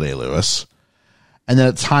Daniel Day-Lewis. And then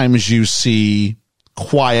at times you see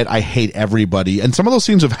quiet, I hate everybody. And some of those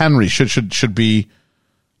scenes of Henry should be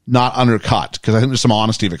not undercut, because I think there's some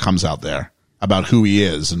honesty that comes out there about who he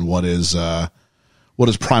is and what his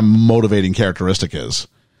prime motivating characteristic is.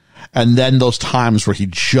 And then those times where he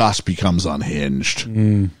just becomes unhinged.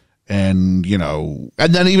 And, and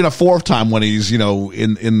then even a fourth time when he's, in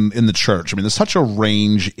the church. I mean, there's such a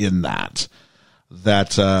range in that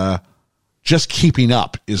just keeping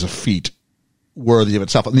up is a feat worthy of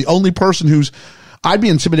itself. And the only person I'd be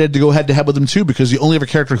intimidated to go head to head with him too, because the only other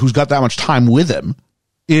character who's got that much time with him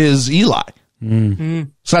is Eli. So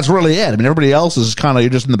that's really it. I mean, everybody else is you're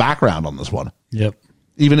just in the background on this one. Yep.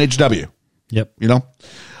 Even HW. Yep.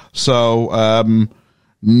 So,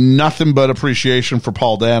 nothing but appreciation for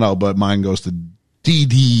Paul Dano, but mine goes to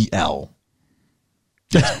DDL.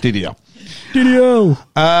 DDL.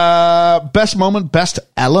 DDO. Best moment, best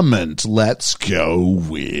element. Let's go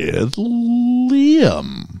with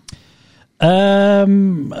Liam.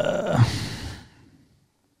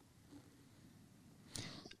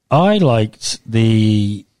 I liked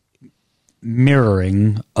the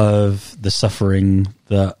mirroring of the suffering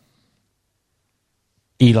that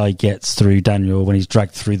Eli gets through Daniel when he's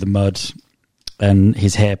dragged through the mud and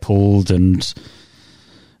his hair pulled and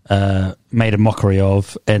made a mockery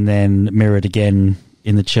of, and then mirrored again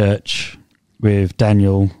in the church with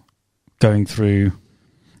Daniel going through,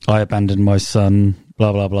 I abandoned my son,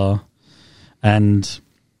 blah, blah, blah. And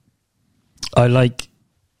I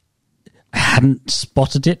hadn't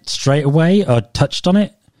spotted it straight away or touched on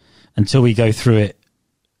it until we go through it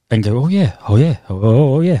and go, oh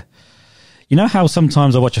yeah. You know how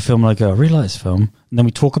sometimes I watch a film and I go, I really like this film, and then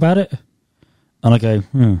we talk about it, and I go,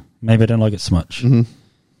 maybe I don't like it so much.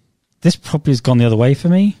 This probably has gone the other way for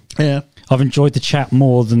me. Yeah. I've enjoyed the chat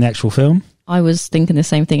more than the actual film. I was thinking the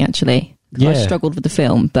same thing, actually. Yeah. I struggled with the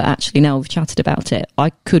film, but actually now we've chatted about it, I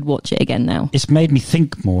could watch it again now. It's made me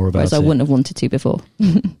think more about Whereas it. I wouldn't have wanted to before.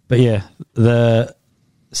 But yeah, the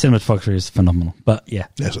cinematography is phenomenal. But yeah.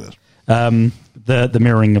 Yes, it is. The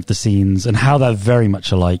mirroring of the scenes and how they're very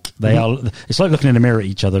much alike. They are. It's like looking in a mirror at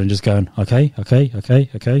each other and just going, okay.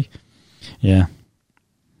 Yeah.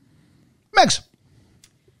 Megs.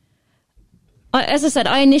 As I said,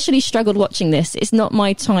 I initially struggled watching this. It's not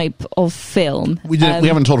my type of film. We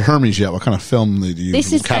haven't told Hermes yet. What kind of film do you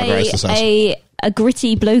categorize this as? A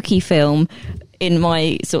gritty, blokey film in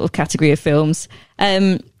my sort of category of films.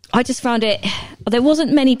 I just found it... There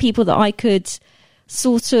wasn't many people that I could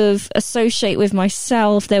sort of associate with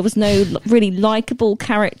myself. There was no really likeable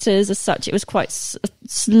characters as such. It was quite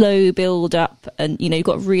slow build up, and you've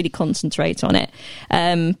got to really concentrate on it.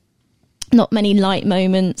 Not many light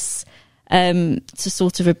moments to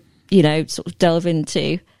sort of delve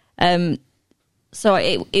into. So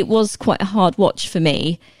it was quite a hard watch for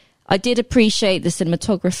me. I did appreciate the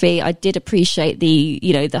cinematography. I did appreciate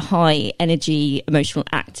the high energy emotional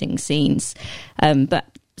acting scenes. But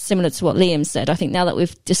similar to what Liam said, I think now that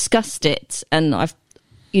we've discussed it and I've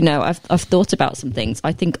thought about some things,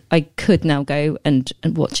 I think I could now go and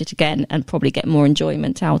watch it again and probably get more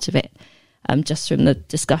enjoyment out of it, just from the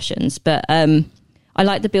discussions. But I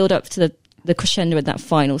like the build up to the crescendo in that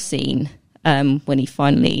final scene, when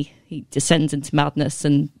he descends into madness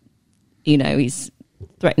and he's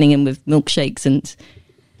threatening him with milkshakes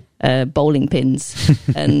and bowling pins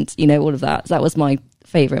and all of that. That was my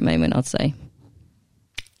favourite moment, I'd say.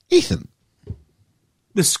 Ethan.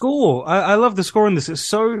 The score. I love the score in this. It's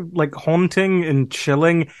so haunting and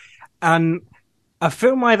chilling, and a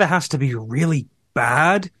film either has to be really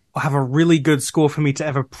bad or have a really good score for me to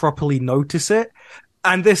ever properly notice it.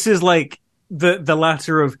 And this is like the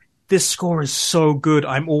latter of, this score is so good,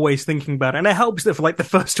 I'm always thinking about it. And it helps that for like the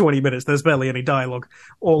first 20 minutes, there's barely any dialogue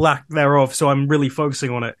or lack thereof, so I'm really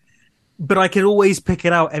focusing on it. But I could always pick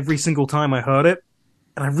it out every single time I heard it,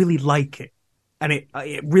 and I really like it. And it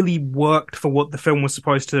really worked for what the film was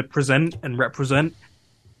supposed to present and represent.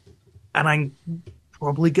 And I'm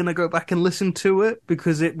probably going to go back and listen to it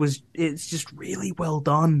because it's just really well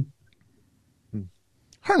done.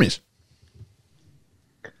 Hermes.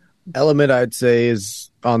 Element, I'd say,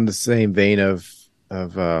 is on the same vein of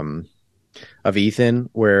Ethan,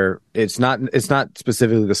 where it's not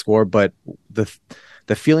specifically the score, but the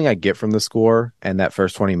feeling I get from the score and that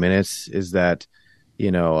first 20 minutes is that,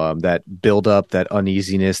 that build up, that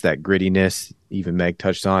uneasiness, that grittiness, even Meg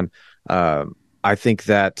touched on. I think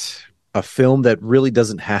that a film that really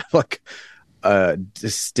doesn't have like a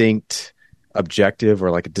distinct objective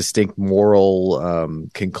or like a distinct moral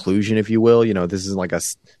conclusion, if you will, this isn't like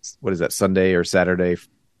what is that, Sunday or Saturday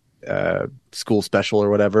school special or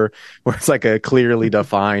whatever, where it's like a clearly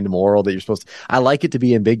defined moral that you're supposed to. I like it to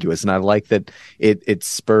be ambiguous, and I like that it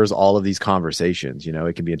spurs all of these conversations.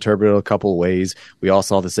 It can be interpreted a couple of ways. We all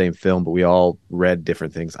saw the same film, but we all read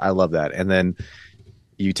different things. I love that. And then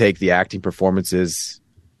you take the acting performances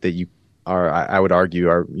that I would argue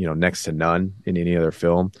are next to none in any other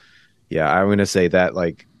film. Yeah, I'm going to say that,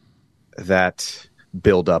 like, that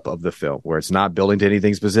build up of the film, where it's not building to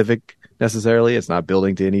anything specific necessarily. It's not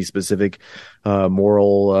building to any specific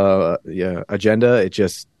moral agenda. It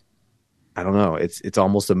just, I don't know. It's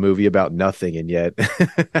almost a movie about nothing, and yet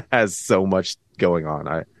has so much going on.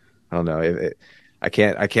 I don't know. I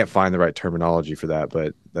can't find the right terminology for that,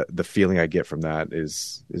 but the feeling I get from that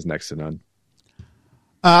is next to none.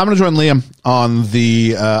 I'm going to join Liam on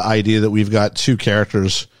the idea that we've got two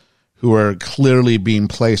characters who are clearly being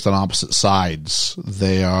placed on opposite sides.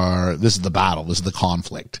 This is the battle. This is the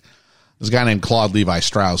conflict. There's a guy named Claude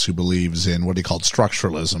Levi-Strauss who believes in what he called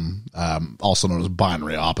structuralism, also known as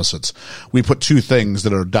binary opposites. We put two things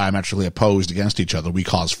that are diametrically opposed against each other. We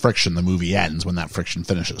cause friction. The movie ends when that friction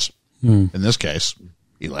finishes. In this case,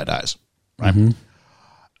 Eli dies. Right?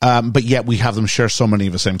 But yet we have them share so many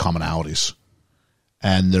of the same commonalities.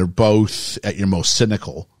 And they're both, at your most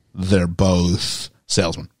cynical, they're both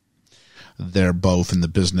salesmen. They're both in the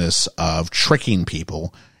business of tricking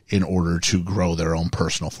people in order to grow their own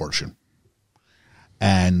personal fortune.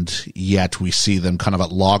 And yet we see them kind of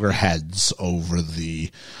at loggerheads over the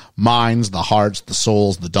minds, the hearts, the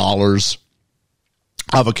souls, the dollars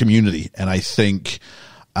of a community. And I think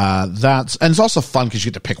and it's also fun because you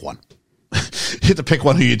get to pick one. You get to pick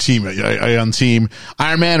one who you team. Are you on team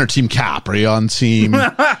Iron Man or team Cap? Are you on team,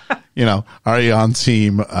 are you on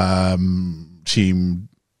team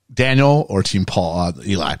Daniel or team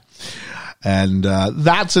Eli? And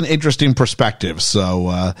that's an interesting perspective. So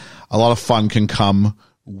a lot of fun can come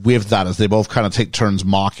with that as they both kind of take turns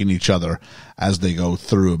mocking each other as they go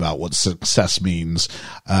through about what success means.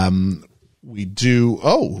 I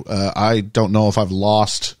don't know if I've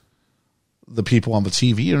lost the people on the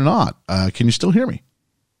TV or not. Can you still hear me?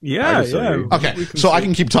 Yeah. Okay, so I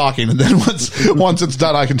can keep talking, and then once it's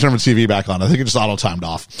done, I can turn the TV back on. I think it just auto-timed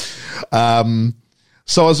off.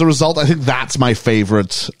 So as a result, I think that's my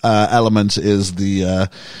favorite element is the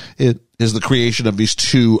creation of these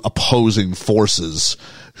two opposing forces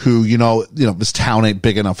who, this town ain't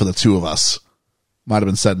big enough for the two of us. Might have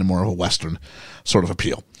been said in more of a Western sort of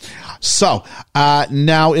appeal. So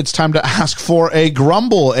now it's time to ask for a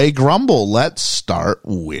grumble. Let's start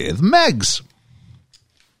with Megs.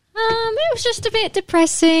 It was just a bit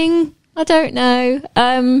depressing. I don't know.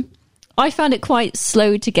 I found it quite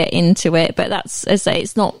slow to get into it, but that's, as I say,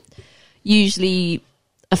 it's not usually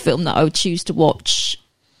a film that I would choose to watch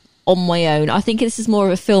on my own. I think this is more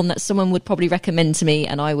of a film that someone would probably recommend to me,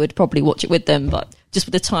 and I would probably watch it with them, but just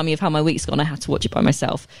with the timing of how my week's gone, I had to watch it by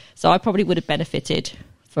myself. So I probably would have benefited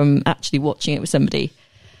from actually watching it with somebody.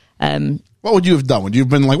 What would you have done? Would you have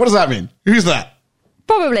been like, what does that mean? Who's that?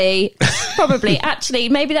 Probably. Actually,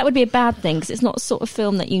 maybe that would be a bad thing, because it's not a sort of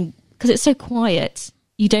film that because it's so quiet,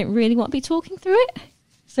 you don't really want to be talking through it.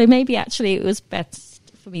 So maybe actually it was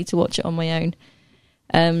best for me to watch it on my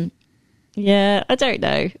own. Yeah, I don't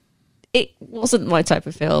know. It wasn't my type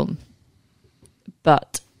of film,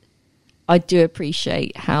 but I do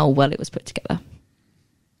appreciate how well it was put together.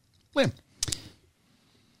 Liam.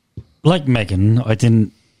 Like Megan, I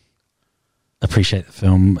didn't appreciate the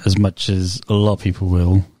film as much as a lot of people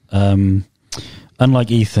will.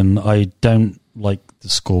 Unlike Ethan, I don't like the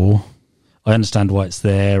score. I understand why it's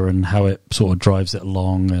there and how it sort of drives it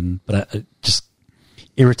along, but it just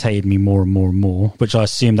irritated me more and more and more, which I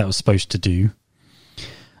assumed that was supposed to do.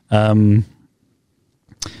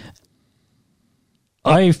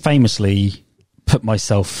 I famously put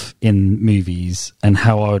myself in movies and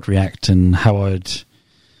how I would react and how I would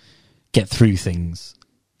get through things.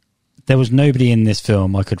 There was nobody in this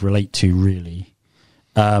film I could relate to, really.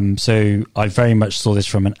 So I very much saw this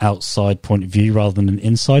from an outside point of view rather than an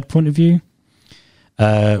inside point of view,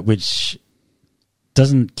 which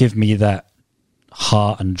doesn't give me that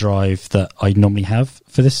heart and drive that I normally have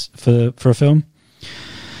for this for a film.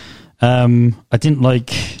 I didn't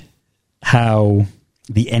like how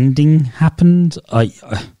the ending happened. I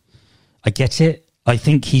get it. I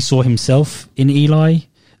think he saw himself in Eli,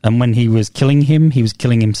 and when he was killing him, he was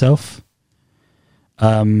killing himself.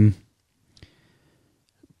 But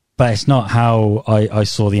it's not how I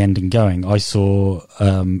saw the ending going. I saw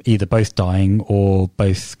either both dying or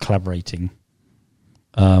both collaborating,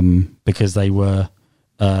 because they were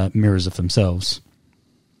mirrors of themselves.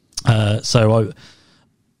 So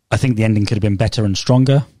I think the ending could have been better and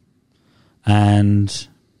stronger. And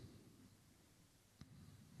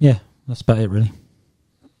yeah, that's about it, really.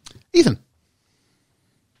 Ethan.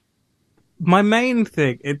 My main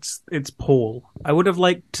thing, it's Paul. I would have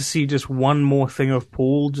liked to see just one more thing of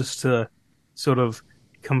Paul, just to sort of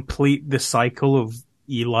complete the cycle of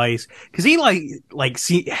Eli's, because Eli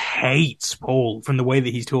hates Paul from the way that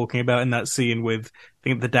he's talking about in that scene with, I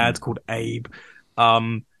think the dad's called Abe.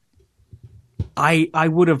 I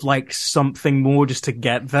would have liked something more just to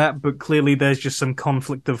get that, but clearly there's just some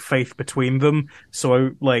conflict of faith between them.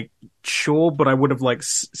 So, sure, but I would have liked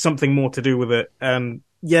something more to do with it. And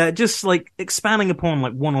yeah, just expanding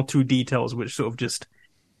upon one or two details, which sort of just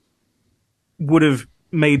would have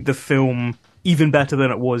made the film even better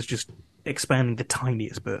than it was, just expanding the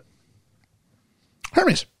tiniest bit.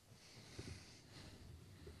 Hermes.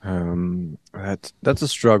 That's a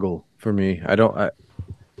struggle for me. At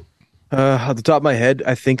the top of my head,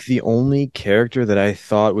 I think the only character that I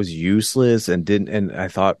thought was useless and I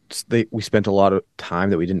thought we spent a lot of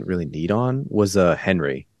time that we didn't really need on was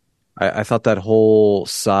Henry. I thought that whole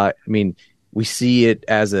side. I mean, we see it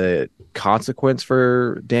as a consequence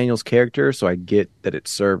for Daniel's character, so I get that it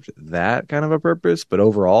served that kind of a purpose. But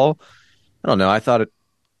overall, I don't know. I thought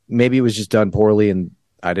maybe it was just done poorly, and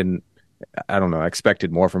I don't know. I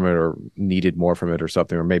expected more from it or needed more from it or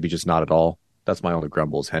something, or maybe just not at all. That's my only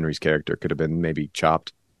grumble. Is Henry's character could have been maybe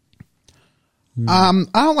chopped. I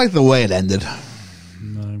don't like the way it ended.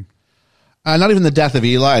 No. Not even the death of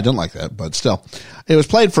Eli. I didn't like that, but still. It was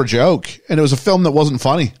played for a joke, and it was a film that wasn't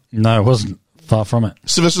funny. No, it wasn't. Far from it.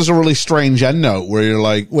 So this is a really strange end note where you're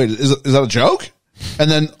like, wait, is that a joke? And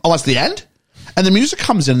then, oh, that's the end? And the music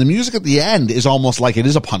comes in. The music at the end is almost like it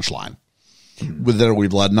is a punchline with There We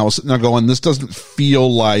Blood. And I was sitting there going, this doesn't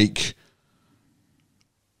feel like...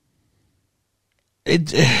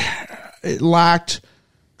 It lacked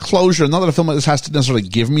closure. Not that a film like this has to necessarily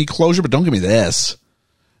give me closure, but don't give me this.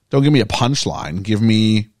 Don't give me a punchline. Give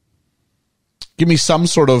me some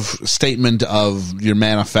sort of statement of your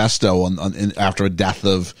manifesto after a death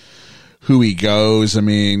of who he goes. I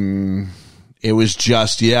mean, it was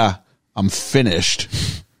just, yeah, I'm finished.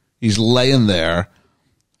 He's laying there.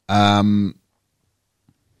 Yeah.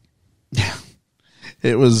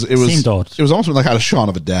 It was seemed odd. It was almost like I had a Shaun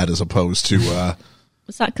of the Dead as opposed to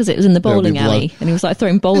was that because it was in the bowling alley and he was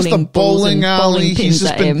throwing bowling balls and bowling pins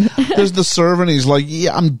at him? There's the servant. He's like,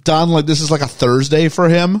 yeah, I'm done. Like, this is like a Thursday for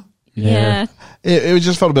him. Yeah. It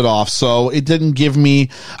just felt a bit off. So it didn't give me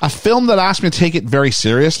a film that asked me to take it very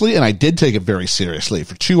seriously. And I did take it very seriously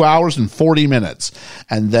for 2 hours and 40 minutes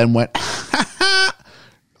and then went,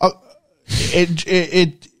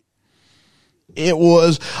 It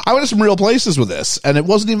was, I went to some real places with this, and it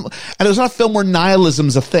wasn't even, and it was not a film where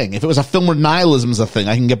nihilism's a thing. If it was a film where nihilism's a thing,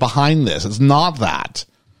 I can get behind this. It's not that.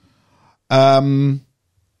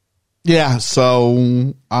 Yeah,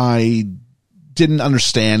 so I didn't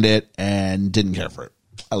understand it and didn't care for it,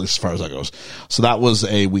 at least as far as that goes. So that was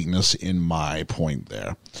a weakness in my point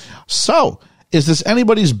there. So, is this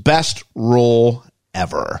anybody's best role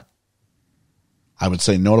ever? I would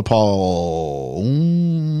say no to Paul.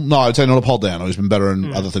 No, I would say no to Paul Dano. He's been better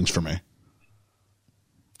in other things for me.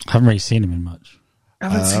 I haven't really seen him in much. I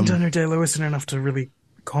haven't seen Daniel Day-Lewis in enough to really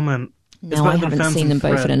comment. No, I haven't seen them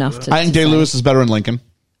both in enough to. I think Day-Lewis is better in Lincoln.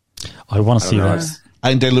 I want to see that. I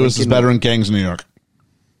think Day-Lewis is better in Gangs of New York.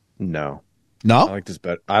 No. No? I like this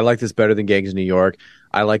better. I like this better than Gangs of New York.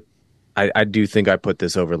 I do think I put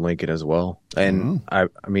this over Lincoln as well. And I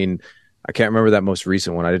mean, I can't remember that most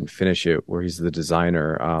recent one. I didn't finish it where he's the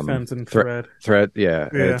designer. Phantom Thread. Yeah.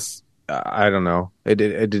 It's I don't know. It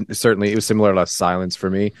didn't, certainly it was similar to Silence for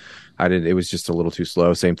me. It was just a little too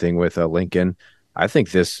slow. Same thing with Lincoln. I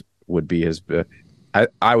think this would be his.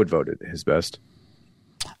 I would vote it his best.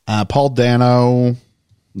 Paul Dano.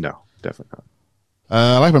 No, definitely not.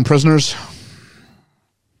 I like him in Prisoners.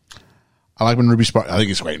 I like him in Ruby Sparks. I think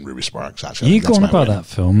he's great in Ruby Sparks, actually. You going about that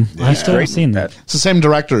film? Yeah. I still haven't seen that. It's the same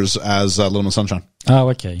directors as Little Miss Sunshine. Oh,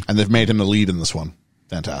 okay. And they've made him the lead in this one.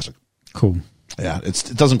 Fantastic. Cool. Yeah,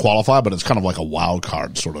 it doesn't qualify, but it's kind of like a wild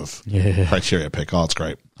card sort of criteria pick. Oh, it's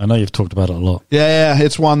great. I know you've talked about it a lot. Yeah,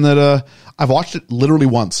 it's one that I've watched it literally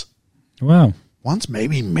once. Wow. Once,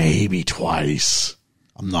 maybe twice.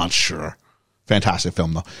 I'm not sure. Fantastic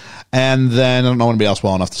film, though. And then I don't know anybody else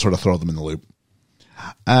well enough to sort of throw them in the loop.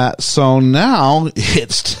 So now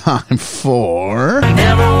it's time for... I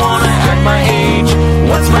never want to hurt my age.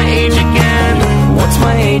 What's my age again? What's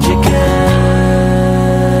my age again?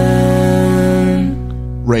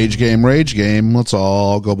 Rage game. Let's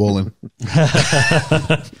all go bowling.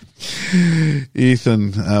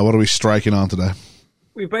 Ethan, what are we striking on today?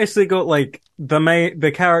 We've basically got like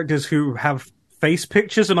the characters who have face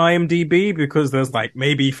pictures on IMDb because there's like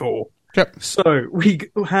maybe 4. Yep. So we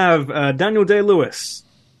have Daniel Day-Lewis.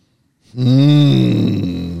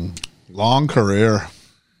 Long career.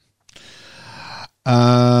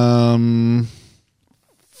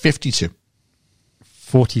 52.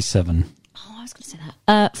 47. Oh, I was going to say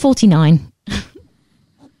that. 49.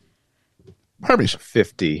 Hermes.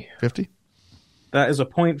 50. 50. That is a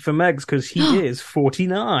point for Megs because he is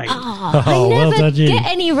 49. I well never done you. get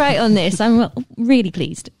any right on this. I'm really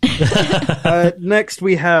pleased. Next,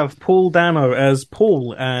 we have Paul Dano as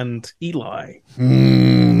Paul and Eli.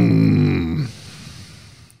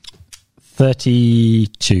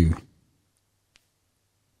 32.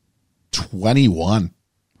 21.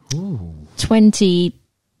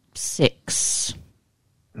 26.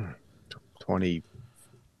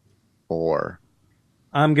 24.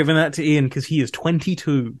 I'm giving that to Ian because he is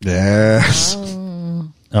 22. Yes.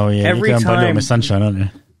 Oh, yeah. Every you're going by Little time- Miss Sunshine, aren't you?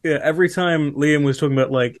 Yeah, every time Liam was talking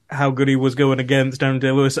about like how good he was going against Daniel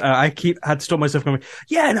Day-Lewis, I had to stop myself going,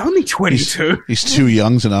 yeah, and only 22. He's too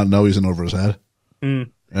young to not know he's in over his head. Yeah.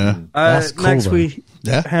 That's cool, Next, though. we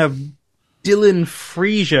have Dylan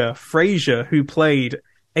Frazier, who played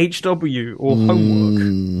HW or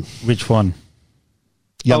Homework. Which one?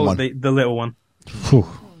 Young one. The little one. Whew.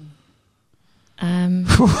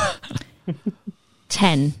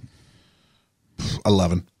 10.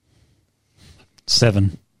 11.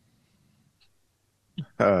 7.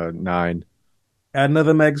 9.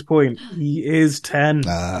 Another Meg's point. He is 10.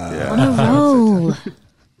 On a roll.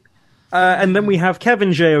 And then we have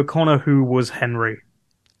Kevin J. O'Connor, who was Henry.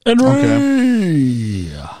 Okay.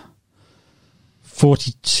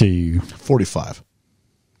 42. 45.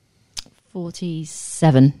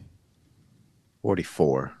 47.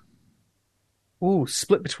 44. Ooh,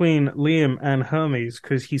 split between Liam and Hermes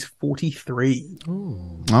because he's 43.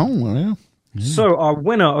 Oh, well, yeah. So our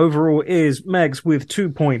winner overall is Megs with 2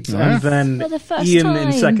 points, and then For the first Ian time,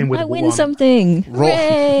 in second with I win 1. something. Roll.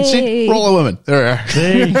 Hooray! See? Roll of women. There we are.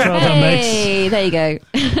 Hey, well done, Megs. Hey, there you go.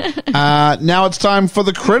 Now it's time for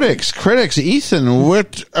the critics. Critics, Ethan,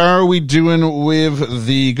 what are we doing with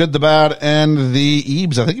the good, the bad, and the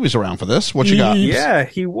Ebes? I think he was around for this. What you got? Yeah,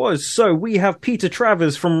 he was. So we have Peter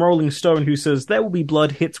Travers from Rolling Stone who says, "There will be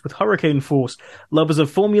blood hits with hurricane force. Lovers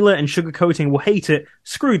of formula and sugarcoating will hate it.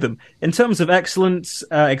 Screw them. In terms of excellence,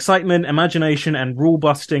 excitement, imagination, and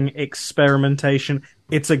rule-busting experimentation,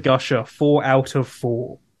 it's a gusher. 4 out of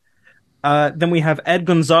 4. Then we have Ed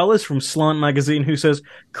Gonzalez from Slant Magazine who says,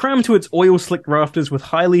 crammed to its oil-slick rafters with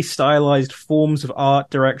highly stylized forms of art,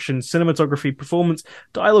 direction, cinematography, performance,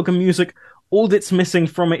 dialogue, and music, all that's missing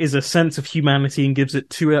from it is a sense of humanity and gives it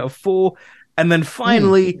 2 out of 4. And then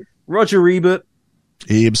finally, Roger Ebert.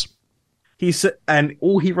 Ebes. He said, and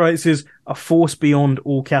all he writes is a force beyond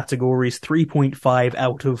all categories, 3.5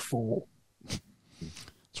 out of 4.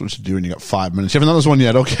 That's what you do when you got 5 minutes. You haven't done this one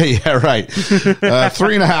yet? Okay, yeah, right.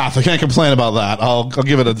 3.5. I can't complain about that. I'll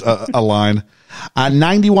give it a line.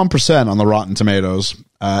 91% on the Rotten Tomatoes.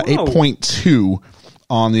 8.2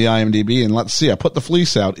 on the IMDb. And let's see, I put the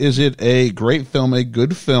fleece out. Is it a great film, a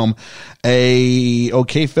good film, a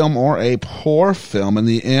okay film, or a poor film? And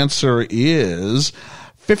the answer is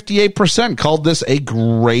 58% called this a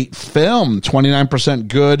great film, 29%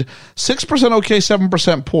 good, 6% okay,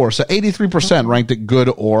 7% poor. So 83% ranked it good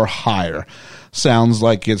or higher. Sounds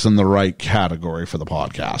like it's in the right category for the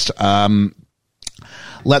podcast.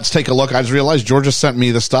 let's take a look. I just realized Georgia sent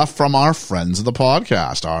me the stuff from our friends of the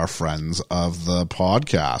podcast.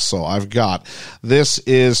 So I've got, this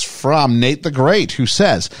is from Nate the Great, who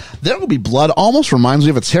says, There Will Be Blood almost reminds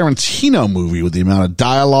me of a Tarantino movie with the amount of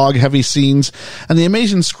dialogue, heavy scenes, and the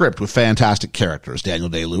amazing script with fantastic characters. Daniel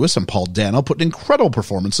Day-Lewis and Paul Dano put in incredible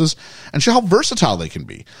performances and show how versatile they can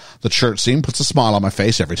be. The church scene puts a smile on my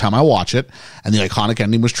face every time I watch it, and the iconic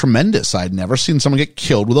ending was tremendous. I had never seen someone get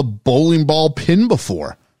killed with a bowling ball pin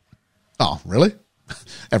before. Oh, really?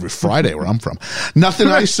 Every Friday where I'm from. Nothing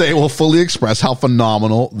I say will fully express how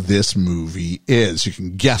phenomenal this movie is. You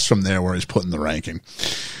can guess from there where he's putting the ranking.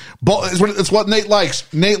 But it's what Nate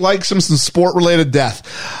likes. Nate likes him some sport-related death.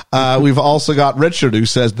 We've also got Richard, who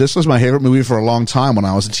says, this was my favorite movie for a long time when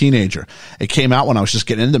I was a teenager. It came out when I was just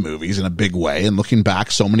getting into movies in a big way, and looking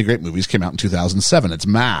back, so many great movies came out in 2007. It's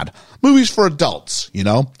mad. Movies for adults, you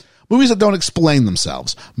know? Movies that don't explain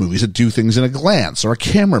themselves. Movies that do things in a glance or a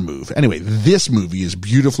camera move. Anyway, this movie is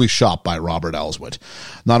beautifully shot by Robert Elswit.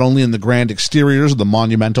 Not only in the grand exteriors of the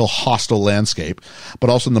monumental, hostile landscape, but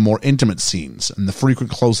also in the more intimate scenes and the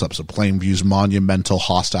frequent close-ups of Plainview's monumental,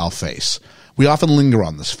 hostile face. We often linger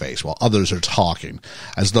on this face while others are talking,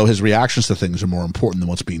 as though his reactions to things are more important than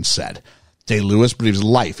what's being said. Day-Lewis breathes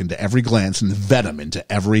life into every glance and venom into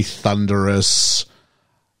every thunderous...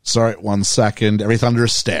 every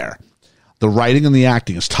thunderous stare. The writing and the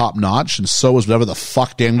acting is top notch, and so is whatever the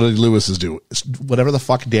fuck Daniel Day-Lewis is doing.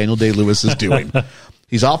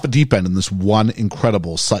 He's off the deep end in this one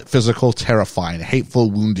incredible, physical, terrifying, hateful,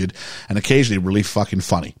 wounded, and occasionally really fucking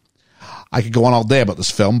funny. I could go on all day about this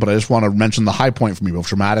film, but I just want to mention the high point for me, both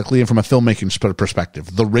dramatically and from a filmmaking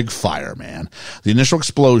perspective. The rig fire, man. The initial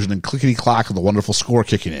explosion and clickety-clack of the wonderful score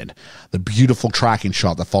kicking in. The beautiful tracking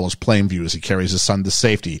shot that follows Plainview as he carries his son to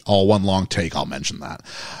safety. All one long take, I'll mention that.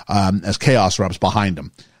 As chaos erupts behind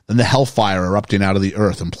him. Then the hellfire erupting out of the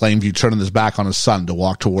earth, and Plainview turning his back on his son to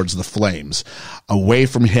walk towards the flames. Away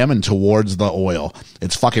from him and towards the oil.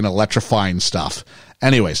 It's fucking electrifying stuff.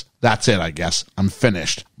 Anyways, that's it, I guess. I'm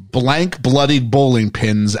finished. Blank bloodied bowling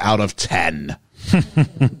pins out of 10.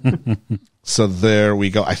 So there we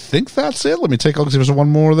go. I think that's it. Let me take a look, see if there's one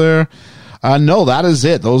more there. No, that is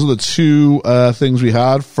it. Those are the two things we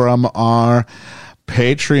had from our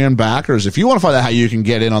Patreon backers. If you want to find out how you can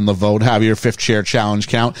get in on the vote, have your fifth chair challenge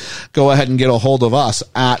count, go ahead and get a hold of us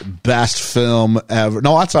at Best Film Ever.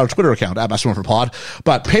 No, that's our Twitter account, at Best Film Ever Pod.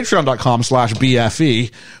 But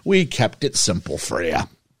patreon.com/BFE, we kept it simple for you.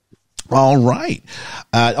 All right.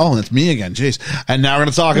 That's me again. Jeez. And now we're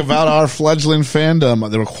going to talk about our fledgling fandom.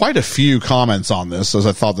 There were quite a few comments on this, as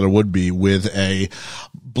I thought there would be, with a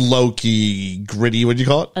blokey, gritty, what do you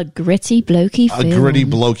call it? A gritty, blokey film. A gritty,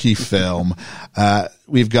 blokey film.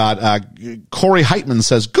 We've got Corey Heitman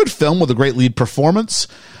says, good film with a great lead performance.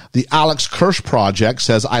 The Alex Kirsch Project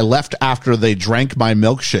says, I left after they drank my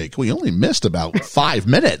milkshake. We only missed about 5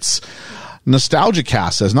 minutes. Nostalgia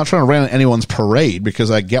Cast says, not trying to rain on anyone's parade because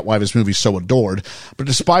I get why this movie's so adored, but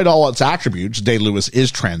despite all its attributes, Day-Lewis is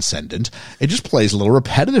transcendent. It just plays a little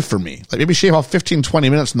repetitive for me. Like maybe shave off 15-20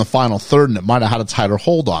 minutes in the final third and it might have had a tighter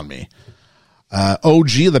hold on me. OG,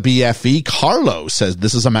 the BFE, Carlo says,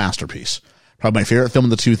 this is a masterpiece. Probably my favorite film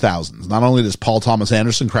of the 2000s. Not only does Paul Thomas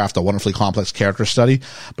Anderson craft a wonderfully complex character study,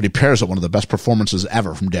 but he pairs it one of the best performances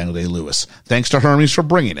ever from Daniel Day-Lewis. Thanks to Hermes for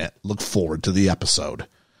bringing it. Look forward to the episode.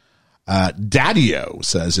 Daddy-O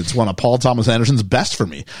says it's one of Paul Thomas Anderson's best for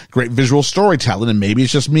me. Great visual storytelling, and maybe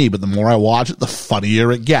it's just me, but the more I watch it, the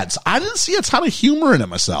funnier it gets. I didn't see a ton of humor in it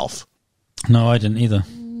myself. No, I didn't either.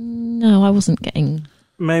 No, I wasn't getting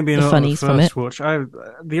maybe the not funnies the from first it. watch.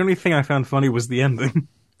 The only thing I found funny was the ending.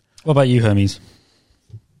 What about you, Hermes?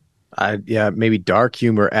 Maybe dark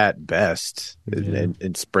humor at best,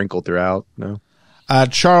 and sprinkled throughout. No.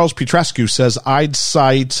 Charles Petrescu says, I'd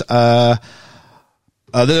cite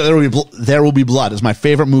There Will Be Blood is my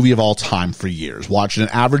favorite movie of all time for years. Watching an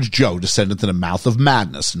average Joe descend into the mouth of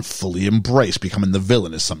madness and fully embrace becoming the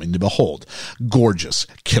villain is something to behold. Gorgeous,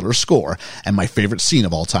 killer score, and my favorite scene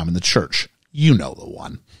of all time in the church. You know the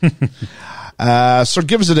one. Sir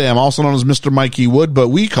Gives a Damn, also known as Mr. Mikey Wood, but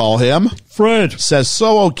we call him Fred, says,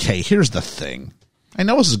 so okay, here's the thing. I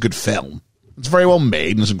know this is a good film. It's very well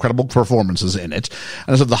made, and there's incredible performances in it,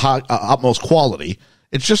 and it's of the utmost quality.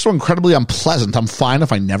 It's just so incredibly unpleasant, I'm fine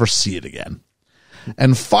if I never see it again.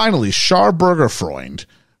 And finally, Char Burgerfreund,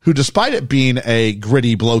 who despite it being a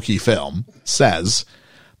gritty, blokey film, says,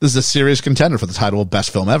 this is a serious contender for the title of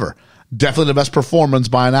Best Film Ever. Definitely the best performance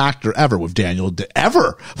by an actor ever with Daniel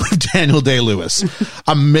Day-Lewis.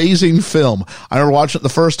 Amazing film. I remember watching it the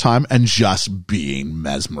first time and just being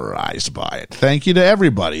mesmerized by it. Thank you to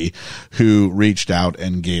everybody who reached out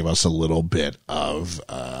and gave us a little bit of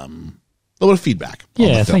feedback.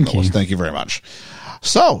 Yeah, thank you. Thank you very much.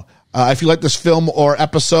 So, if you like this film or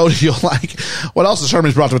episode, you'll like, what else has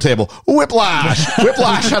Hermes brought to the table? Whiplash.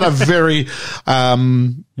 Whiplash had a very, yeah,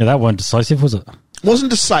 that wasn't decisive, was it?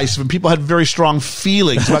 Wasn't decisive, and people had very strong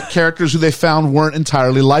feelings about characters who they found weren't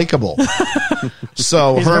entirely likable.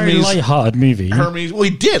 So It's Hermes, a very light-hearted movie. Hermes, well,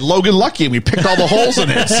 he did Logan Lucky, and we picked all the holes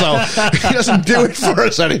in it, so he doesn't do it for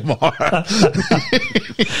us anymore. I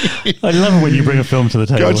love it when you bring a film to the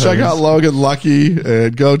table. Go check out Logan Lucky,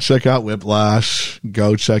 and go check out Whiplash.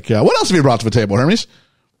 Go check out, what else have you brought to the table, Hermes?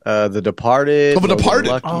 The Departed. Oh, The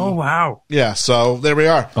Departed. Oh, wow. Yeah, so there we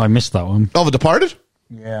are. I missed that one. Oh, The Departed?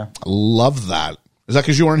 Yeah. I love that. Is that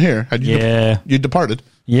because you weren't here? You departed.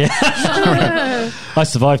 Yeah. I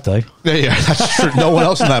survived, though. Yeah, that's true. No one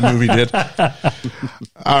else in that movie did.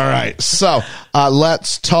 All right. So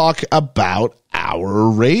let's talk about our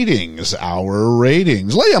ratings.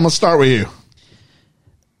 Liam, let's start with you.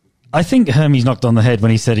 I think Hermes knocked on the head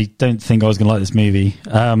when he said he don't think I was going to like this movie.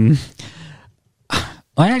 I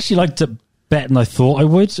actually liked it better than I thought I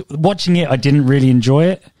would. Watching it, I didn't really enjoy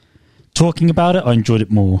it. Talking about it, I enjoyed it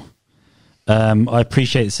more. I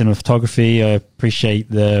appreciate the cinematography. I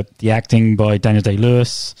appreciate the acting by Daniel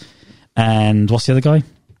Day-Lewis. And what's the other guy?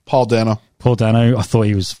 Paul Dano. I thought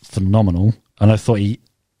he was phenomenal. And I thought he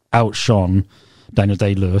outshone Daniel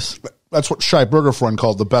Day-Lewis. That's what Shai Burgerfriend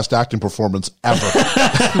called the best acting performance ever.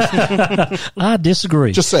 I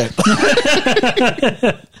disagree. Just say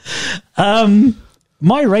it.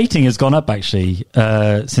 My rating has gone up, actually,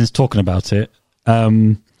 since talking about it.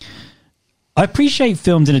 I appreciate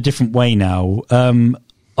films in a different way now.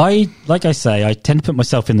 I tend to put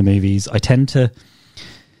myself in the movies. I tend to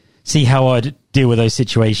see how I'd deal with those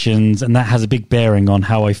situations, and that has a big bearing on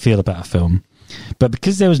how I feel about a film. But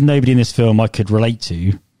because there was nobody in this film I could relate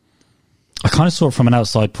to, I kind of saw it from an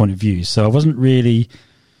outside point of view. So I wasn't really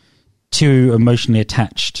too emotionally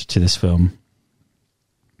attached to this film.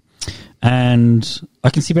 And I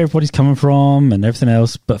can see where everybody's coming from and everything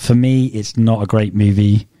else, but for me, it's not a great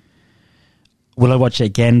movie. Will I watch it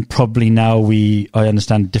again? Probably now I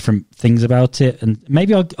understand different things about it, and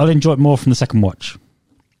maybe I'll enjoy it more from the second watch.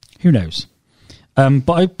 Who knows? But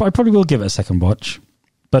I probably will give it a second watch,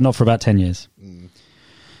 but not for about 10 years.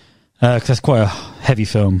 Because that's quite a heavy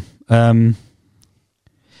film. The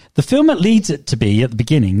film that leads it to be at the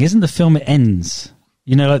beginning isn't the film it ends.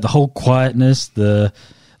 You know, like the whole quietness, the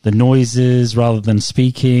noises rather than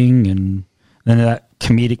speaking, and then that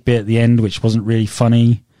comedic bit at the end, which wasn't really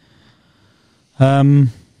funny. So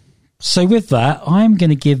with that, I'm going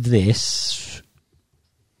to give this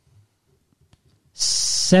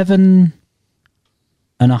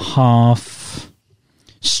 7.5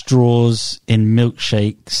 straws in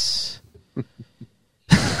milkshakes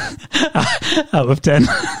out of 10.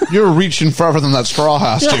 You're reaching further than that straw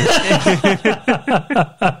has to.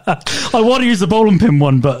 I want to use the bowling pin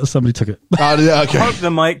one, but somebody took it. Yeah, okay. I hope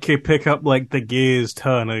the mic could pick up like the gears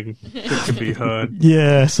turning that could be heard.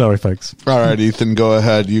 Yeah, sorry, folks. All right, Ethan, go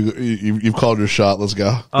ahead. You've called your shot. Let's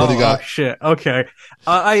go. What do you got? Oh, shit. Okay.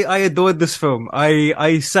 I adored this film.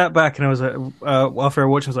 I sat back and I was like, after I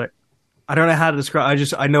watched, I was like, I don't know how to describe.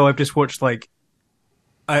 I know I've just watched like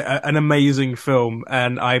an amazing film,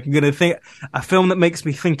 and I'm gonna think a film that makes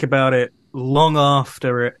me think about it long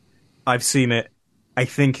after I've seen it. I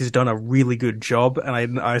think has done a really good job,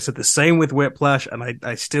 and I said the same with Whiplash, and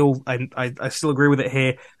I still agree with it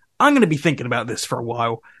here. I'm gonna be thinking about this for a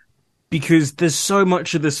while because there's so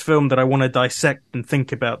much of this film that I want to dissect and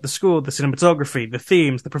think about: the score, the cinematography, the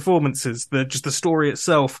themes, the performances, just the story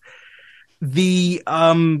itself.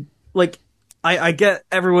 I get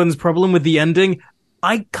everyone's problem with the ending.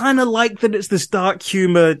 I kind of like that it's this dark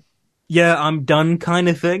humor, yeah, I'm done kind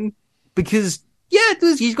of thing. Because, yeah,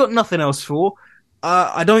 he's got nothing else for.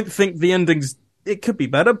 I don't think the ending's, it could be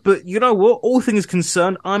better, but you know what? All things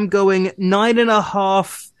concerned, I'm going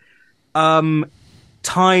 9.5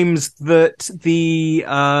 times that the,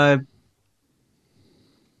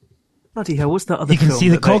 bloody hell, what's that other film? You can see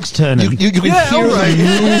the cogs turning. You can hear all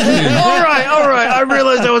right. All right. I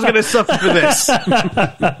realized I was going to suffer for this.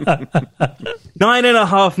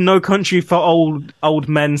 9.5 No Country for Old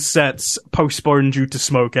Men sets postponed due to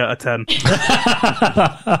smoke out of 10.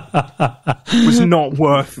 Was not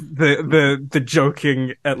worth the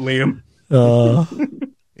joking at Liam.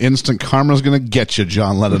 Instant karma's going to get you,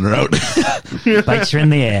 John Lennon wrote. Bites you in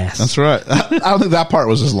the ass. That's right. I don't think that part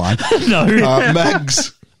was his line. No.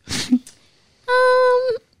 Megs.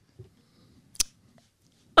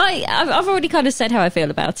 I've already kind of said how I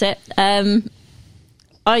feel about it. But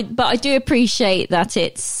I do appreciate that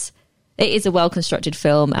it is a well constructed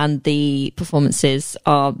film and the performances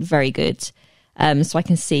are very good. So I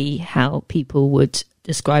can see how people would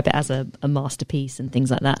describe it as a masterpiece and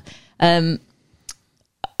things like that.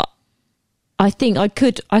 I think I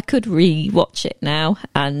could re-watch it now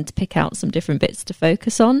and pick out some different bits to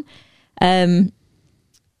focus on.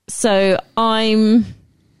 So I'm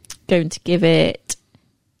going to give it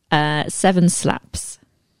 7 slaps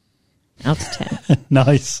out of 10.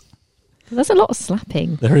 Nice. There's a lot of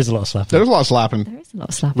slapping. There is a lot of slapping. There's a lot of slapping. There is a lot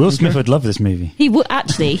of slapping. Will Smith would love this movie. He would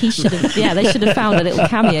actually. He should have. Yeah, they should have found a little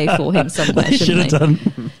cameo for him somewhere. They should Shouldn't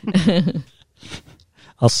have they? done.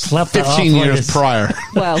 I'll slap that 15 years arthritis prior.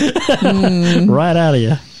 Well, right out of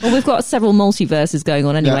you. well, we've got several multiverses going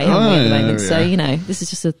on anyway, Yeah. haven't we, at the Oh, moment? yeah. So this is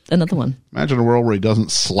just another one. Imagine a world where he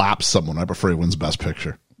doesn't slap someone. I prefer he wins Best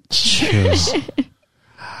Picture. Sure. Still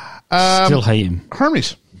hate him.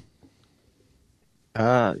 Hermes.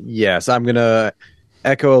 Yes, I'm gonna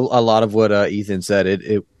echo a lot of what Ethan said.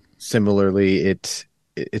 It similarly, it's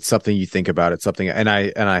something you think about. It's something, and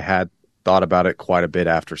I had thought about it quite a bit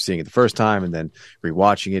after seeing it the first time, and then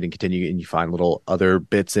rewatching it and continuing, and you find little other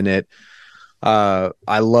bits in it. I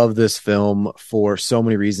love this film for so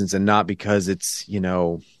many reasons, and not because it's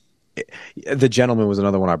The Gentleman was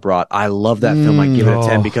another one I brought. I love that film. I give it a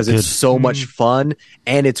 10 because it's so much fun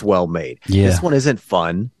and it's well made. Yeah. This one isn't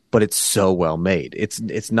fun, but it's so well made.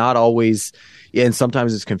 It's not always, and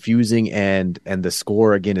sometimes it's confusing, and the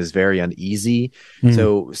score again is very uneasy.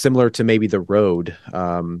 So similar to maybe The Road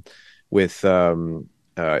with Mortensen,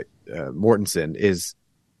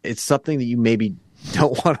 it's something that you maybe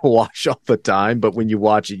don't want to watch all the time, but when you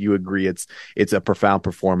watch it, you agree it's a profound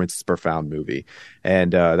performance, it's a profound movie,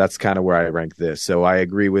 and that's kind of where I rank this. So I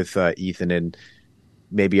agree with Ethan, and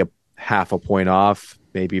maybe a half a point off,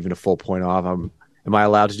 maybe even a full point off. Am I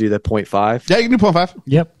allowed to do that 0.5? Yeah, you can do 0.5.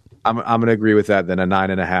 Yep. I'm going to agree with that. Then a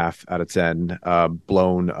 9.5 out of 10.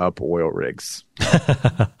 Blown up oil rigs.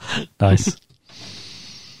 Nice.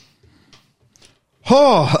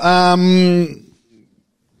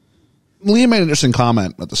 Liam made an interesting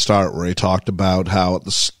comment at the start where he talked about how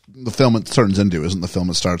the film it turns into isn't the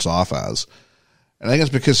film it starts off as. And I think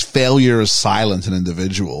it's because failure is silent and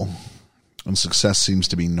individual, and success seems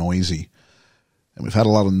to be noisy. And we've had a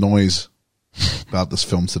lot of noise about this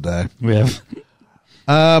film today. We have.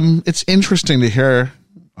 It's interesting to hear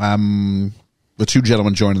the two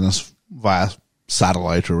gentlemen joining us via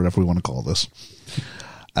satellite or whatever we want to call this.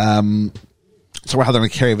 So how they're going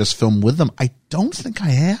to carry this film with them. I don't think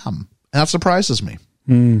I am. And that surprises me.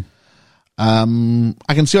 I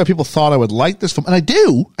can see why people thought I would like this film. And I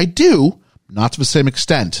do, not to the same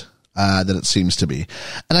extent that it seems to be.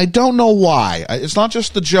 And I don't know why. It's not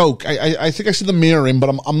just the joke. I think I see the mirroring, but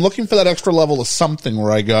I'm looking for that extra level of something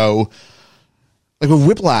where I go, like with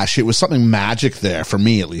Whiplash, it was something magic there, for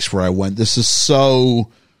me at least, where I went, this is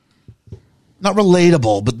so, not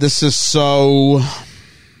relatable, but this is so,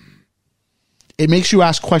 it makes you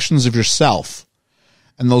ask questions of yourself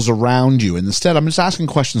and those around you. And instead, I'm just asking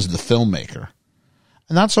questions of the filmmaker.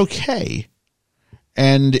 And that's okay.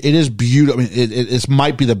 And it is beautiful. I mean, it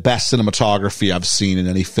might be the best cinematography I've seen in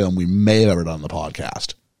any film we may have ever done on the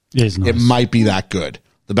podcast. It is nice. It might be that good.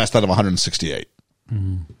 The best out of 168.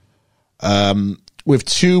 With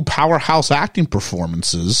two powerhouse acting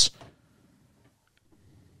performances.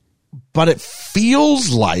 But it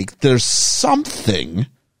feels like there's something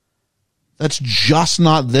that's just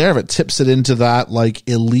not there. It tips it into that like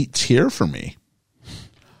elite tier for me.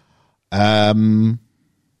 And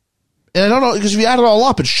I don't know, because if you add it all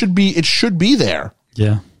up, it should be there.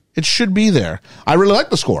 Yeah. It should be there. I really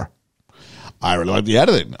like the score. I really like the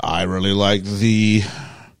editing. I really like the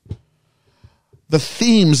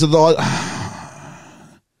themes of the.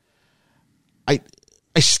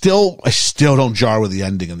 I still don't jar with the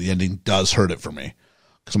ending, and the ending does hurt it for me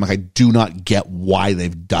because I'm like, I do not get why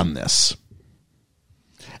they've done this.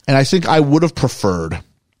 And I think I would have preferred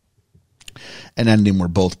an ending where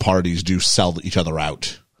both parties do sell each other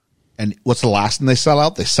out. And what's the last thing they sell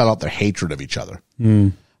out? They sell out their hatred of each other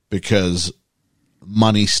because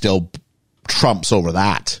money still trumps over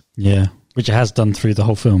that. Yeah. Which it has done through the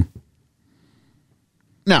whole film.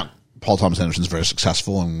 Now, Paul Thomas Anderson's very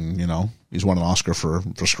successful, and he's won an Oscar for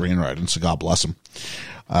screenwriting, so God bless him.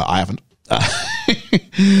 I haven't.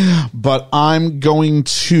 But I'm going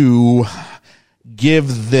to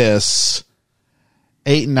give this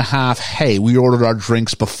 8.5. Hey, we ordered our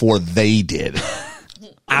drinks before they did.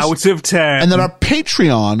 Out of 10. And then our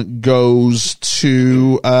Patreon goes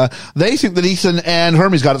to, they think that Ethan and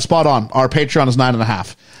Hermes got it spot on. Our Patreon is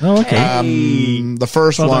 9.5. Oh, okay. The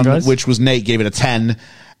first Well one, done, guys. which was Nate, gave it a 10.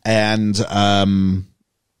 And,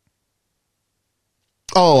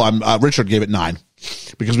 Richard gave it 9.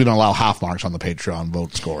 Because we don't allow half marks on the Patreon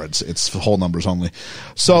vote score. It's whole numbers only.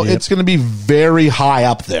 So it's going to be very high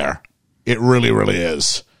up there. It really, really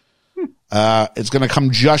is. It's going to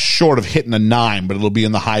come just short of hitting a 9, but it'll be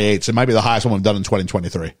in the high 8s. It might be the highest one we've done in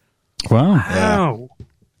 2023. Wow. Wow.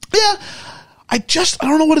 Yeah. I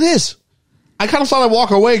don't know what it is. I kind of thought I'd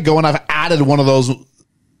walk away going, I've added one of those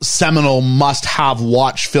seminal must-have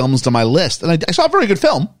watch films to my list. And I saw a very good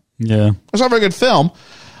film. Yeah. I saw a very good film.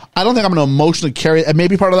 I don't think I'm going to emotionally carry it. And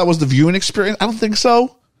maybe part of that was the viewing experience. I don't think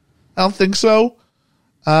so.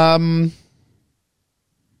 I'm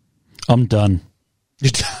done.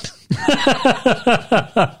 You're done.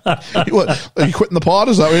 What, are you quitting the pod?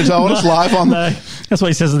 Is that what you're telling us live on? No, that's what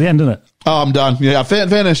he says at the end, isn't it? Oh, I'm done. Yeah,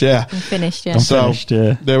 finish. Yeah, I'm finished, yeah. Finished,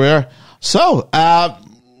 yeah. There we are. So,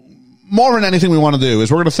 more than anything we want to do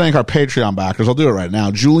is we're going to thank our Patreon backers. I'll do it right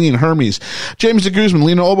now. Julian Hermes, James de Guzman,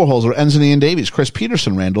 Lena Oberholzer, Ensign Ian Davies, Chris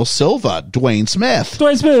Peterson, Randall Silva, Dwayne Smith,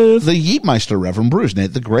 Dwayne Smith, the Yeetmeister, Reverend Bruce,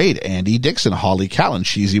 Nate the Great, Andy Dixon, Holly Callan,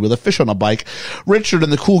 Cheesy with a Fish on a Bike, Richard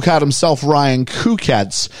and the Cool Cat himself, Ryan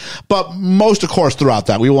Kukets. But most, of course, throughout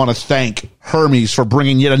that, we want to thank Hermes for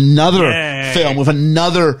bringing yet another film with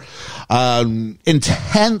another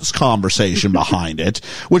intense conversation behind it,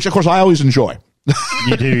 which, of course, I always enjoy.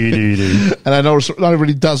 You do. And I know not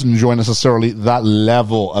everybody does enjoy necessarily that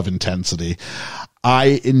level of intensity.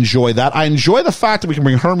 I enjoy that. I enjoy the fact that we can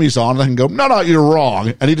bring Hermes on and I can go, no, you're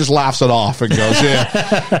wrong. And he just laughs it off and goes,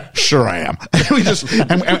 yeah, sure I am.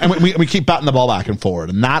 we keep batting the ball back and forward.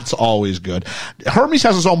 And that's always good. Hermes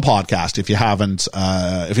has his own podcast. If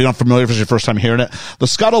you're not familiar, if it's your first time hearing it, the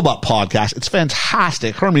Scuttlebutt podcast. It's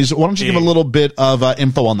fantastic. Hermes, why don't you give a little bit of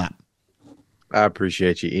info on that? I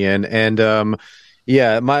appreciate you, Ian. And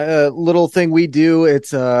my little thing we do,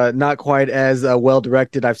 it's not quite as well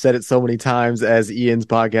directed. I've said it so many times as Ian's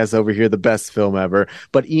podcast over here, the best film ever.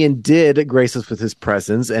 But Ian did grace us with his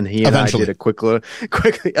presence, and he and I did a quickly.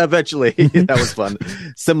 Eventually, that was fun.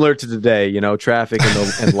 Similar to today, traffic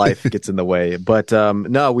and life gets in the way. But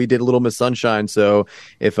no, we did Little Miss Sunshine. So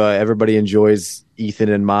if everybody enjoys Ethan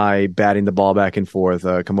and my batting the ball back and forth,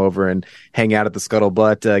 come over and hang out at the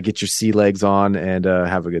Scuttlebutt, get your sea legs on, and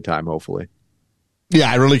have a good time, hopefully.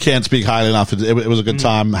 Yeah, I really can't speak highly enough. It was a good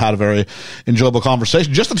time. Had a very enjoyable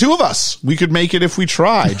conversation. Just the two of us. We could make it if we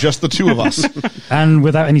try. Just the two of us. And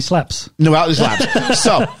without any slaps. No, without any slaps.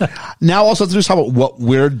 So, now also to talk about what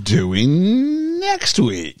we're doing next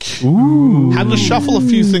week. Ooh. Had to shuffle a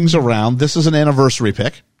few things around. This is an anniversary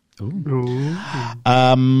pick. Ooh.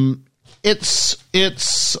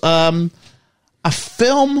 It's a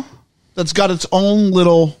film that's got its own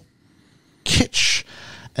little kitsch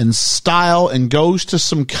and style and goes to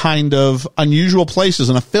some kind of unusual places,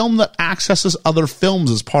 and a film that accesses other films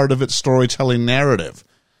as part of its storytelling narrative.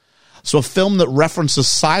 So a film that references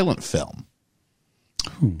silent film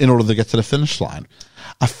in order to get to the finish line.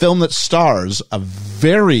 A film that stars a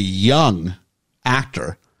very young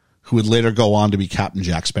actor who would later go on to be Captain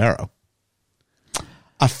Jack Sparrow.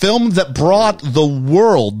 A film that brought the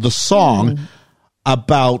world the song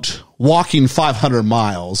about walking 500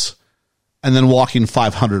 miles and then walking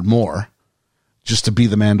 500 more just to be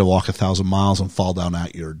the man to walk 1,000 miles and fall down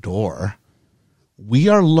at your door. We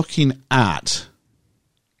are looking at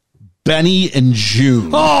Benny and June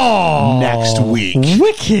next week.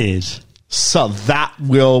 Wicked. So that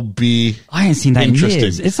will be I ain't seen that in interesting.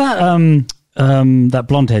 years. Is that that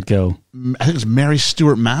blonde-haired girl? I think it's Mary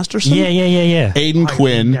Stuart Masterson. Yeah. Aidan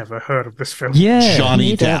Quinn. Never heard of this film. Yeah. Johnny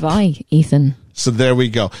Neither have Depp. I, Ethan. So there we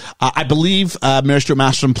go. I believe Mary Stuart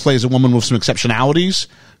Masterson plays a woman with some exceptionalities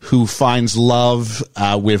who finds love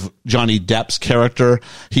with Johnny Depp's character.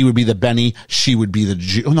 He would be the Benny. She would be the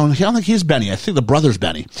Jew. Oh, no, I don't think he's Benny. I think the brother's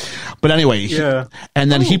Benny. But anyway,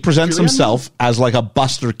 and then he presents himself as like a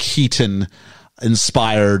Buster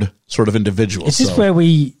Keaton-inspired sort of individual. Is this where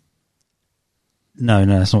we... No,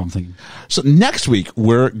 that's not what I'm thinking. So next week,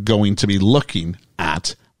 we're going to be looking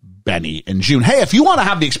at Benny and June. Hey, if you want to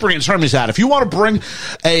have the experience Hermes had, if you want to bring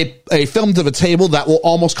a film to the table that will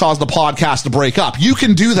almost cause the podcast to break up, you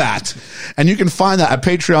can do that. And you can find that at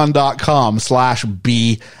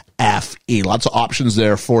patreon.com/BFE. Lots of options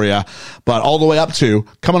there for you. But all the way up to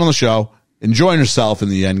coming on the show, enjoying yourself in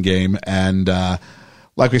the end game, and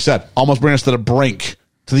like we said, almost bring us to the brink,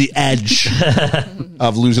 to the edge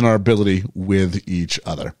of losing our ability with each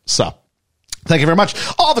other. So Thank you very much.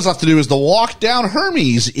 All that's left to do is the walk down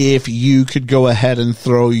Hermes. If you could go ahead and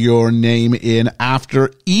throw your name in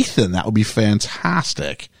after Ethan, that would be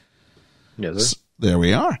fantastic. Yes, sir. There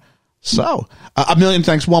we are. So, a million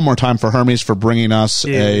thanks one more time for Hermes for bringing us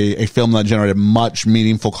a film that generated much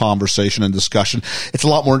meaningful conversation and discussion. It's a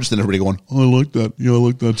lot more interesting than everybody going, oh, I like that. Yeah, I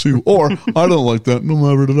like that too. Or, I don't like that. No,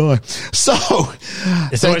 never did I. So,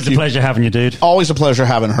 it's always a pleasure having you, dude. Always a pleasure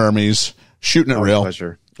having Hermes. Shooting it Always real.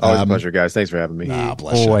 Pleasure. Always a pleasure, guys. Thanks for having me.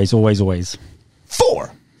 Always.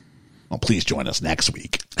 4. Well, please join us next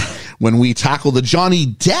week when we tackle the Johnny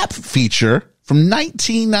Depp feature from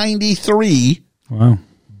 1993. Wow.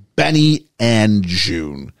 Benny and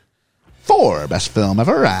June. 4. Best film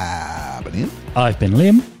ever. I've been Ian. I've been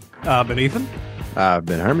Liam. I've been Ethan. I've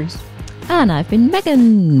been Hermes. And I've been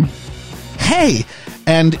Megan. Hey,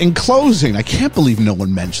 and in closing, I can't believe no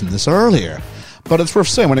one mentioned this earlier, but it's worth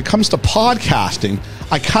saying, when it comes to podcasting,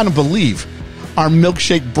 I kind of believe our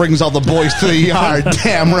milkshake brings all the boys to the yard.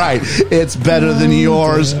 Damn right. It's better than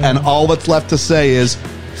yours, and all that's left to say is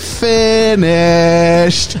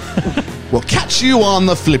finished. We'll catch you on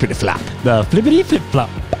the flippity flap. The flippity flip flop.